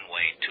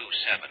 Runway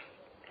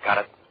 27. Got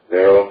it.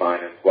 0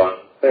 minus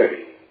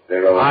 130.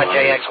 0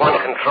 RJX1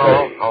 to control.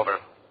 Over.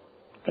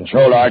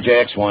 Control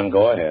RJX1.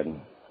 Go ahead.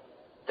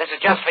 This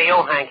is just for you,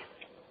 Hank.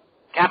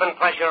 Cabin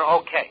pressure,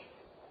 okay.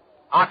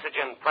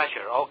 Oxygen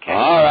pressure, okay.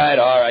 All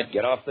right.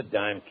 Get off the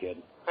dime, kid.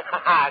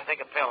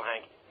 Take a pill,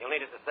 Hank. You'll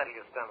need it to settle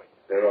your stomach.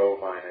 0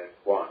 minus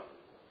 1.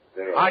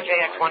 0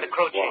 RJX1 to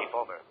crew chief,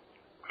 over.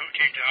 Crew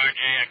chief to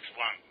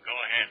RJX1. Go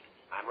ahead.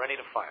 I'm ready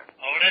to fire.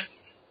 Hold it.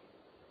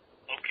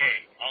 Okay.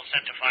 All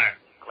set to fire.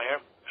 Clear?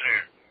 Clear.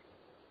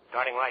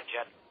 Starting right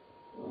jet.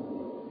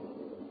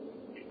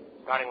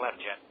 Starting left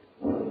jet.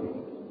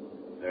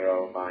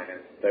 0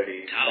 minus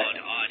 30 Tower seconds.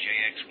 to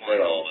RJX1.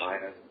 0 over.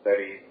 minus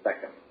 30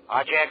 seconds.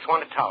 RJX1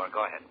 to tower.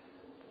 Go ahead.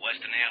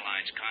 Western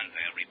Airlines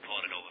Convair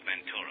reported over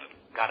Ventura.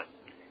 Got it.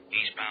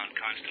 Eastbound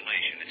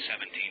Constellation at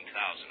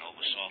 17,000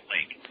 over Salt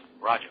Lake.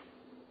 Roger.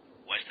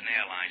 Western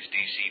Airlines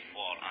DC-4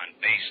 on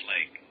Base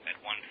Lake at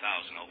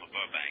 1,000 over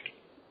Burbank.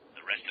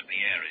 The rest of the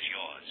air is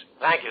yours.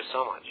 Thank you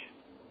so much.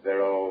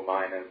 0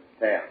 minus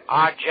 10.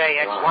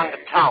 RJX1 to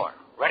tower.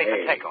 Ready for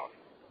 8, takeoff.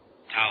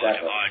 Tower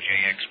 7, to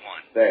RJX1.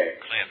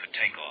 6, Clear for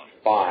takeoff.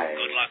 5.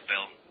 Good luck,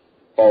 Bill.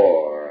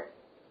 4,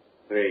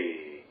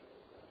 3,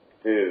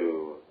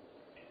 2,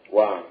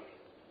 1,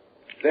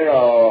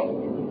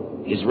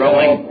 0. He's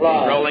rolling.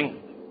 Plus. He's rolling.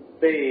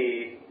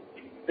 B,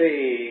 C,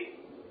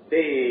 D,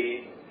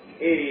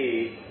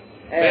 E,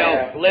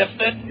 Bill, lift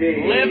it. G,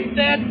 Lift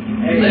it.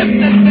 H, Lift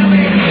it,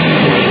 Billy.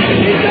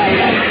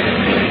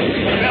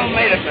 Bill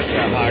made it,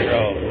 Mr.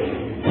 Hargrove.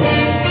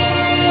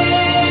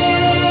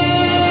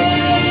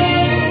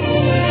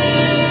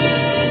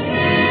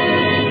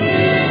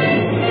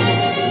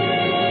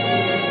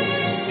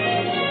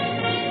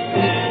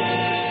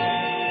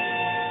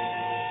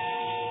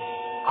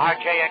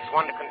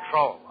 RJX1 to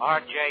control.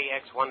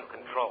 RJX1 to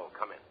control.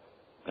 Come in.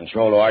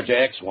 Control to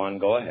RJX1.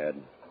 Go ahead.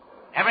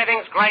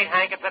 Everything's great,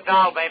 Hank. It's a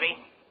doll, baby.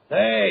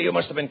 Hey, you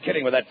must have been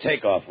kidding with that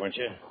takeoff, weren't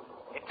you?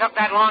 It took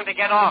that long to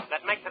get off.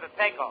 That makes it a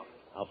takeoff.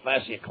 How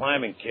fast are you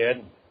climbing, kid?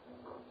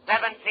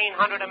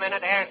 1,700 a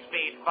minute,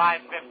 airspeed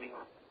 550.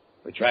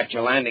 Retract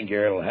your landing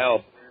gear. It'll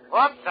help.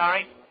 Whoops,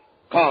 sorry.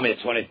 Call me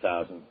at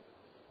 20,000.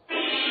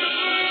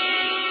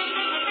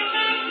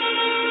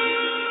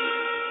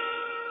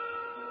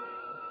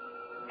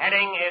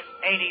 Heading is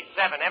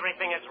 87.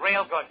 Everything is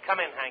real good. Come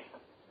in, Hank.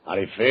 How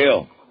do you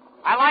feel?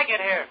 I like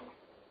it here.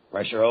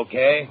 Pressure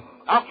okay?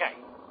 Okay.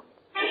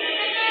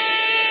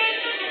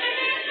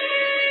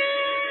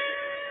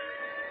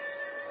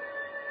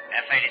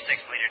 F-86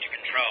 leader to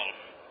control.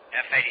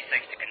 F-86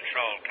 to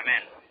control. Come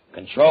in.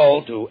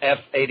 Control to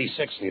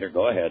F-86 leader.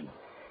 Go ahead.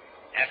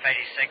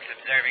 F-86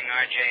 observing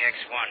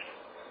RJX-1.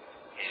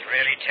 He's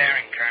really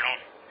tearing, Colonel.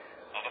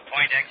 Over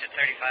point exit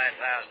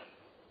 35,000.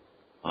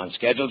 On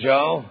schedule,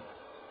 Joe?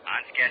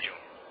 On schedule.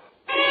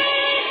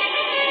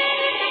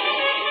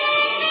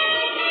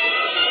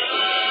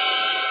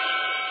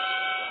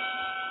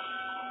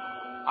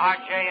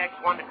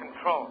 RJX-1 to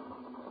control.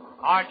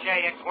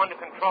 RJX-1 to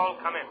control,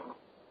 come in.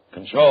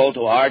 Control to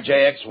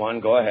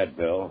RJX-1. Go ahead,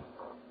 Bill.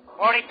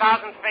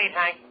 40,000 feet,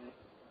 Hank.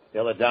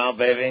 Still it down,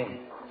 baby?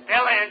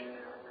 Still is.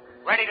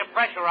 Ready to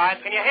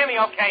pressurize. Can you hear me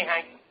okay,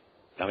 Hank?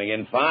 Coming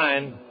in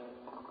fine.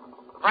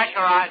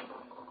 Pressurized.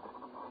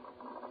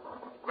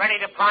 Ready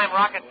to prime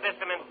rocket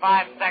system in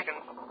 5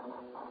 seconds.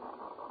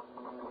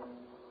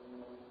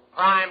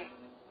 Primed.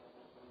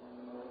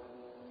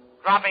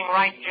 Dropping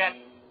right jet.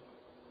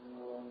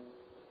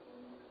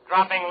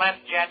 Dropping left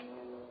jet.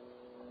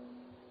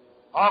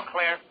 All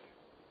clear.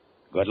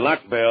 Good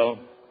luck, Bill.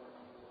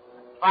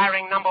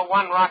 Firing number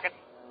 1 rocket.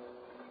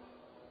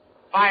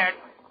 Fired.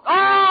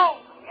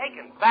 Oh!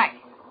 Taken back.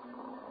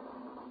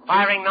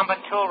 Firing number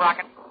 2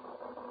 rocket.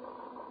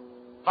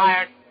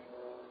 Fired.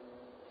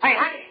 Hey,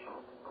 hey!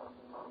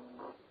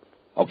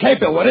 Okay,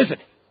 Bill, what is it?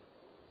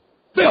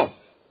 Bill!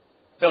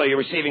 Bill, are you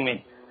receiving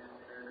me?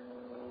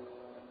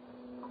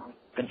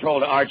 Control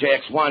to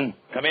RJX-1.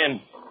 Come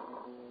in.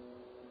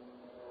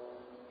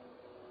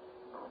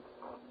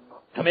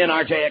 Come in,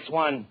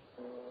 RJX-1.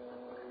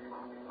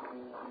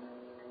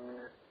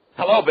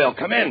 Hello, Bill.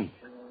 Come in.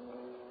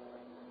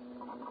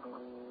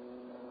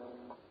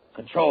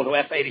 Control to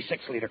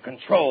F-86 leader.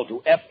 Control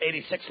to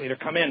F-86 leader.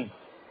 Come in.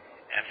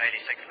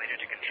 F-86 leader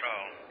to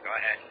control. Go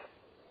ahead.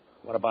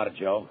 What about it,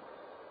 Joe?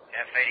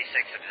 F-86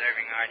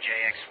 observing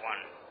RJX-1.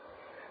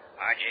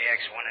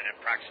 RJX-1 at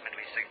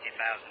approximately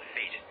 60,000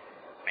 feet.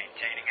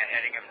 Maintaining a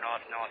heading of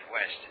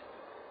north-northwest.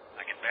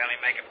 I can barely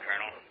make him,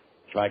 Colonel.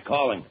 Try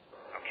calling.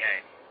 Okay.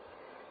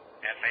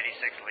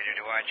 F-86 leader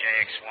to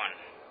RJX-1.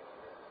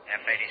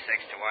 F-86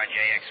 to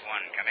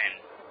RJX-1, come in.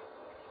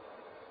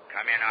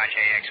 Come in,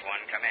 RJX-1,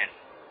 come in.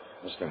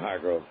 Mr.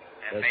 Hargrove.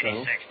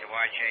 F-86 to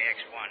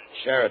RJX-1.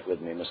 Share it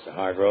with me, Mr.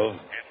 Hargrove.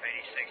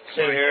 F-86 to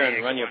Sit here and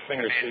RJX-1, run your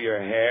fingers through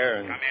your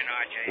hair and come in,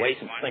 RJX-1. wait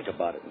and think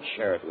about it and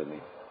share it with me.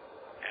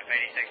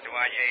 F-86 to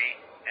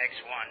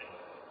RJX-1.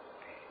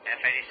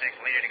 F-86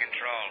 leader to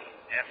control.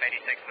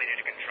 F-86 leader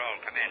to control,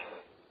 come in.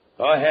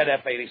 Go ahead,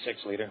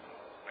 F-86 leader.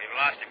 We've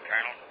lost him,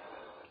 Colonel.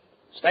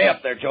 Stay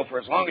up there, Joe, for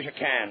as long as you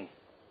can.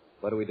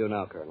 What do we do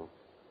now, Colonel?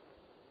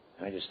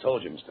 I just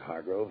told you, Mr.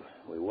 Hargrove.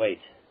 We wait.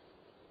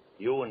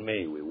 You and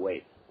me, we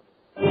wait.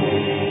 We've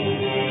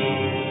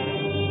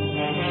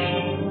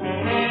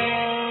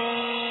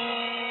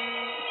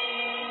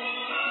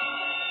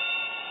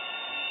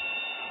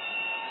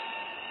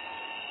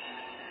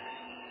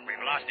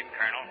lost him,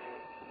 Colonel.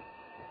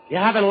 You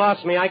haven't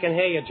lost me. I can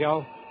hear you,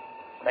 Joe.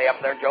 Stay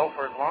up there, Joe,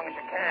 for as long as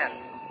you can.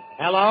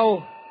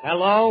 Hello?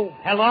 Hello?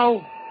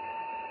 Hello?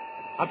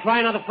 I'll try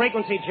another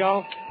frequency,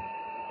 Joe.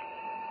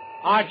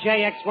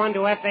 RJX-1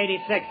 to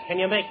F-86. Can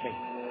you make me?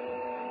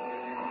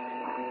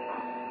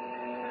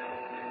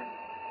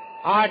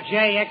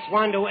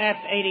 RJX-1 to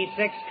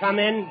F-86. Come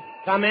in.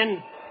 Come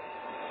in.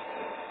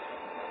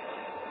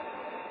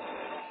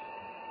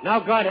 No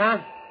good, huh?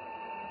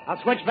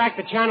 I'll switch back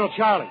to Channel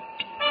Charlie.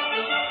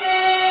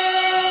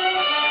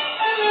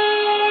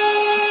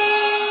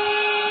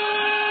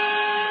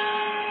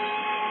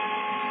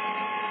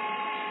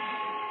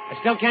 I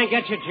still can't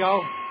get you,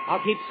 Joe.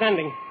 I'll keep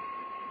sending.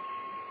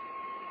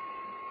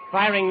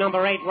 Firing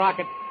number 8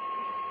 rocket.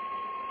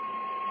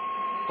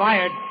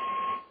 Fired.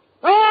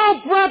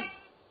 Oh, brother!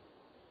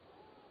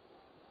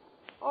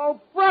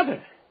 Oh,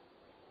 brother!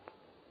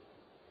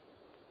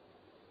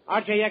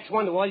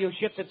 RJX-1 to all you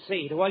ships at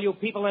sea, to all you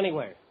people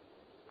anywhere.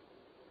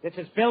 This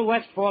is Bill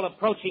Westfall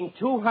approaching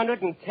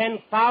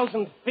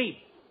 210,000 feet.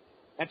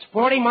 That's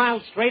 40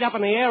 miles straight up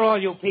in the air,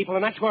 all you people,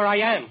 and that's where I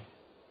am.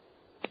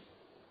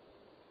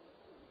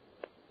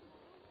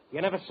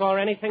 You never saw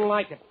anything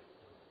like it.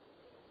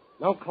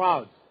 No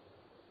clouds.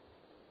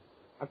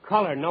 A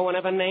color no one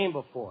ever named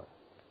before.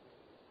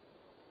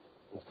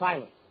 And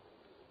silence.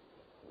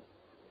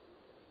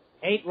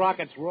 8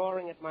 rockets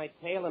roaring at my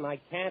tail, and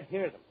I can't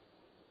hear them.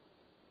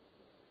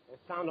 Their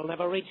sound will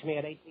never reach me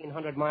at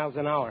 1,800 miles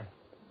an hour.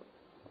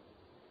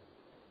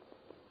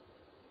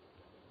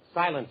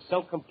 Silence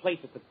so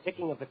complete that the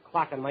ticking of the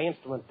clock on my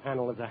instrument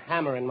panel is a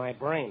hammer in my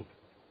brain.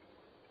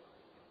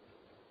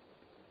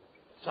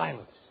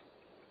 Silence.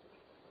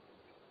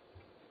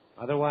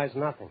 Otherwise,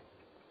 nothing.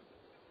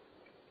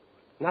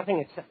 Nothing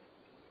except...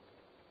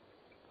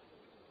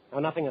 No,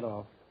 nothing at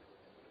all.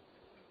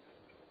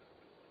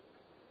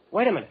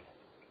 Wait a minute.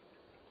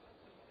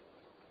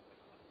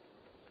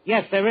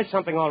 Yes, there is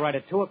something all right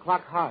at 2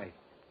 o'clock high.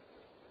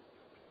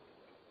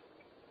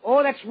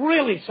 Oh, that's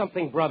really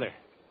something, brother.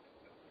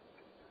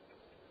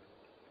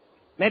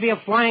 Maybe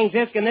a flying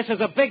disc, and this is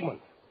a big one.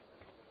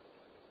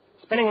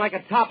 Spinning like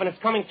a top, and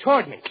it's coming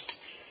toward me.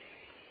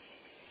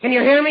 Can you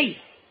hear me?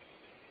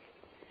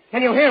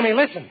 Can you hear me?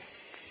 Listen.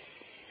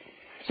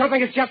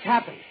 Something has just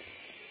happened.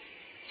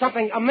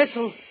 Something, a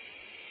missile,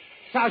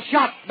 a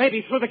shot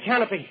maybe through the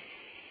canopy.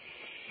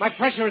 My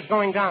pressure is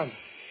going down.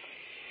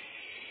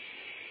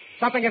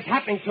 Something is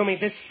happening to me.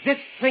 This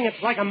thing,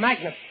 it's like a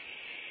magnet.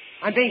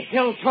 I'm being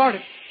pulled toward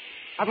it.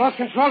 I've lost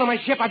control of my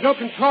ship. I've no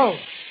control.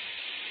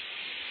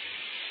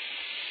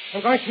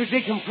 I'm going through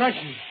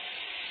decompression.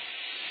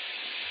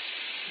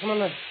 I'm on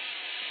the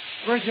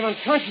verge of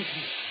unconsciousness.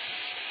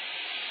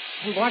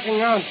 I'm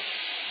blacking out.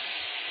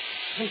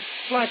 I'm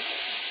flat.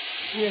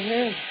 Can you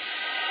hear?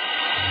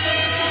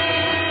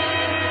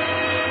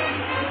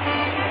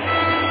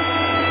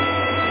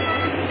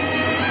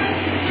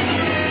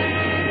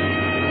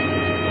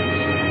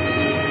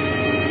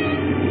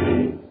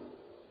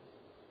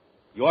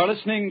 You are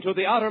listening to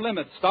The Outer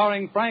Limits,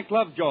 starring Frank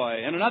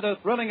Lovejoy, in another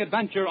thrilling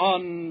adventure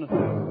on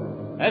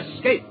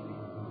Escape.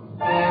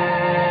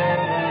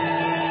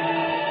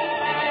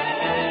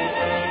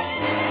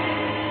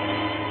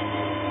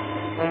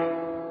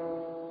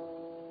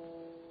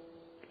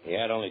 He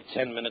had only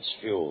 10 minutes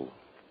fuel.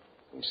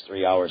 He's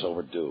 3 hours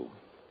overdue.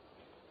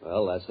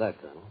 Well, that's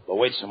that, Colonel. But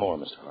wait some more,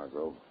 Mr.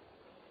 Hargrove.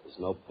 There's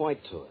no point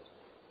to it.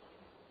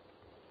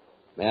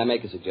 May I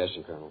make a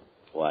suggestion, Colonel?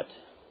 What?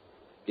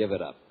 Give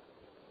it up.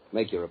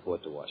 Make your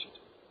report to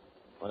Washington.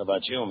 What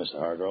about you, Mr.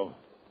 Hargrove?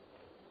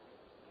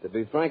 To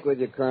be frank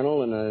with you,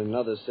 Colonel, in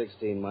another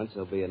 16 months,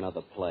 there'll be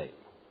another plane.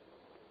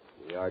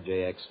 The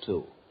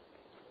RJX-2.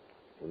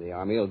 And the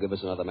Army will give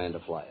us another man to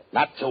fly it.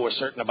 Not till we're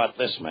certain about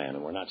this man,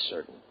 and we're not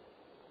certain.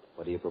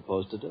 What do you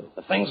propose to do?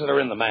 The things that are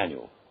in the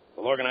manual.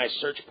 We'll organize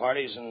search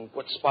parties and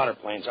put spotter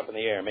planes up in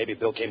the air. Maybe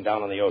Bill came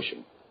down on the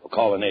ocean. We'll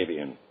call the Navy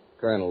in.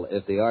 Colonel,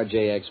 if the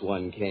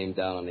RJX-1 came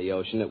down on the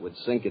ocean, it would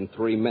sink in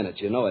 3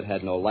 minutes. You know it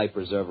had no life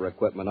preserver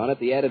equipment on it.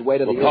 The added weight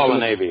of the... We'll call the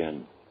Navy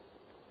in.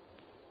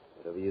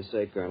 Whatever you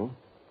say, Colonel.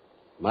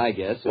 My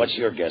guess is... What's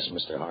your guess,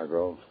 Mr.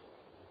 Hargrove?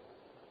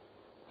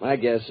 My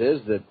guess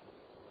is that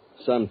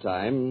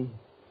sometime,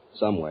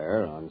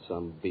 somewhere, on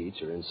some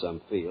beach or in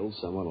some field,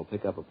 someone will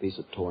pick up a piece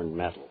of torn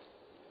metal.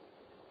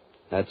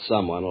 That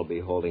someone will be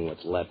holding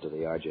what's left of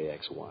the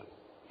RJX-1.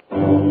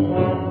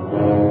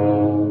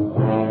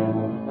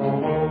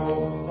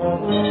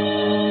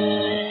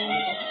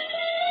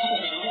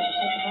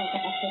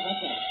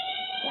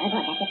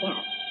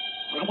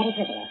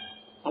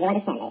 Can you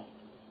understand me?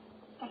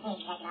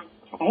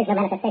 But there is no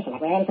manifestation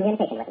that we're in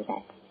communication with him,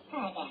 sir.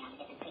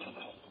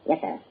 Yes,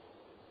 sir.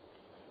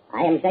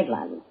 I am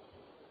Zeglon.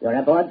 You're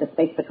aboard the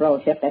Space Patrol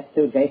ship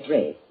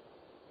S2J3.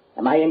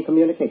 Am I in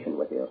communication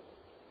with you?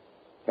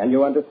 Can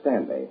you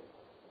understand me?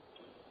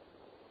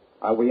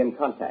 Are we in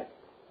contact?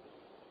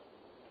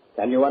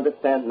 Can you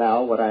understand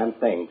now what I am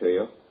saying to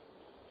you?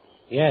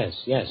 Yes.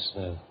 Yes,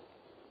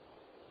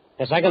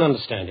 I can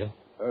understand you.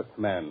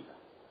 Earthman,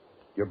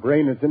 your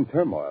brain is in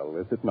turmoil,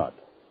 is it not?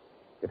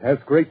 It has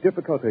great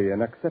difficulty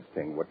in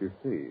accepting what you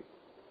see.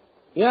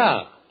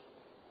 Yeah.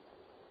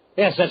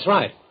 Yes, that's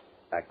right.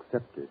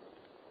 Accept it.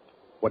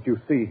 What you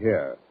see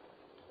here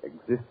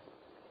exists.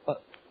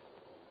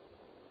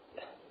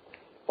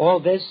 All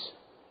this?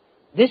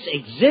 This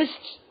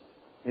exists?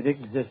 It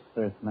exists,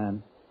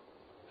 Earthman.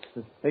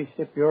 The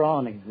spaceship you're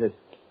on exists.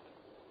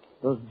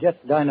 Those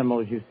jet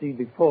dynamos you see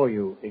before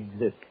you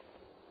exist.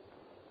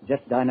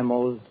 Jet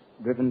dynamos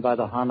driven by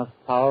the harnessed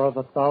power of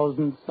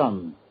 1,000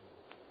 suns.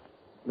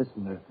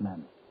 Listen,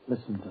 Earthman.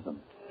 Listen to them.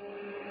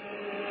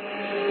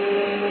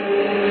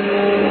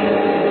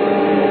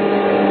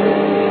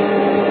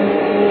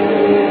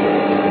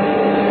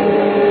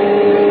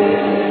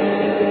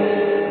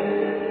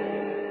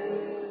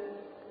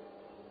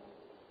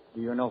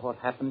 Do you know what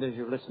happened as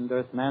you listened,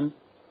 Earthman?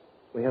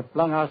 We have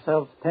flung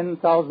ourselves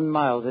 10,000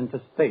 miles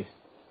into space.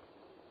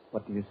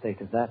 What do you say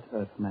to that,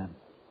 Earthman?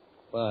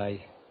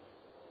 Why,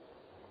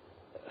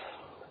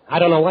 I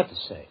don't know what to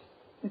say.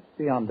 It's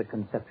beyond the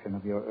conception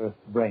of your Earth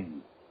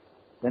brain.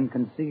 Then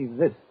conceive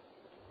this.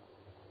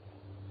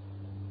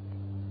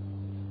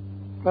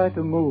 Try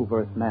to move,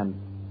 Earthman.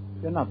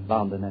 You're not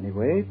bound in any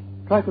way.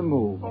 Try to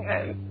move.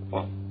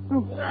 Oh,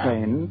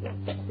 strange.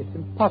 It's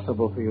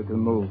impossible for you to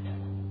move.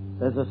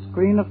 There's a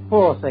screen of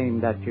force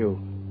aimed at you.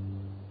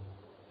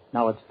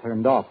 Now it's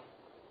turned off.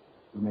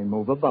 You may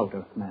move about,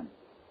 Earthman.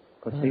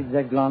 Proceed,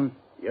 Zeglon.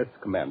 Yes,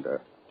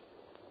 Commander.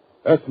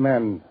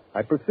 Earthman,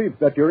 I perceive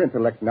that your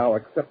intellect now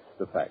accepts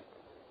the fact.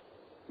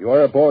 You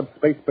are aboard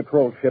Space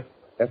Patrol ship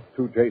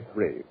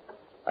S2J3.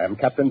 I am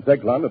Captain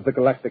Zeglon of the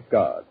Galactic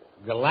Guard.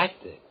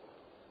 Galactic?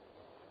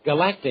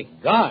 Galactic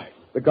Guard?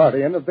 The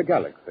guardian of the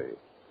galaxy.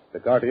 The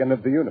guardian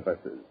of the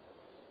universes.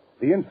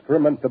 The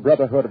instrument the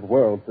Brotherhood of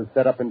Worlds has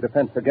set up in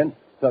defense against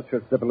such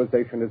a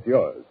civilization as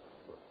yours.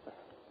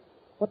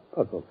 What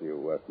puzzles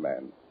you,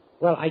 Earthman?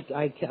 Well, I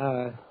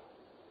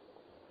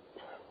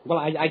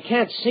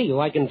can't see you.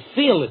 I can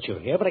feel that you're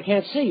here, but I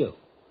can't see you.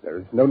 There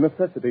is no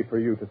necessity for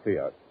you to see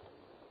us.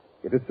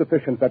 It is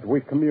sufficient that we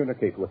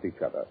communicate with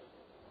each other.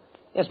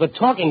 Yes, but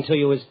talking to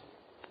you is...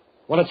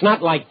 Well, it's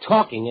not like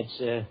talking. It's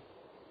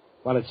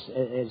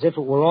as if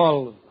it were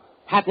all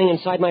happening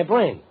inside my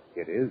brain.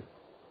 It is.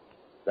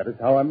 That is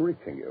how I'm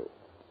reaching you,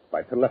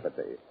 by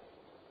telepathy.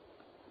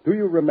 Do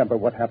you remember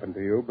what happened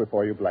to you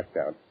before you blacked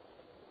out?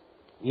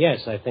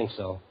 Yes, I think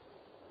so.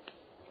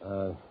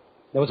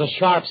 There was a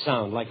sharp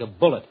sound, like a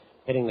bullet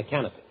hitting the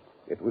canopy.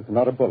 It was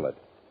not a bullet.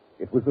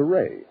 It was a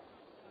ray.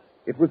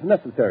 It was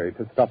necessary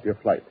to stop your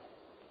flight.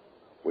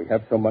 We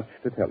have so much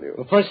to tell you.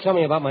 Well, first tell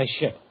me about my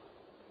ship.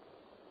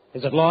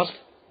 Is it lost?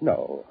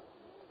 No.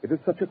 It is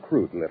such a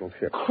crude little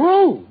ship.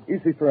 Crude?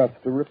 Easy for us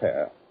to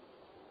repair.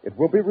 It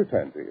will be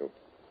returned to you.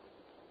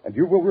 And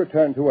you will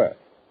return to Earth.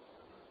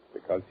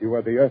 Because you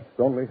are the Earth's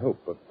only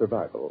hope of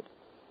survival.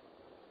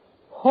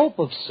 Hope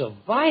of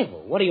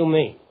survival? What do you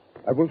mean?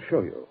 I will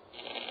show you.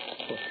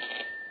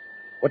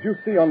 What you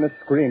see on this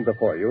screen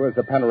before you is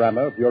a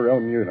panorama of your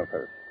own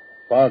universe,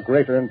 far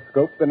greater in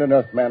scope than an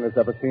Earthman has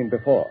ever seen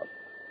before.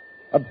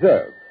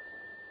 Observe.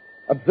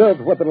 Observe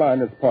where the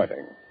line is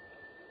pointing.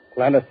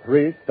 Planet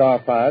 3,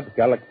 Star 5,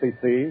 Galaxy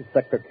C,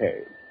 Sector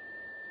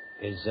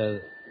K. Is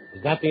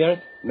that the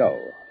Earth?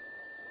 No.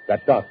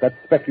 That dot, that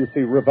speck you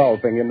see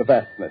revolving in the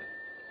vastness,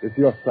 is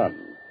your sun.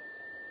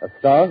 A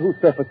star whose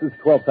surface is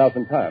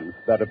 12,000 times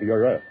that of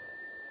your Earth.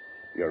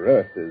 Your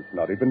Earth is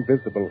not even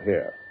visible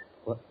here.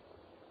 What?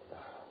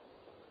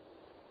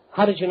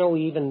 How did you know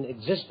we even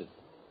existed?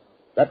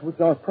 That was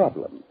our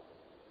problem.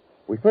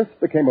 We first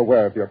became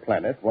aware of your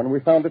planet when we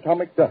found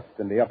atomic dust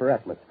in the upper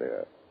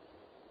atmosphere.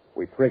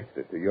 We traced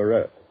it to your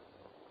Earth.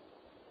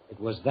 It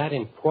was that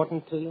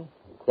important to you?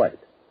 Quite.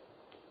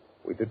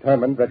 We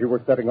determined that you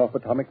were setting off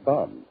atomic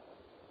bombs.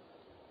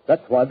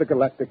 That's why the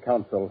Galactic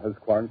Council has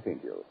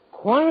quarantined you.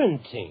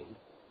 Quarantined?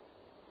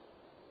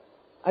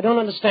 I don't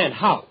understand.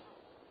 How?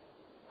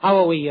 How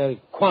are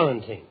we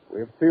quarantined? We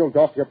have sealed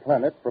off your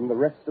planet from the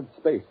rest of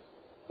space.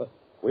 But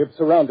we have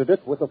surrounded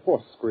it with a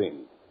force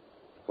screen.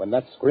 When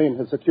that screen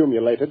has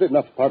accumulated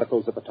enough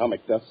particles of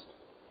atomic dust,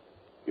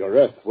 your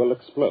Earth will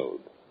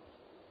explode.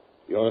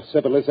 Your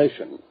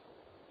civilization,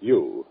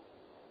 you,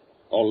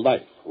 all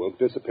life will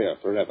disappear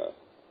forever.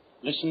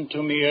 Listen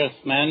to me,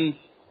 Earthman.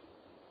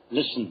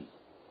 Listen.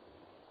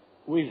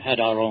 We've had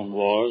our own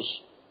wars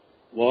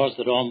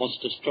that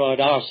almost destroyed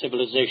our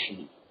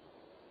civilization.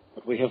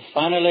 But we have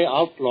finally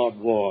outlawed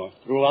war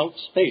throughout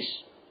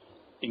space,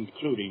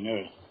 including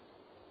Earth.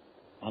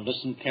 Now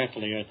listen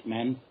carefully,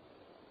 Earthman.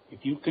 If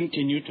you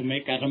continue to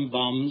make atom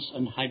bombs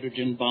and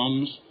hydrogen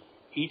bombs,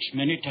 each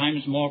many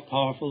times more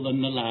powerful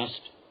than the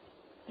last,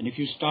 and if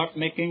you start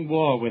making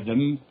war with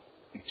them,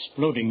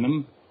 exploding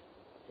them,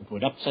 it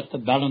would upset the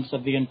balance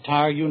of the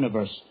entire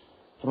universe,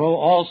 throw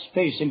all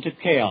space into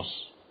chaos.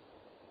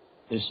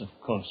 This, of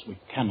course, we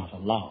cannot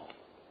allow.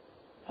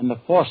 And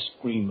the force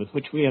screen with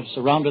which we have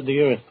surrounded the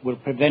Earth will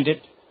prevent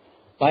it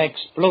by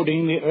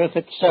exploding the Earth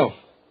itself.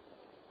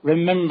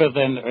 Remember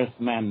then,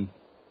 Earthman,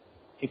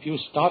 if you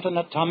start an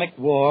atomic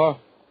war,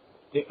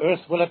 the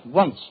Earth will at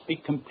once be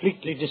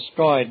completely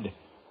destroyed.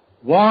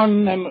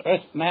 Warn them,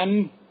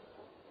 Earthman.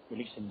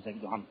 Release him,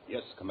 Zegdon.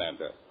 Yes,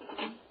 Commander.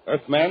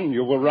 Earthman,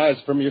 you will rise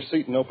from your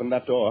seat and open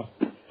that door.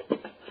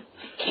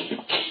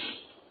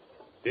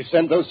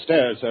 Descend those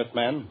stairs,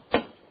 Earthman.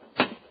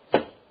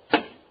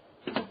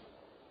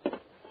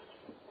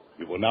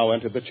 You will now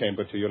enter the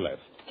chamber to your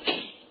left.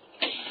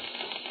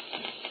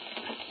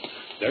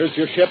 There's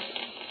your ship.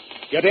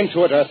 Get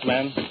into it,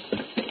 Earthman.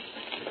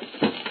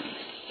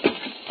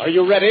 Are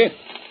you ready?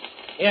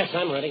 Yes,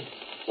 I'm ready.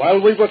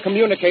 While we were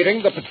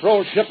communicating, the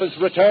patrol ship has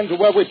returned to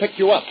where we picked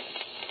you up.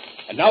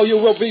 And now you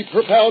will be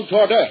propelled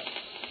toward Earth.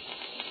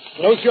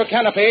 Close your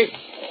canopy.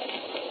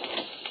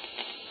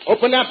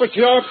 Open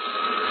aperture.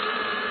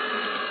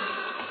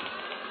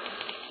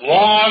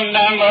 Warn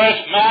them,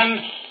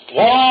 Earthman.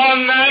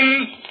 Warn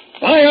them.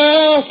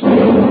 Fire!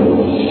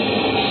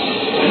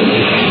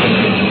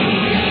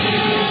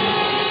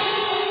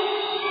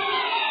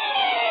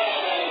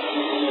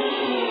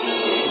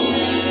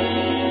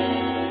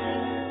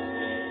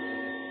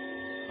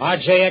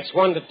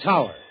 RJX-1 to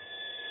tower.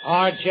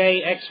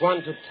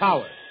 RJX-1 to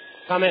tower.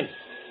 Come in.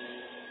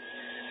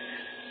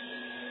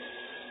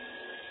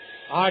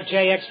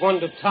 RJX-1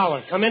 to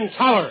tower. Come in,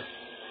 tower.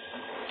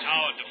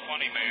 Tower to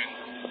funny man.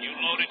 You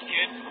loaded,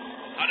 kid?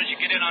 How did you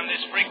get in on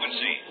this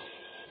frequency?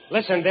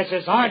 Listen, this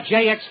is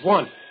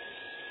RJX-1.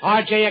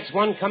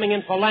 RJX-1 coming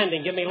in for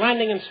landing. Give me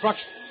landing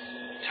instructions.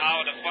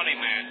 Tower to funny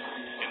man.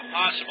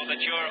 Impossible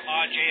that you're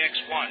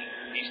RJX-1.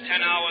 He's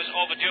 10 hours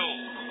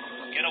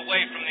overdue. Get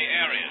away from the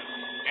area.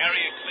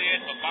 Area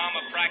cleared for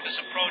bomber practice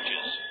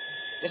approaches.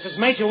 This is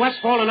Major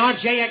Westfall and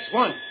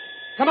RJX-1.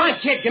 Come on,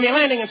 kid, give me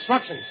landing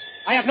instructions.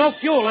 I have no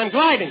fuel. I'm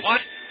gliding.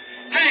 What?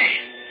 Hey,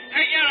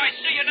 yeah, I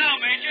see you now,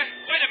 Major.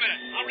 Wait a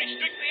minute. I'll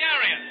restrict the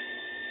area.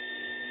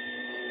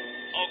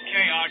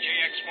 Okay,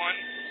 RJX-1.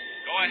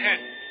 Go ahead.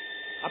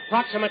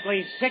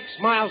 Approximately 6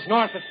 miles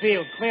north of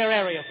field. Clear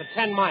area for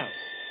 10 miles.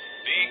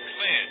 Being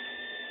cleared.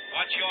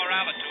 What's your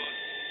altitude?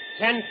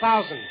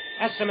 10,000.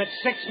 Estimate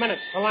 6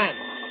 minutes to land.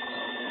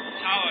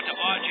 Tower to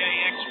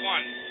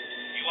RJX-1.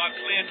 You are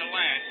cleared to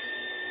land.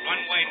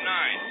 Runway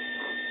 9.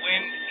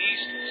 Wind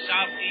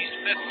east-southeast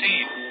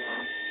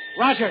 15.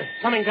 Roger.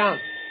 Coming down.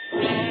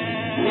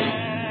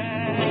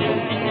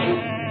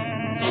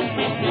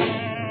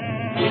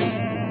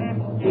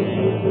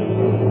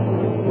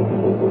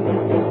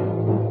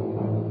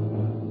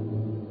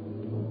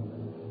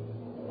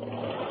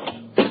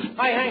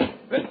 Hi, Hank.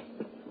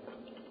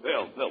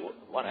 Bill,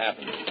 what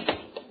happened?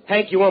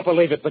 Hank, you won't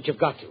believe it, but you've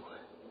got to.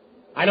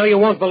 I know you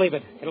won't believe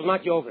it. It'll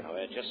knock you over. Now,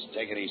 just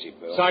take it easy,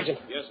 Bill. Sergeant.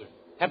 Yes, sir.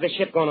 Have the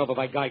ship gone over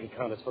by Geiger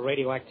counters for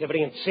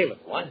radioactivity and seal it.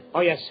 What?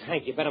 Oh, yes,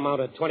 Hank, you better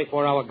mount a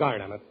 24-hour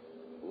guard on it.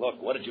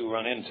 Look, what did you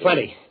run into?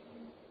 Plenty.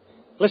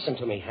 Listen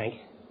to me, Hank.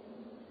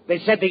 They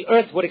said the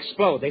Earth would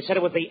explode. They said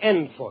it was the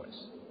end for us.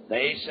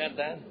 They said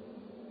that?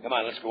 Come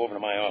on, let's go over to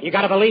my office. You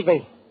gotta believe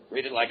me.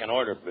 Read it like an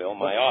order, Bill.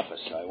 My office.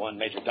 I want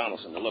Major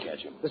Donaldson to look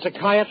at you. The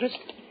psychiatrist?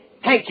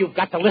 Hank, you've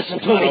got to listen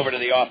to Come on me. over to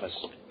the office.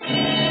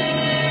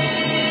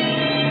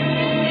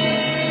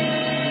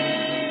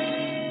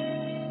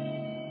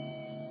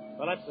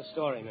 Well, that's the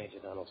story, Major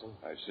Donaldson.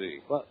 I see.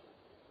 Well,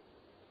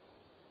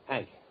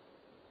 Hank,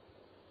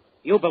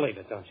 you believe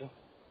it, don't you?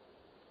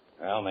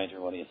 Well,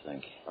 Major, what do you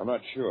think? I'm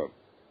not sure.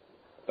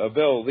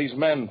 Bill, these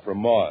men from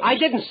Mars. I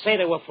didn't say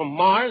they were from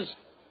Mars.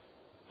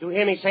 Did you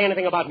hear me say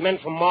anything about men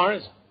from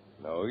Mars?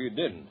 No, you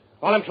didn't.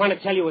 All I'm trying to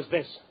tell you is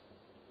this.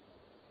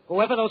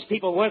 Whoever those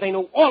people were, they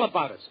knew all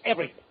about us,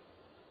 everything.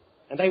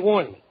 And they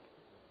warned me.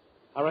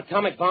 Our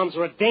atomic bombs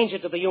are a danger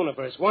to the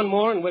universe. One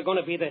more, and we're going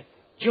to be the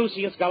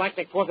juiciest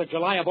galactic 4th of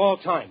July of all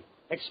time.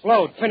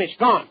 Explode, finish,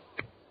 gone.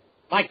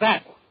 Like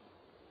that.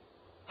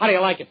 How do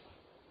you like it?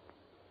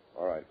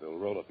 All right, Bill,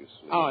 roll up your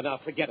sleeve. Oh, no,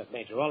 forget it,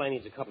 Major. All I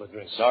need is a couple of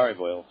drinks. Sorry,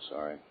 Bill.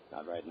 Sorry.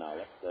 Not right now.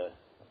 Let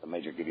the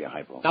Major give you a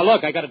hypo. Now,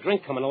 look, I got a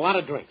drink coming, a lot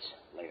of drinks.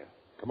 Later.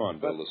 Come on,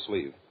 Bill, the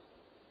sleeve.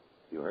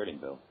 You heard him,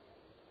 Bill.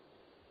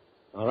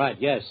 All right,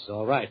 yes,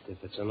 all right, if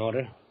it's an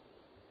order.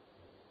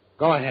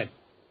 Go ahead.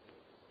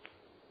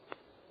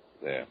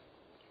 There.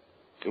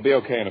 You'll be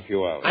okay in a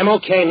few hours. I'm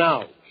okay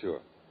now.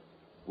 Sure.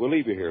 We'll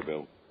leave you here,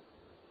 Bill.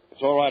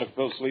 It's all right if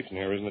Bill sleeps in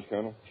here, isn't it,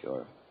 Colonel?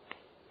 Sure.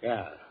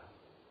 Yeah.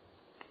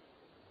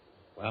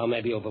 Well,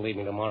 maybe you'll believe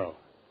me tomorrow.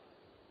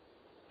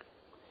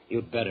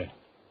 You'd better.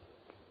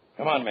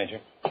 Come on, Major.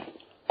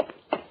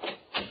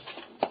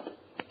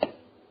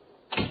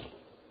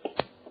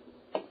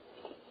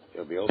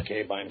 He'll be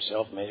okay by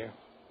himself, Major?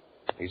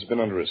 He's been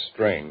under a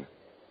strain,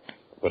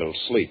 but he'll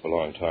sleep a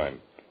long time.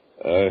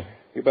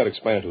 You better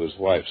explain it to his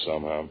wife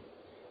somehow.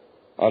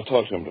 I'll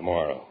talk to him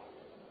tomorrow.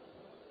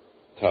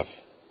 Tough.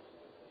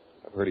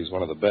 I've heard he's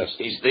one of the best.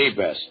 He's the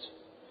best.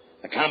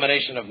 A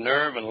combination of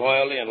nerve and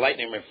loyalty and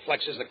lightning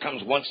reflexes that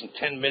comes once in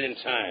 10 million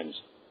times.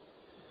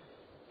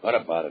 What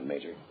about it,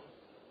 Major?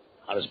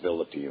 How does Bill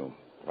look to you?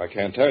 I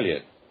can't tell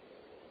yet.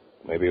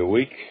 Maybe a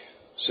week,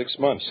 6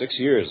 months, 6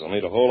 years. I'll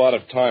need a whole lot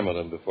of time with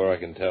him before I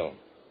can tell.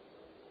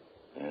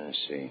 I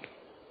see.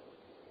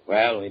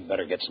 Well, we'd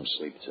better get some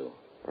sleep, too.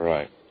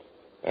 Right.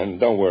 And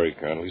don't worry,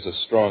 Colonel. He's a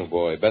strong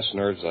boy. Best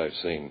nerves I've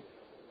seen.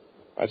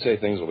 I'd say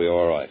things will be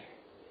all right.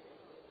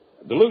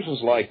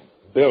 Delusions like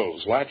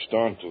Bill's latched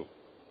onto...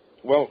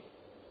 Well,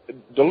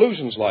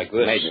 delusions like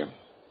this... Major.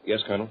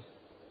 Yes, Colonel?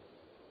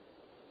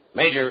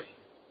 Major,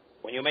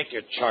 when you make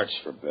your charts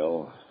for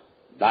Bill,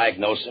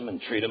 diagnose him and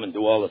treat him and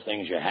do all the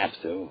things you have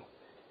to,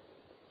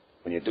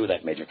 when you do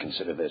that, Major,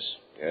 consider this.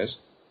 Yes?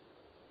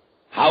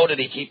 How did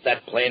he keep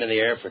that plane in the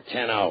air for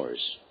 10 hours?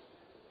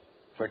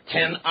 For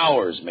 10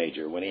 hours,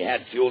 Major, when he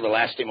had fuel to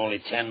last him only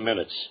 10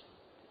 minutes.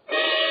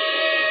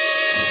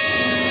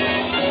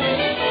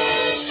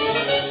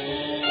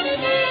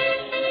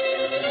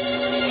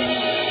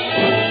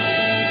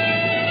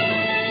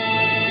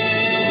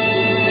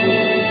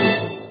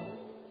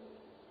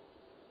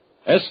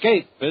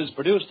 Escape is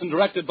produced and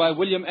directed by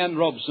William N.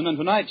 Robeson, and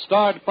tonight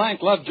starred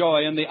Frank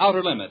Lovejoy in The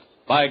Outer Limit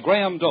by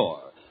Graham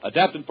Dorr,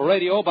 adapted for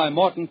radio by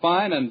Morton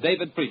Fine and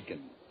David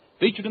Friedkin.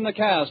 Featured in the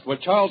cast were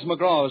Charles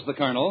McGraw as the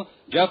Colonel,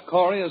 Jeff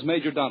Corey as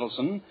Major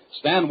Donaldson,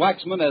 Stan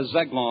Waxman as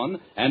Zeglon,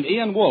 and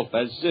Ian Wolfe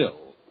as Zill.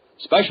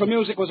 Special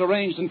music was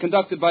arranged and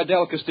conducted by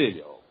Del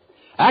Castillo.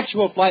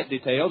 Actual flight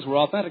details were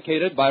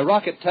authenticated by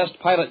rocket test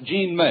pilot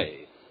Gene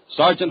May,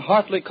 Sergeant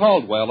Hartley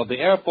Caldwell of the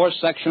Air Force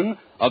Section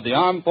of the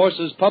Armed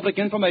Forces Public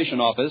Information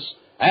Office,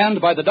 and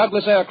by the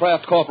Douglas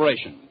Aircraft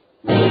Corporation.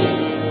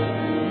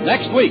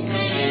 Next week...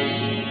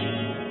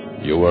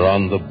 You were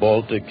on the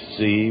Baltic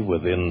Sea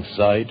within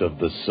sight of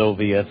the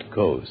Soviet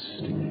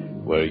coast,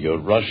 where your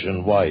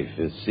Russian wife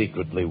is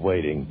secretly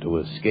waiting to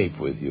escape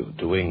with you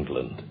to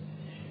England.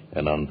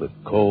 And on the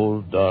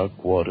cold,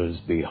 dark waters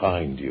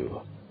behind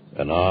you,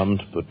 an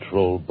armed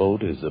patrol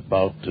boat is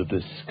about to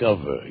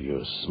discover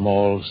your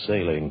small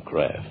sailing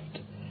craft.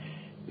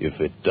 If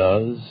it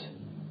does,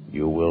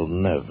 you will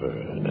never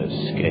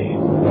escape.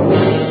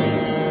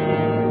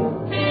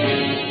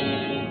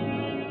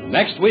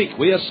 Next week,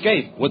 we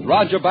escape with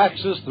Roger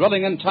Bax's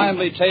thrilling and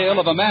timely tale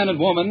of a man and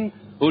woman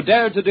who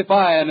dared to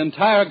defy an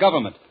entire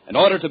government in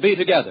order to be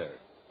together.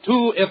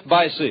 2 if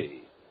by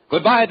sea.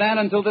 Goodbye, then,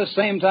 until this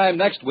same time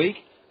next week,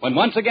 when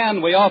once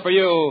again we offer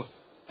you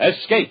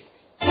Escape.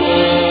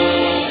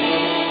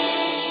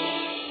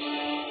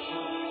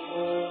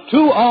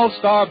 2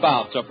 all-star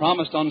bouts are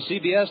promised on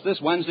CBS this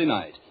Wednesday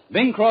night.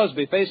 Bing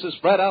Crosby faces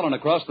Fred Allen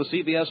across the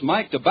CBS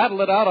mic to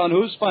battle it out on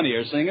who's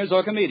funnier, singers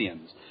or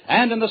comedians.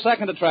 And in the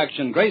second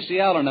attraction, Gracie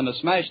Allen and the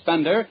Smashed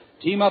Thunder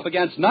team up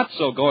against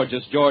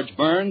not-so-gorgeous George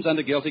Burns and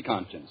a Guilty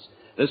Conscience.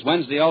 This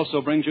Wednesday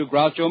also brings you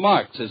Groucho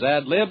Marx, his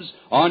ad-libs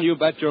on You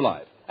Bet Your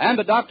Life, and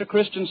a Dr.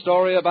 Christian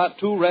story about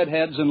 2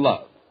 redheads in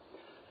love.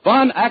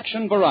 Fun,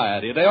 action,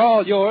 variety. They're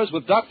all yours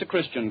with Dr.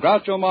 Christian,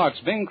 Groucho Marx,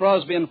 Bing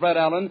Crosby and Fred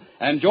Allen,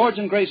 and George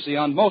and Gracie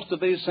on most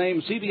of these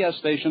same CBS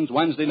stations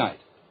Wednesday night.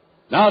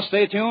 Now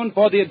stay tuned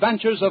for the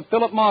adventures of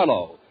Philip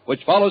Marlowe,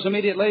 which follows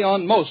immediately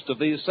on most of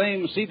these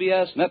same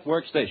CBS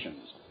network stations.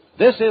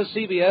 This is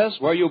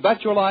CBS, where you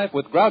bet your life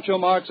with Groucho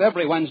Marx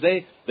every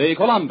Wednesday, the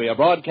Columbia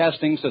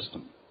Broadcasting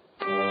System.